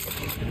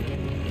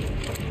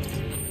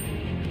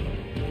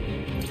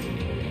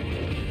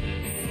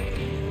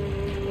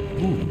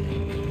 Ooh.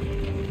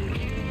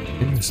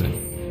 Interesting.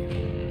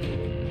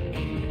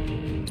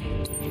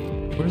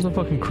 Where's the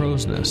fucking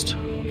Crow's Nest?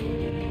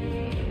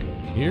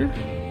 Here?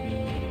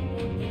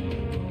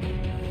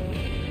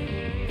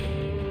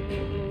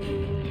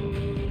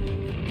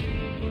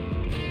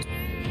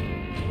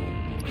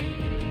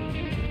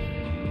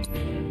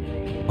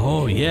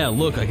 Oh yeah,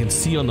 look, I can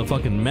see on the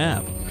fucking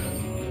map.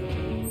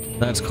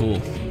 That's cool.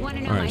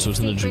 Alright, so it's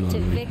in the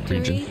Junon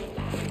region.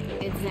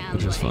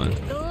 Which is fine.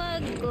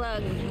 Glug,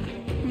 glug.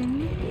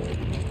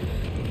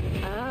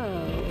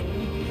 Oh,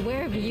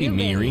 where have you Hey,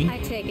 Miri. been? I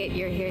take it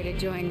you're here to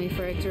join me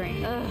for a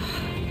drink. Ugh.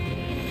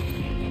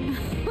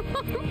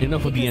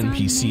 Enough with the Because I'm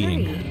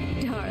NPCing.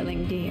 married,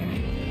 darling dear.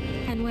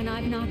 And when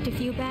I've knocked a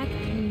few back,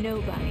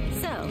 nobody.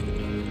 So,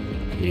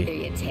 either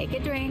you take a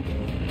drink,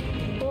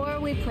 or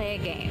we play a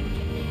game.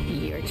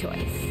 Your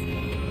choice.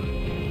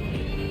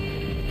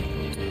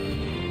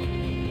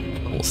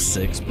 Level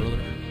 6, brother.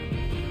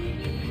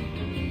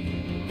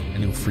 A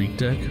new freak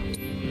deck.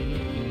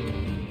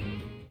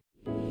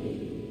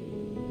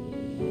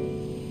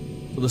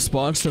 The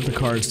spots that the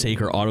cards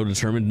take are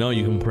auto-determined. No,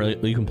 you can play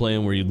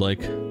them where you'd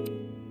like. I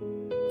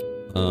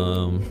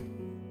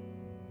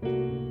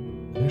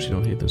actually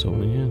don't hate this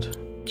opening hand.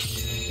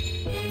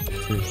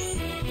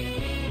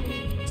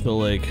 So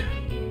like,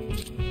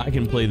 I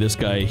can play this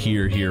guy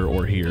here, here,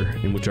 or here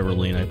in whichever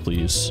lane I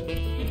please.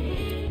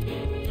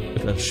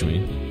 If that's what you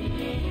mean.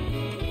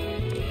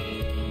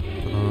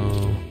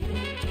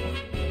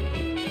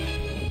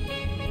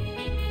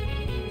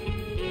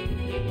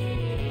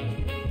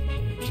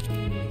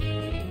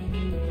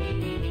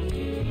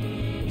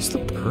 What's the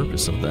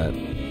purpose of that?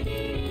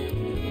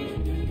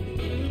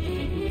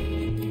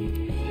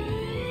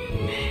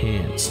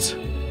 Enhanced.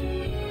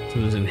 So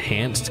does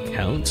enhanced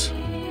count?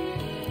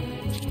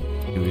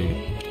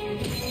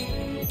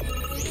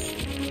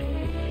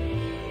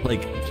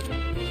 Like,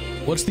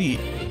 what's the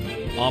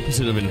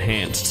opposite of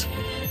enhanced?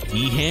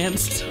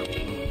 Enhanced?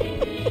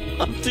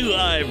 I'm too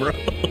high, bro.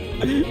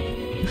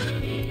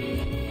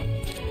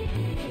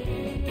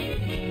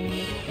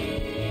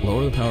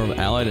 Lower the power of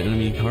allied and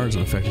enemy cards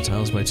on affected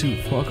tiles by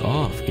 2. Fuck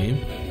off,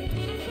 game.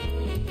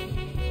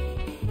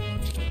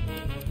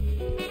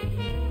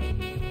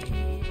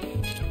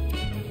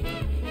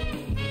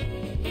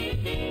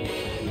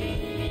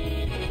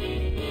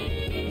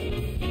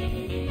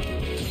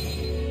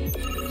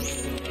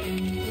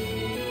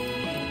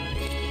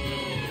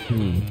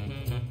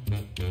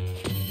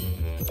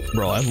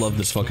 Bro, I love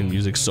this fucking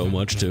music so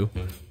much too.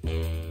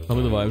 Tell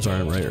me the vibes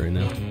aren't right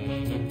now.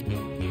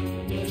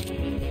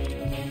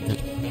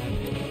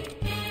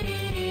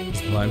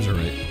 The vibes are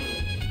right.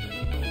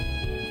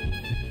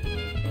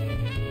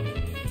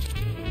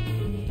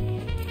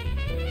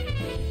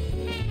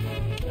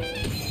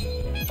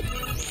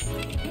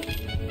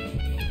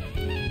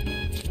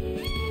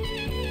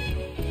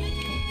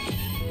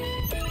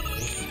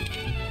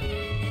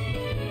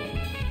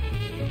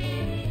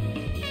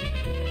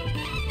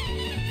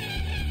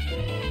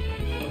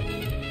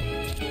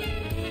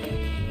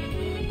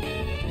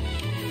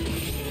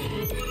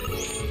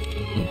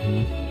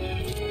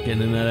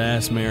 Getting in that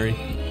ass, Mary.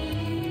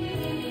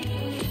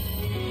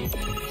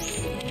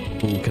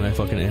 Ooh, can I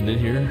fucking end it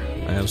here?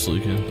 I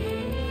absolutely can.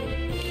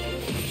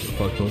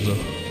 Fuck those up.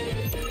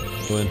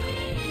 Win.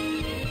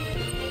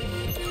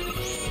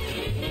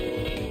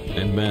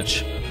 End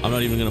match. I'm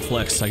not even gonna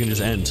flex. I can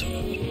just end.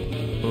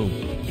 Boom.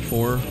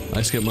 4.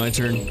 I skip my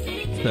turn.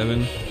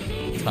 7.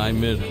 Tie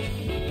mid.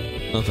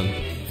 Nothing.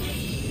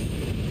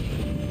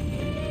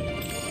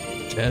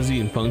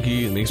 Jazzy and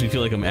funky. It makes me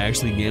feel like I'm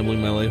actually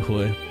gambling my life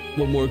away.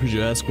 What more could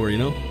you ask for, you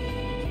know?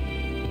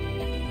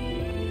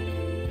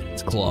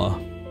 It's Claw.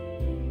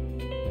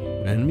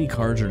 Enemy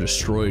cards are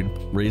destroyed.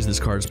 Raise this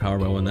card's power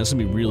by 1. That's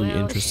gonna be really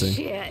interesting.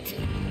 Shit.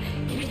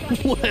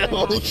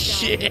 Well,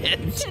 shit.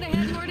 Should have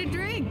had more to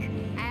drink.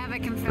 I have a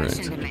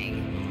confession to make.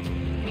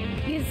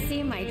 You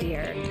see, my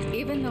dear,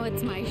 even though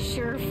it's my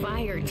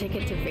surefire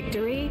ticket to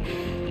victory,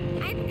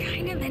 I've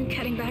kind of been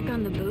cutting back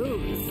on the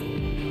booze.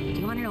 Do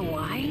you want to know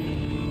why?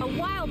 A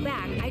while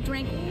back, I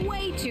drank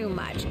way too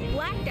much,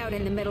 blacked out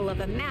in the middle of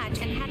a match,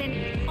 and had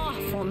an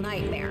awful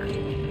nightmare.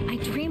 I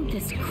dreamed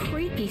this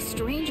creepy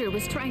stranger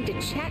was trying to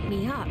chat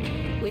me up,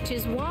 which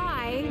is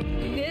why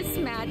this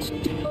match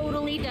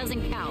totally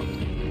doesn't count.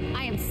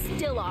 I am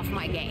still off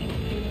my game.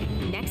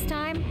 Next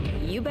time,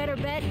 you better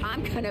bet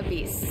I'm gonna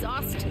be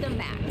sauced to the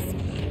max.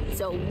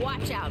 So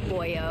watch out,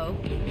 boyo.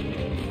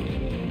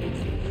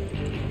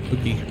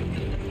 Cookie.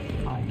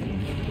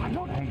 I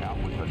don't hang out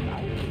with the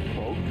nice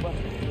folks, but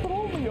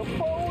only a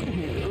phone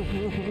here.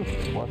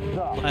 What's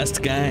up?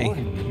 Last guy. What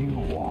do you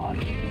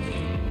want?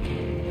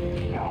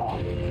 Oh,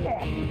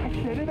 I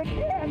did it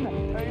again.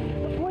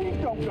 Please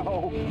don't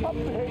go. I'm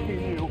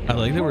begging you. I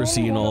like that we're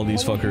seeing all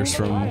these fuckers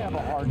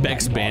from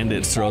Beck's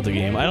Bandits throughout the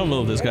game. I don't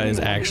know if this guy is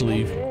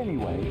actually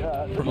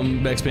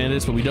from Beck's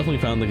Bandits, but we definitely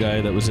found the guy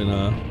that was in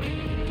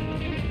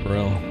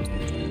Corel.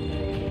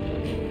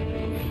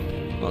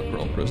 Not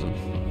Corel Prison.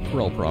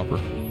 Corel proper.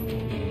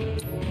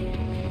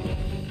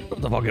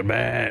 Got the fucking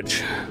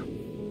badge.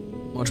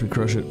 Watch me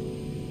crush it.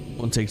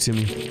 One take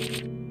Timmy.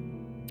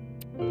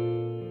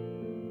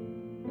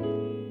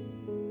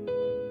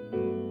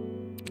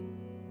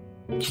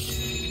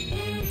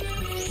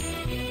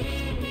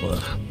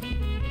 Ugh.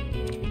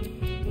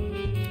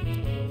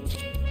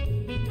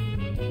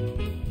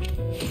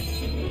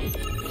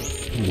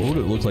 What would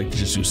it look like to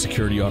just do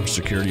security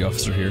officer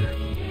here?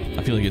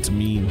 I feel like it's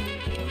mean,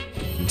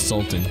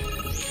 insulting.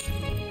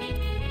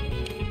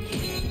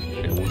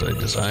 And what I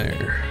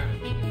desire.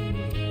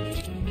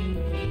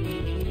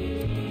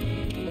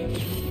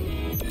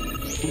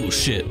 Oh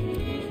shit.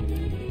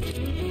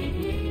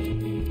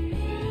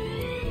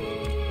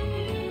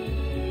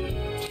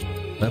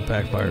 That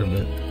backfired a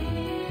bit.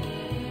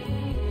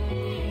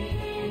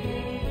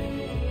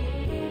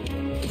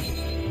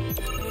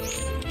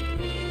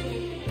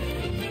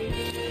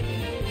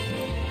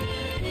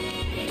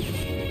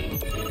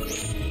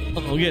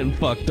 I'm getting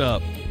fucked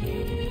up.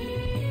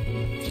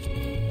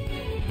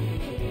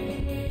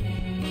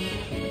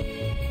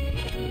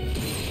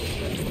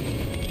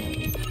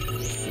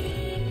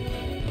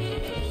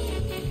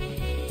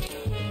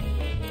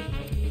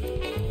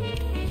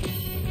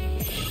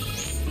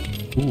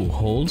 Ooh,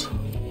 hold.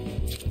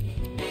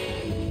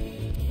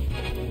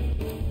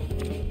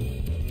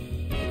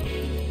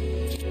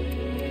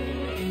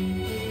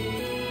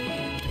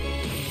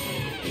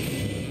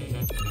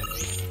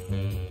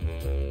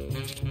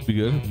 Be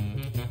good.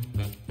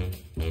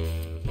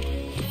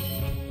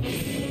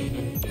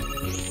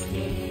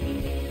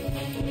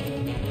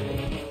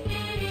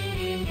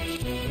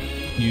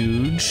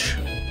 Huge.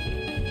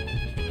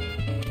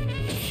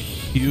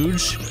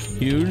 Huge.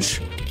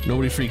 Huge.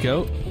 Nobody freak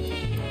out.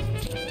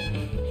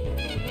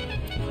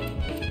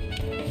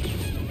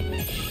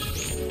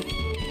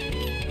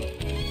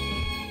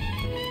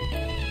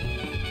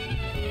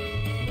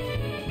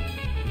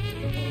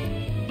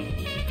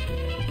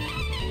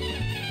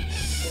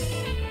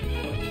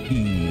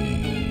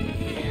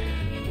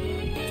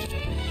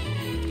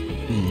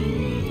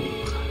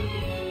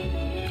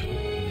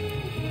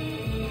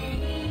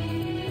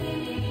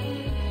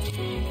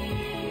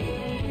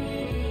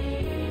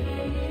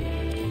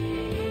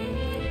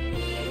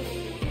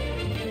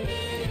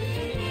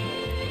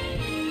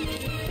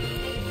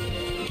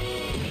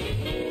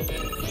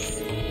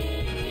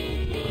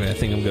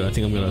 I think I'm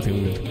good. I think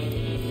I'm good.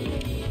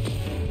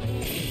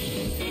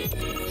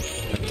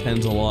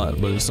 10's a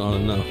lot, but it's not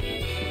enough.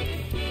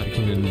 I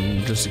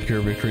can just secure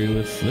victory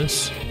with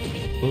this.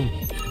 Boom.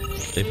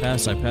 They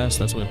pass, I pass,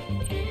 that's win.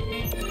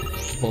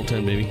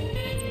 12-10, baby.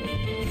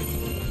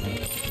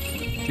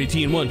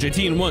 JT in 1,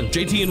 JT in 1,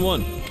 JT in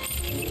 1.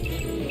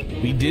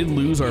 We did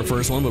lose our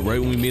first one, but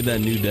right when we made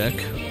that new deck,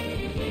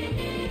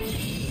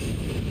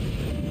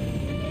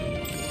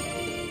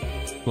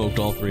 smoked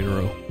all 3 in a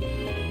row.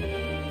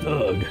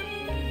 Ugh.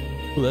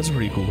 Oh, that's a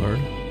pretty cool card.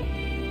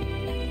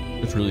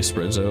 It really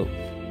spreads out.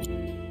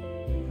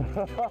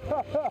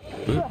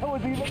 That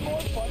was even more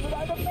fun than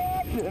I'd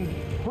imagined.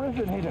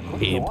 Prison ain't a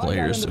quick 8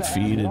 players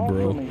defeated,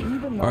 bro.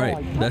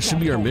 Alright, that should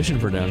be our mission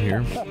for down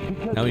here.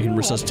 Now we can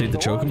resuscitate the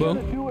Chocobo.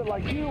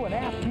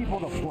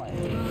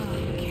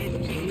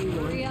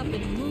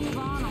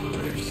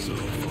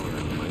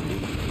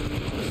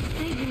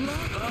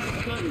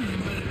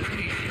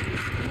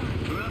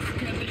 Rough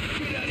cut the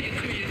shit out of you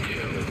till you do.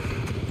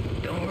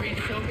 Don't read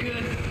so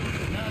good,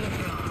 not a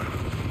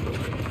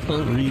problem.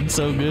 Don't read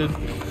so good.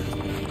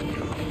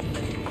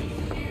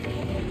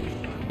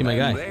 Hey, my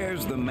guy.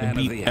 There's the man I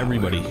beat of the hour.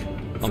 everybody.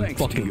 I'm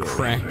Thanks to fucking your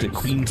cracked at efforts,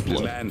 Queen's Blood.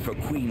 Demand for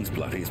Queen's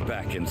Blood is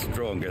back and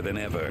stronger than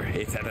ever.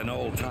 It's at an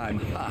all-time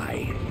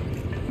high,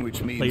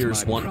 which means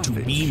Players my want to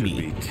profits be should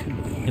me, too.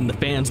 and the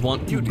fans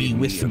want to be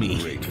with a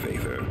me. Great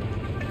favor.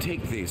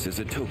 Take this as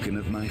a token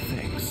of my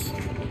thanks.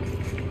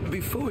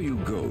 Before you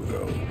go,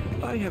 though,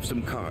 I have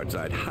some cards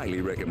I'd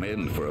highly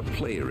recommend for a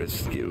player as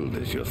skilled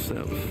as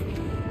yourself.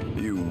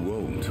 You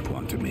won't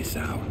want to miss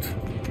out.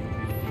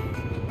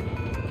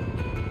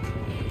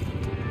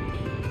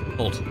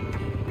 Hold.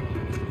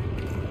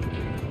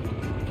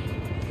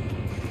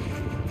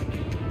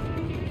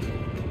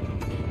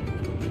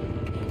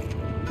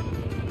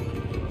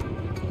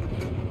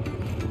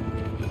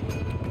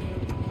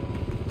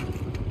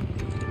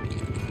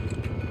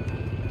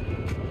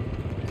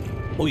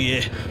 Oh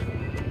yeah.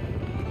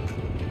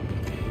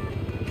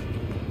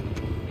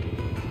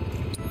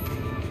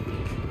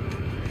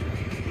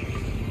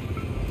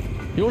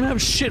 You don't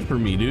have shit for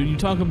me, dude. You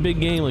talk a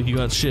big game like you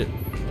got shit.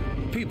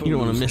 You don't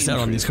want to miss out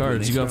on these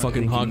cards. You got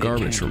fucking hot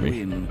garbage for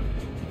me.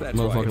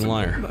 Motherfucking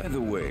liar. By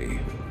the way,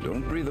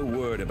 don't breathe a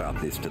word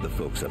about this to the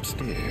folks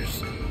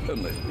upstairs.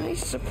 I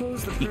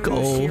suppose the Pico.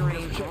 birds here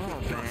ain't all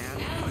bad.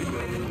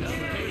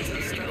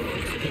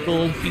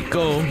 Pico,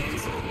 Pico.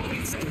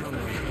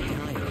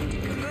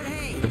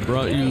 I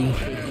brought you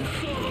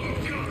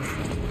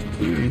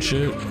food and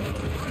shit.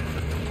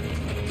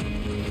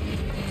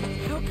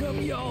 How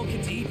come y'all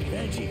get to eat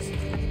veggies?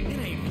 It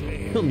ain't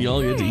fair. Come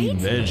y'all get to eat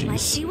Let's veggies.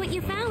 see what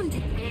you found.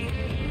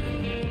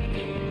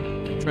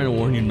 Trying to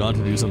warn you not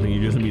to do something, you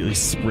just immediately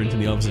sprint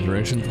in the opposite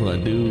direction. That's what I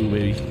do,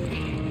 baby.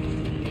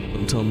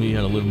 Don't tell me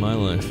how to live my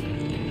life.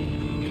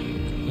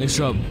 Nice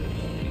job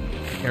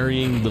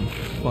carrying the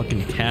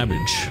fucking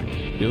cabbage.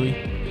 Really?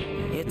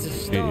 It's a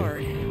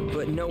start,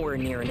 but nowhere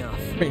near enough.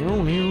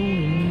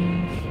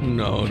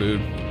 No,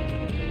 dude.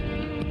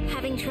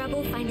 Having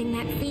trouble finding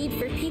that feed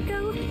for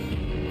Pico?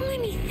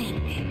 Let me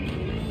think.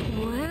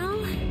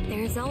 Well,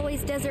 there's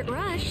always Desert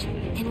Rush.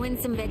 Can win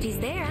some veggies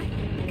there.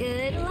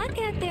 Good luck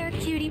out there,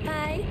 cutie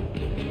pie.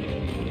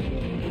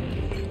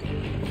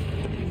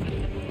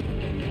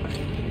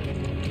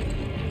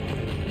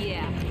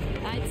 Yeah,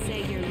 I'd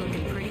say you're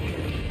looking pretty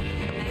good.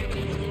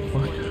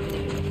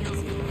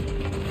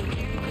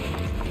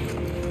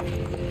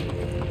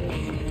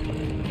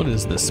 What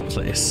is this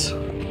place?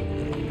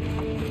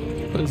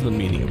 What is the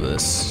meaning of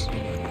this?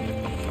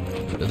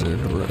 Desert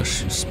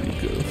Rush you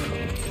speak of.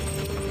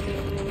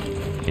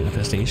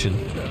 Manifestation.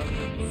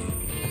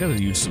 I gotta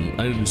do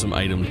some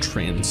item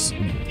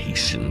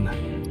transmutation.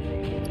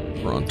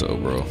 Pronto,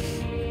 bro.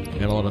 I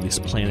got a lot of these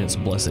planets'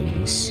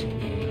 blessings.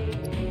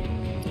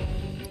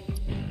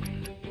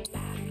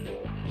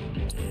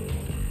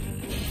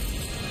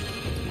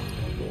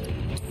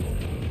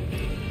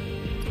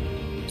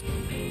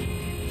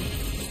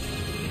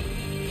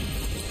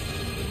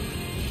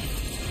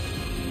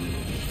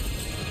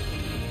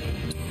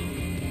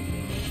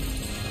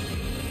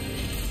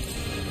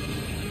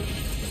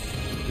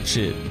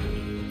 Shit.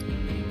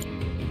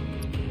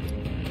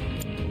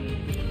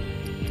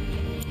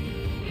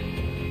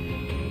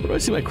 Where do I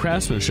see my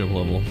craftsmanship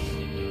level?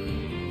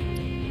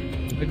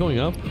 Am I going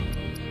up?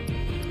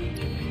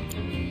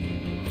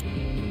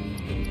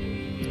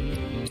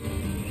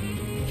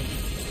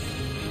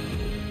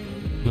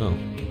 No.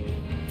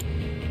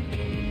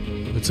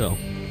 But so.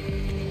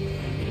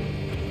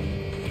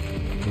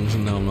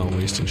 Now I'm not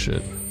wasting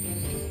shit.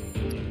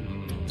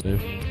 Save.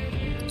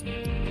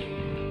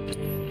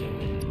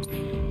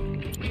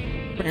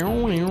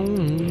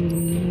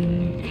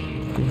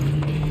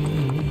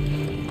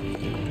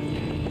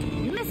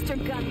 Mr.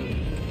 Gunn,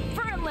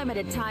 for a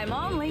limited time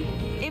only.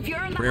 If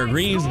you're in the Rare high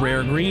greens, score,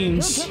 rare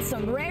greens. You'll get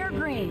some rare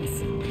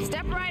greens.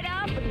 Step right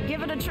up and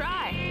give it a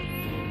try.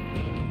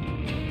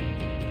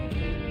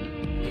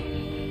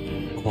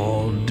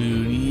 Oh,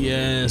 dude,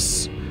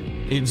 yes.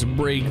 It's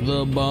break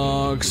the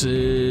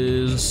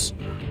boxes.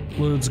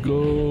 Let's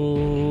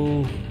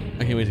go.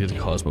 I can't wait to get to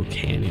Cosmo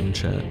Canyon,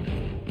 chat.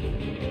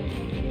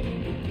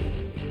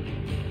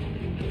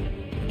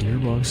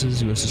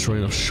 Gearboxes, you must destroy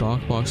enough shock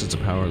boxes to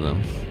power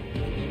them.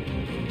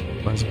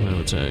 Rise of plan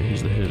of attack.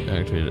 Use the hit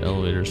activated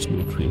elevators to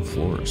move between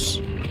floors.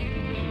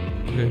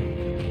 Okay.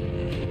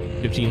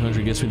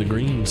 1500 gets me the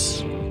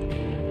greens.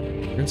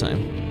 Your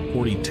time.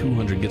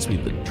 4200 gets me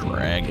the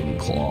dragon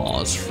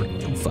claws for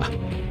Tufa.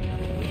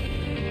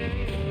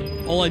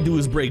 All I do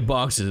is break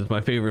boxes. It's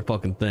my favorite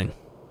fucking thing.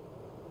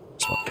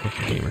 It's fucking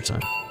gamer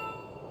time.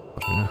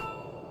 Okay.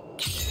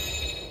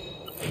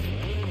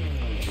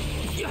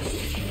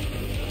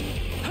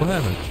 What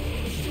happened?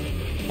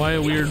 Why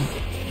a weird?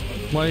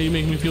 Why are you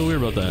making me feel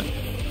weird about that?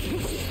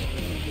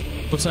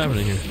 What's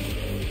happening here?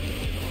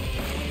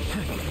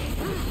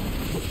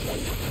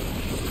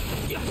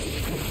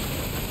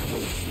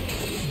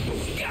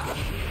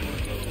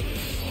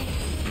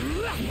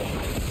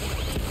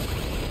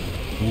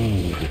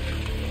 Ooh.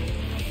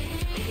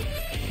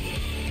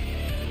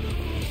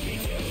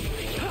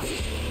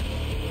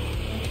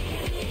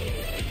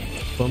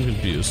 I'm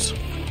confused.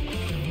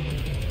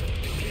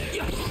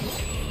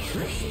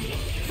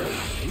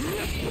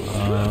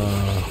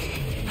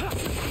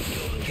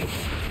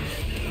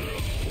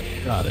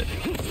 Got it.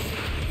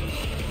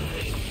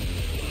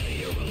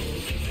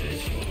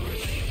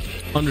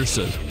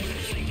 Understood.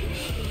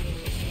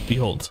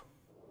 Behold.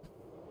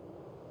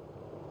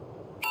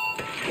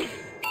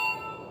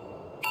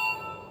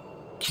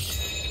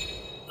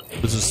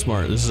 This is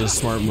smart. This is a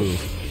smart move.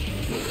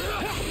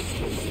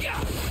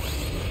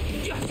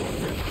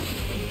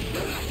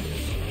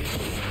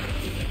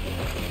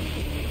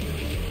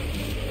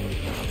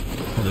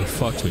 Oh, they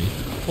fucked me.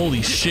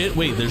 Holy shit.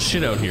 Wait, there's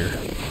shit out here.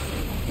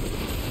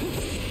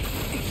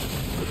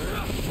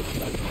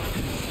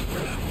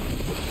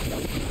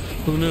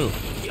 Who knew?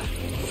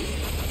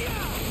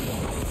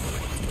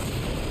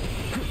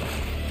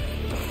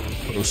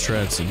 Those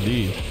strats,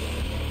 indeed.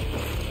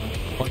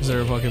 Why is there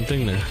a fucking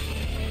thing there?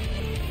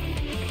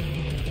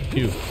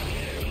 You.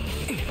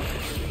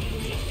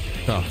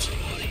 Stopped.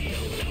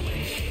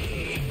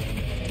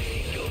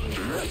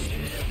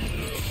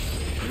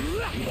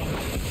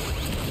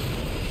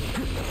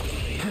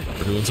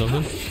 We're doing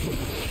something?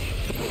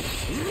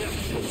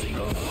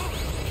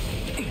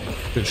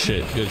 Good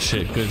shit, good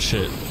shit, good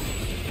shit.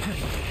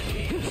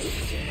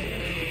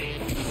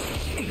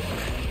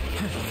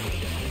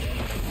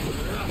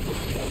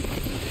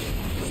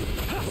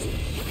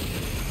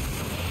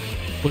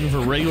 Looking for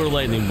regular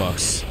lightning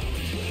bucks.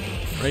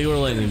 Regular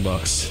lightning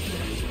bucks.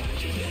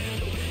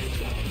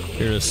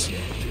 Here it is.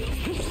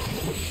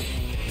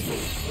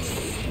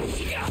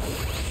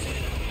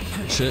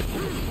 Shit.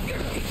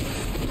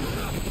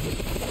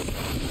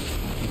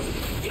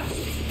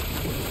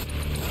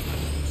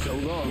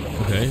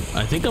 Okay,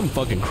 I think I'm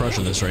fucking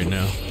crushing this right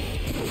now.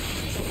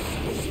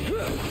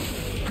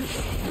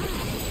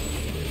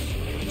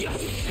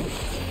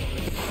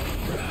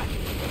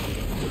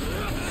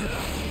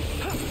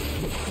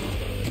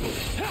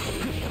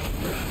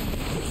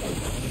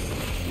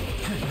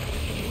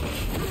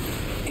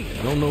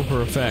 I don't know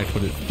for a fact,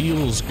 but it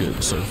feels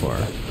good so far.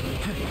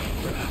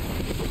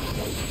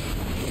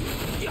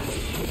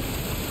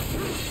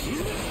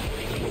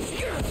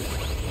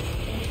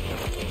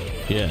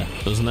 Yeah,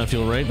 doesn't that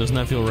feel right? Doesn't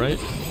that feel right?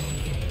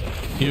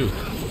 You.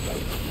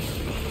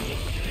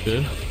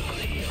 Good.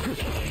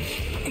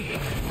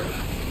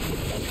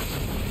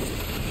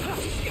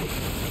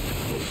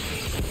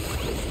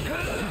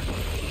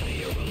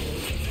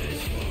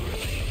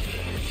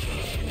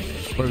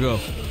 Where to go?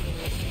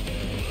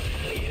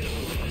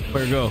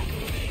 Where to go?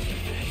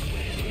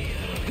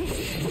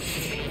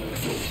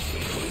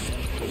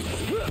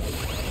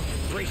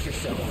 Brace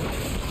yourself.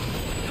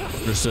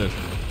 Understood.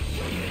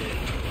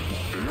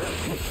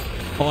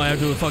 Oh, I have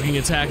to fucking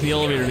attack the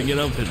elevator to get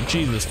up it.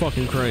 Jesus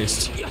fucking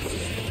Christ.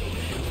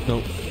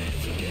 Nope.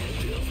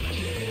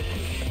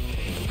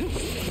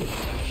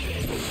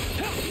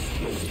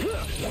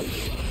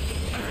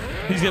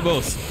 Please get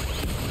both.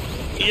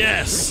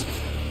 Yes!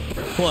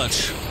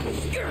 Clutch.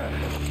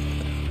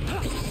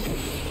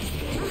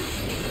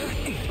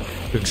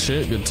 Good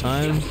shit, good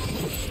time.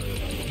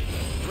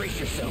 Brace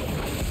yourself.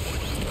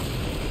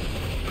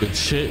 Good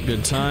shit,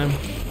 good time.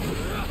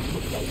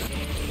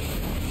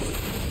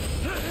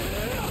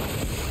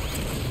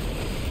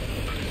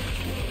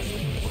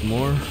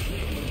 More.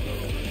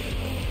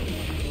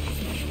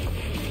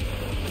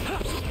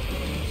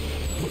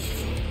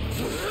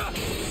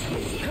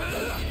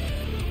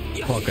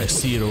 Fuck, I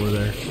see it over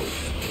there.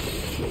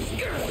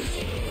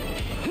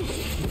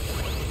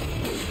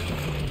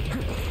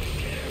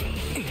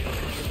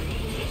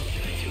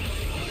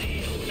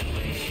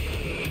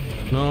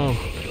 No.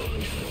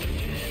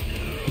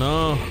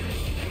 No.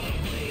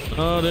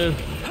 Oh, dude.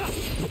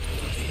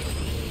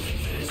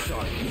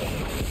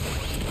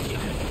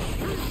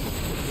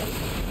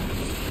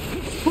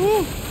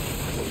 Woo.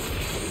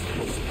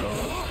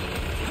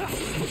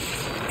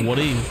 What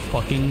a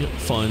fucking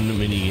fun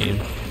minigame.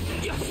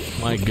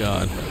 My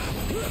god.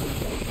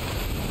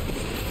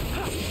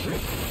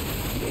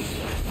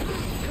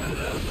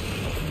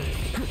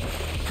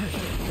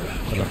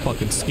 Got the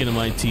fucking skin of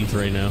my teeth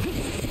right now.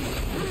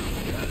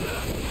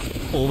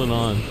 Holding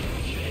on.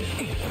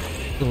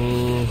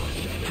 Oh.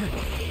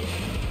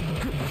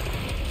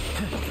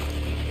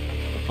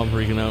 I'm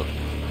freaking out.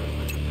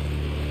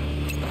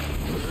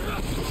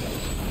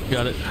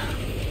 Got it.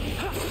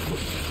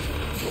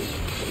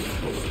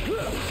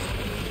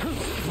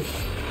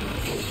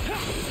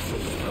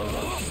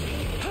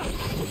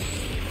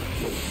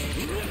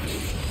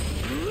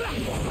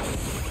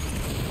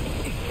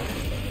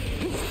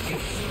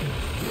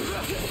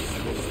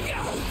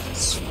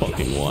 It's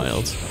fucking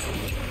wild.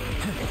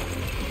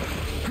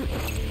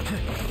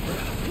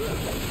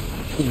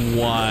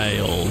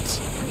 Wild.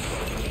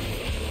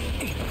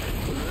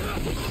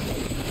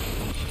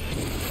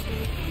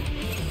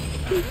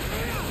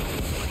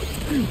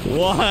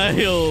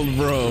 Wild,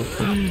 bro.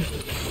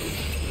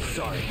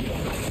 Sorry.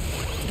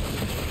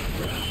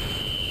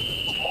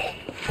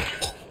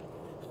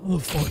 What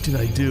the fuck did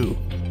I do?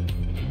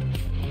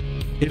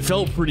 It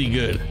felt pretty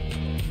good.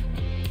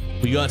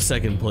 We got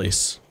second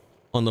place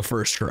on the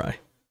first try.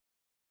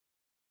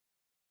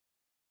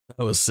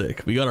 That was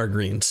sick. We got our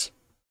greens.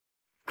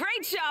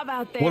 Great job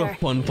out there. What a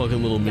fun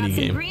fucking little mini Got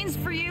some game. greens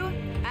for you,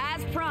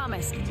 as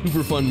promised.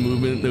 Super fun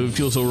movement. It would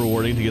feel so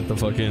rewarding to get the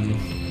fucking.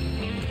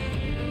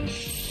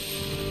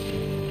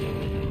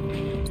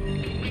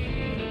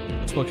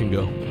 Let's fucking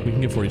go. We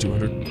can get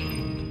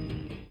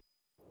 4,200.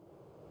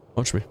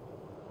 Watch me.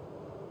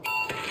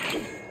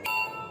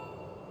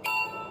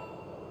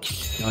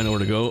 Now I know where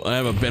to go. I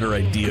have a better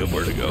idea of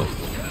where to go.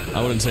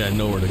 I wouldn't say I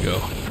know where to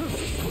go.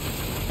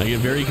 I get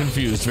very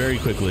confused very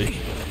quickly.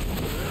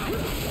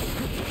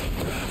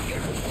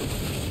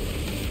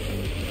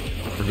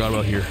 Forgot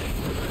about here.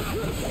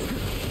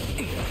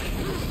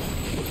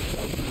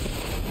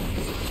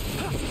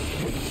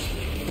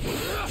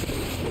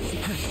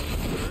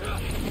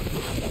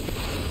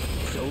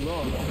 So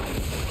long.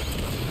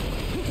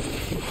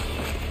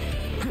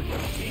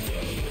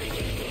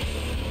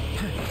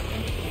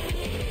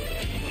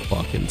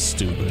 Fucking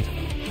stupid.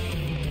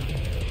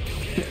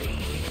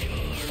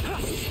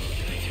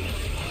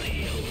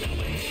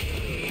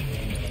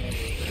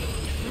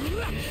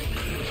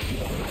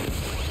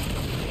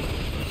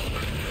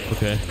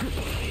 Okay.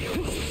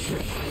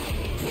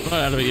 Not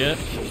out of it yet.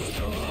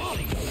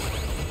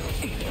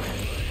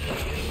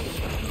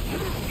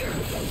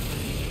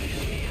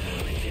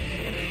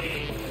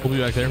 We'll be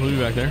back there. We'll be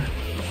back there.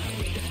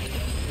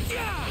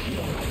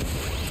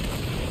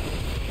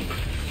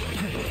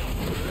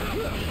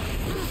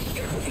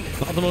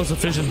 Not the most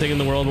efficient thing in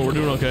the world, but we're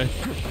doing okay.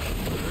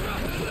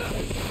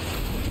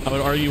 I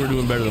would argue we're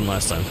doing better than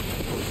last time.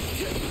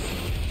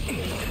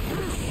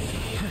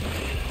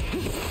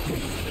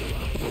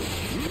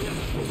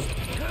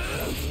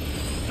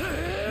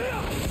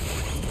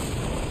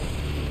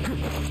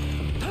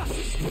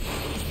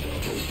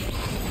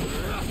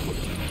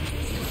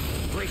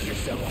 Brace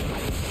yourself.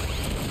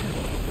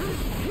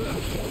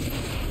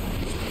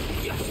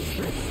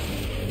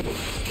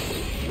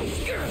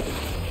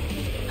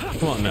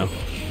 Come on now.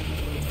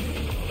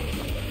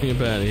 Get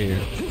out of here.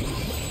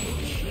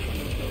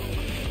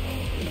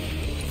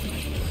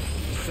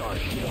 Sorry.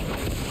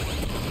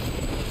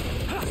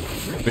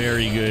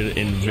 Very good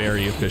and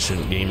very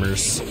efficient,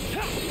 gamers.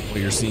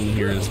 What you're seeing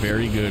here is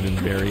very good and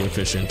very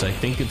efficient. I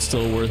think it's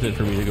still worth it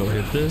for me to go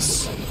hit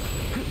this.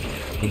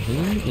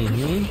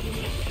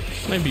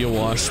 Might be a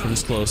wash, but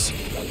it's close.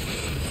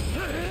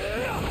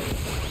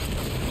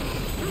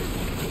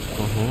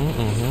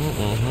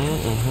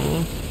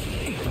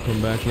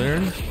 Come back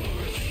there.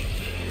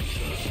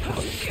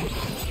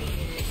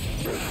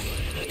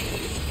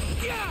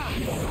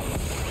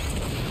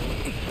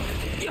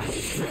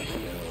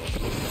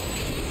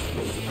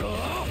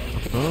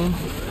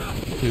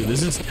 Dude,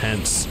 this is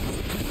tense.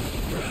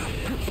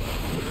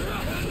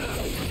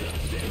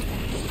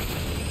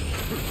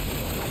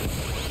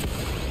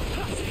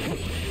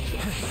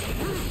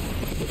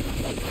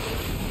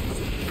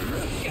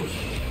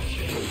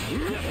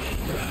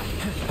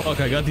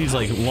 Fuck, I got these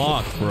like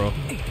locked, bro.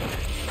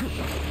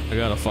 I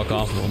gotta fuck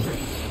off of them.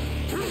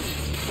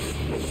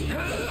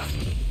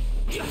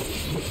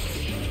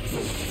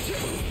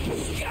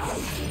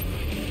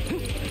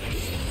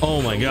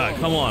 Oh my god,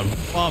 come on,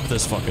 pop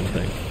this fucking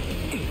thing.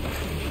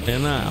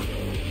 And now.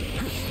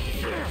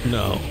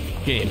 No.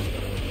 Game.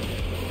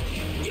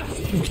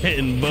 I'm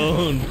getting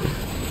boned.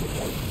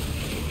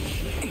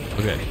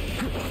 Okay.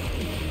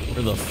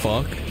 Where the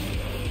fuck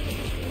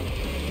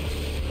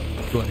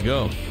do I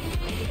go?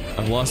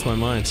 I've lost my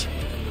mind.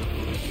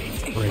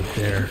 Right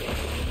there.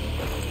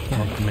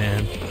 Fuck,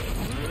 man.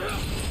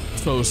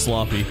 So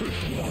sloppy.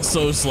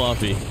 So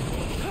sloppy.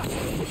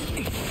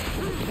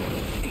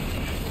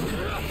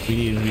 We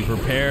need to be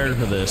prepared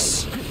for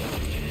this.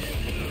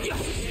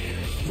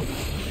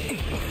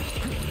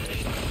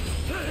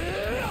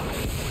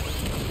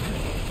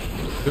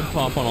 Good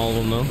pop on all of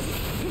them, though.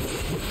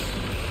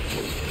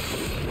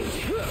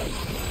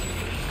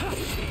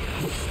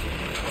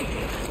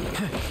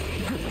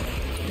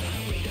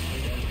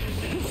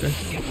 Okay.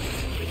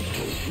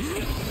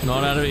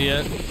 Not out of it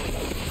yet.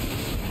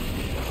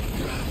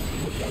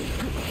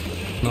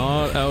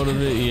 Not out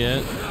of it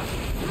yet.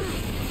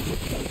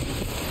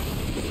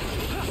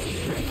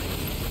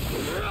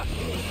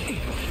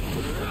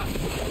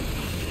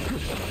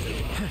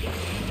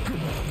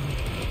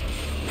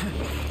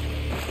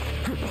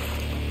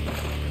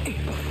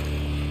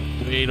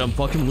 Wait, I'm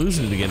fucking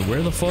losing it again.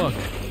 Where the fuck?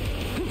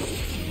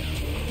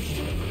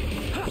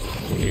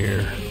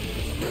 Here.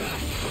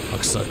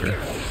 Fuck sucker.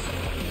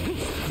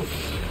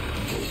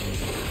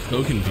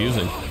 So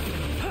confusing.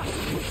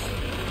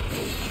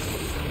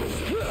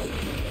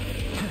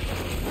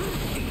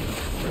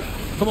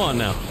 Come on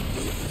now.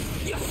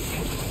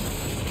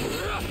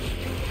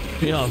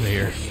 Get off of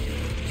here.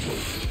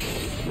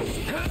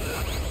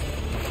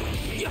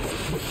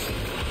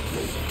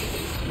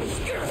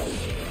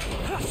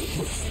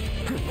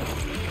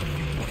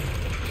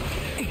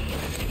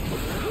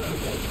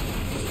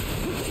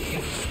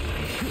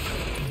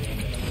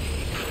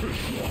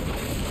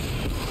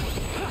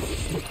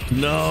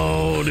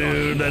 No,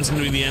 dude, that's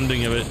gonna be the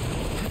ending of it.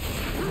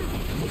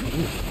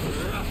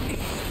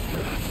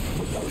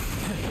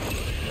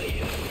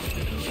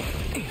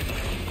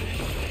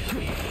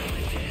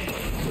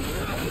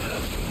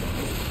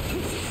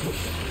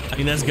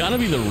 mean, that's gotta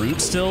be the route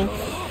still.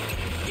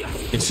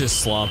 It's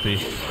just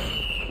sloppy.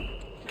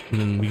 And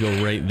then we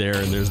go right there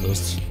and there's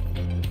those.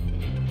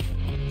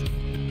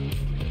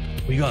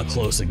 We got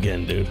close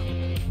again, dude.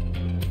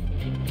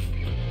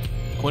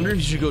 I wonder if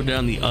you should go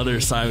down the other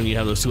side when you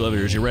have those two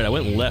elevators. You're right, I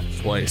went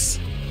left twice.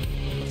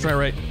 Let's try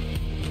right.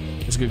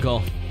 It's a good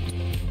call.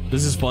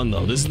 This is fun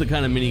though. This is the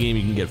kind of minigame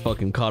you can get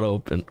fucking caught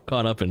up in,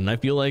 and I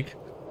feel like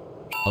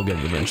I'll get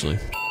it eventually.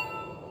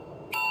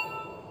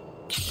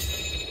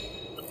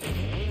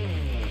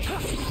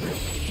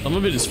 Some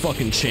of it is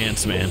fucking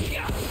chance, man.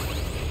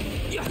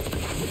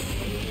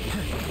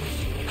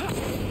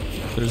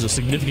 There's a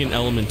significant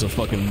element of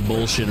fucking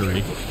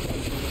bullshittery.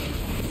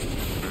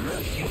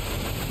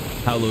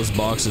 How those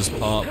boxes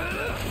pop,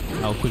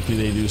 how quickly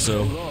they do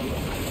so.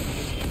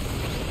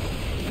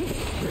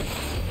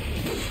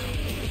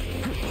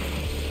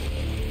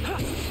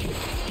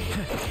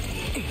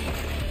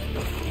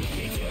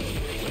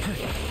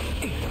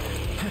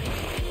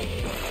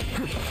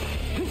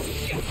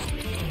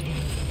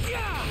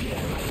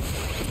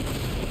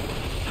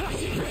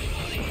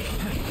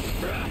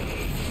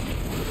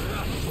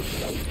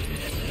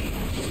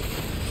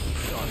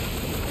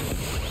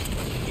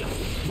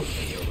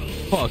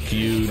 Fuck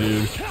you,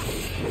 dude.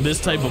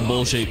 This type of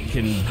bullshit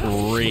can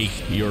break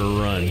your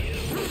run.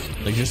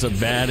 Like just a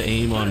bad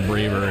aim on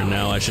Braver and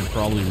now I should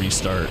probably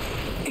restart.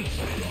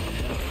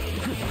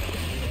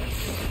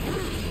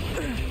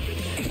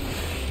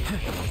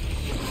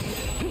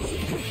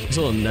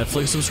 Still a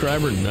Netflix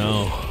subscriber?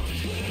 No.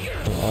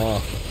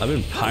 Oh, I've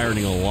been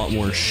pirating a lot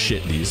more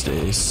shit these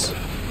days.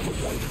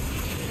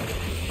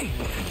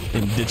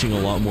 And ditching a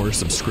lot more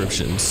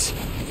subscriptions.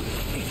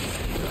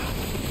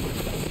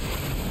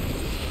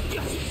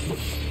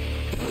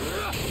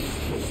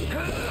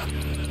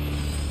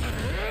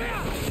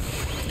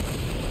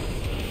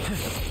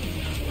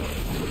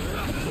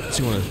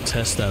 You want to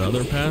test that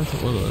other path?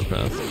 What other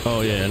path? Oh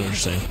yeah, I know what you're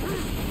saying.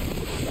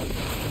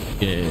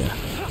 Yeah.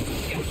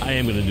 I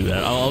am gonna do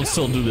that. I'll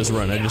still do this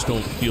run. I just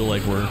don't feel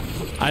like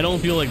I don't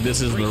feel like this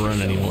is the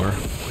run anymore.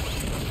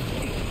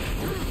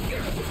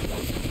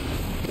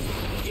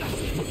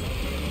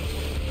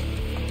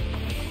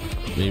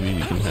 Maybe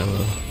we can have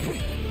a...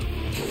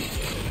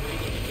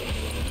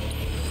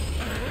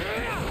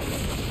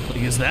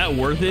 Like, is that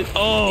worth it?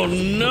 Oh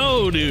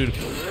no, dude!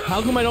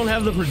 How come I don't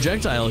have the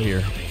projectile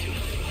here?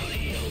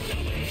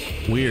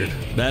 Weird.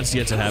 That's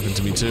yet to happen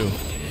to me too.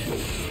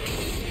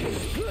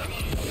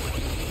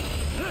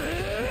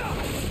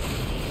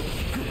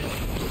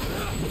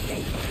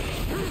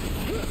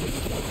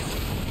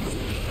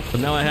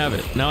 But now I have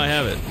it. Now I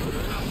have it.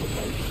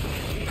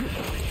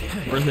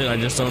 Worth it? I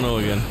just don't know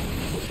again.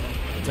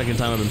 Second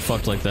time I've been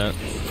fucked like that.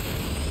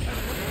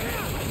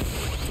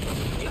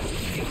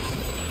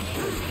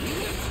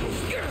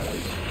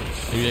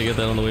 Maybe I get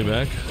that on the way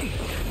back.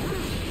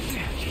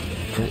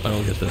 Oh, I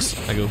don't get this.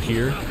 I go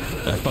here.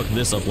 I fucked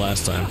this up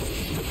last time.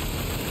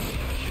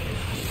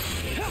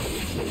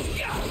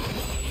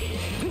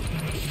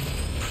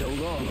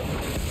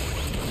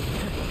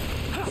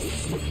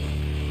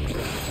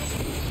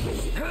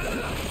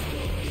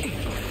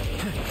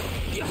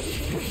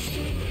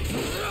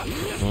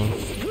 Well,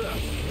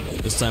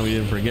 this time we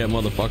didn't forget,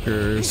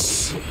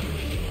 motherfuckers.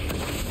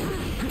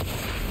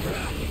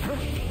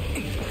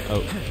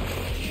 Oh.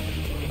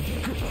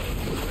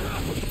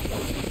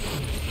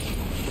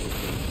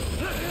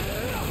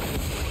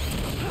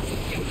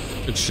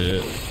 Good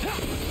shit.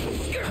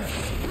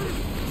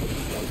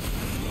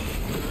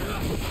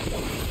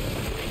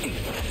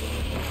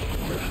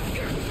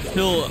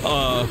 Still,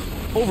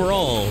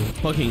 overall,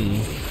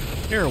 fucking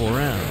terrible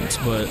rounds,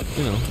 but,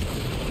 you know,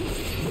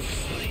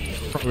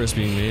 progress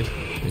being made,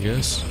 I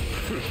guess.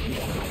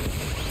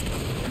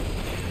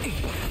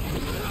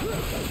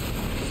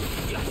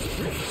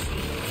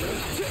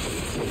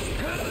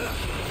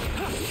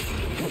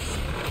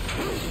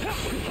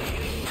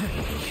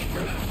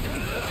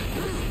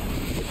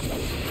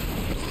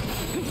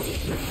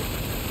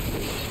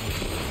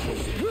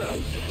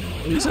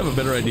 At least have a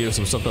better idea of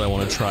some stuff that I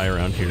want to try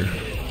around here.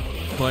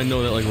 Well, I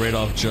know that, like, right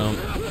off jump.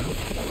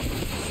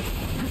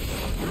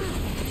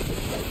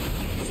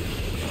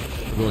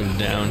 We're going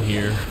down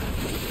here.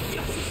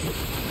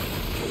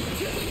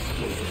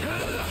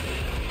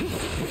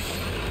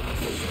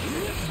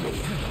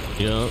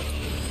 Yup.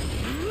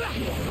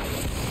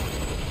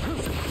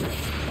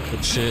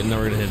 Good shit, now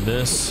we're gonna hit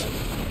this.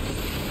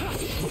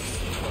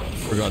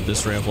 Forgot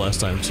this ramp last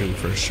time too,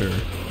 for sure.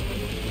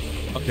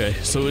 Okay,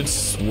 so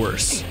it's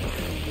worse.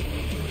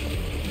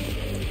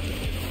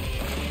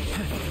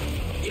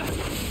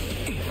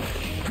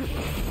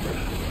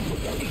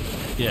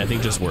 Yeah, I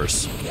think just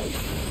worse.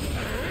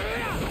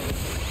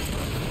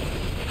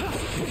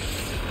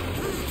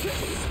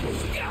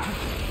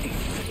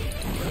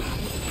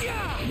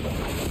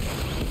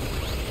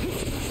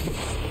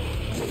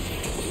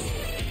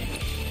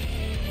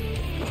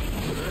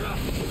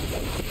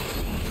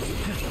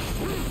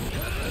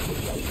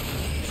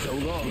 So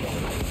long.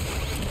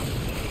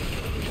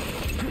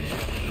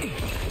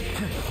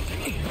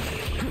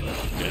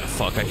 Yeah,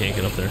 fuck, I can't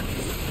get up there.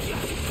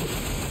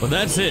 But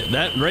that's it.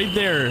 That right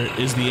there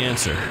is the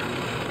answer.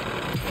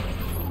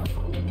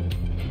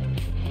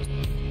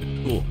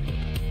 Cool.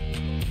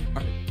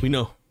 We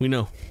know. We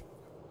know.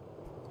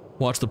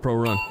 Watch the pro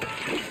run.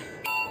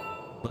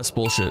 Less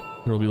bullshit.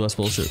 There will be less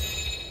bullshit.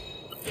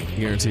 I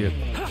guarantee it.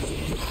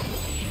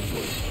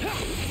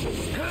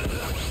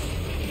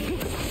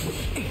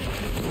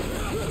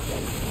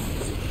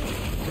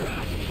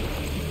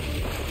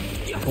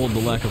 Hold the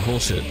lack of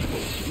bullshit.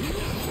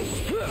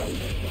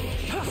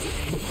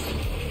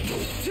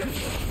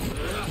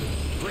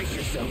 Brace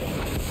yourself.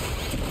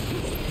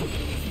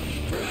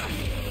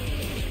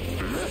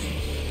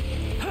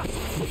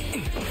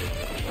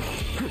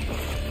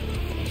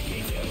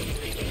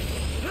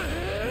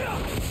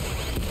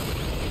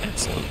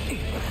 Excellent.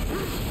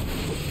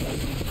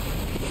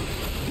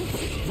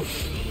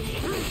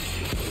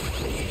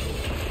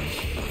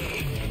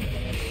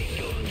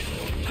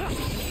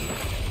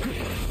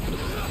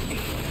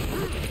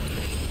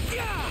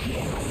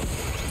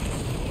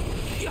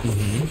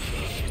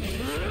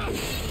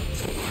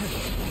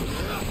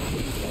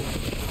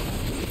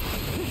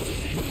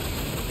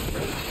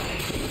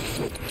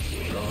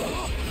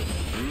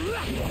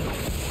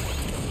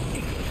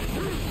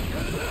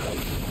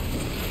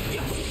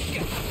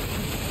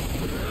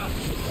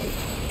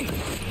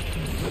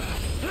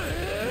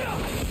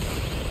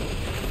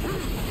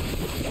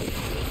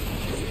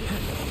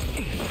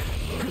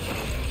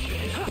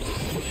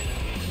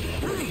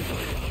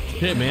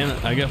 Shit, man,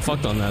 I got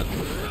fucked on that.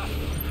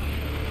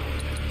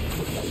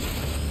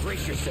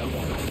 Brace yourself.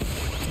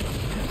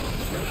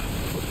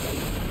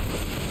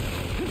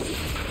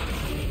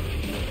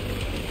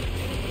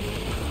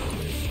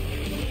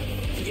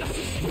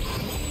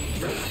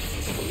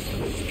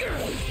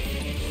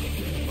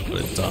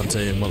 What a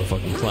Dante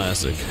motherfucking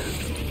classic.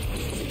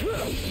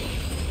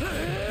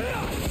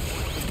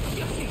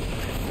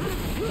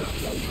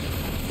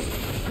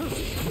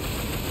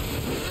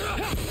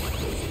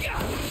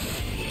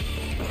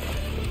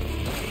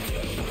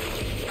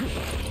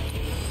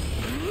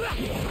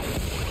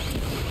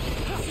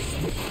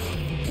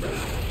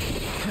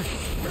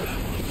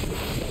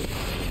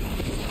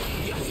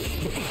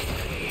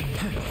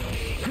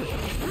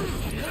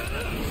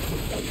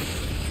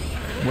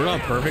 We're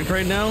not perfect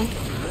right now,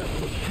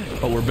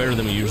 but we're better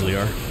than we usually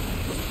are.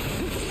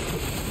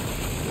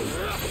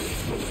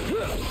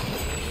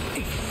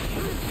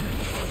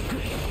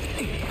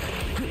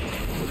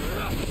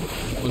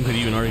 One could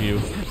even argue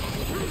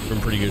we're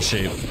in pretty good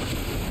shape.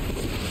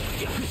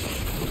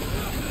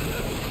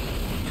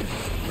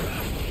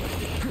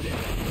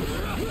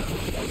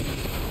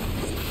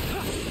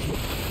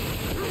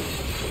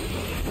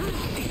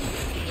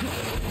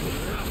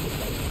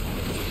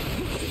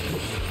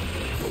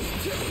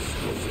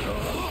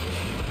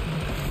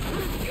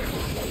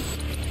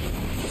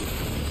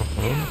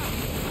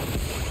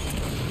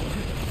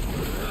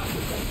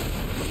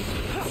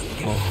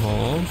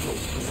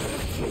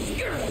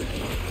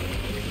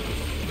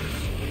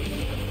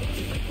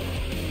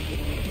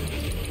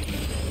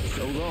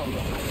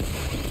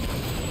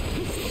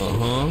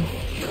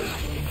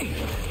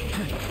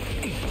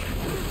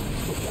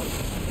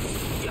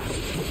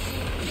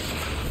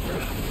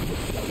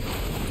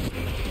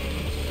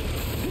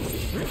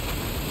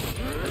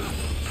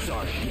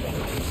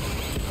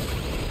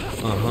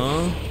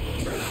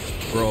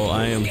 Bro,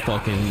 I am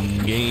fucking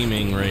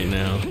gaming right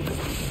now.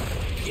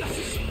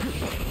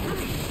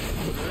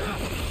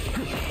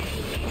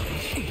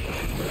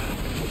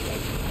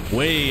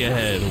 Way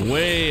ahead,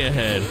 way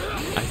ahead.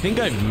 I think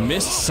I've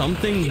missed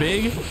something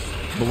big,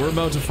 but we're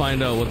about to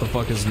find out what the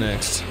fuck is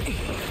next.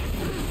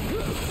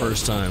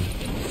 First time.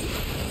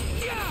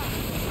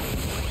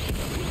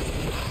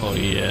 Oh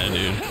yeah,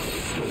 dude.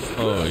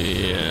 Oh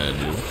yeah,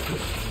 dude.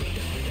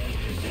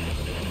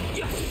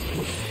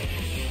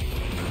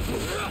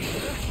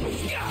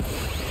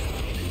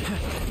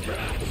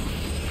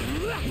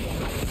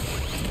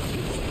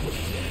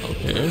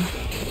 Okay.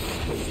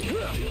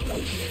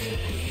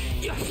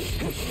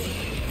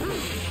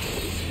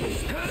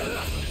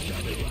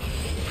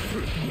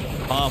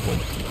 Pop them.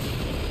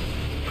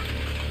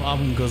 Pop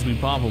them because we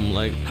pop them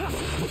like.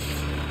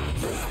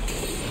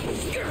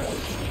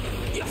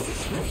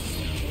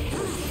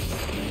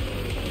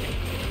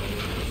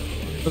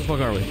 Where the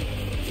fuck are we?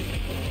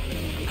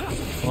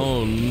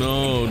 Oh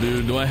no,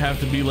 dude. Do I have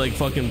to be like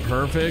fucking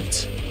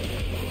perfect?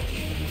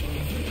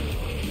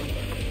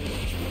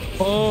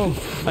 Oh,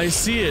 I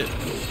see it.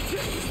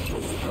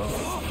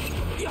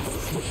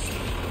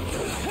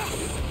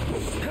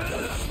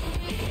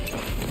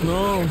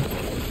 No.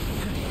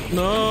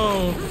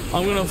 No.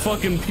 I'm gonna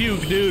fucking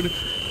puke, dude.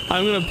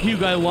 I'm gonna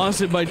puke. I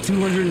lost it by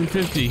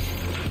 250.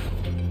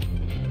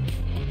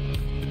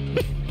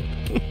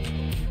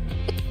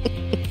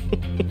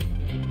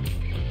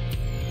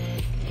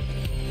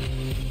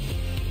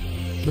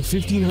 The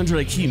 1500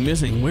 I keep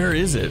missing. Where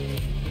is it?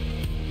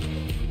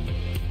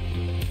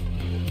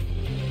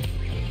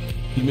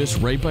 You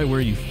missed right by where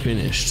you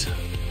finished.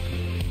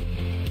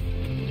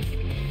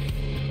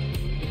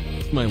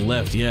 To my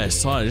left. Yeah, I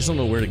saw it. I just don't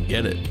know where to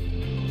get it.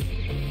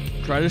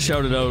 Try to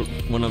shout it out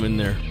when I'm in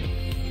there.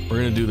 We're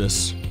gonna do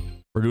this.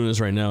 We're doing this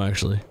right now,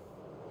 actually.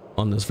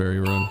 On this very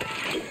run.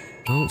 I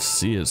don't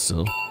see it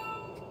still.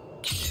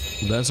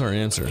 That's our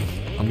answer.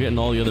 I'm getting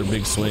all the other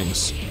big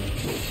swings.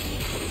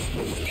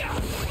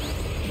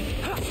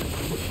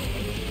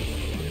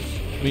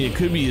 I mean, it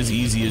could be as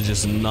easy as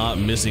just not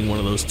missing one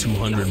of those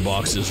 200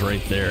 boxes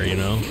right there, you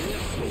know?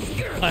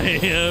 I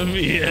am,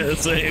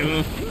 yes, I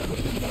am.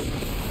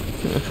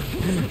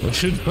 I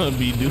should not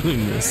be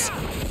doing this.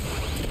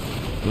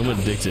 I'm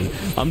addicted.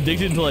 I'm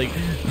addicted to, like,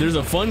 there's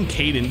a fun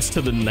cadence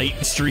to the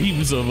night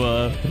streams of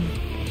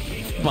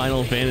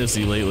Final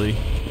Fantasy lately.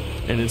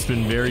 And it's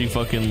been very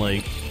fucking,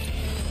 like,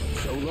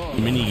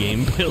 mini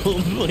game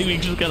build. Like, we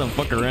just kind of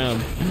fuck around.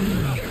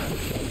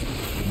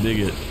 Dig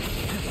it.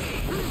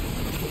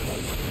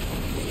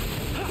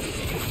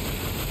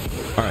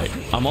 Alright,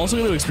 I'm also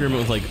going to experiment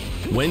with, like,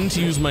 when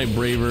to use my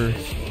braver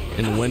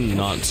and when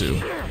not to.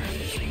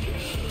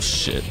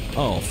 Shit.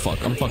 Oh,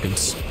 fuck. I'm fucking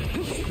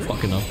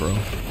up, bro.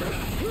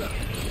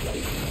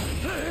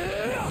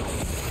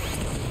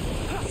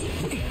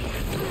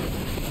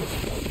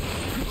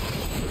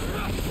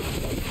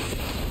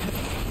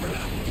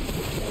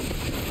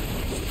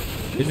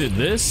 Is it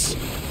this?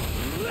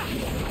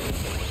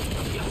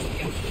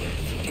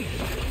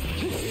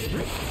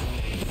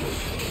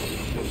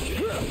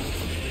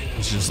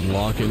 It's just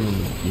locking when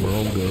the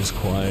world goes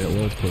quiet.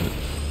 Look, but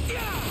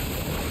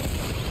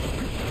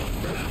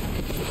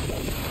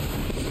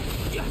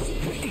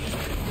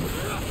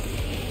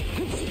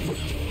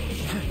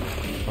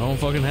I don't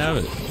fucking have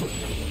it.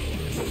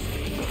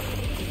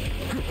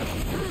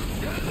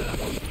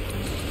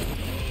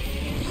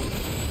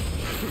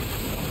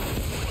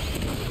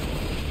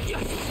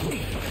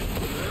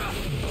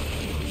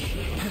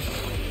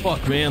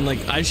 Fuck, man,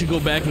 like, I should go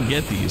back and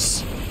get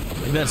these.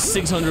 Like, that's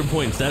 600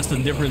 points. That's the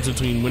difference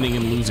between winning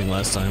and losing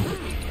last time.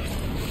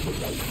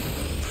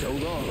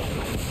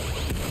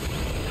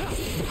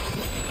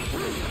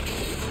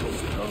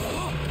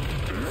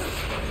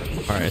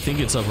 Alright, I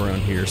think it's up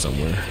around here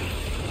somewhere.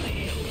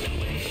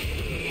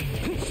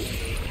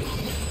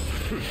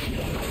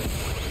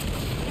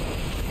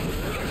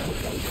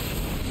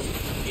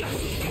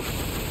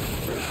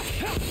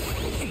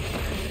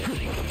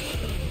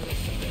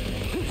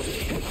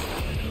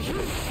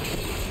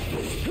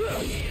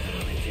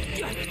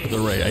 The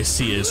right, I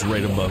see it. It's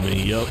right above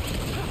me. Yup.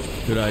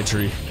 Good eye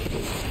tree.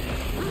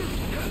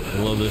 I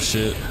love this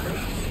shit.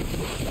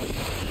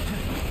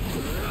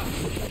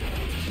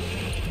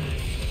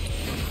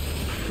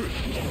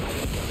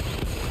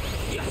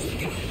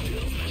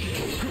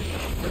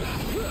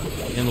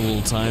 And a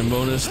little time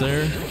bonus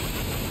there.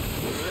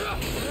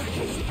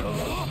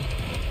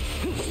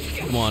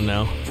 Come on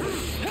now.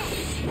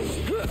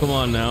 Come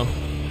on now.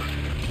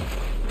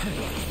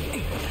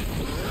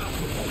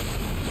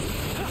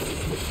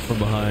 We're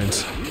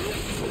behind.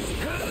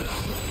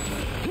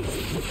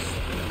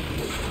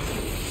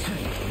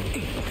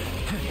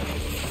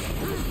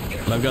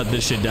 But I've got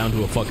this shit down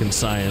to a fucking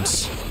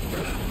science.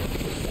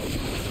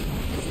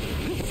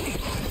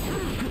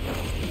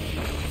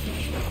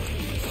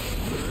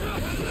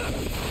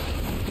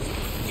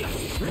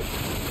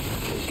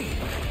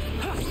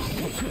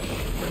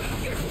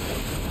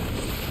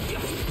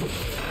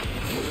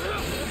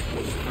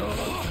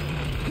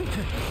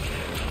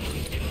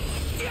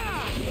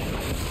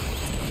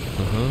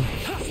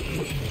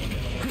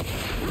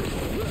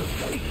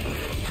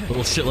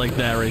 Little shit like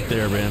that right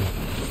there, man.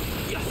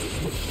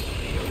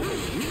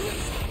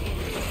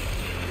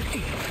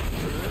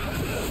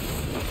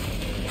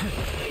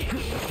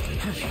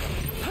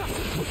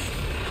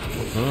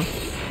 Huh?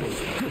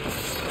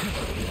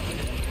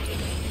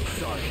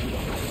 Sorry.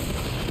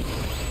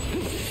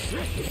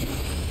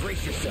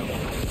 Brace yourself.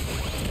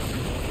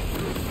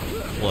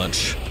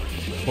 Clutch.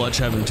 Clutch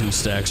having 2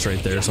 stacks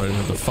right there, so I didn't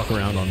have to fuck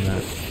around on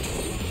that.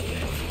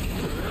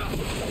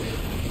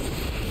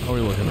 How are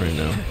we looking right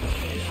now?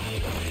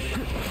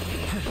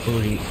 We're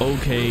looking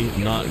okay,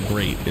 not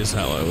great, is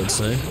how I would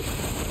say.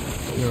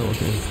 We're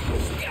looking.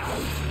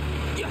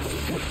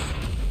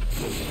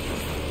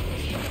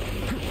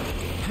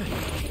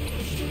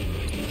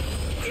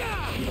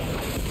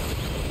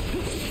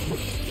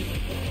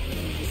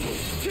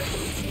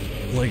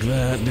 Like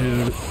that,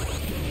 dude.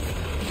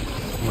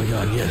 Oh my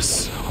god,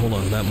 yes. Hold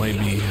on, that might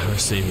be our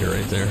savior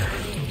right there.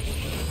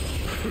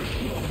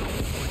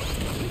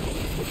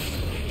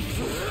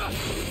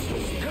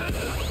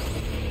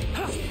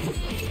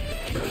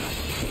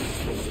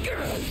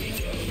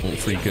 Don't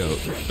freak out.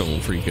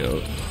 Don't freak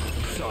out.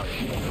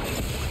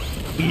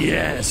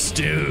 Yes,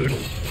 dude.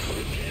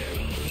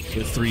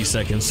 With 3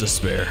 seconds to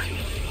spare.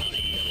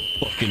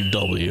 Fucking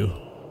W.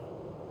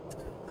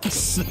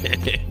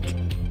 Sick.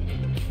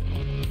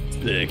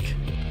 Sick.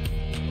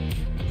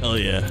 Hell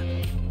yeah.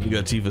 You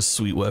got Tifa's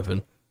sweet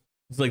weapon.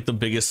 It's like the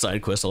biggest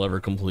side quest I'll ever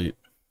complete.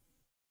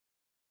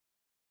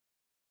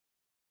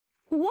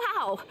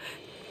 Wow!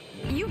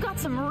 You got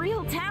some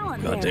real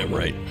talent there. Goddamn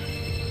right.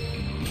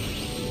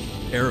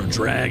 Pair of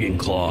dragon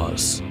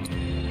claws.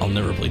 I'll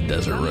never play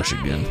Desert Rush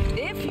again.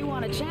 If you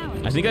want a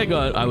challenge. I think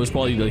I was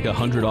probably like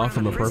 100 off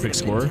from a perfect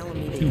score.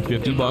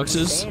 250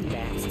 boxes.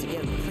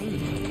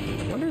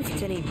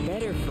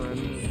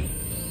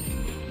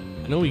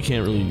 I know we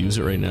can't really use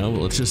it right now,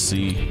 but let's just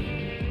see.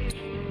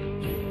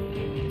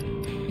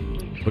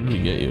 What did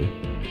we get you?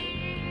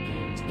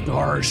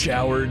 Star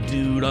Shower,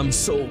 dude. I'm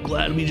so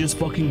glad we just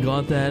fucking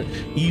got that.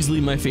 Easily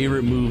my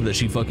favorite move that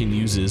she fucking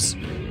uses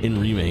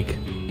in Remake.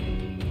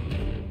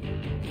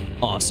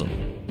 Awesome.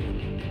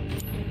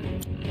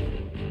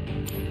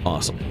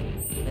 Awesome.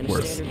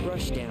 Worth.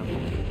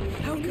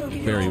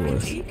 Very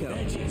worth.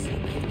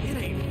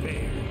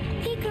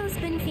 Pico's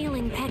been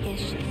feeling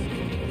peckish.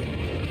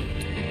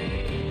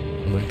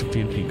 I'd like to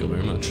feed Pico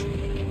very much.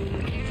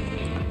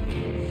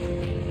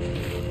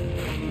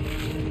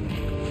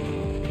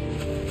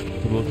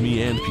 Both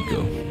me and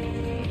Pico.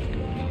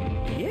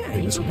 Yeah, I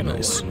think this would be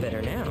nice. A lot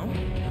better now.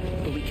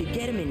 But we could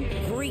get him in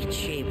great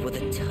shape with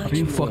a touch. Are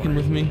you more. fucking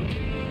with me?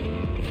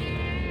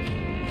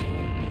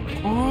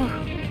 Oh,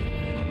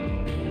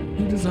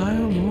 you desire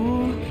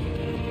more?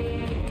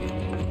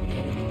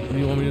 What do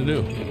you want me to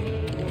do?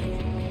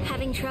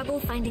 Having trouble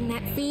finding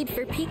that feed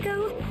for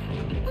Pico?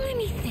 Let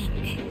me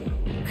think.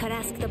 Could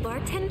ask the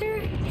bartender.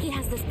 He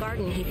has this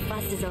garden he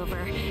fusses over.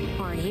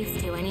 Or used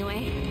to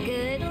anyway.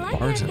 Good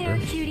luck out there,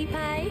 cutie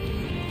pie.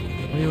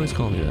 Why do you always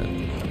call me that?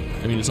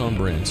 I mean, it's on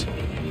brand.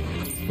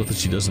 Look that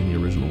she does in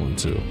the original one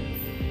too.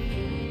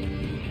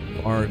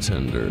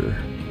 Bartender.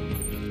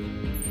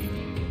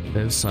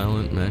 Dead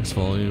silent, max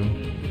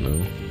volume.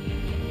 No.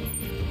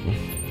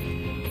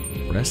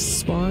 Rest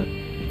spot?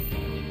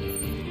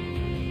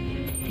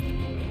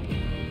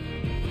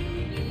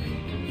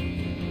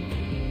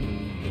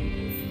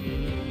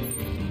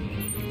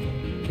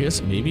 I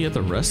guess maybe at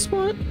the rest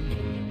spot?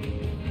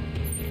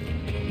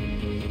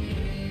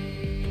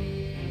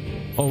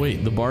 Oh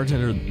wait, the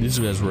bartender, these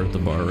guys were at the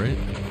bar, right?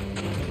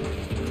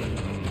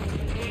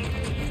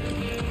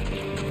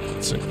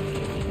 Let's see.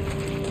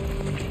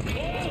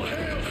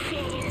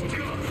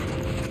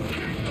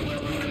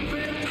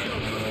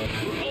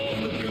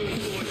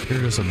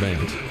 You're just a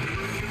band.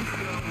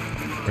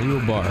 Are you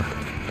a bar?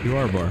 You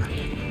are a bar.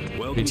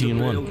 Welcome to 18-1.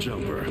 Rail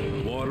Jumper,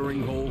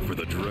 watering hole for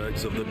the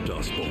dregs of the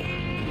Dust Bowl.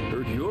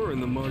 Heard you're in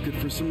the market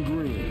for some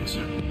greens.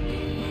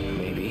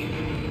 Maybe.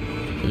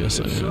 Yes,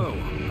 I am. So,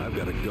 I've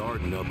got a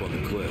garden up on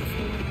the cliff.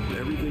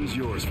 Everything's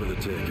yours for the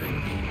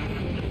taking.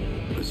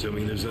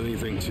 Assuming there's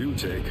anything to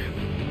take.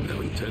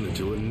 Haven't tended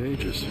to it in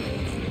ages.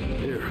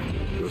 Here,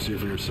 go see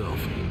for yourself.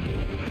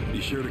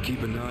 Be sure to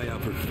keep an eye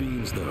out for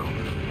fiends, though.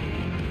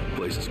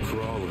 Place is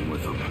crawling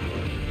with them.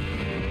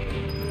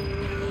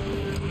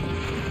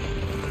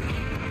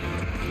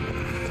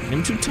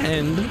 Aim to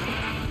tend.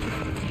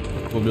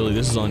 Well, Billy,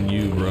 this is on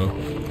you, bro.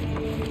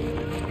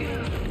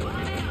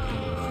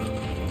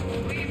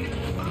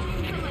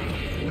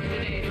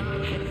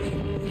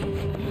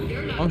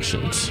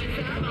 Functions.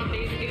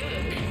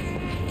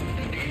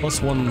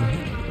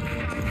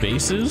 +1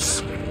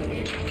 bases?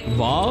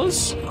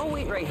 Vase? I'll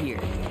wait right here.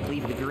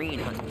 Leave the green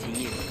hunt to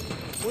you.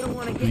 Wouldn't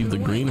want to get Leave the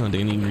green hunt.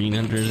 Any green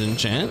hunters in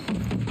chat?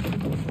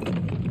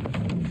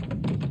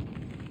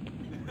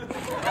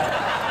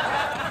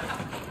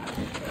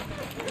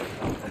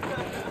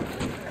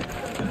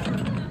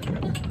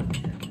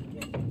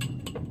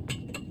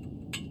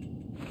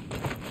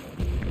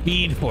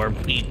 Feed for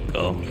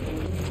Pico.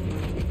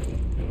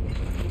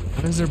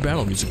 Why is there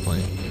battle music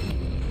playing?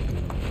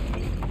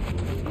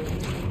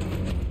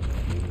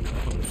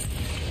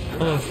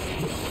 Hello.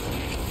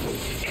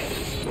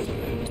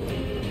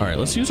 Alright,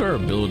 let's use our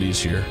abilities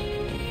here.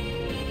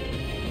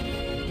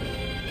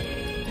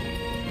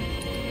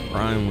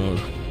 Prime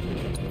mode.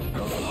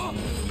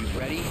 You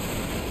ready?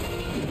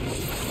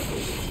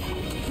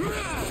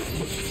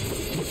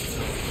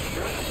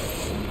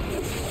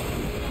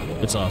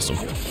 It's awesome.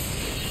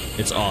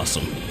 It's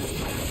awesome.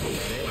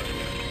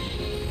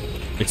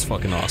 It's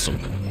fucking awesome.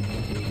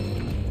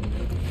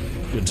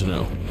 Good to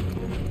know.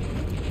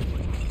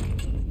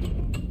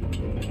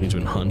 He's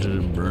been hunted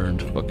and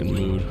burned. Fucking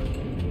mood.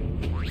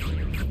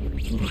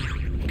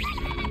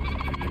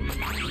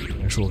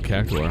 Actual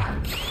cactuar.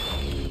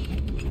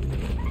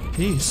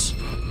 Peace.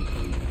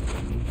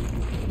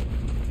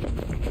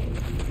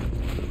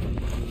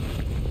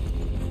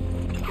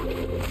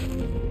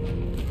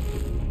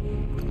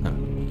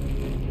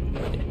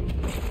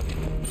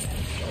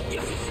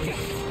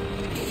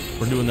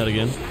 We're doing that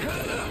again.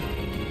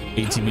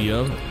 ATB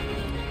up.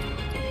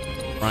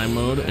 Prime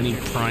mode. Any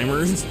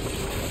primers?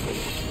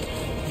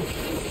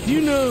 Do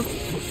you know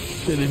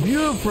that if you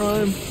have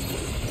Prime,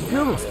 you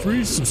have a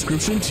free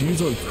subscription to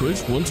use on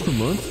Twitch once per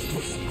month?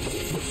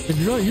 If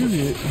you're not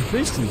using it, you're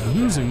basically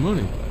losing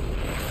money.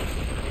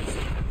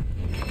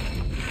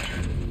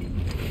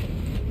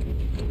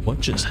 What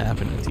just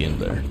happened at the end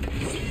there?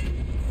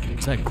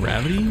 Is that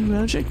gravity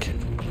magic?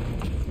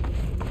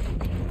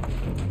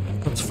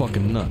 That's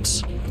fucking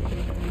nuts.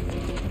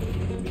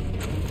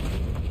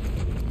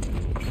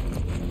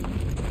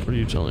 What are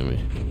you telling me?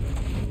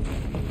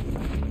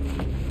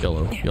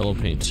 Yellow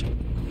paint.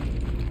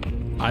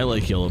 I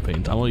like yellow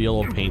paint. I'm a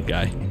yellow paint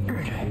guy.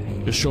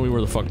 Just show me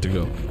where the fuck to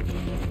go.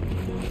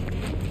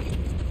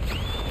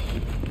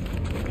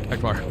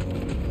 Akbar.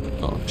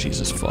 Oh,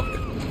 Jesus fuck.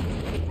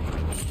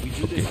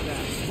 Okay.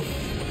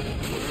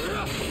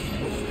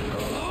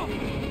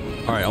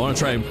 Alright, I want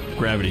to try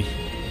gravity.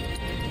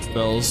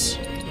 Spells,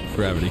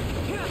 gravity.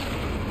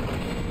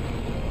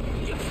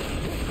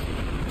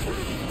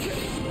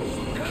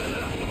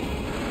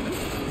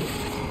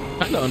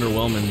 Kinda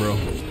underwhelming, bro.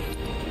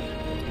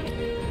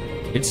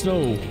 It's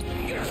no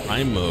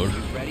time mode.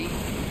 Ready?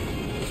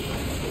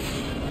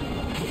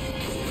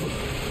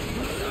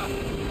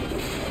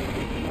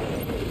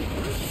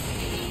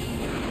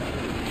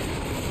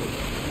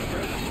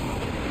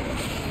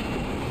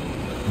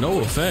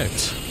 No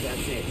effect.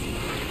 That's it.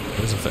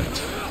 There's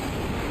effect.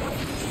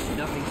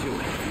 Nothing to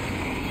it.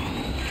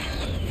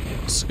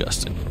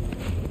 Disgusting.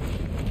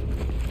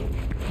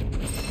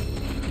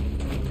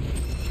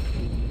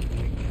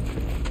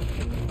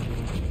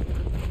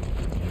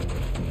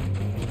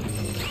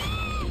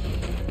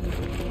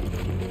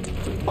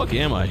 Fuck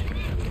am I?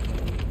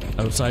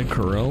 Outside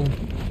Corel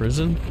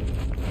prison?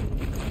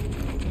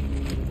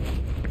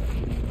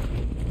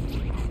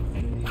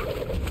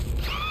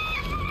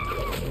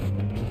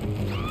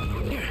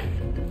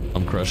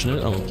 I'm crushing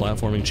it. I'm a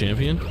platforming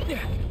champion.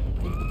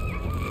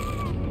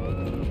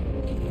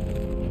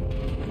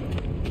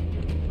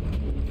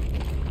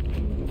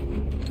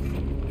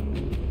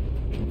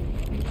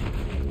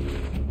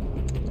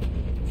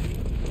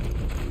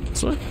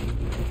 This way?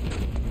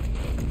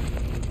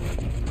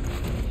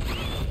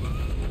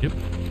 Yep.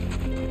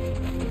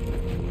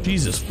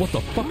 Jesus, what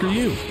the fuck are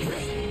you?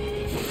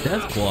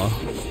 Deathclaw.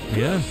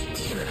 Yeah.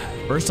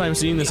 First time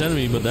seeing this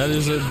enemy, but that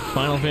is a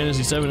Final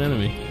Fantasy VII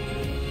enemy.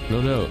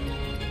 No doubt.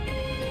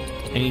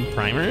 Any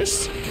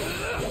primers? You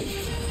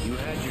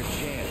had your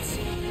chance.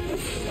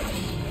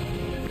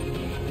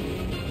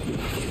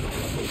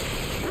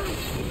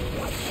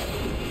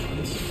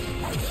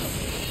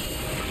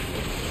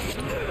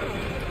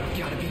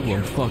 Ooh,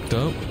 I'm fucked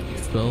up.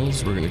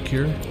 Spells, we're gonna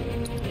cure.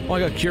 Oh, I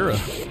got Cura.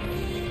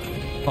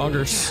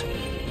 Poggers.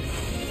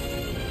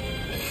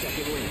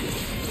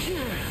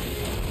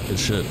 Good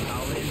shit.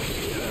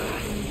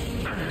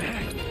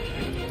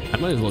 I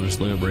might as well just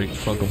limit break.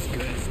 Fuck them.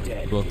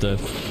 Both dead.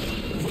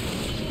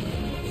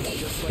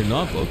 You're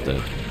not both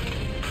dead.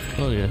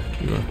 Oh yeah,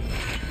 you are.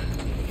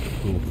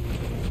 Cool.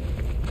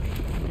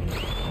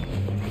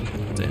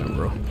 Damn,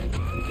 bro.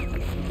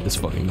 This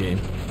fucking game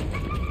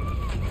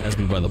has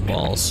me by the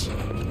balls.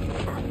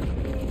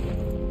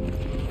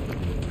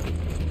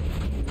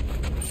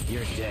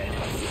 You're dead.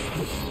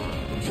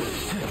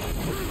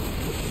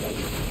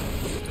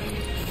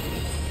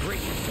 Break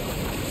yourself.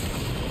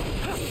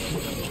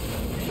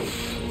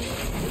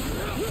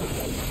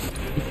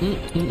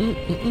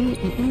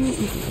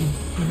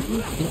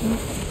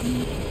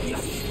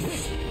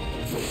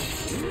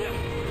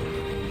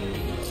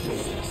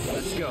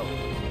 Let's go.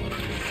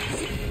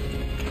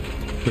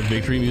 The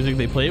victory music,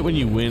 they play it when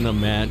you win a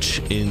match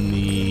in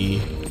the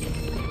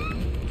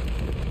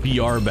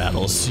VR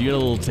battles, so you get a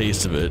little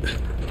taste of it.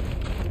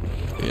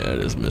 Yeah, it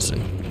is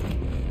missing.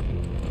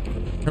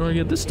 How do I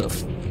get this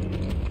stuff?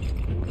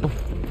 Oh.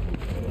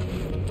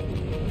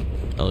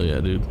 Hell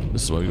yeah, dude.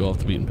 This is why we go off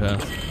the beaten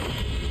path.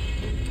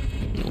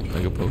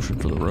 Mega potion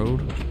for the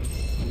road.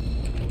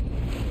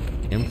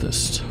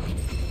 Amethyst.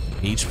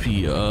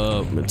 HP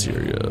up,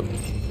 materia up.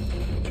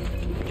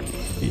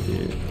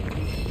 Yeah.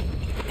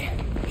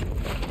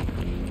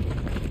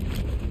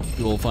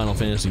 Good old Final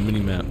Fantasy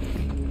mini-map.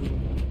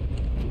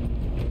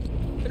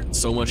 There's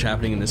so much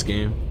happening in this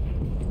game.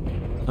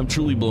 I'm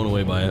truly blown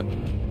away by it.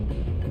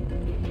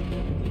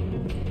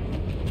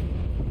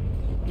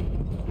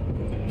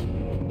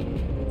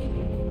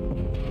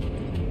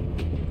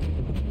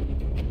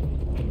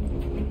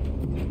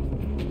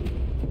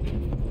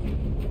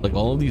 Like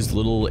all of these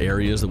little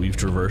areas that we've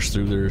traversed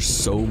through, there's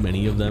so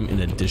many of them in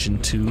addition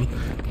to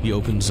the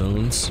open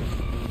zones.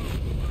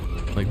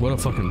 Like what a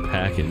fucking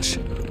package.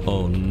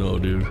 Oh no,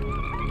 dude.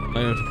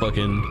 I have to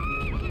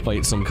fucking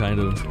fight some kind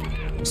of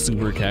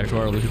super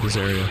cactuar. Look at this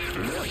area.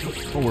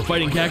 Oh, we're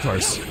fighting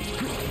cactuars.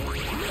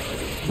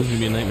 This is gonna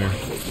be a nightmare.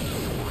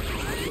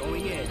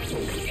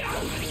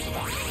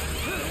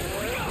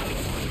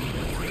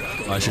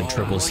 I should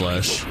triple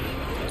slash.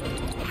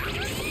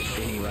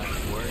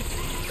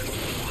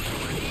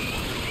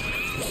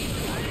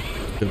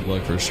 Good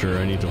luck for sure.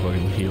 I need to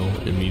fucking heal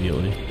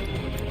immediately.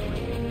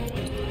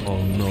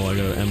 Oh no, I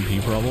got an MP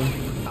problem.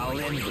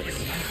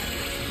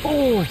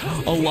 Oh,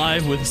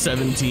 alive with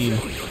 17.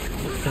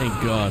 Thank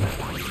God.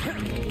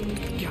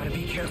 Gotta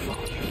be careful.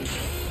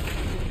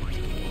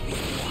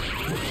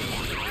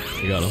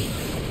 I got him.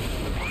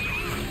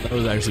 That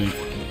was actually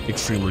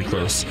extremely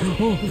close.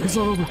 Oh, it's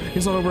not over.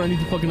 It's not over. I need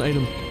the fucking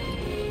item.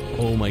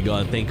 Oh my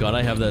God. Thank God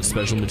I have that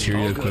special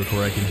materia equipped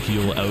where I can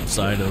heal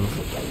outside of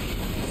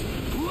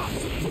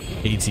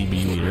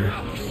ATB meter.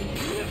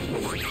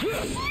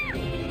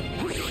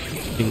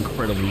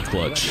 Incredibly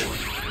clutch.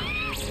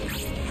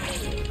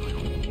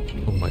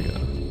 Oh my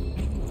God.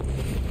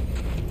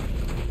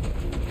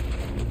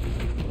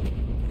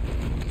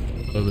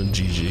 Other than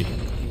GG.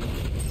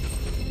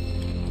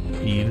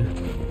 Eid,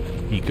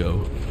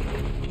 Eco,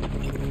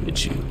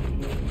 it's you.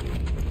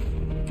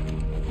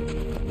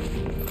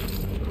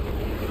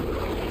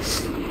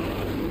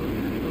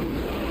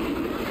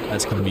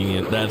 That's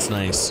convenient. That's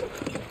nice.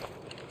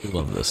 We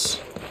love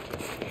this.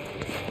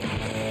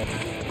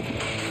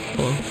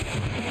 Hello.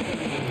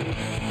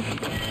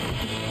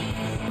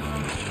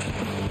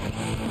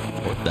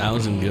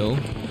 4,000 gil.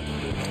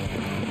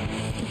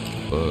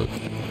 Fuck.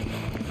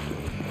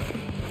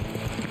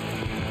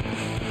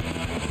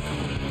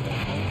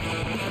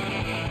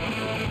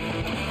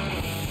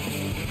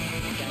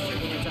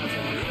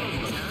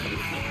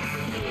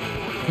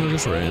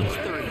 Just ran.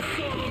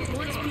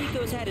 Once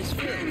Pico's had his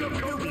fill,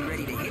 he'll be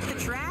ready to hit the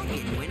track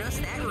and win us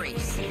that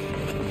race.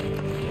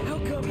 How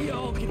come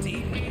y'all get to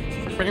eat?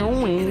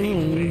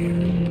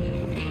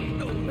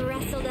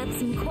 Rustled up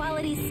some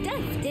quality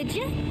stuff, did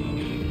ya?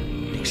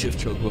 Makeshift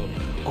chocobo.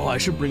 Oh, I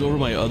should bring over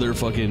my other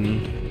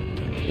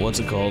fucking... What's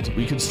it called?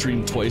 We could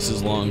stream twice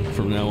as long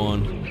from now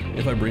on.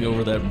 If I bring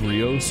over that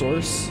Brio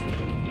source.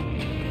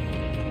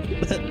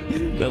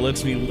 that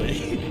lets me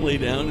lay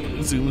down and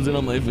zooms in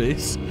on my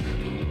face.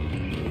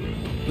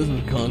 This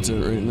is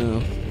content right now.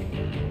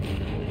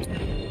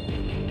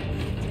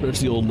 Stretch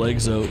the old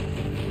legs out.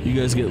 You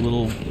guys get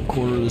little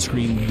corner of the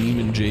screen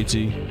demon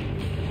JT.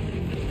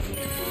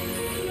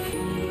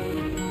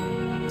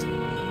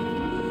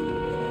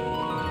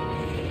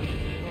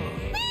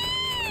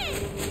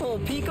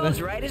 Old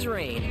Pico's right as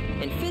rain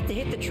and fit to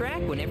hit the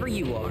track whenever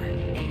you are.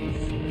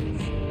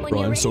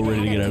 Bro, I'm so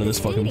ready to get out of this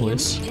fucking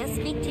place. Just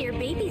speak to your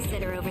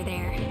babysitter over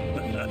there.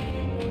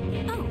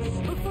 Oh,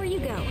 before you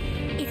go,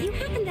 if you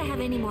happen to have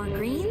any more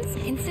greens,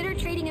 consider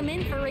trading them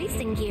in for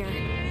racing gear.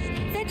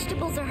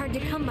 Vegetables are hard to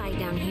come by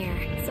down here,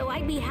 so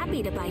I'd be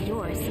happy to buy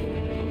yours.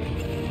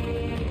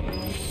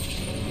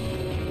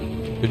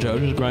 Bitch, I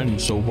was just grinding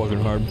so fucking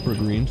hard for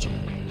greens.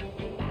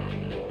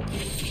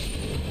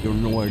 You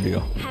have no idea.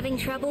 Having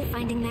trouble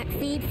finding that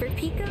feed for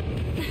Pico?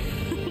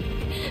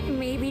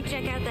 Maybe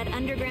check out that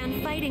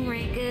underground fighting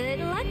rank. Good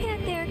luck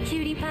out there,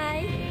 cutie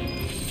pie.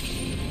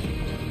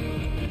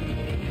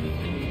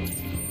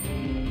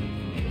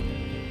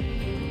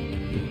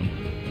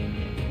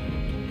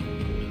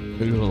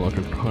 There's like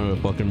a ton of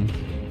fucking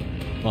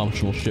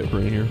optional shit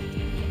right here.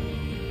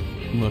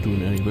 I'm not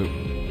doing any of it.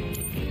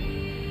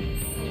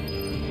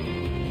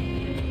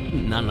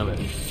 None of it.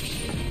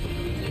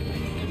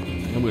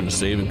 I'm gonna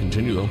save and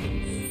continue though.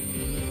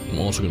 I'm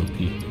also gonna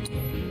pee.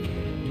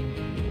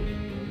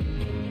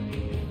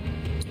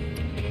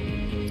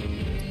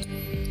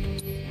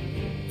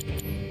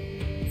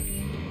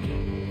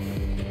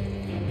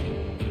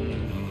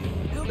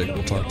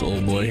 We'll talk to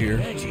old boy here.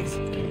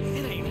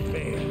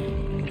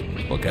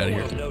 Fuck out of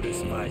here.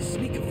 Notice if I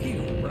sneak a few,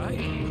 right?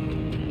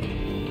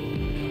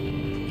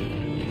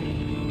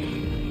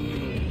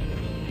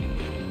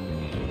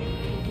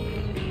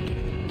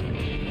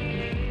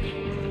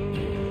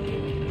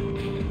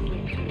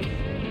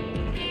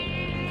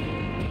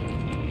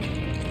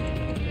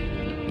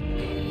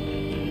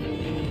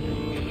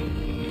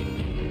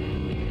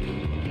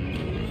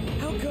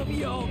 How come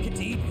y'all get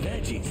to eat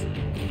veggies?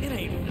 It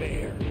ain't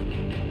fair.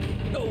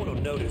 No one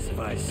will notice if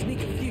I sneak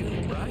a few,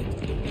 right?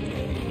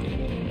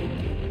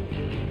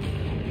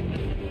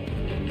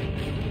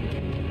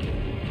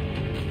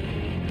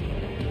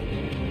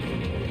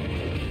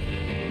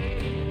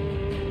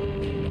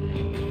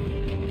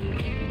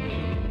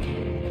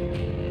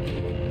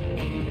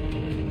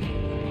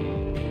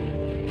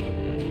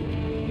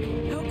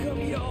 How come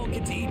y'all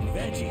get to eat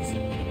veggies?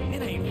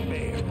 It ain't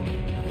fair.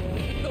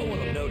 No one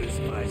will notice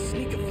if I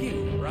sneak a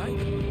few, right?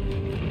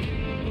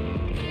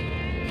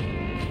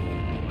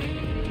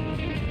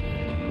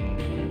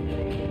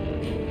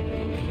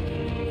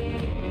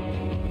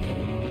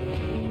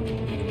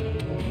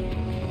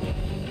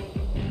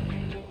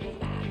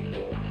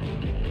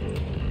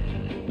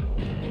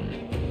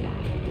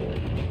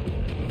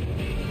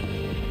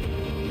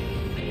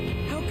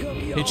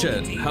 Hey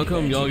Chad, how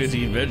come y'all get to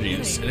eat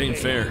veggies? It ain't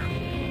fair.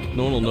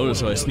 No one will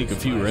notice if I sneak a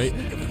few, right?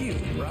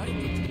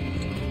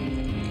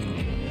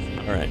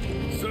 Alright.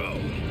 So,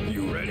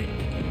 you ready?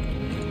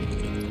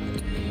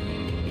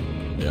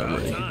 Yeah, I'm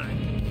ready.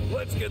 Time.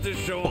 Let's get this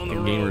show on the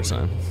road. Gamer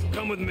time.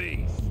 Come with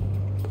me.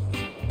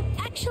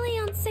 Actually,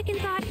 on second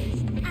thought,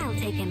 I'll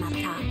take him up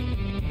top.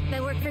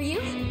 That work for you?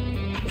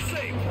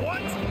 Say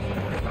what?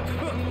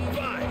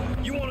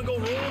 Fine. You want to go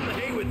roll in the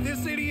hay with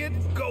this idiot?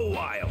 Go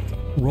wild.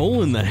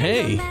 Roll in the On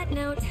hay. that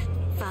note,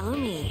 follow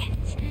me.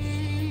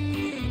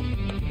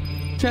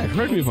 Jack,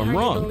 correct me if I'm Hard to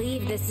wrong.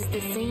 believe this is the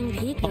same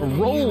Pico A that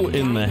roll nearly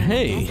in the died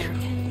hay. desert.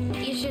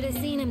 You should have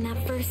seen him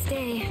that first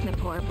day, the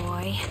poor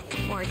boy.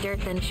 More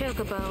dirt than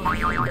Chocobo.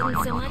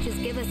 Couldn't so much as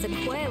give us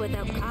a quail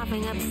without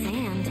coughing up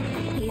sand.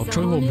 He's Well, a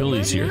Chocobo whole new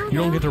Billy's bird here. now, You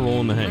don't get to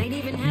roll in the Might hay.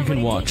 even You have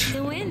can what it takes watch.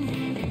 to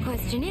win.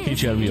 Question is,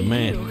 Teach you how to be a do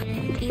man.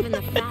 you? Even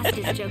the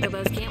fastest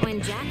Chocobos can't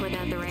win Jack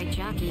without the right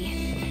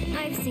jockey.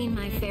 I've seen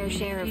my fair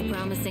share of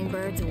promising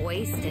birds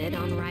wasted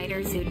on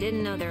riders who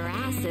didn't know their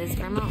asses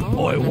from a hole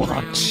Boy, in the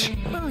watch.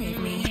 ground. Believe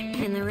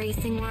me, in the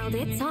racing world,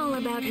 it's all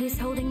about who's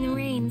holding the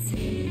reins.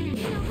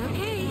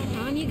 Okay,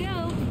 on you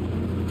go.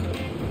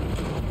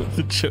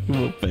 The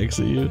Chocobo pecks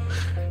at you.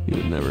 You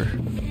would never.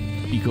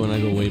 Pico and I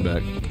go way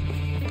back.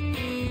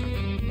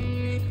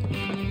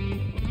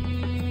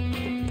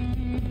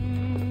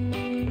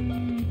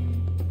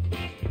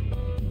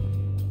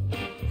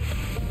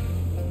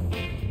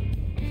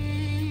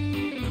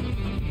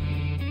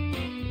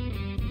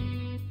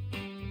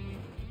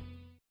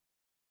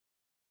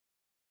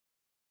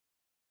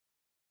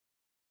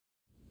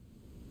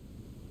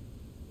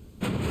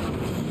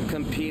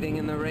 competing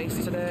in the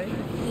race today?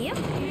 Yep.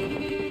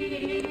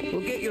 We'll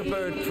get your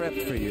bird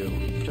prepped for you.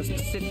 Just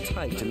sit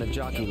tight in the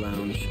jockey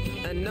lounge.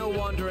 And no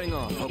wandering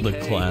off, okay? The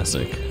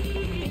classic.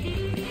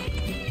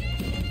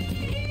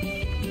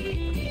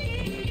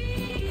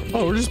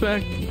 Oh, we're just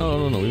back.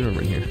 Oh, no, we were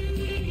in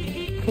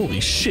here. Holy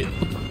shit.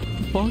 What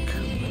the fuck?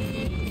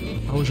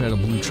 I wish I had a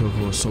blue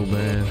chocobo so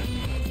bad.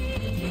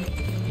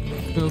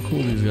 Look how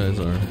cool these guys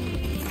are.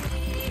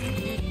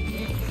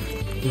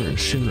 You're in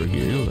Shinra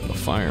gear. You look like a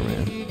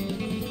fireman.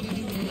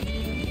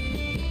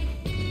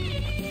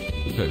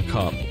 Look at a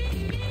cop.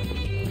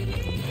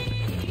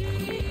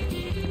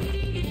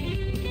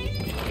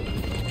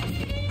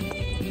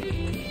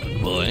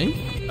 Boy?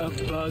 A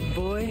bug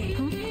boy?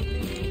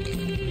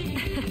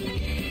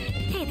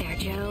 Hey there,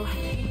 Joe.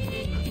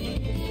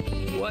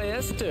 Why,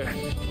 Esther,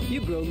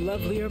 you grow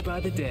lovelier by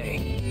the day.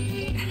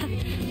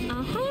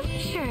 Uh-huh,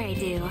 sure I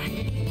do.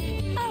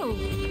 Oh,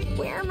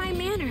 where are my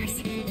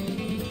manners?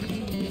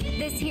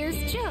 This here's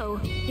Joe.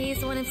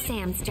 He's one of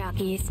Sam's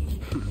jockeys.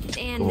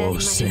 And oh, as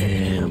much Sam. as it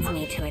pains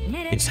me to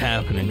admit it, it's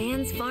happening. The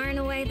man's far and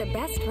away the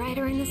best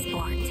rider in the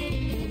sport.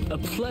 A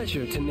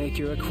pleasure to make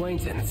your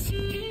acquaintance.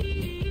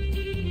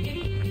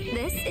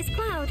 This is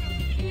Cloud,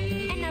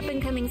 an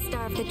up-and-coming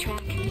star of the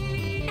track.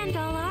 And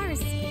all ours.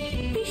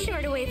 Be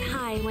sure to wave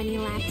hi when he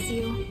laps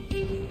you.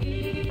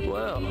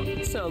 Well,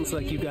 sounds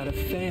like you got a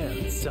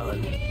fan,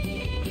 son.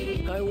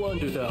 I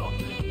wonder, though,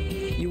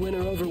 you win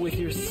her over with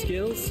your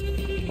skills,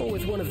 or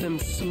with one of them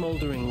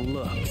smoldering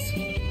looks?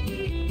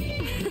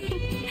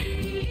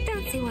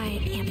 Don't see why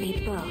it can't be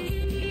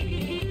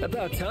both.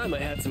 About time I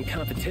had some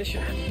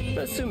competition,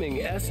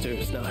 assuming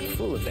Esther's not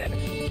full of it.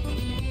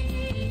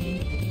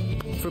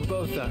 For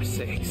both our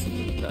sakes,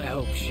 I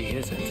hope she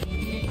isn't.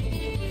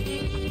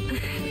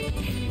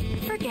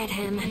 Forget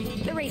him.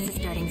 The race is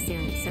starting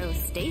soon, so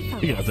stay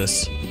focused. You got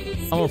this.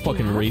 I'm a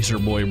fucking racer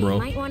boy, bro.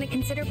 You might want to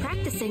consider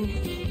practicing.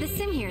 The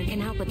sim here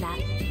can help with that.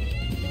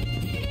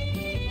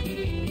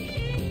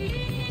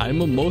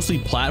 I'm a mostly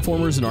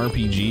platformers and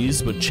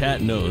RPGs, but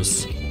chat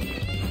knows.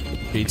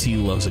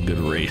 JT loves a good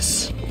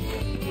race.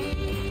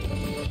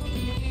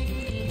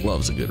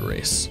 Loves a good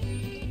race.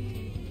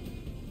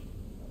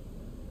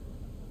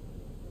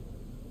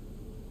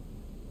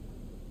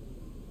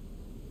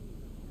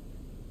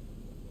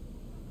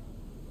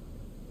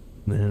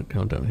 Then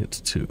countdown hits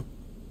 2.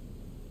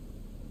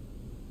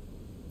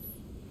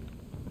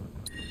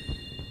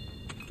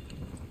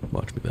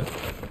 Watch me that.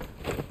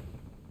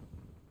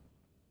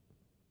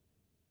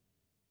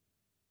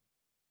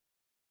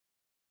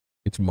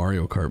 It's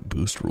Mario Kart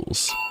boost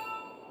rules.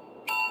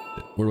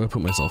 Where do I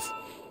put myself?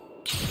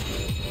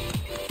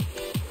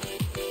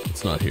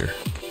 It's not here.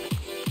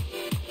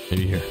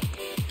 Maybe here.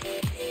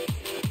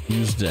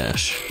 Use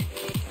dash.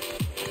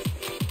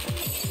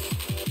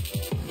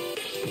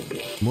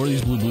 The more of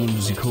these blue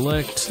balloons you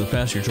collect, the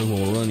faster your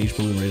chocobo will run. Each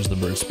balloon raises the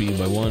bird's speed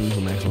by 1 to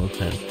a maximum of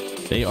 10.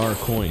 They are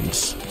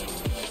coins.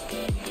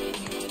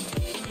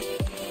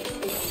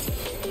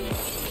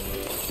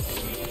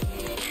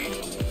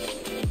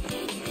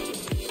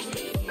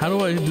 How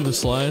do I do the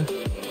slide?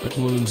 The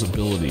balloon's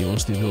ability.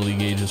 Once the ability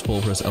gauge is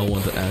full, press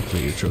L1 to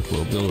activate your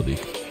chocobo ability.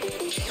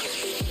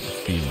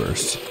 Speed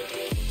burst.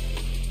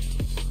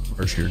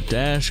 First your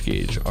dash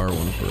gauge,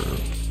 R1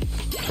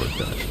 for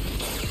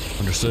dash.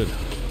 Understood.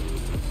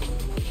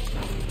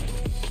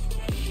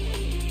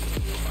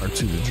 R2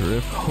 to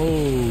drift.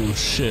 Oh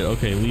shit.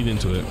 Okay, lead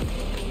into it.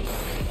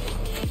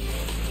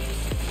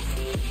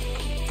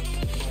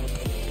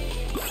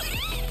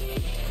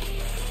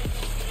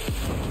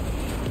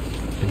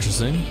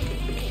 Interesting.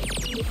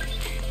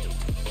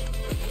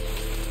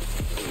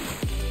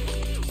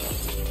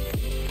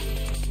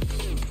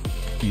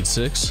 Speed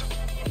 6.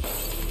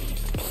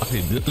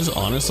 Okay, this is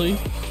honestly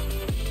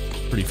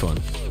pretty fun.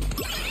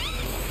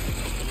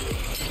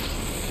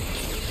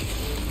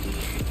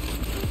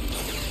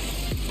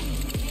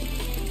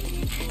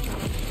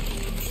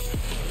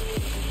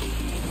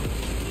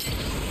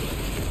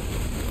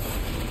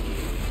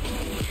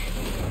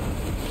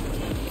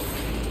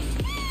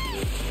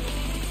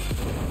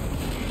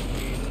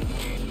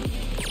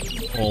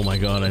 Oh my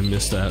god, I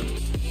missed that.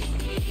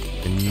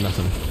 And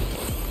nothing.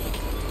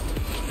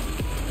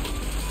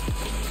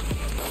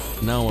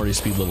 Now I'm already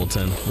speed level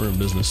 10. We're in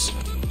business.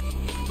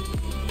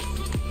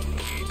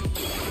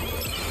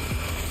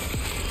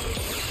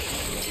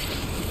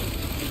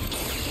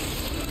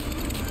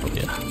 Oh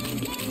yeah.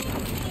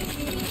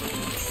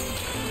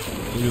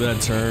 Look at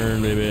that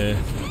turn, baby.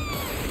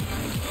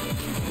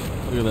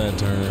 Look at that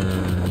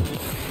turn.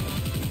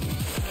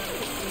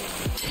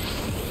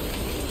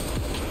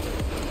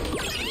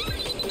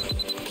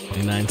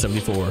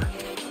 $9.74.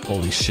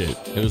 Holy shit.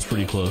 It was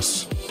pretty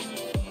close.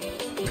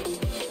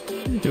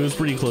 It was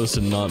pretty close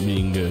to not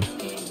being good.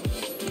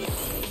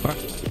 Alright.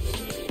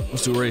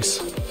 Let's do a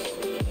race. I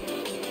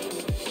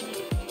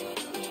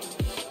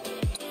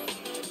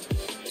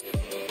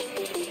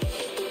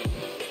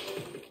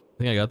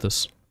think I got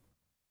this.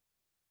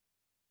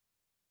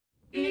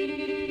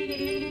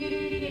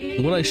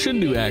 What I should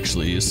do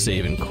actually is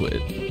save and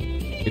quit.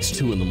 It's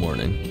 2 in the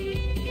morning.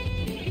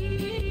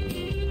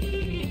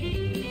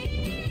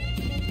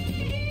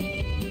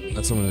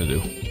 That's what I'm gonna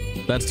do.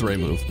 That's the right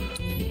move.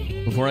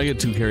 Before I get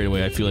too carried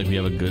away, I feel like we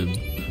have a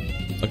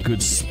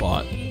good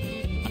spot.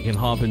 I can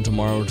hop in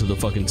tomorrow to the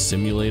fucking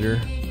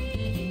simulator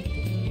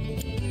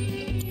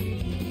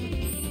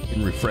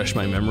and refresh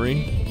my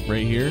memory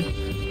right here,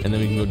 and then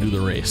we can go do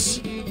the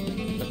race.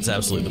 That's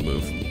absolutely the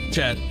move.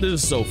 Chat, this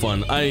is so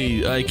fun.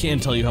 I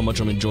can't tell you how much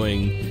I'm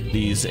enjoying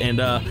these, and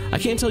I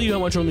can't tell you how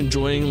much I'm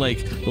enjoying like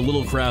the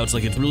little crowds.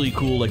 Like, it's really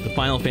cool. Like, the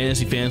Final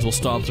Fantasy fans will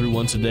stop through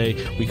once a day.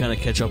 We kind of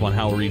catch up on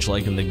how we're each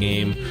liking the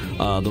game.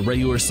 The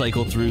regulars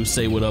cycle through,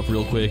 say what up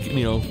real quick,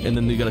 you know, and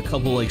then they got a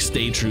couple like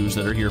stay trues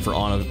that are here for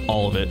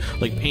all of it.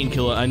 Like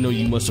Painkiller, I know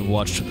you must have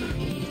watched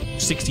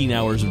 16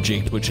 hours of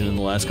Jake twitching in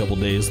the last couple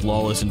days.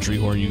 Lawless and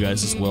Treehorn, you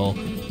guys as well.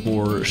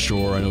 For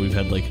sure. I know we've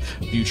had like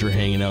Future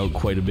hanging out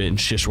quite a bit, and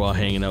Shishwa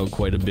hanging out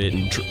quite a bit,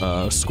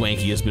 and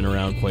Swanky has been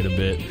around quite a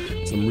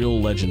bit. Some real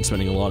legends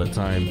spending a lot of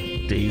time.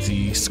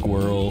 Daisy,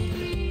 Squirrel,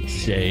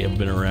 Shay have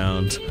been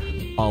around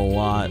a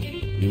lot.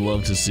 We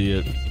love to see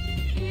it.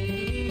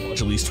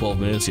 Watch at least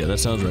 12 minutes. Yeah, that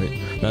sounds right.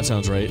 That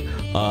sounds right.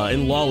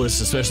 And Lawless,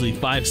 especially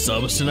 5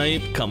 subs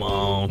tonight. Come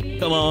on.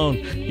 Come on.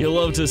 You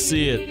love to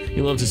see it.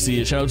 You love to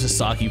see it. Shout out to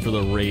Saki for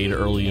the raid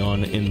early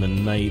on in the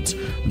night.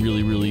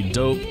 Really, really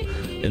dope.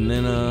 And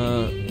then,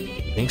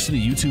 thanks to the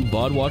YouTube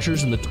VOD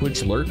watchers and the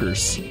Twitch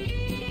lurkers.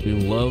 We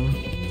love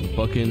to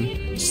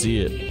fucking see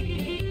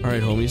it.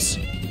 Alright, homies.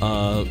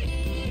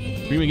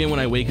 Stream again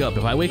when I wake up.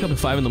 If I wake up at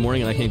 5 in the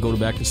morning and I can't go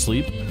back to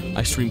sleep,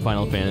 I stream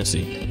Final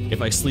Fantasy.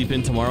 If I sleep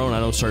in tomorrow and I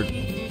don't start,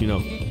 you know,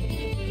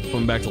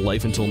 coming back to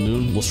life until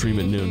noon, we'll stream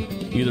at noon.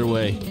 Either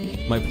way,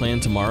 my plan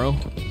tomorrow,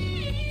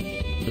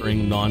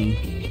 during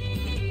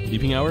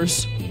non-sleeping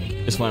hours,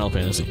 is Final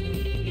Fantasy.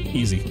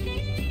 Easy.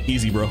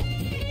 Easy, bro.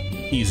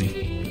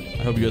 Easy.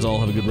 I hope you guys all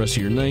have a good rest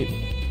of your night,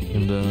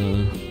 and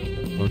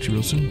I'll talk to you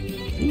real soon.